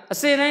တ်အ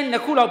စင်တိုင်းနှ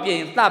စ်ခုလောက်ပြည့်ရ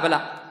င်သဗ္ဗလ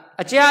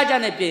အကြာအကြာ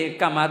နဲ့ပြည့်ရင်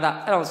ကမ္မသ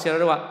အဲ့တော့ဆရာ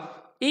တော်က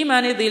ဣမ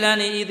န်နိသီလ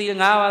နိဤသီလ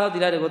၅ပါးသောသီ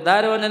လတွေကိုသာ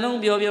တော်နှလုံး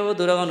ပြော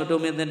သူတော်ကောင်းတို့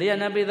တုံးမင်းသင်တရား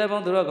နာပိသပေါ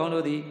င်းသူတော်ကောင်း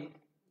တို့သည်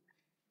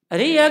အ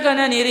ရိယကဏ္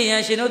ဍနေရိယ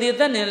ရှင်တို့သည်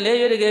သက်နှင့်လဲ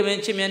၍တကယ်ပင်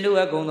ချစ်မြတ်တို့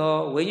အကုန်သော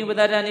ဝိညာဉ်ပတ္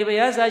တနိဗ္ဗာ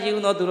န်စာရှိ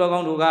သောသူတော်ကော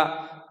င်းတို့က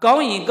ကော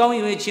င်းရင်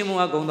၍ချီးမွ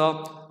မ်းအကုန်သော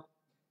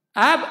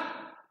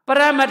ပ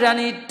ရမတ္ထ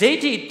နိဒိဋ္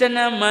ဌိတဏ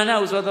မာန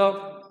ဟုဆိုသော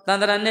သန္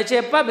တရာနှစ်ချ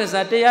က်ပပ္ပ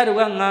စာတရားတို့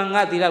က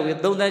ငါသီလဝေ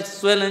သုံးသက်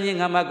ဆွဲလန်းခြင်း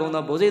ငါမကုန်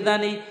သောဘုဇေတန်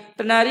နိတ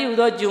ဏှာရိဟု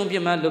သောကျုံပြ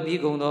မှလွတ်ပြီး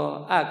ကုန်သော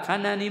အခ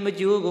န္ဓာနိမ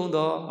ကျိုးကုန်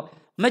သော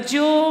မ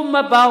ကျိုးမ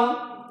ပေါင်း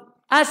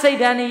အစိတ်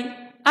ဓာနိ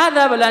အသ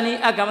ဗလနိ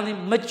အကမ္မနိ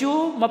မ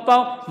ကျိုးမပေါ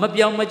င်းမ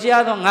ပြောင်းမ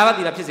ကြားသောငါးပါး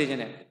သီလဖြစ်စေခြ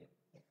င်းနဲ့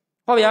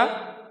ဟုတ်ဗျာ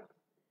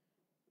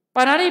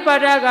ပါဏာတိပါ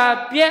ဒက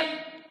ပြက်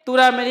သူ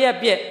ရမရိယ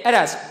ပြက်အဲ့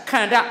ဒါခ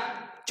န္ဓာ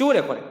ကျိုးတ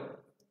ယ်ခေါ်တယ်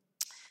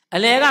အ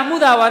လယ်ကမု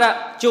ဒဝါဒ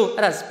ကျိုး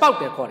အဲ့ဒါပေါက်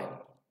တယ်ခေါ်တယ်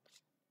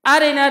အာ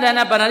ရိဏဒါန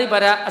ပါဏာတိပါ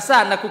ဒအစ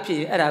နှစ်ခုဖြစ်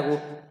ရင်အဲ့ဒါကို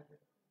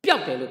ပျော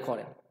က်တယ်လို့ခေါ်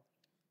တယ်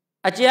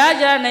အကြာ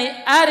ကြာနေ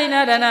အာရိဏ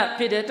ဒါန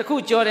ဖြစ်တယ်တစ်ခု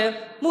ကြောတယ်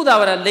မုဒ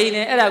ဝါဒလိန်တ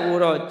ယ်အဲ့ဒါကို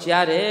တော့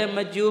ကြားတယ်မ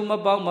ကျိုးမ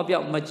ပေါက်မပြော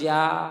က်မ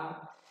ကြား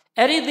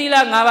အဲ့ဒီသီလ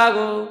၅ပါး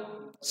ကို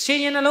ရှင်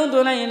ရင်နှလုံးသွ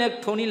င်းလိုက်ရင်လည်း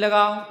ထုံနည်း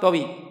၎င်းတော်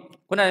ပြီ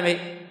ခုနကမိတ်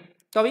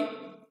တော်ပြီ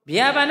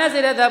ဗျာပါဏစေ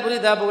ရသပုရိ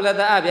သပုဂ္ဂလ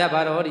တအဗျာ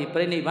ပါတော်ဒီ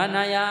ပြိဋိဘန္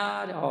နာယ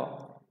တဲ့ဟော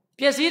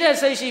ပျက်စီးတဲ့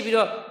စိတ်ရှိပြီး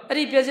တော့အဲ့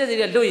ဒီပျက်စီးစေ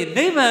တဲ့လွတ်ရင်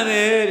နိဗ္ဗာန်ပဲ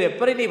တဲ့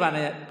ပြိဋိဘန္နာ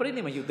ယပြိ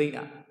ဋိမယူသိမ့်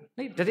တာ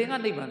ဒရင်က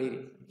နိဗ္ဗာန်လေးတွေ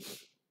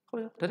ဟု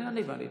တ်လားဒရင်က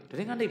နိဗ္ဗာန်လေးဒ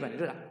ရင်ကနိဗ္ဗာန်လေး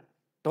တွေ့လား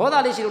ဒေါသ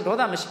လေးရှိလို့ဒေါ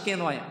သမရှိကင်း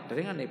သွားရင်ဒရ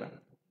င်ကနိဗ္ဗာန်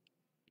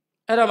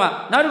အဲ့တော့မှ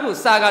နောက်တစ်ခု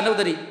စာကနုတ္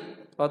တိ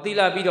ဟောသီ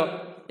လပြီးတော့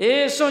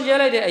စွန့်ကြဲ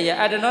လိုက်တဲ့အရာ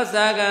အတ္တနော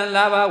စာကံ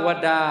လာဘဝ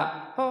တ္တ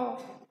ဟော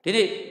ဒီ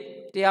နေ့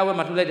တရားဝဲ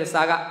မှာထူလိုက်တဲ့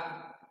စာက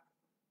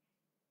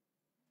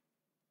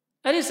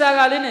အဲ့ဒီစာက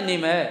လေးနဲ့နေ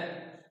မယ်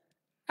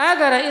အာ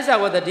ဂရဣဇ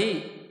ဝတ္တိ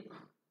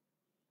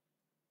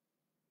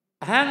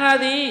အဟံငါ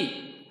သည်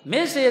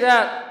မေစေရ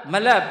မ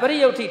လပရိ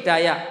ယုဋ္ဌိတာ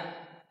ယ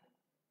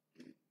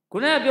ခု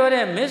နကပြော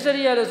တဲ့မစ္စ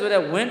ရိယလို့ဆို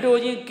တဲ့ဝင်တို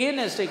ချင်းကင်း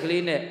တဲ့စိတ်က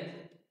လေးနဲ့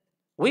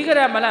ဝိကရ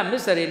မလမ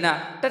စ္စရိန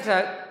တထ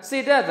စေ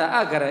တသာ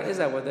အာဂရဣ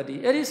ဇဝတ္တိ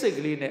အဲ့ဒီစိတ်က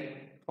လေးနဲ့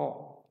ဟော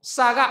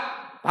စာက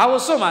ဘာကို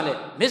စွန့်မှလဲ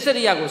မစ္စ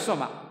ရိယကိုစွန့်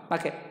မှမှ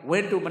တ်ခဲ့ဝ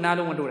င်တိုမနာ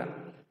လုံးဝင်တိုတာ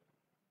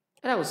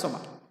အဲ့ဒါကိုစွန့်မှ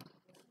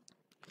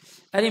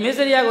အဲ့ဒီမစ္စ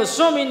ရိယကို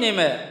စွန့်ပြီးနေမ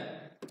ယ်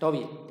တော်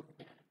ပြီ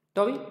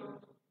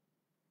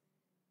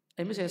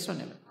အဲ့မစ္စရိယစွန့်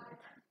နေမယ်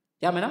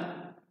ရမယ်နော်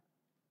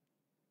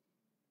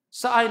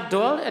So I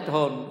dwell at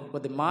home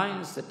with the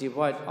minds that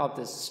devoid of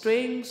the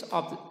strings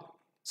of the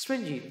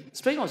stringy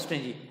string of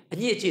stringy အ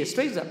ညစ်အကြေး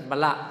strings မ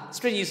လား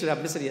stringy ဆိုတာ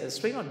mistry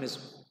string of miss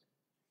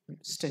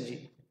stringy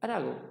အဲ့ဒါ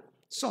ကို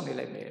စွန့်နေ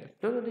လိုက်မယ်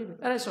လောလောလေး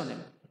အဲ့ဒါစွန့်နေ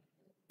မယ်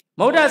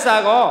မௌဒ္ဒစာ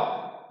ကော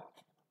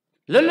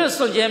လွတ်လွတ်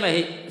စွန့်ကြဲမယ်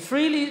ဟိ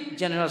freely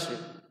generously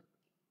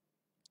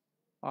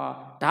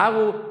ဒါ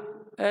ကို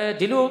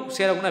ဒီလိုဆ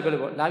ရာတော်ကပြော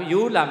လို့ပေါ့လာပြီး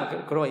ရိုးလာမ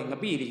ကြောရင်င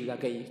ပိတွေယူလာ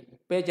ခဲ့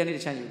ပဲကျန်တဲ့တ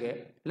ချမ်းယူခဲ့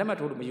လက်မှတ်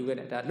ထိုးလို့မယူခဲ့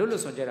နဲ့ဒါလွတ်လွ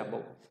တ်စွန့်ကြဲတာမဟု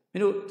တ်မ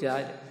င်းတို့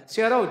ဆ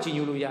ရာတော်ကိုကြည်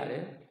ညိုလို့ရတ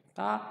ယ်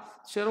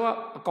ဆရာတော်က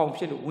အကောင်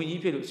ဖြစ်လို့ဝင်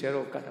ကြီးဖြစ်လို့ဆရာ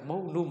တော်ကတ်တယ်မဟု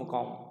တ်လို့မ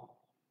ကောင်း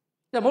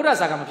ဘူးဗုဒ္ဓ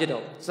ဆာကမဖြစ်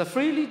တော့ it's a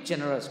freely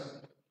generous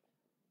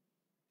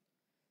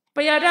ပ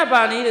ယဒ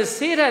ပါနေ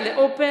စေးတယ်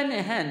open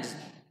hands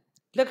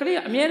လက်ကလေး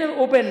အမြဲတမ်း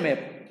open မဲ့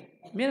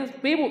အမြဲ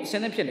ပေးဖို့စ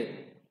ဉ်းစားဖြစ်နေ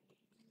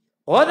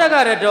ဟောတက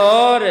ရ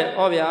တော်တဲ့ဩ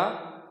ဗျာ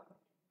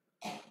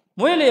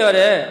မွေးလျော်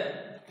တဲ့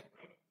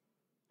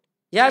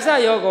ရာဇ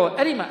ယောကို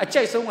အဲ့ဒီမှာအ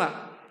ကြိုက်ဆုံးက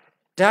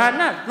ဒါ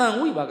နသံ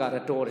ဝိပါကရ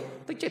တော်တဲ့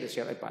သိကျက်တယ်ဆ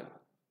ရာလိုက်ပါ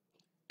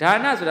ဒါ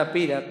နဆိုတာ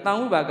ပေးတယ်သံ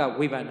ဝိပါက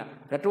ဝေဖန်တာ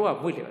ရတော်က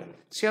မွေးလျော်တယ်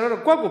ဆရာ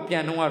တော်ကွက်ကိုပြ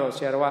န်တော့ကတော့ဆ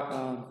ရာတော်က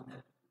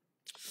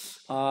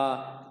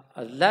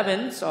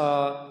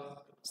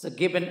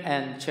11 given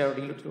and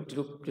charity လို့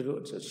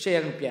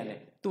share ပြန်တယ်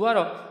သူက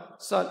တော့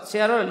ဆ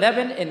ရာတော်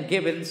11 and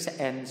given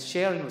and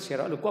sharing လို့ဆရာ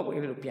တော်အဲ့လိုကွက်ကိုအ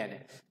င်္ဂလိပ်လိုပြန်တ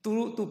ယ်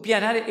သူပြ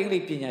န်ထားတဲ့အင်္ဂလိ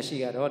ပ်ပညာရှိ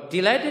ကတော့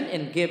delighted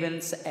in given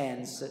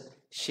and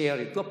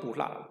sharing သူပူ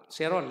လာဆ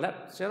ရာတော်လ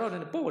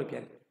ည်းပို့ပြ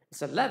န်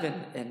it's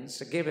 11 and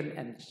given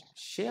and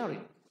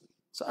sharing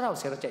so အဲ့ဒါ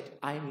ဆရာတော်ကြိုက်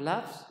I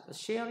love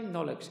sharing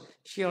knowledge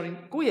sharing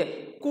ကို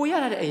ရ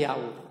တဲ့အရာ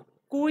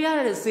ကိုရ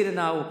တဲ့စေတ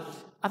နာကို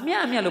အမြ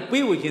တ်လို့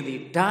ပေးဝေခြင်းသည်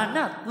ဒါန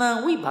သံ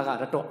ဝိပါက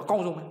တော့အကော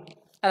င်းဆုံးပဲ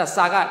အဲ့ဒါ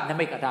စာကန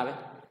မိတ်ကဒါပဲ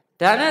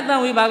ဒါနသံ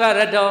ဝိပါက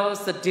ရတော်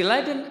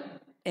delighted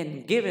in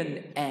given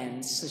and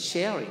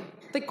sharing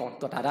တိတ်ကောင်း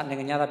တော့ဒါနိုင်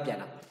ငံသားပြန်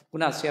တာခု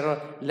နဆရာတော်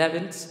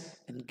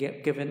 11 and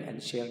given and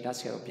sharing ဒါ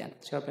ဆရာတော်ပြန်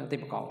တိ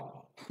တ်မကောင်း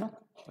ဘူးနော်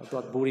သူ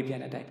ကဘူရီပြန်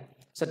တဲ့အတိုင်း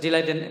so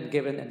delighted in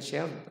given and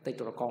sharing တိတ်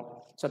တော်ကောင်း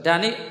so ဒါ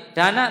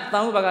နသံ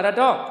ဝိပါကရ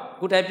တော်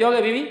ခုတိုင်ပြော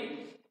ခဲ့ပြီ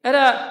အဲ့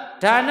ဒါ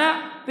ဒါန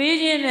ပေး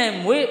ခြင်းနဲ့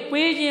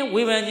ပေးခြင်း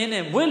ဝေဖန်ခြင်း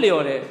နဲ့မွေး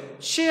လျော်တယ်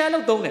share လု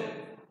ပ်သုံးတယ်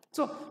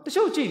ဆိုတ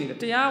ချို့ကြည့်နေတယ်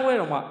တရားဝဲ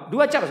တော်မှာလူ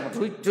ကကြောက်တယ်ဆို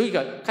ဒုက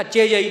ခက်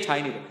ကျဲကြီးထို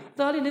င်းနေတယ်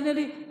ဒါလေးနည်းနည်း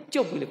လေး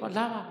ကြုတ်ပြီးလေကွာ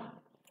လာပါ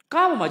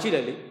ကားပေါ်မှာကြည့်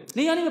လိုက်လေ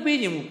နေရာလေးမပေး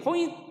ခြင်းဘူးခွန်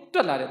ကြီးတွ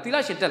က်လာတယ်သီလ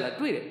ရှင်တက်လာ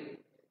တွေ့တယ်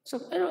ဆို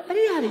အဲ့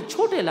ဒီဟာတွေ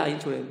ချိုးတယ်လာရင်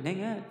ဆိုတယ်နိုင်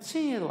ငံဆ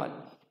င်းရဲသွားတယ်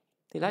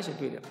သီလရှင်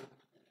တွေ့တယ်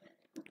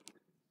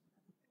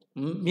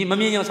မ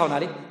မြင်အောင်ဆောင်တာ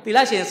လေသီလ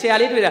ရှင်ဆရာ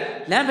လေးတွေ့တာ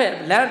လမ်း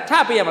ထ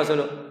ပေးရမှာဆို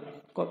လို့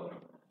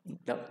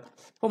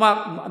ဟိုမှာ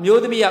အ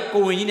မျိုးသမီးက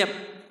ကိုဝင်ကြီးနဲ့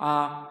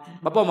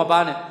မပေါ့မပါ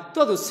နဲ့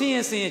သူဆင်း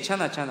ရဲချမ်း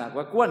သာ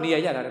ကွာကိုကနေရ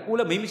ရတာကို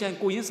လည်းမိမချမ်း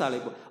ကိုရင်းစားလို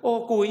က်ပေါ့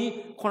အော်ကိုဝင်ကြီး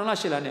9လ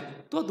10လနဲ့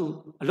သူ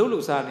အလုပ်လု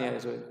ပ်စားနေရတ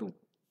ယ်ဆိုရင်သူ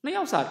နှစ်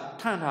ယောက်စား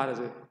ထမ်းထားတယ်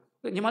ဆိုရင်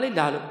ညီမလေး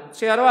လာလို့ဆ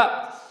ရာတော်က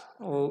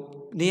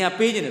နေရာ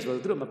ပေးခြင်းတယ်ဆို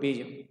တော့သူတို့မပေး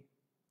ခြင်း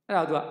အဲ့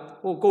ဒါသူက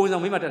ကိုဝင်ဆော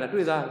င်မိမတက်တာ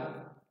တွေ့သား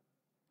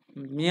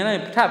မြင်လို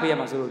က်ထပေးရ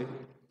မှာဆိုလို့လေ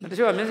တ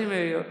ချို့ကမျက်စိ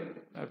မဲ့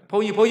ဘု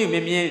န်းကြီး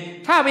မြင်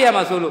ထပေးရ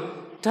မှာဆိုလို့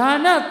ဒါ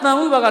နသံ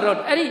ဝိပါကတော့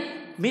အဲ့ဒီ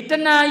မေတ္တ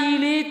နာကြီး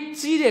လေး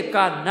စီးတဲ့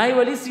ကားနိုင်ဝ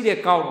လေးစီးတဲ့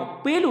ကောင်းတော့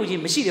ပေးလို့ချ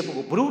င်းမရှိတဲ့ပုဂ္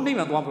ဂိုလ်ဘလို့နှိမ့်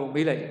မှသွားမလို့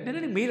မေးလိုက်နည်းန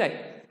ည်းမေးလိုက်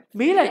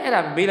အဲ့ဒါ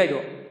မေးလိုက်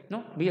တော့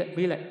နော်မေး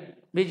ကြည့်လိုက်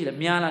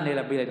များလားနေ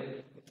လားမေးလိုက်တော့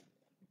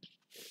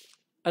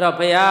အဲ့တော့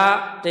ဘုရား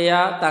တ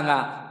ရားတန်ခါ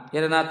ယ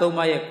တနာ၃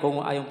ပါးရဲ့ဂုဏ်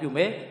ကိုအာရုံပြုမ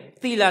ယ်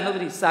သီလနုဒ္ဓ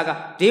တိစာက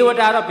ဒေဝ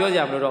တာတော့ပြောကြ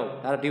မလို့တော့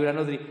ဒါတော့ဒေဝတာ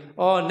နုဒ္ဓတိ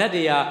နတ်တ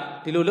ရား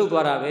ဒီလိုလှုပ်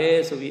သွားတာပဲ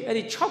ဆိုပြီးအဲ့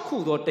ဒီ6ခု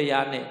သောတ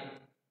ရားနဲ့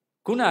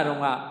ခုနတော့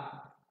က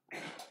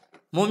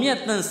မွန်မြတ်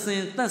တန်စ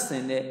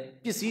င်တဲ့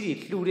ပစ္စည်းတွေ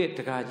လှူတဲ့တ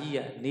ကာကြီးက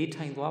နေ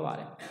ထိုင်သွားပါ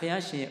တယ်ဘု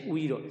ရားရှင်ရဲ့ဥ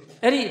ကြီးတော့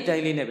အဲ့ဒီအတို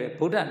င်းလေးနဲ့ပဲ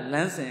ဗုဒ္ဓလ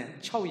မ်းစဉ်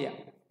6ရက်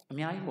အ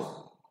များကြီးပေါ့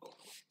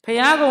ဘု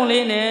ရားကုံ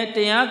လေးနဲ့တ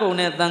ရားကုံ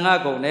နဲ့သံဃာ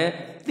ကုံနဲ့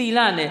သီလ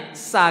နဲ့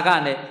စာက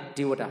နဲ့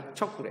ဒီဝတ္တ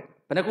6ခုတဲ့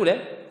ဘယ်နှခုလဲ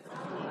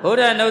ဗုဒ္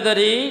ဓနုဒ္ဓ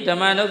တိဓမ္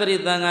မနုဒ္ဓတိ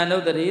သံဃာနု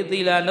ဒ္ဓတိသီ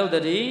လနုဒ္ဓ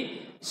တိ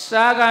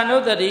စာကနု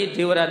ဒ္ဓတိ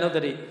ဒီဝတ္တနုဒ္ဓ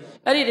တိ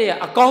အဲ့ဒီတွေက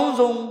အကောင်း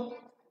ဆုံး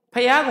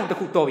ဘုရားကုံတစ်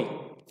ခုတော်ပြီ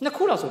2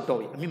ခုလောက်ဆိုတော်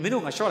ပြီမင်း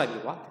တို့ငါရှော့လိုက်ပြီ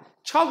ကွာ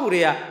6ခု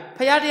တွေကဖ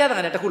ရာတရားတန်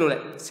ခါနဲ့တစ်ခုလို့လဲ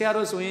ဆရာ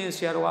တော်ဆိုရင်ဆ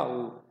ရာတော်က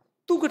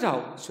သူကထော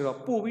က်ဆိုတော့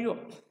ပို့ပြီးတော့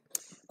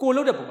ကို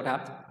လုတ်တဲ့ပုံကဒါ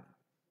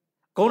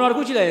ဂုံတော်တစ်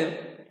ခုကြည့်လိုက်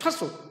ဖတ်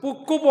ဆို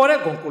ကိုပေါ်တဲ့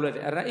ဂုံကိုလုတ်တ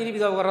ယ်အဲ့ဒါ ADB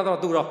သောကတော့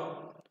သူတော့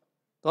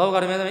က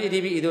ရမေသမီး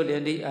ADB ဤတို့လ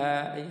ည်းဒီ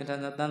တ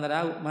န်တရာ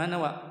မန္န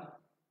ဝ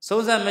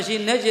ဆုံးစံမရှိ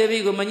နဲ့ကျေ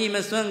ပြီးကိုမညိမ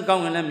စွန်းကော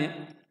င်းငလည်းမြင်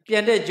ပြ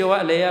န်တဲ့ကြော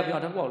အလေရပြော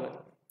တော့ပေါ့လို့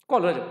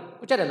ကော့လို့တယ်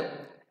ကိုချက်တယ်လို့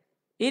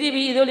ADB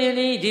ဤတို့လည်း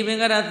ဒီပင်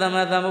ကရသမ္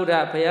မာသမ္ဗုဒ္ဓ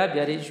ဖရာပြ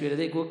တိရွှေ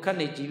တဲ့ကိုခတ်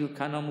နေကြည့်ပြီး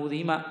ခံတော်မူသ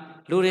ည်မှာ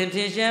လူရင်ထ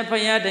င်ရှားဖ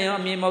ယားတန်ရော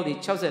အမြင်မောက်သည်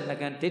62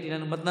ခန်းဒိဋ္ဌိနံ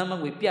မတမ်းမ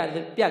ငွေပြ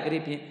ကြရ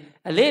ဖြင့်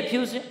အလေးဖြူ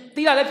စင်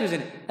သီလလည်းဖြူစ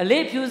င်အ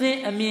လေးဖြူစင်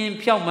အမြင်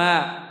ဖြောက်မှ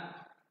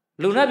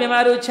လူနာမြမ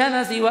တို့ချမ်း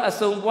သာစီဝအ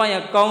စုံပွားရ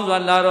ကောင်းစွာ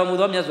လာတော်မူ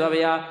သောမြတ်စွာဘု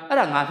ရားအဲ့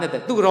ဒါငါနှစ်သ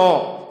က်သူတော်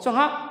ဆို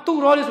ငါသူ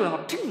တော်လေးဆို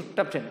တော့ထင်းတ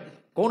ပ်တယ်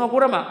ဂုံတော်ကို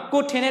ရမ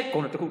ကိုထင်းတဲ့ဂုံ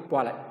တော်တစ်ခု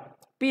ပွားလိုက်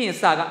ပြီးရင်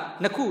စာက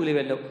နှစ်ခုလေး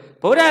ပဲလုပ်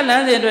ဗုဒ္ဓလ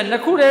မ်းစဉ်အတွက်နှ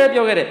စ်ခုတည်း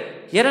ပြောခဲ့တယ်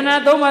ယရဏ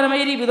သုံးပါးဓမ္မ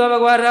ဣတိပြုသောဘဂ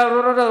ဝါရော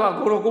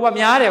ကိုပါ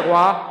များတယ်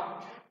ကွာ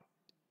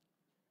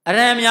အ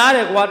ရံများတ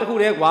ယ်ကွာတခု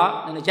တည်းကွာ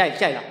နည်းကြို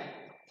က်လား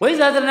ဝိဇ္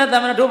ဇာသရဏတ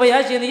မန်တို့ဘု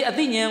ရားရှင်သည်အ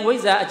သိဉာဏ်ဝိ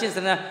ဇ္ဇာအကျင့်စ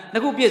ရဏနှ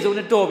စ်ခုပြည့်စုံ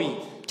နဲ့တော်ပြီ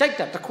ကြိုက်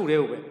တာတခုတည်း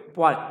ကိုပဲ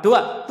ပွားတယ်တို့က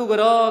သူက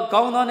တော့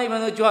ကောင်းသောနိဗ္ဗာ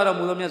န်ကိုကြွတော်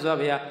မူသောမြတ်စွာ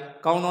ဘုရား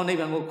ကောင်းသောနိဗ္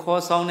ဗာန်ကို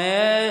ခေါ်ဆောင်တ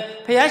ယ်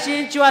ဘုရားရှ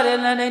င်ကြွတယ်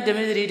လမ်းတိုင်းဓမ္မ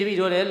စရိတပိ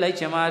တို့လည်းလိုက်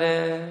ချင်ပါတယ်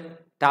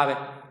ဒါပဲ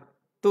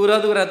သူတော်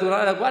အဲ့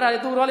ဒါကွာဒါ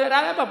သူတော်လေဒါ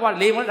ပဲပွား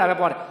လေမလို့ဒါပဲ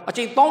ပွားတယ်အ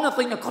ချိန်ပေါင်းတဲ့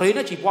သိန်းနဲ့ဂရေ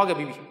နဲ့ချီပွားခဲ့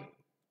ပြီးပြီ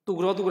သူ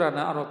တော်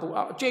နာအဲ့တော့သူ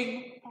အချိန်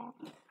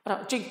အဲ့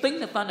အချိန်သိန်း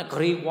နဲ့တန်းနဲ့ဂ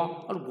ရေကွာ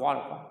အဲ့လိုပွားတ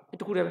ယ်ကွာ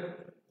တခုတည်းပဲ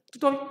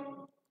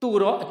သူ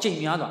တော့အချိန်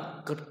များသွား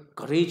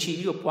ဂရေချီ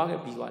ပြီးတော့ပွားခဲ့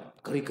ပြီးသွားတယ်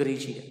ဂရေ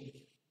ချီတယ်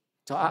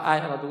저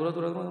아이 누구로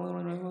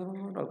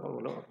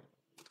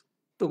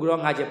누구로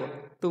가지 뭐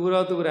누구로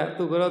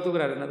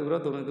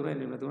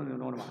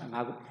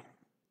하고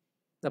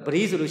자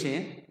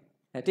브리스루신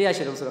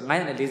때야시롱스로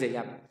가야는 레제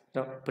야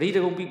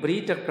브리드 공비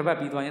브리드 그바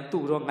비도야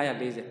누구로 가야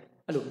레제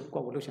알로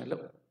꼭 루신 로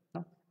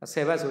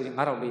세바소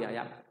가로 레야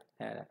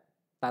에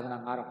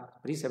다다나 가로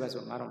브리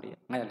세바소 가로 레야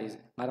가야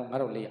레제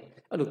가로 레야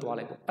알로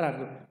도와라고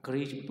알아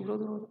그리지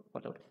누구로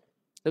받아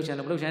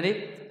루신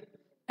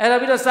အဲ့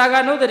တော့ပြီးတော့စာက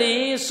နုဒတိ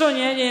စွန့်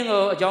ញင်းခြင်း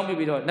ကိုအကြောင်းပြု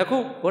ပြီးတော့နှစ်ခု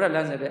ဘုရားလ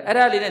မ်းဆက်တယ်အဲ့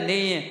ဒါလေးနဲ့နေ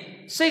ရင်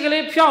စိတ်က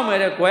လေးဖြောင့်မယ်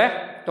တဲ့ကွယ်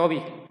တော်ပြီ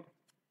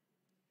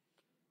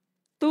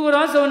သူ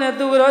ရောဆုံးနဲ့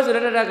သူရောဆိုရ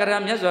တကရ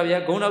မြတ်စွာဘု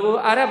ရားဂုဏကို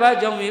အာရဘအ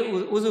ကြောင်းပြီး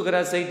ဥစုကရ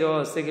စိတ်တော်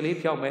စိတ်ကလေး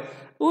ဖြောင့်မယ်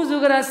ဥစု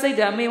ကရစိတ်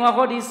ဓာမေဝ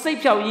ဟောဒီစိတ်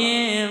ဖြောင့်ရ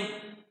င်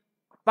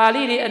ပါ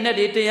ဠိတွေအနက်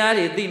တွေတရား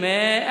တွေသိမ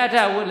ယ်အထ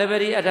ဝလပ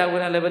ရိအထဝ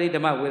ရလပရိဓ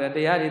မ္မဝေဒတ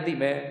ရားတွေသိ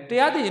မယ်တ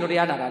ရားသိရင်တော့တ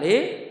ရားနာတာလေ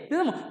ဒါ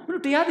မှမဟု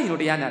တ်တရားသိရင်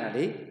တော့တရားနာတာ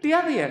လေတ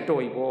ရားသိရင်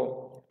တော်ပြီပေါ့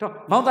တော့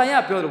မောင်တန်ရ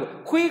ပြောလို့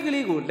ခွေးက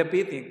လေးကိုလက်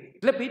ပေးတင်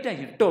လက်ပေးတိုင်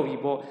ရင်တော်ပြီ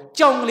ပေါ့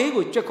ကြောင်ကလေး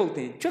ကိုကြွက်ခုတ်တ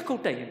င်ကြွက်ခု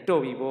တ်တိုင်ရင်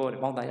တော်ပြီပေါ့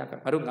မောင်တန်ရက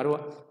ငါတို့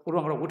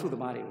ဝတ္ထုသ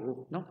မားတွေကို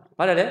နော်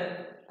ဘာလဲ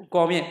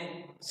ကော်မြင့်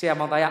ဆရာ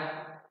မောင်တန်ရ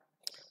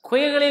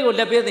ခွေးကလေးကို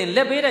လက်ပေးတင်လ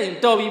က်ပေးတိုင်ရင်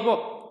တော်ပြီပေါ့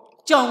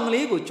ကြောင်က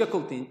လေးကိုကြွက်ခု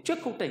တ်တင်ကြွက်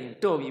ခုတ်တိုင်ရင်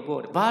တော်ပြီ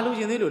ပေါ့ဘာလို့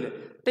ရှင်သေးလို့လဲ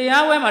တ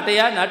ရားဝဲမှာတ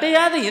ရားနာတ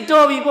ရားသိရင်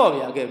တော်ပြီပေါ့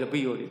ဗျာကဲ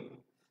ပြီးရောလေ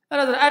အဲ့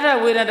ဒါဆိုအထ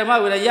ဝေဒဓမ္မ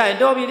ဝေဒရရင်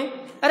တော်ပြီလေ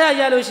အဲ့ဒါ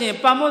ရလို့ရှိရင်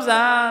ပါမောဇာ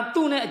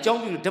သူ့နဲ့အကြော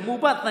င်းပြုဓမ္မု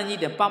ပတန်ကြီး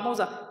တဲ့ပါမော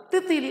ဇာ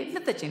တိလေးနှ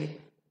စ်သက်ခြင်းလေး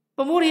ပ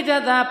မုရိတ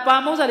သာပါ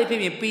မောဇာလေးဖြစ်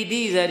ဖြစ်ပီ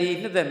တိဇာတိ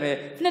နှစ်သက်မယ်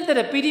နှစ်သက်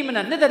တဲ့ပီတိမ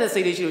နာနှစ်သက်တဲ့စိ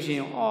တ်လေးရှိလို့ရှိရ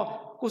င်အော်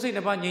ကိုယ်စိတ်နှ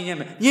စ်ပါးငြိမ်းချမ်း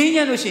မယ်ငြိမ်းချ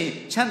မ်းလို့ရှိရင်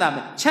ချမ်းသာမ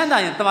ယ်ချမ်းသာ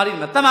ရင်တမာတိ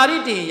မယ်တမာတိ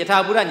တည်ရင်ယထာ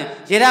ဘုရညာ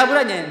ယထာဘုရ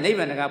ညာနိဗ္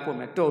ဗာန်ကပို့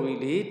မယ်တော်ပြီ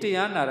လေတ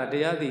ရားနာတာတ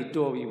ရားသိ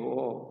တော်ပြီ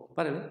ပေါ့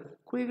ပါတယ်လေ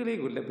ခွေးကလေး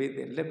ကိုလက်ပေးတ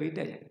ယ်လက်ပေးတ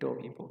တ်ရင်တော်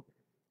ပြီပေါ့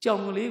ကြော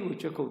င်ကလေးကို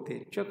ကြွက်ခုတ်တ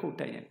ယ်ကြွက်ခုတ်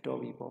တတ်ရင်တော်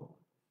ပြီပေါ့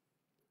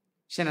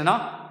ရှင်းတယ်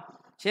နော်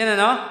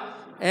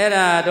အဲ့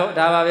ဒါတော့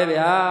ဒါပါပဲ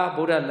ဗျာ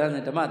ဗုဒ္ဓလမ်းစ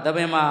ဉ်ဓမ္မသဘ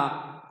င်မှာ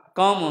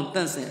ကောင်းမွန်တ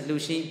န့်စင်လူ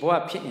ရှိဘဝ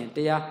ဖြစ်ရင်တ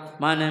ရား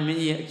မာနမင်း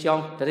ကြီးရဲ့အကြော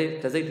င်းတ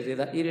စိတ်တရေ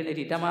သာဣရိနေ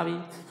တိတမပြီ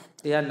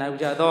တရားနာ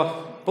ကြသော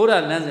ဗုဒ္ဓ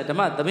လမ်းစဉ်ဓမ္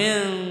မသဘင်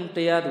တ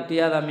ရားသူတ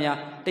ရားသားများ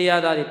တ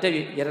ရားသားတွေတက်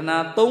၍ယရနာ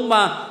၃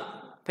ပါး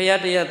ဖရာ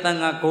တရားတန်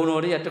ခါဂုဏ်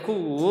တော်တွေကတခု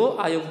ကို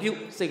အာယုံပြု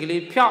စိတ်က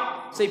လေးဖြောက်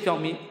စိတ်ဖြော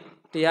က်မိ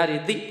တရားတွေ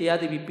သိတရား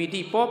သိပြီးပီ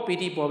တိပေါ်ပြီး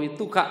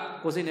ဒုက္ခ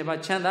ကိုယ်စိတ်နဲ့ပါ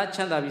ချမ်းသာ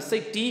ပြီးစိ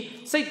တ်တီး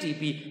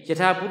ပြီးယ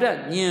ထာဘုဒ္ဓဉာဏ်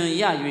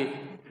ရ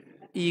၍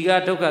ဤက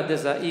ဒုက္ခသ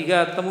စ္စာဤက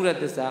သမုဒယ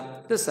သ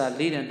စ္စာ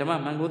လေးနဲ့ဓမ္မ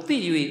မှန်ကိုသိ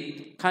၍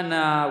ခန္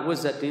ဓာဝိ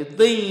ဇ္ဇတ်တွေ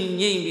သိမ့်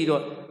ငြိမ့်ပြီး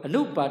တော့အ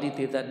နုပါတိ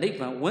တေသနိဗ္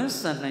ဗာန်ဝန်း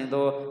ဆံနိုင်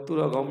သောသူ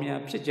တော်ကောင်းများ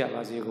ဖြစ်ကြ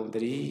ပါစေကုန်သ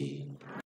တည်း